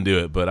then I didn't do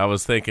it. But I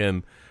was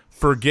thinking,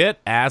 forget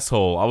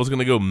asshole. I was going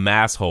to go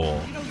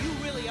masshole.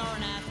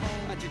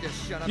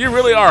 You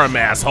really are a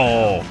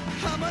masshole.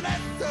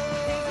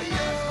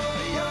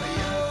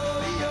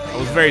 I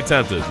was very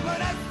tempted.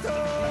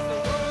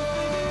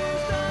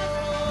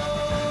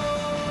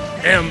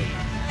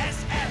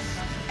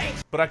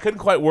 But I couldn't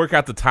quite work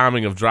out the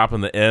timing of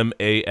dropping the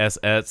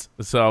M-A-S-S,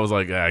 so I was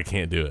like, I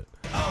can't do it.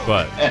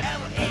 But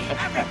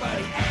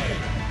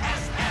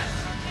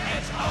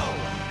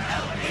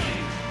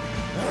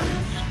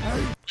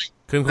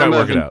couldn't quite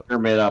work it out.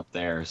 Made up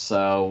there,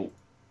 so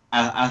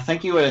I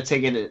think you would have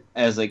taken it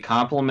as a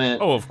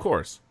compliment. Oh, of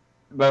course.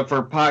 But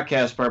for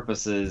podcast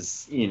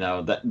purposes,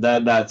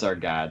 that's our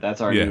guy.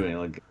 That's our New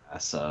England guy.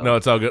 So no,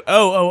 it's all good.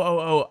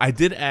 Oh! I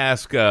did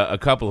ask a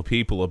couple of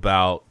people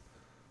about.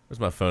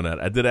 Where's my phone at?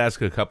 I did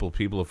ask a couple of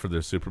people for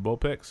their Super Bowl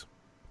picks.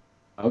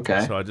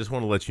 Okay. So I just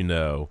want to let you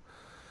know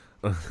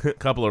a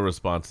couple of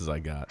responses I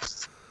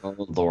got. Oh,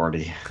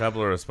 Lordy. A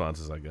couple of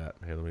responses I got.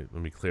 Here, let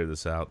me clear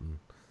this out and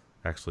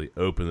actually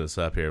open this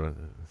up here. Is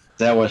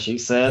that what she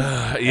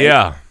said?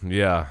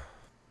 Yeah.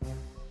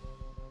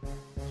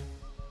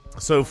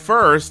 So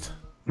first,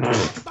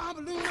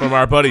 from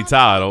our buddy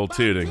Todd, old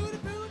Tooting,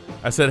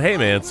 I said, hey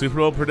man, Super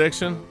Bowl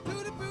prediction?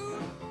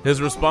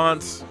 His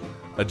response,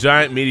 a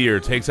giant meteor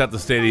takes out the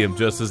stadium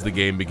just as the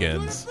game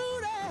begins.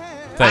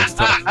 Thanks,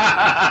 Todd.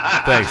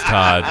 Thanks,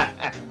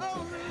 Todd.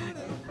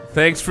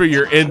 Thanks for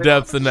your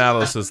in-depth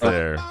analysis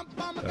there.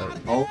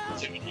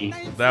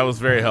 That was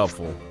very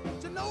helpful.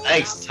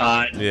 Thanks,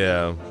 Todd.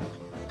 Yeah.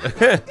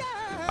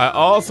 I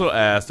also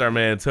asked our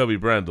man Toby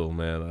Brendel,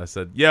 man. I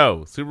said,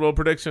 yo, Super Bowl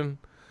prediction?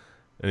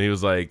 And he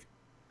was like,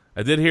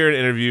 I did hear an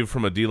interview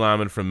from a D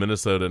lineman from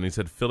Minnesota, and he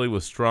said Philly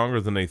was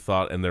stronger than they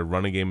thought, and their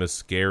running game is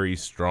scary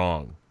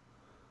strong.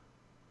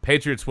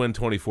 Patriots win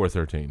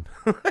 24-13.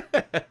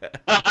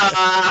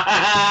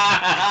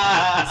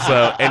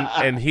 So,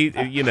 and he,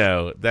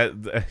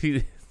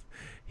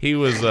 he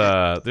was,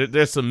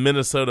 there's some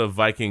Minnesota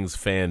Vikings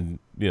fan,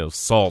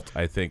 salt,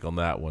 I think, on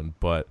that one,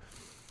 but.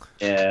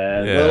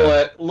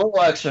 Yeah,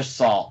 little extra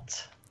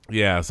salt.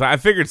 Yeah, so I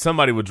figured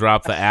somebody would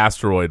drop the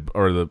asteroid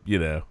or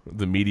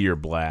the meteor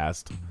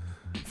blast.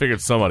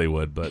 Figured somebody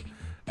would, but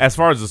as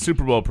far as the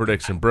Super Bowl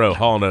prediction, bro,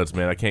 Hall Notes,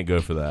 man, I can't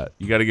go for that.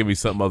 You got to give me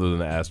something other than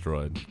the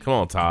asteroid. Come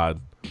on, Todd.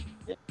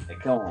 Yeah,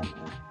 come on,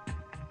 man.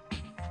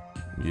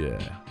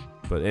 Yeah,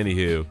 but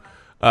anywho,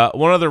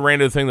 one other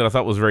random thing that I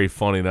thought was very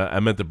funny, and I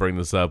meant to bring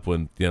this up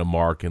when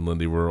Mark and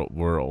Linde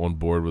were on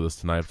board with us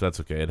tonight, but that's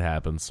okay. It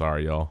happens.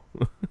 Sorry, y'all.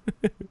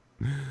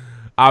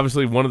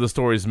 Obviously, one of the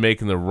stories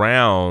making the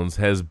rounds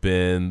has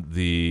been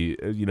the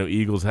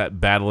Eagles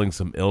battling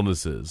some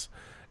illnesses,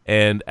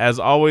 and as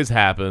always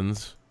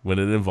happens when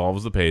it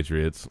involves the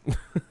Patriots,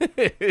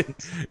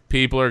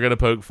 people are going to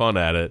poke fun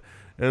at it,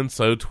 and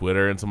so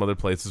Twitter and some other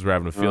places were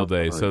having a field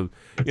day. So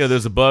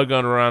there's a bug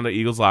going around the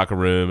Eagles locker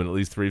room, and at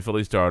least 3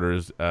 Philly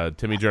starters,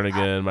 Timmy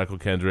Jernigan, Michael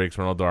Kendricks,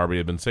 Ronald Darby,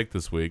 have been sick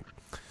this week,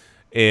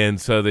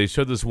 and so they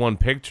showed this one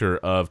picture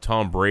of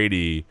Tom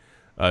Brady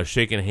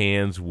shaking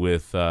hands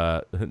with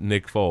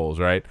Nick Foles,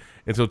 right?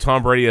 And so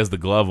Tom Brady has the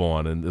glove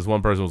on, and this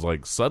one person was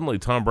like, suddenly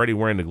Tom Brady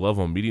wearing the glove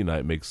on media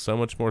night makes so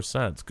much more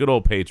sense. Good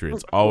old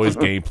Patriots, always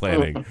game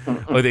planning.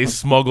 Like they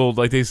smuggled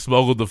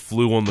the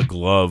flu on the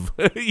glove.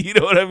 You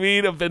know what I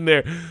mean? Up in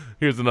there.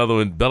 Here's another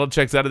one.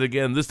 Belichick's at it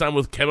again, this time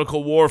with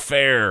chemical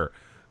warfare.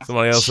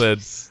 Somebody else said,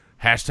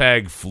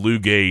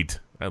 #Flugate.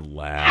 I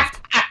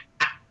laughed.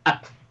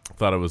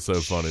 Thought it was so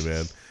funny,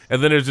 man.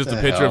 And then there's just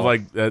a picture of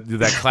like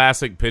that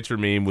classic picture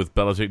meme with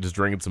Belichick just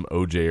drinking some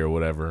OJ or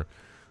whatever.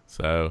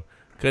 So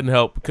couldn't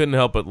help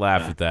but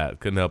laugh at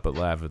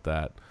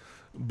that.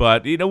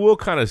 But we'll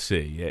kind of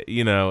see.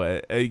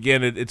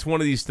 Again, it's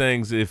one of these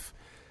things. If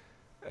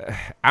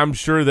I'm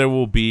sure there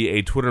will be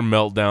a Twitter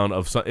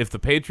meltdown if the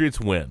Patriots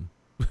win,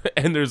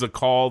 and there's a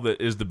call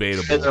that is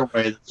debatable. Either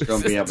way, it's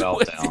going to be a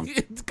meltdown.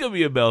 It's going to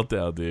be a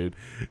meltdown, dude.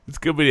 It's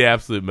going to be an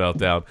absolute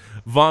meltdown.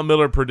 Von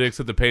Miller predicts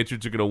that the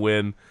Patriots are going to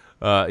win.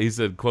 He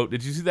said, quote,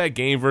 "Did you see that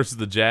game versus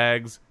the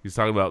Jags?" He's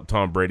talking about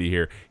Tom Brady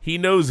here. He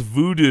knows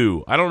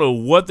voodoo. I don't know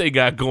what they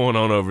got going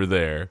on over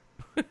there.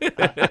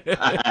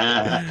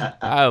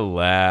 I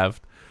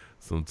laughed.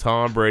 Some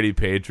Tom Brady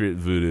Patriot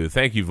voodoo.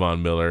 Thank you,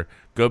 Von Miller.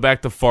 Go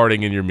back to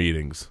farting in your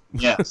meetings.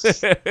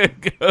 Yes. go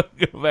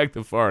back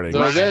to farting.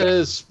 So that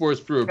is Sports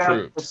Brew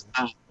approved.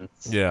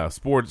 Yeah,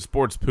 Sports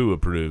Poo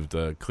approved,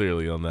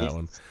 clearly on that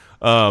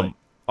one.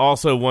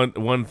 Also,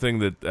 one thing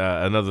that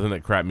another thing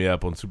that cracked me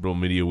up on Super Bowl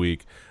Media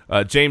Week,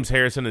 James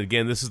Harrison. And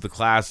again, this is the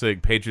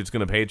classic Patriots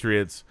gonna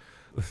Patriots,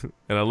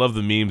 and I love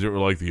the memes that were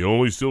like the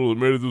only Steeler that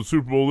made it to the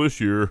Super Bowl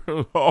this year.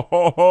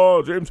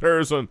 James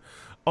Harrison.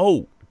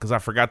 Oh, because I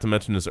forgot to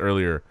mention this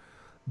earlier.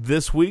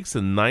 This week's the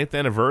 9th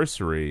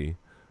anniversary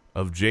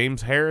of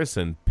James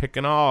Harrison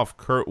picking off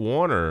Kurt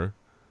Warner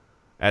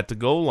at the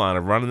goal line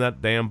of running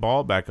that damn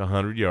ball back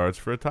 100 yards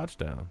for a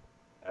touchdown.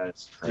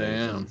 That's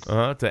crazy.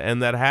 Damn. To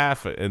end that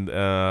half, and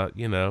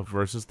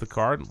versus the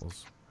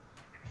Cardinals.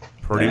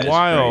 Pretty That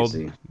wild.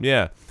 crazy.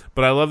 Yeah.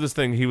 But I love this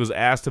thing. He was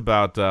asked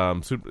about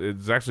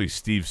it's actually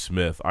Steve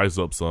Smith. Ice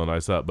up, son,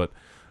 ice up. But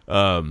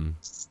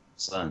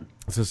Son.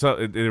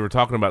 so they were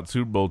talking about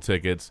Super Bowl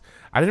tickets.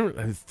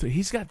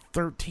 He's got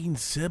 13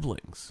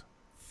 siblings.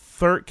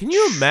 Can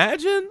you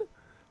imagine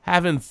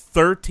having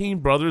 13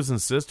 brothers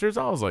and sisters?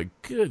 I was like,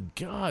 good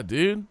God,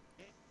 dude.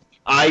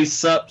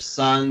 Ice up,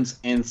 sons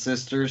and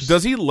sisters.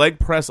 Does he leg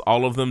press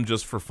all of them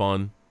just for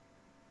fun?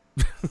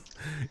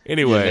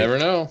 Anyway. You never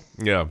know.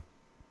 Yeah.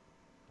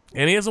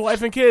 And he has a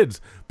wife and kids.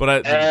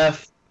 But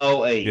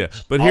FOH. Yeah.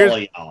 But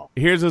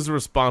here's his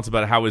response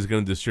about how he's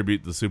going to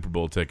distribute the Super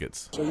Bowl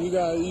tickets. So you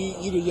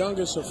the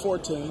youngest of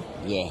 14.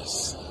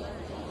 Yes.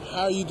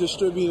 How are you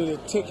distributing the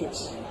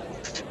tickets?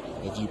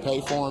 If you pay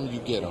for them, you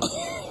get them.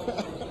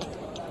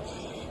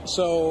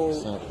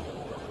 So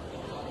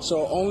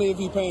only if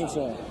you're paying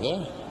for them.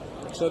 Yeah.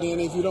 So then,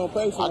 if you don't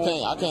pay for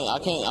them, I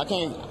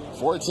can't.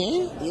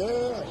 14?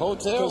 Yeah.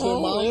 Hotel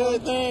room,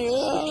 everything. Yeah.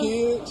 The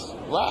kids.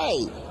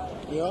 Right.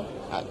 Yeah.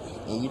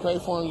 And you pay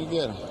for them, you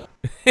get them.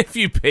 If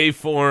you pay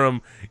for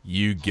them,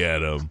 you get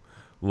them.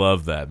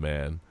 Love that,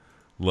 man.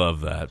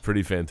 Love that.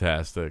 Pretty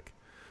fantastic.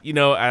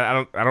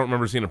 I don't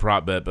remember seeing a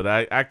prop bet,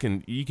 but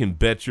you can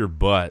bet your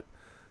butt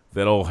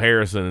that old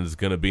Harrison is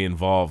going to be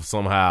involved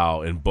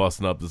somehow in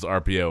busting up this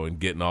RPO and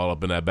getting all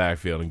up in that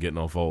backfield and getting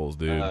on Foles,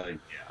 dude.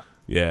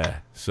 Yeah.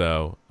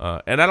 So,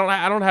 and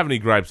I don't have any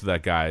gripes with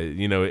that guy.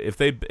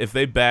 If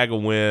they bag a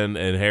win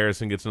and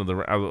Harrison gets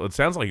another, it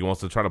sounds like he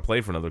wants to try to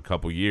play for another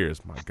couple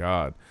years. My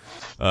God,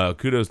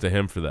 kudos to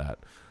him for that.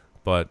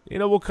 But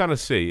we'll kind of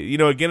see.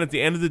 Again, at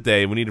the end of the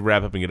day, we need to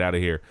wrap up and get out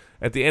of here.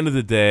 At the end of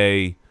the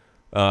day,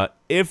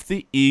 if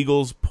the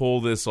Eagles pull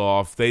this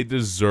off, they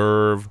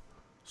deserve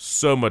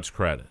so much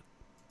credit.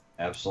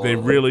 Absolutely.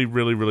 They really,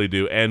 really, really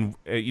do. And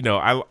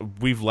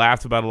we've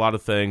laughed about a lot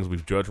of things.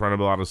 We've joked around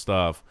about a lot of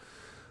stuff.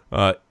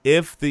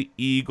 If the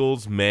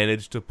Eagles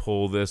manage to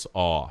pull this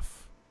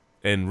off,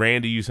 and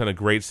Randy, you sent a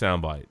great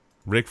soundbite.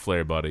 Ric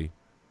Flair, buddy.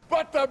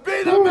 But to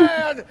be the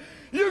man,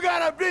 you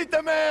gotta beat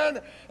the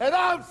man, and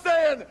I'm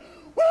saying,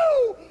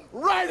 woo,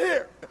 right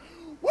here,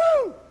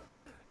 woo.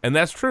 And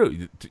that's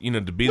true.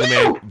 To be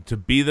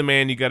the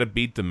man, you got to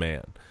beat the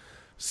man.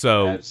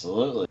 So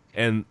absolutely.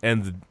 And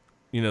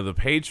the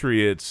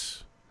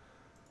Patriots,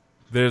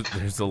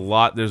 there's a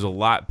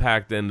lot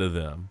packed into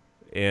them,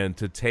 and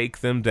to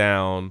take them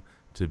down.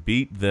 To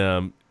beat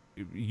them,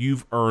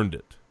 you've earned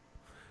it.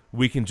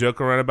 We can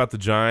joke around about the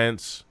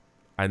Giants.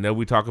 I know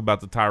we talk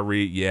about the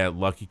Tyree,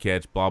 lucky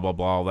catch, blah, blah,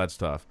 blah, all that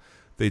stuff.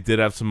 They did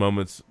have some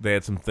moments, they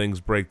had some things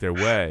break their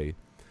way.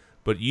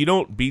 But you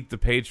don't beat the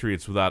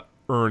Patriots without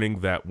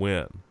earning that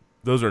win.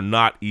 Those are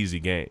not easy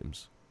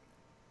games.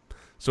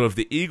 So if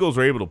the Eagles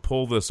are able to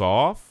pull this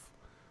off,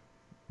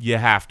 you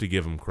have to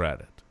give them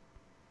credit.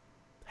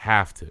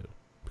 Have to.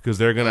 Because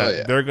they're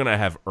gonna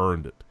have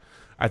earned it.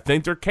 I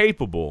think they're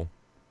capable,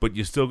 but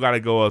you still got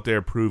to go out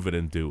there, prove it,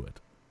 and do it.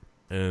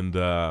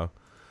 And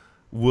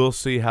we'll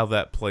see how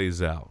that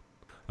plays out.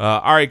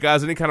 All right,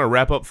 guys, any kind of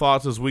wrap-up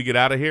thoughts as we get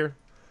out of here?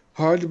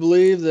 Hard to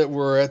believe that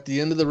we're at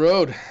the end of the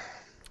road.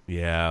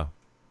 Yeah,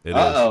 it is.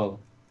 Uh-oh.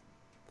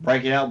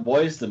 Breaking out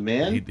Boys to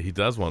Men? He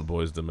does want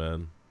Boys to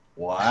Men.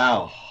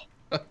 Wow.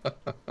 I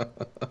was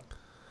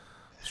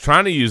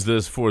trying to use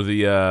this for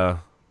the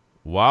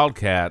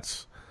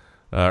Wildcats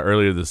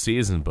earlier this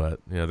season, but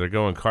they're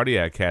going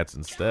Cardiac Cats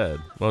instead.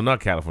 Well,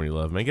 not California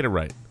Love, man. Get it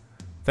right.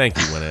 Thank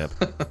you, Winamp.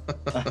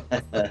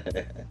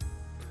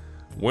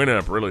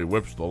 Winamp really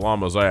whips the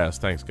llama's ass.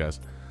 Thanks, guys.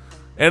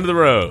 End of the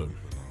road.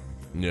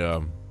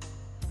 Yeah.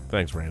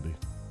 Thanks, Randy.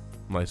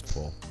 Nice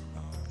pull.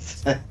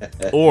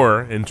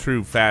 Or in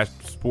true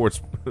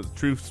sports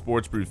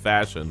brew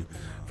fashion,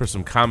 for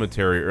some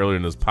commentary earlier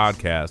in this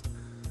podcast,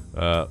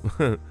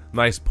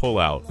 nice pull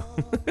out.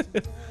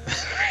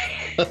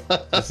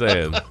 Just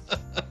saying.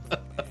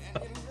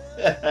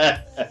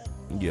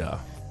 Yeah.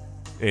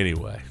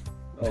 Anyway.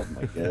 Oh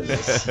my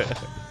goodness.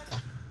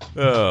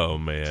 Oh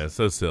man,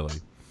 so silly.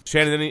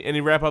 Shannon,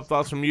 any wrap up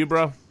thoughts from you,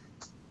 bro?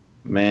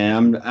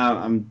 Man,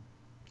 I'm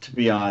to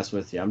be honest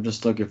with you, I'm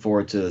just looking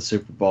forward to the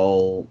Super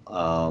Bowl.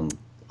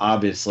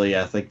 Obviously,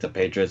 I think the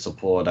Patriots will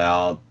pull it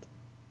out.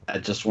 I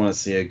just want to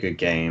see a good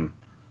game,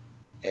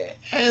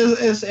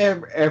 as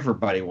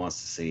everybody wants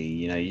to see.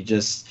 You know, you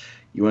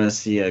want to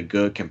see a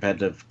good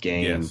competitive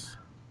game. Yes.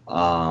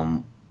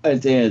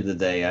 At the end of the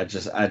day, I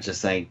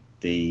just think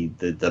the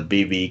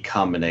BB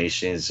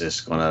combination is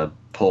just gonna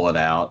pull it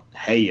out.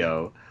 Hey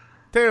yo,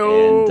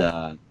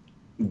 and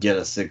get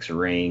a 6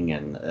 ring,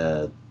 and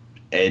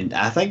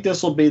I think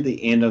this will be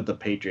the end of the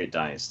Patriot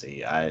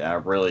dynasty. I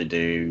really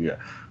do.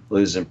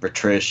 Losing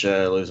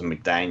Patricia, losing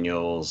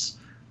McDaniels,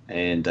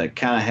 and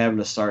kind of having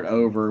to start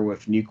over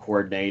with new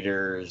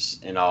coordinators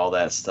and all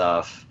that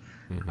stuff.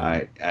 Mm-hmm.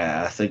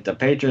 I think the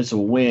Patriots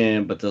will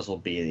win, but this will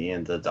be the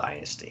end of the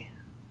dynasty.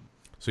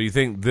 So you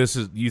think this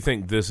is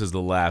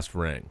the last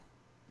ring?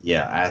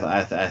 Yeah,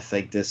 I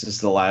think this is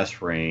the last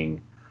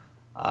ring.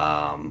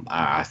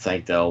 I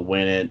think they'll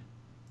win it.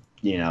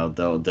 You know,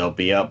 they'll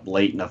be up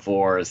late in the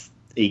fourth.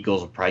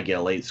 Eagles will probably get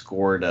a late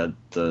score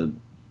to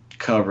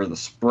cover the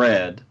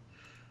spread.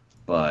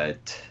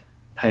 But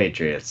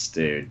Patriots,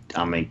 dude,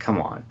 I mean, come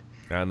on.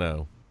 I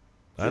know.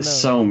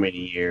 So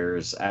many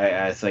years.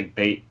 I think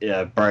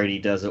Brady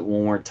does it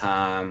one more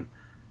time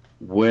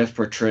with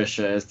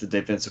Patricia as the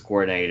defensive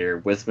coordinator,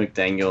 with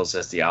McDaniels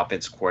as the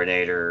offensive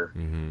coordinator.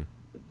 Mm-hmm.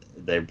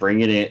 They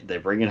bring it in. They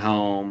bring it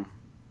home.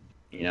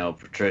 You know,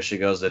 Patricia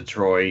goes to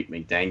Detroit,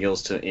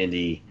 McDaniels to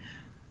Indy,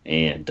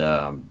 and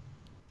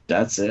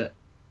that's it.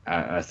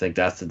 I think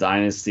that's the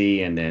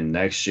dynasty, and then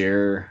next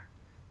year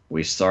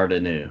we start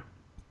anew.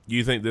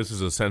 You think this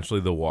is essentially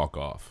the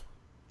walk-off?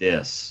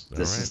 Yes.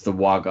 This is the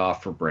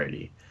walk-off for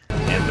Brady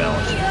and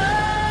Belichick.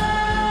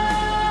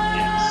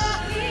 Yes.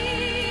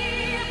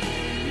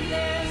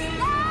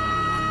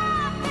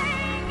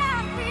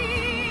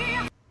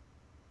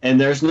 And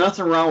there's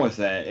nothing wrong with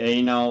that. And,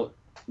 you know,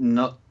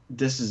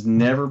 this has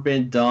never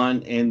been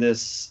done in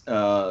this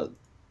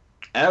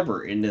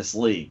ever in this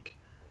league.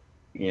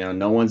 You know,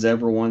 no one's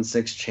ever won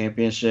 6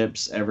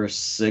 championships, ever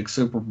 6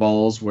 Super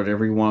Bowls,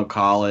 whatever you want to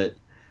call it.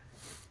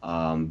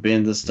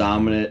 Been this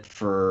dominant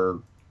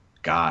for,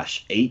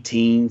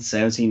 17,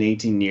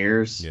 18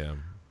 years. Yeah.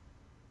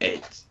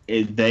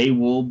 They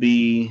will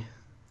be,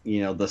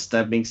 you know, the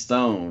stepping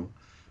stone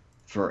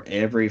for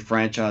every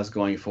franchise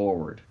going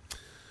forward.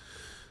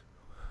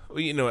 Well,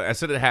 you know, I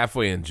said it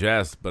halfway in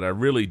jest, but I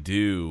really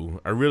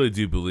do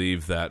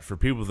believe that for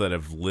people that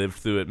have lived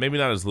through it, maybe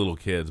not as little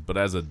kids, but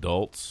as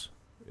adults,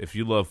 if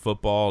you love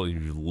football and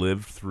you've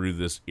lived through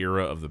this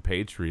era of the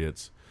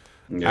Patriots,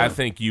 I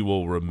think you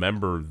will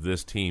remember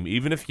this team,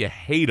 even if you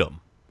hate them.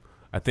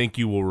 I think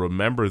you will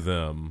remember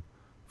them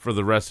for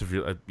the rest of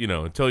your, you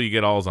know, until you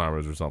get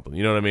Alzheimer's or something.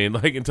 You know what I mean?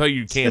 Like until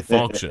you can't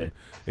function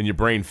and your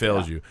brain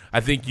fails you. I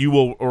think you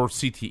will, or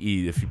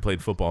CTE if you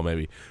played football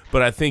maybe.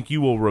 But I think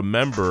you will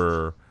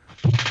remember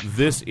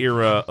this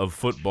era of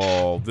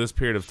football, this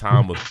period of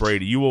time with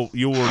Brady. You will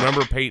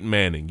remember Peyton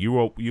Manning. You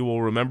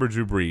will remember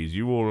Drew Brees.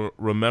 You will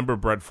remember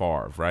Brett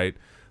Favre. Right?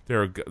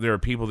 There are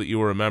people that you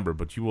will remember,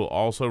 but you will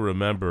also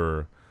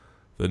remember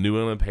the New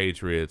England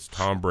Patriots,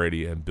 Tom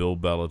Brady, and Bill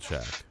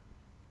Belichick.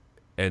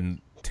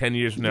 And 10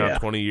 years from now,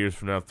 20 years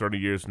from now, 30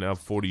 years from now,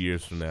 40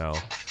 years from now,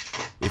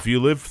 if you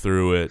live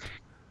through it,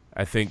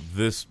 I think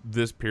this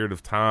period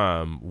of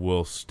time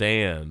will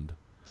stand,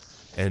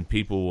 and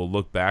people will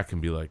look back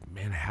and be like,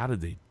 man, how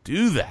did they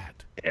do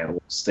that? Yeah, it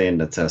will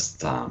stand the test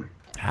of time.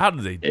 How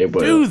did they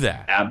do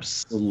that?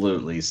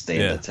 Absolutely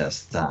stand the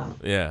test of time.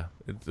 Yeah,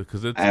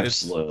 because it's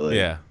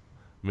absolutely. I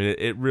mean,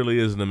 it really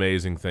is an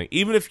amazing thing.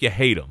 Even if you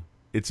hate them,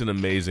 it's an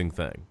amazing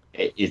thing.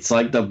 It's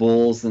like the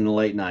Bulls in the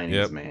late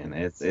 90s, man.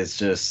 It's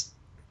just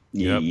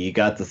you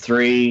got the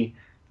 3.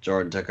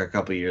 Jordan took a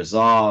couple years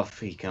off.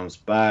 He comes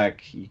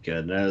back. You got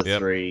another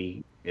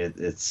 3.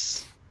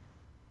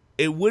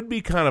 It would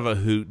be kind of a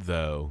hoot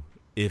though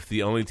if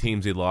the only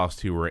teams he lost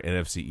to were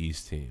NFC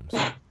East teams.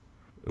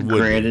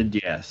 Granted,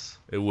 yes,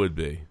 it would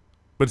be,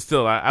 but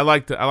still, I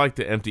like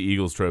the empty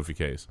Eagles trophy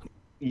case.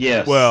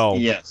 Yes. Well,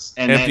 yes,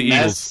 and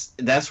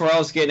that's where I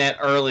was getting at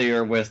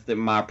earlier with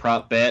my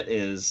prop bet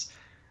is.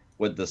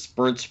 Would the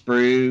Sports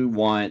Brew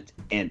want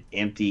an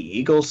empty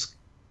Eagles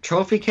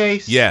trophy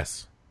case?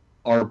 Yes.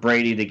 Or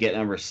Brady to get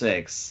number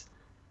 6?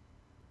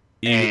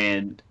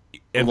 And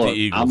empty look,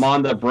 Eagles. I'm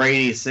on the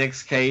Brady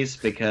 6 case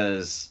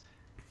because,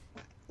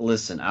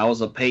 listen, I was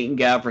a Peyton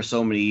guy for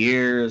so many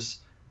years.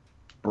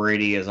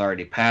 Brady has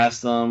already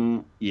passed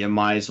them. You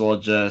might as well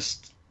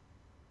just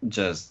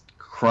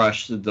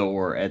crush the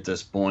door at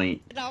this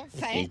point. Get all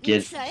fat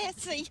and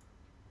sassy.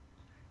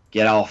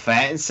 Get all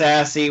fat and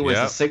sassy with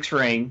the 6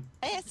 ring.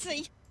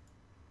 Sassy.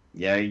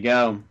 There you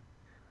go.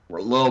 We're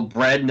a little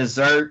bread and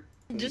dessert.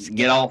 Just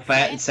get all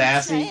fat and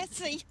sassy.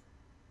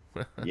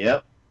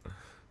 Yep.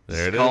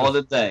 There it is. Call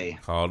it a day.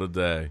 Call it a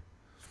day.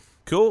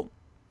 Cool.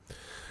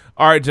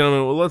 All right,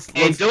 gentlemen. Well, let's do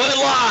it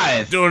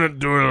live. Do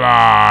it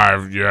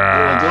live.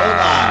 Yeah. Do it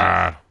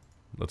live.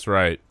 That's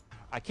right.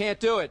 I can't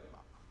do it.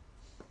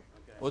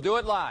 We'll do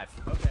it live.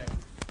 Okay.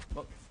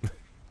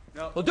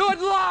 We'll do it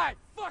live.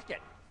 Fuck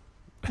it.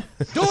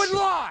 Do it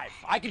live.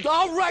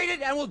 I'll write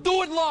it and we'll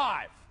do it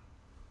live.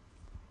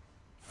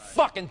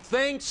 Fucking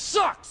thing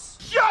sucks.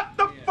 Shut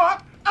the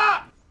fuck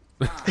up!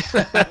 That's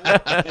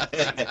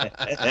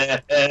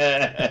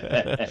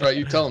right.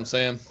 You tell him,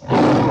 Sam.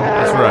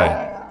 That's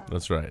right.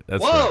 That's right.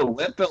 Whoa,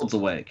 that builds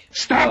awake.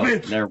 Stop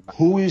it!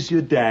 Who is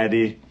your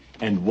daddy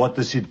and what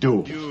does he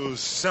do? You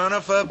son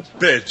of a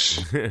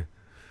bitch.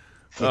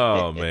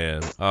 Oh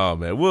man.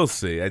 We'll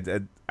see.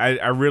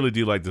 I really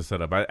do like the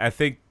setup. I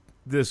think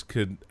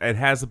it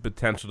has the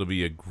potential to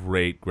be a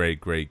great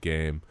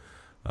game.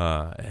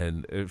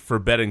 And for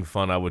betting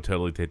fun, I would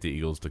totally take the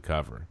Eagles to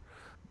cover.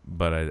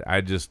 But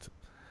I just,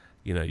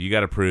 you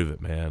got to prove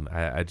it, man.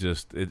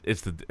 It's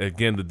the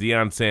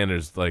Deion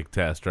Sanders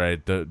test,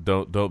 right?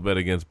 Don't bet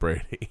against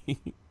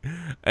Brady.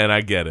 And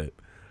I get it.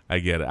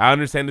 I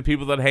understand the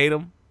people that hate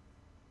him.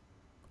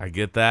 I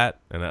get that,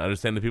 and I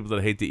understand the people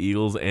that hate the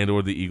Eagles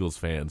and/or the Eagles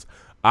fans.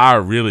 I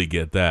really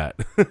get that.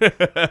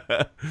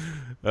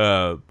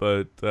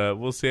 But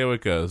we'll see how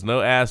it goes.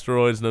 No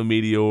asteroids, no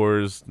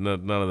meteors,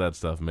 none of that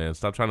stuff, man.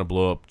 Stop trying to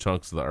blow up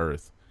chunks of the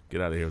earth.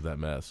 Get out of here with that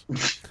mess.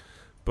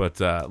 But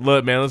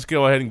look, man, let's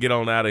go ahead and get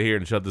on out of here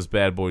and shut this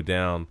bad boy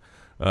down.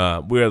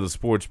 We are the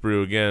Sports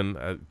Brew. Again,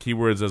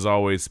 keywords as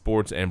always,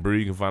 sports and brew.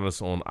 You can find us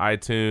on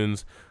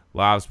iTunes,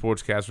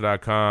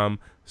 livesportscaster.com,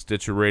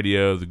 Stitcher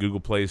Radio, the Google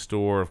Play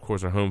Store, of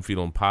course, our home feed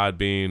on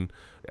Podbean.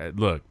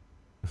 Look,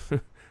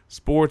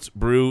 Sports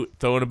Brew,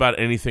 throwing about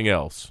anything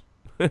else.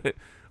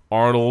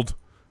 Arnold,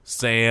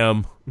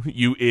 Sam,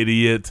 you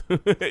idiot,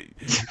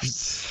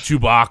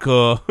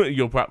 Chewbacca,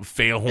 you'll probably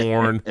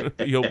Failhorn,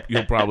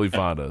 you'll probably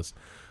find us.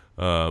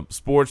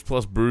 Sports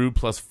plus Brew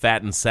plus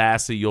Fat and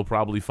Sassy, you'll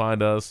probably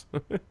find us.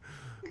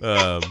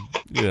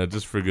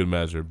 Just for good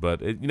measure.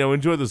 But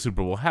enjoy the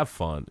Super Bowl, have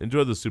fun,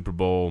 enjoy the Super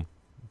Bowl.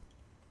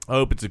 I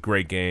hope it's a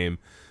great game,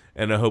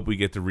 and I hope we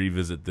get to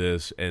revisit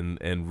this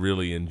and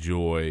really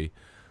enjoy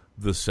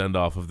the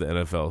send-off of the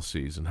NFL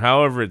season.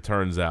 However it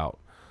turns out,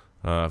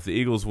 if the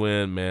Eagles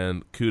win,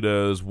 man,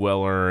 kudos,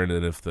 well earned,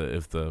 and if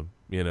the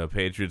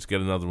Patriots get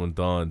another one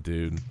done,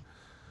 dude,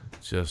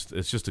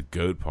 it's just a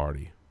goat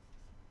party.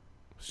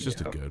 It's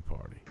just a goat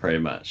party. Pretty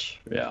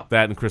much, yeah.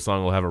 That and Chris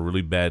Long will have a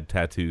really bad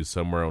tattoo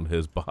somewhere on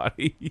his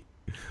body.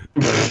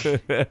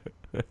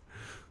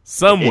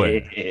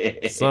 somewhere.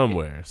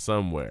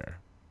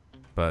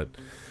 But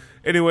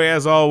anyway,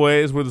 as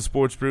always, we're the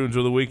Sports Brew.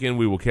 Enjoy the weekend.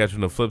 We will catch you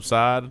on the flip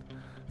side.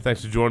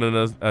 Thanks for joining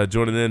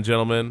in,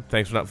 gentlemen.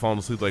 Thanks for not falling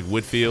asleep like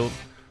Whitfield.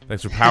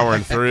 Thanks for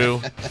powering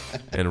through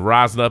and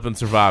rising up and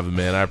surviving,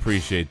 man. I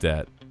appreciate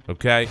that.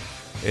 Okay?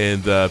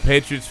 And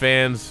Patriots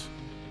fans,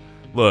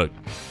 look,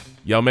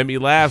 y'all made me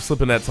laugh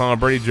slipping that Tom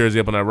Brady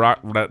jersey up on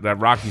that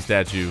Rocky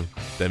statue.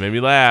 That made me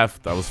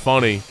laugh. That was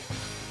funny.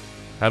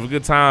 Have a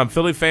good time.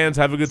 Philly fans,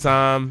 have a good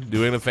time.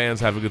 New England fans,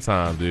 have a good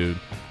time, dude.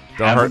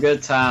 Have a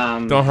good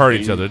time. Don't hurt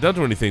each other. Don't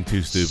do anything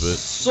too stupid.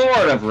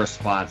 Sort of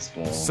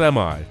responsible.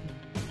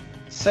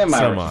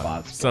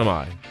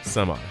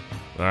 Semi-responsible.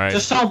 All right.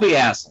 Just don't be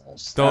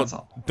assholes. Don't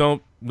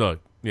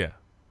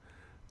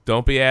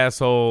be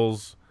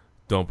assholes.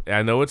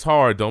 I know it's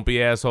hard. Don't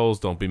be assholes.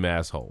 Don't be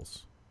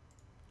massholes.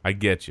 I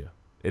get you.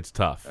 It's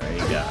tough. There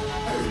you go.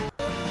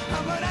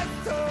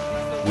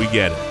 We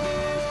get it.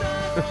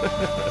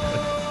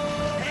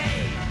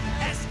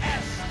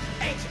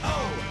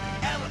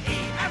 A-S-S-H-O-L-E.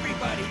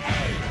 Everybody,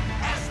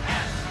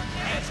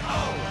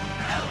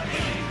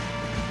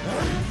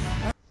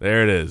 A-S-S-H-O-L-E.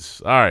 There it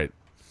is. All right.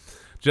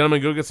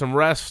 Gentlemen, go get some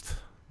rest.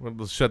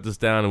 Let's shut this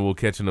down, and we'll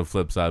catch you on the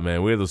flip side,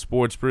 man. We're the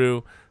Sports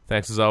Brew.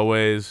 Thanks as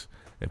always,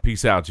 and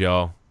peace out,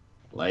 y'all.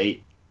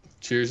 Late.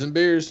 Cheers and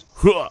beers.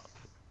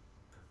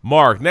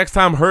 Mark, next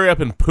time hurry up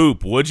and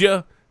poop, would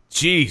you?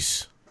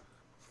 Jeez.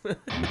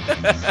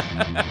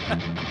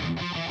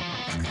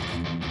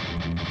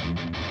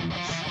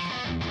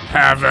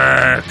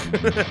 Havoc.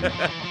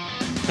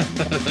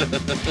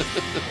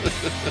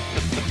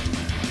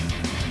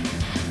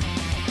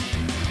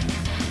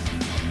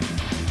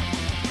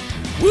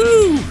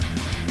 Woo!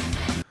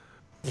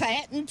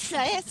 Fat and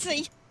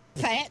sassy.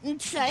 Fat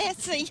and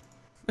sassy.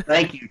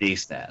 Thank you,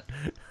 D-Stat.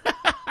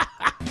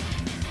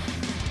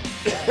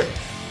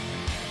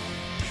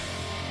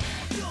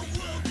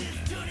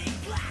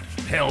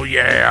 Hell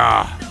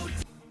yeah!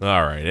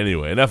 All right,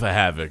 anyway, enough of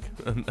Havoc.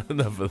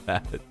 Enough of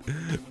that.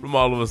 From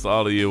all of us to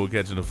all of you, we'll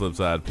catch you on the flip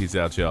side. Peace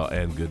out, y'all,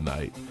 and good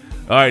night.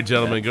 All right,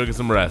 gentlemen, go get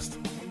some rest.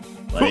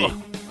 Late.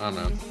 I don't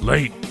know.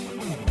 Late.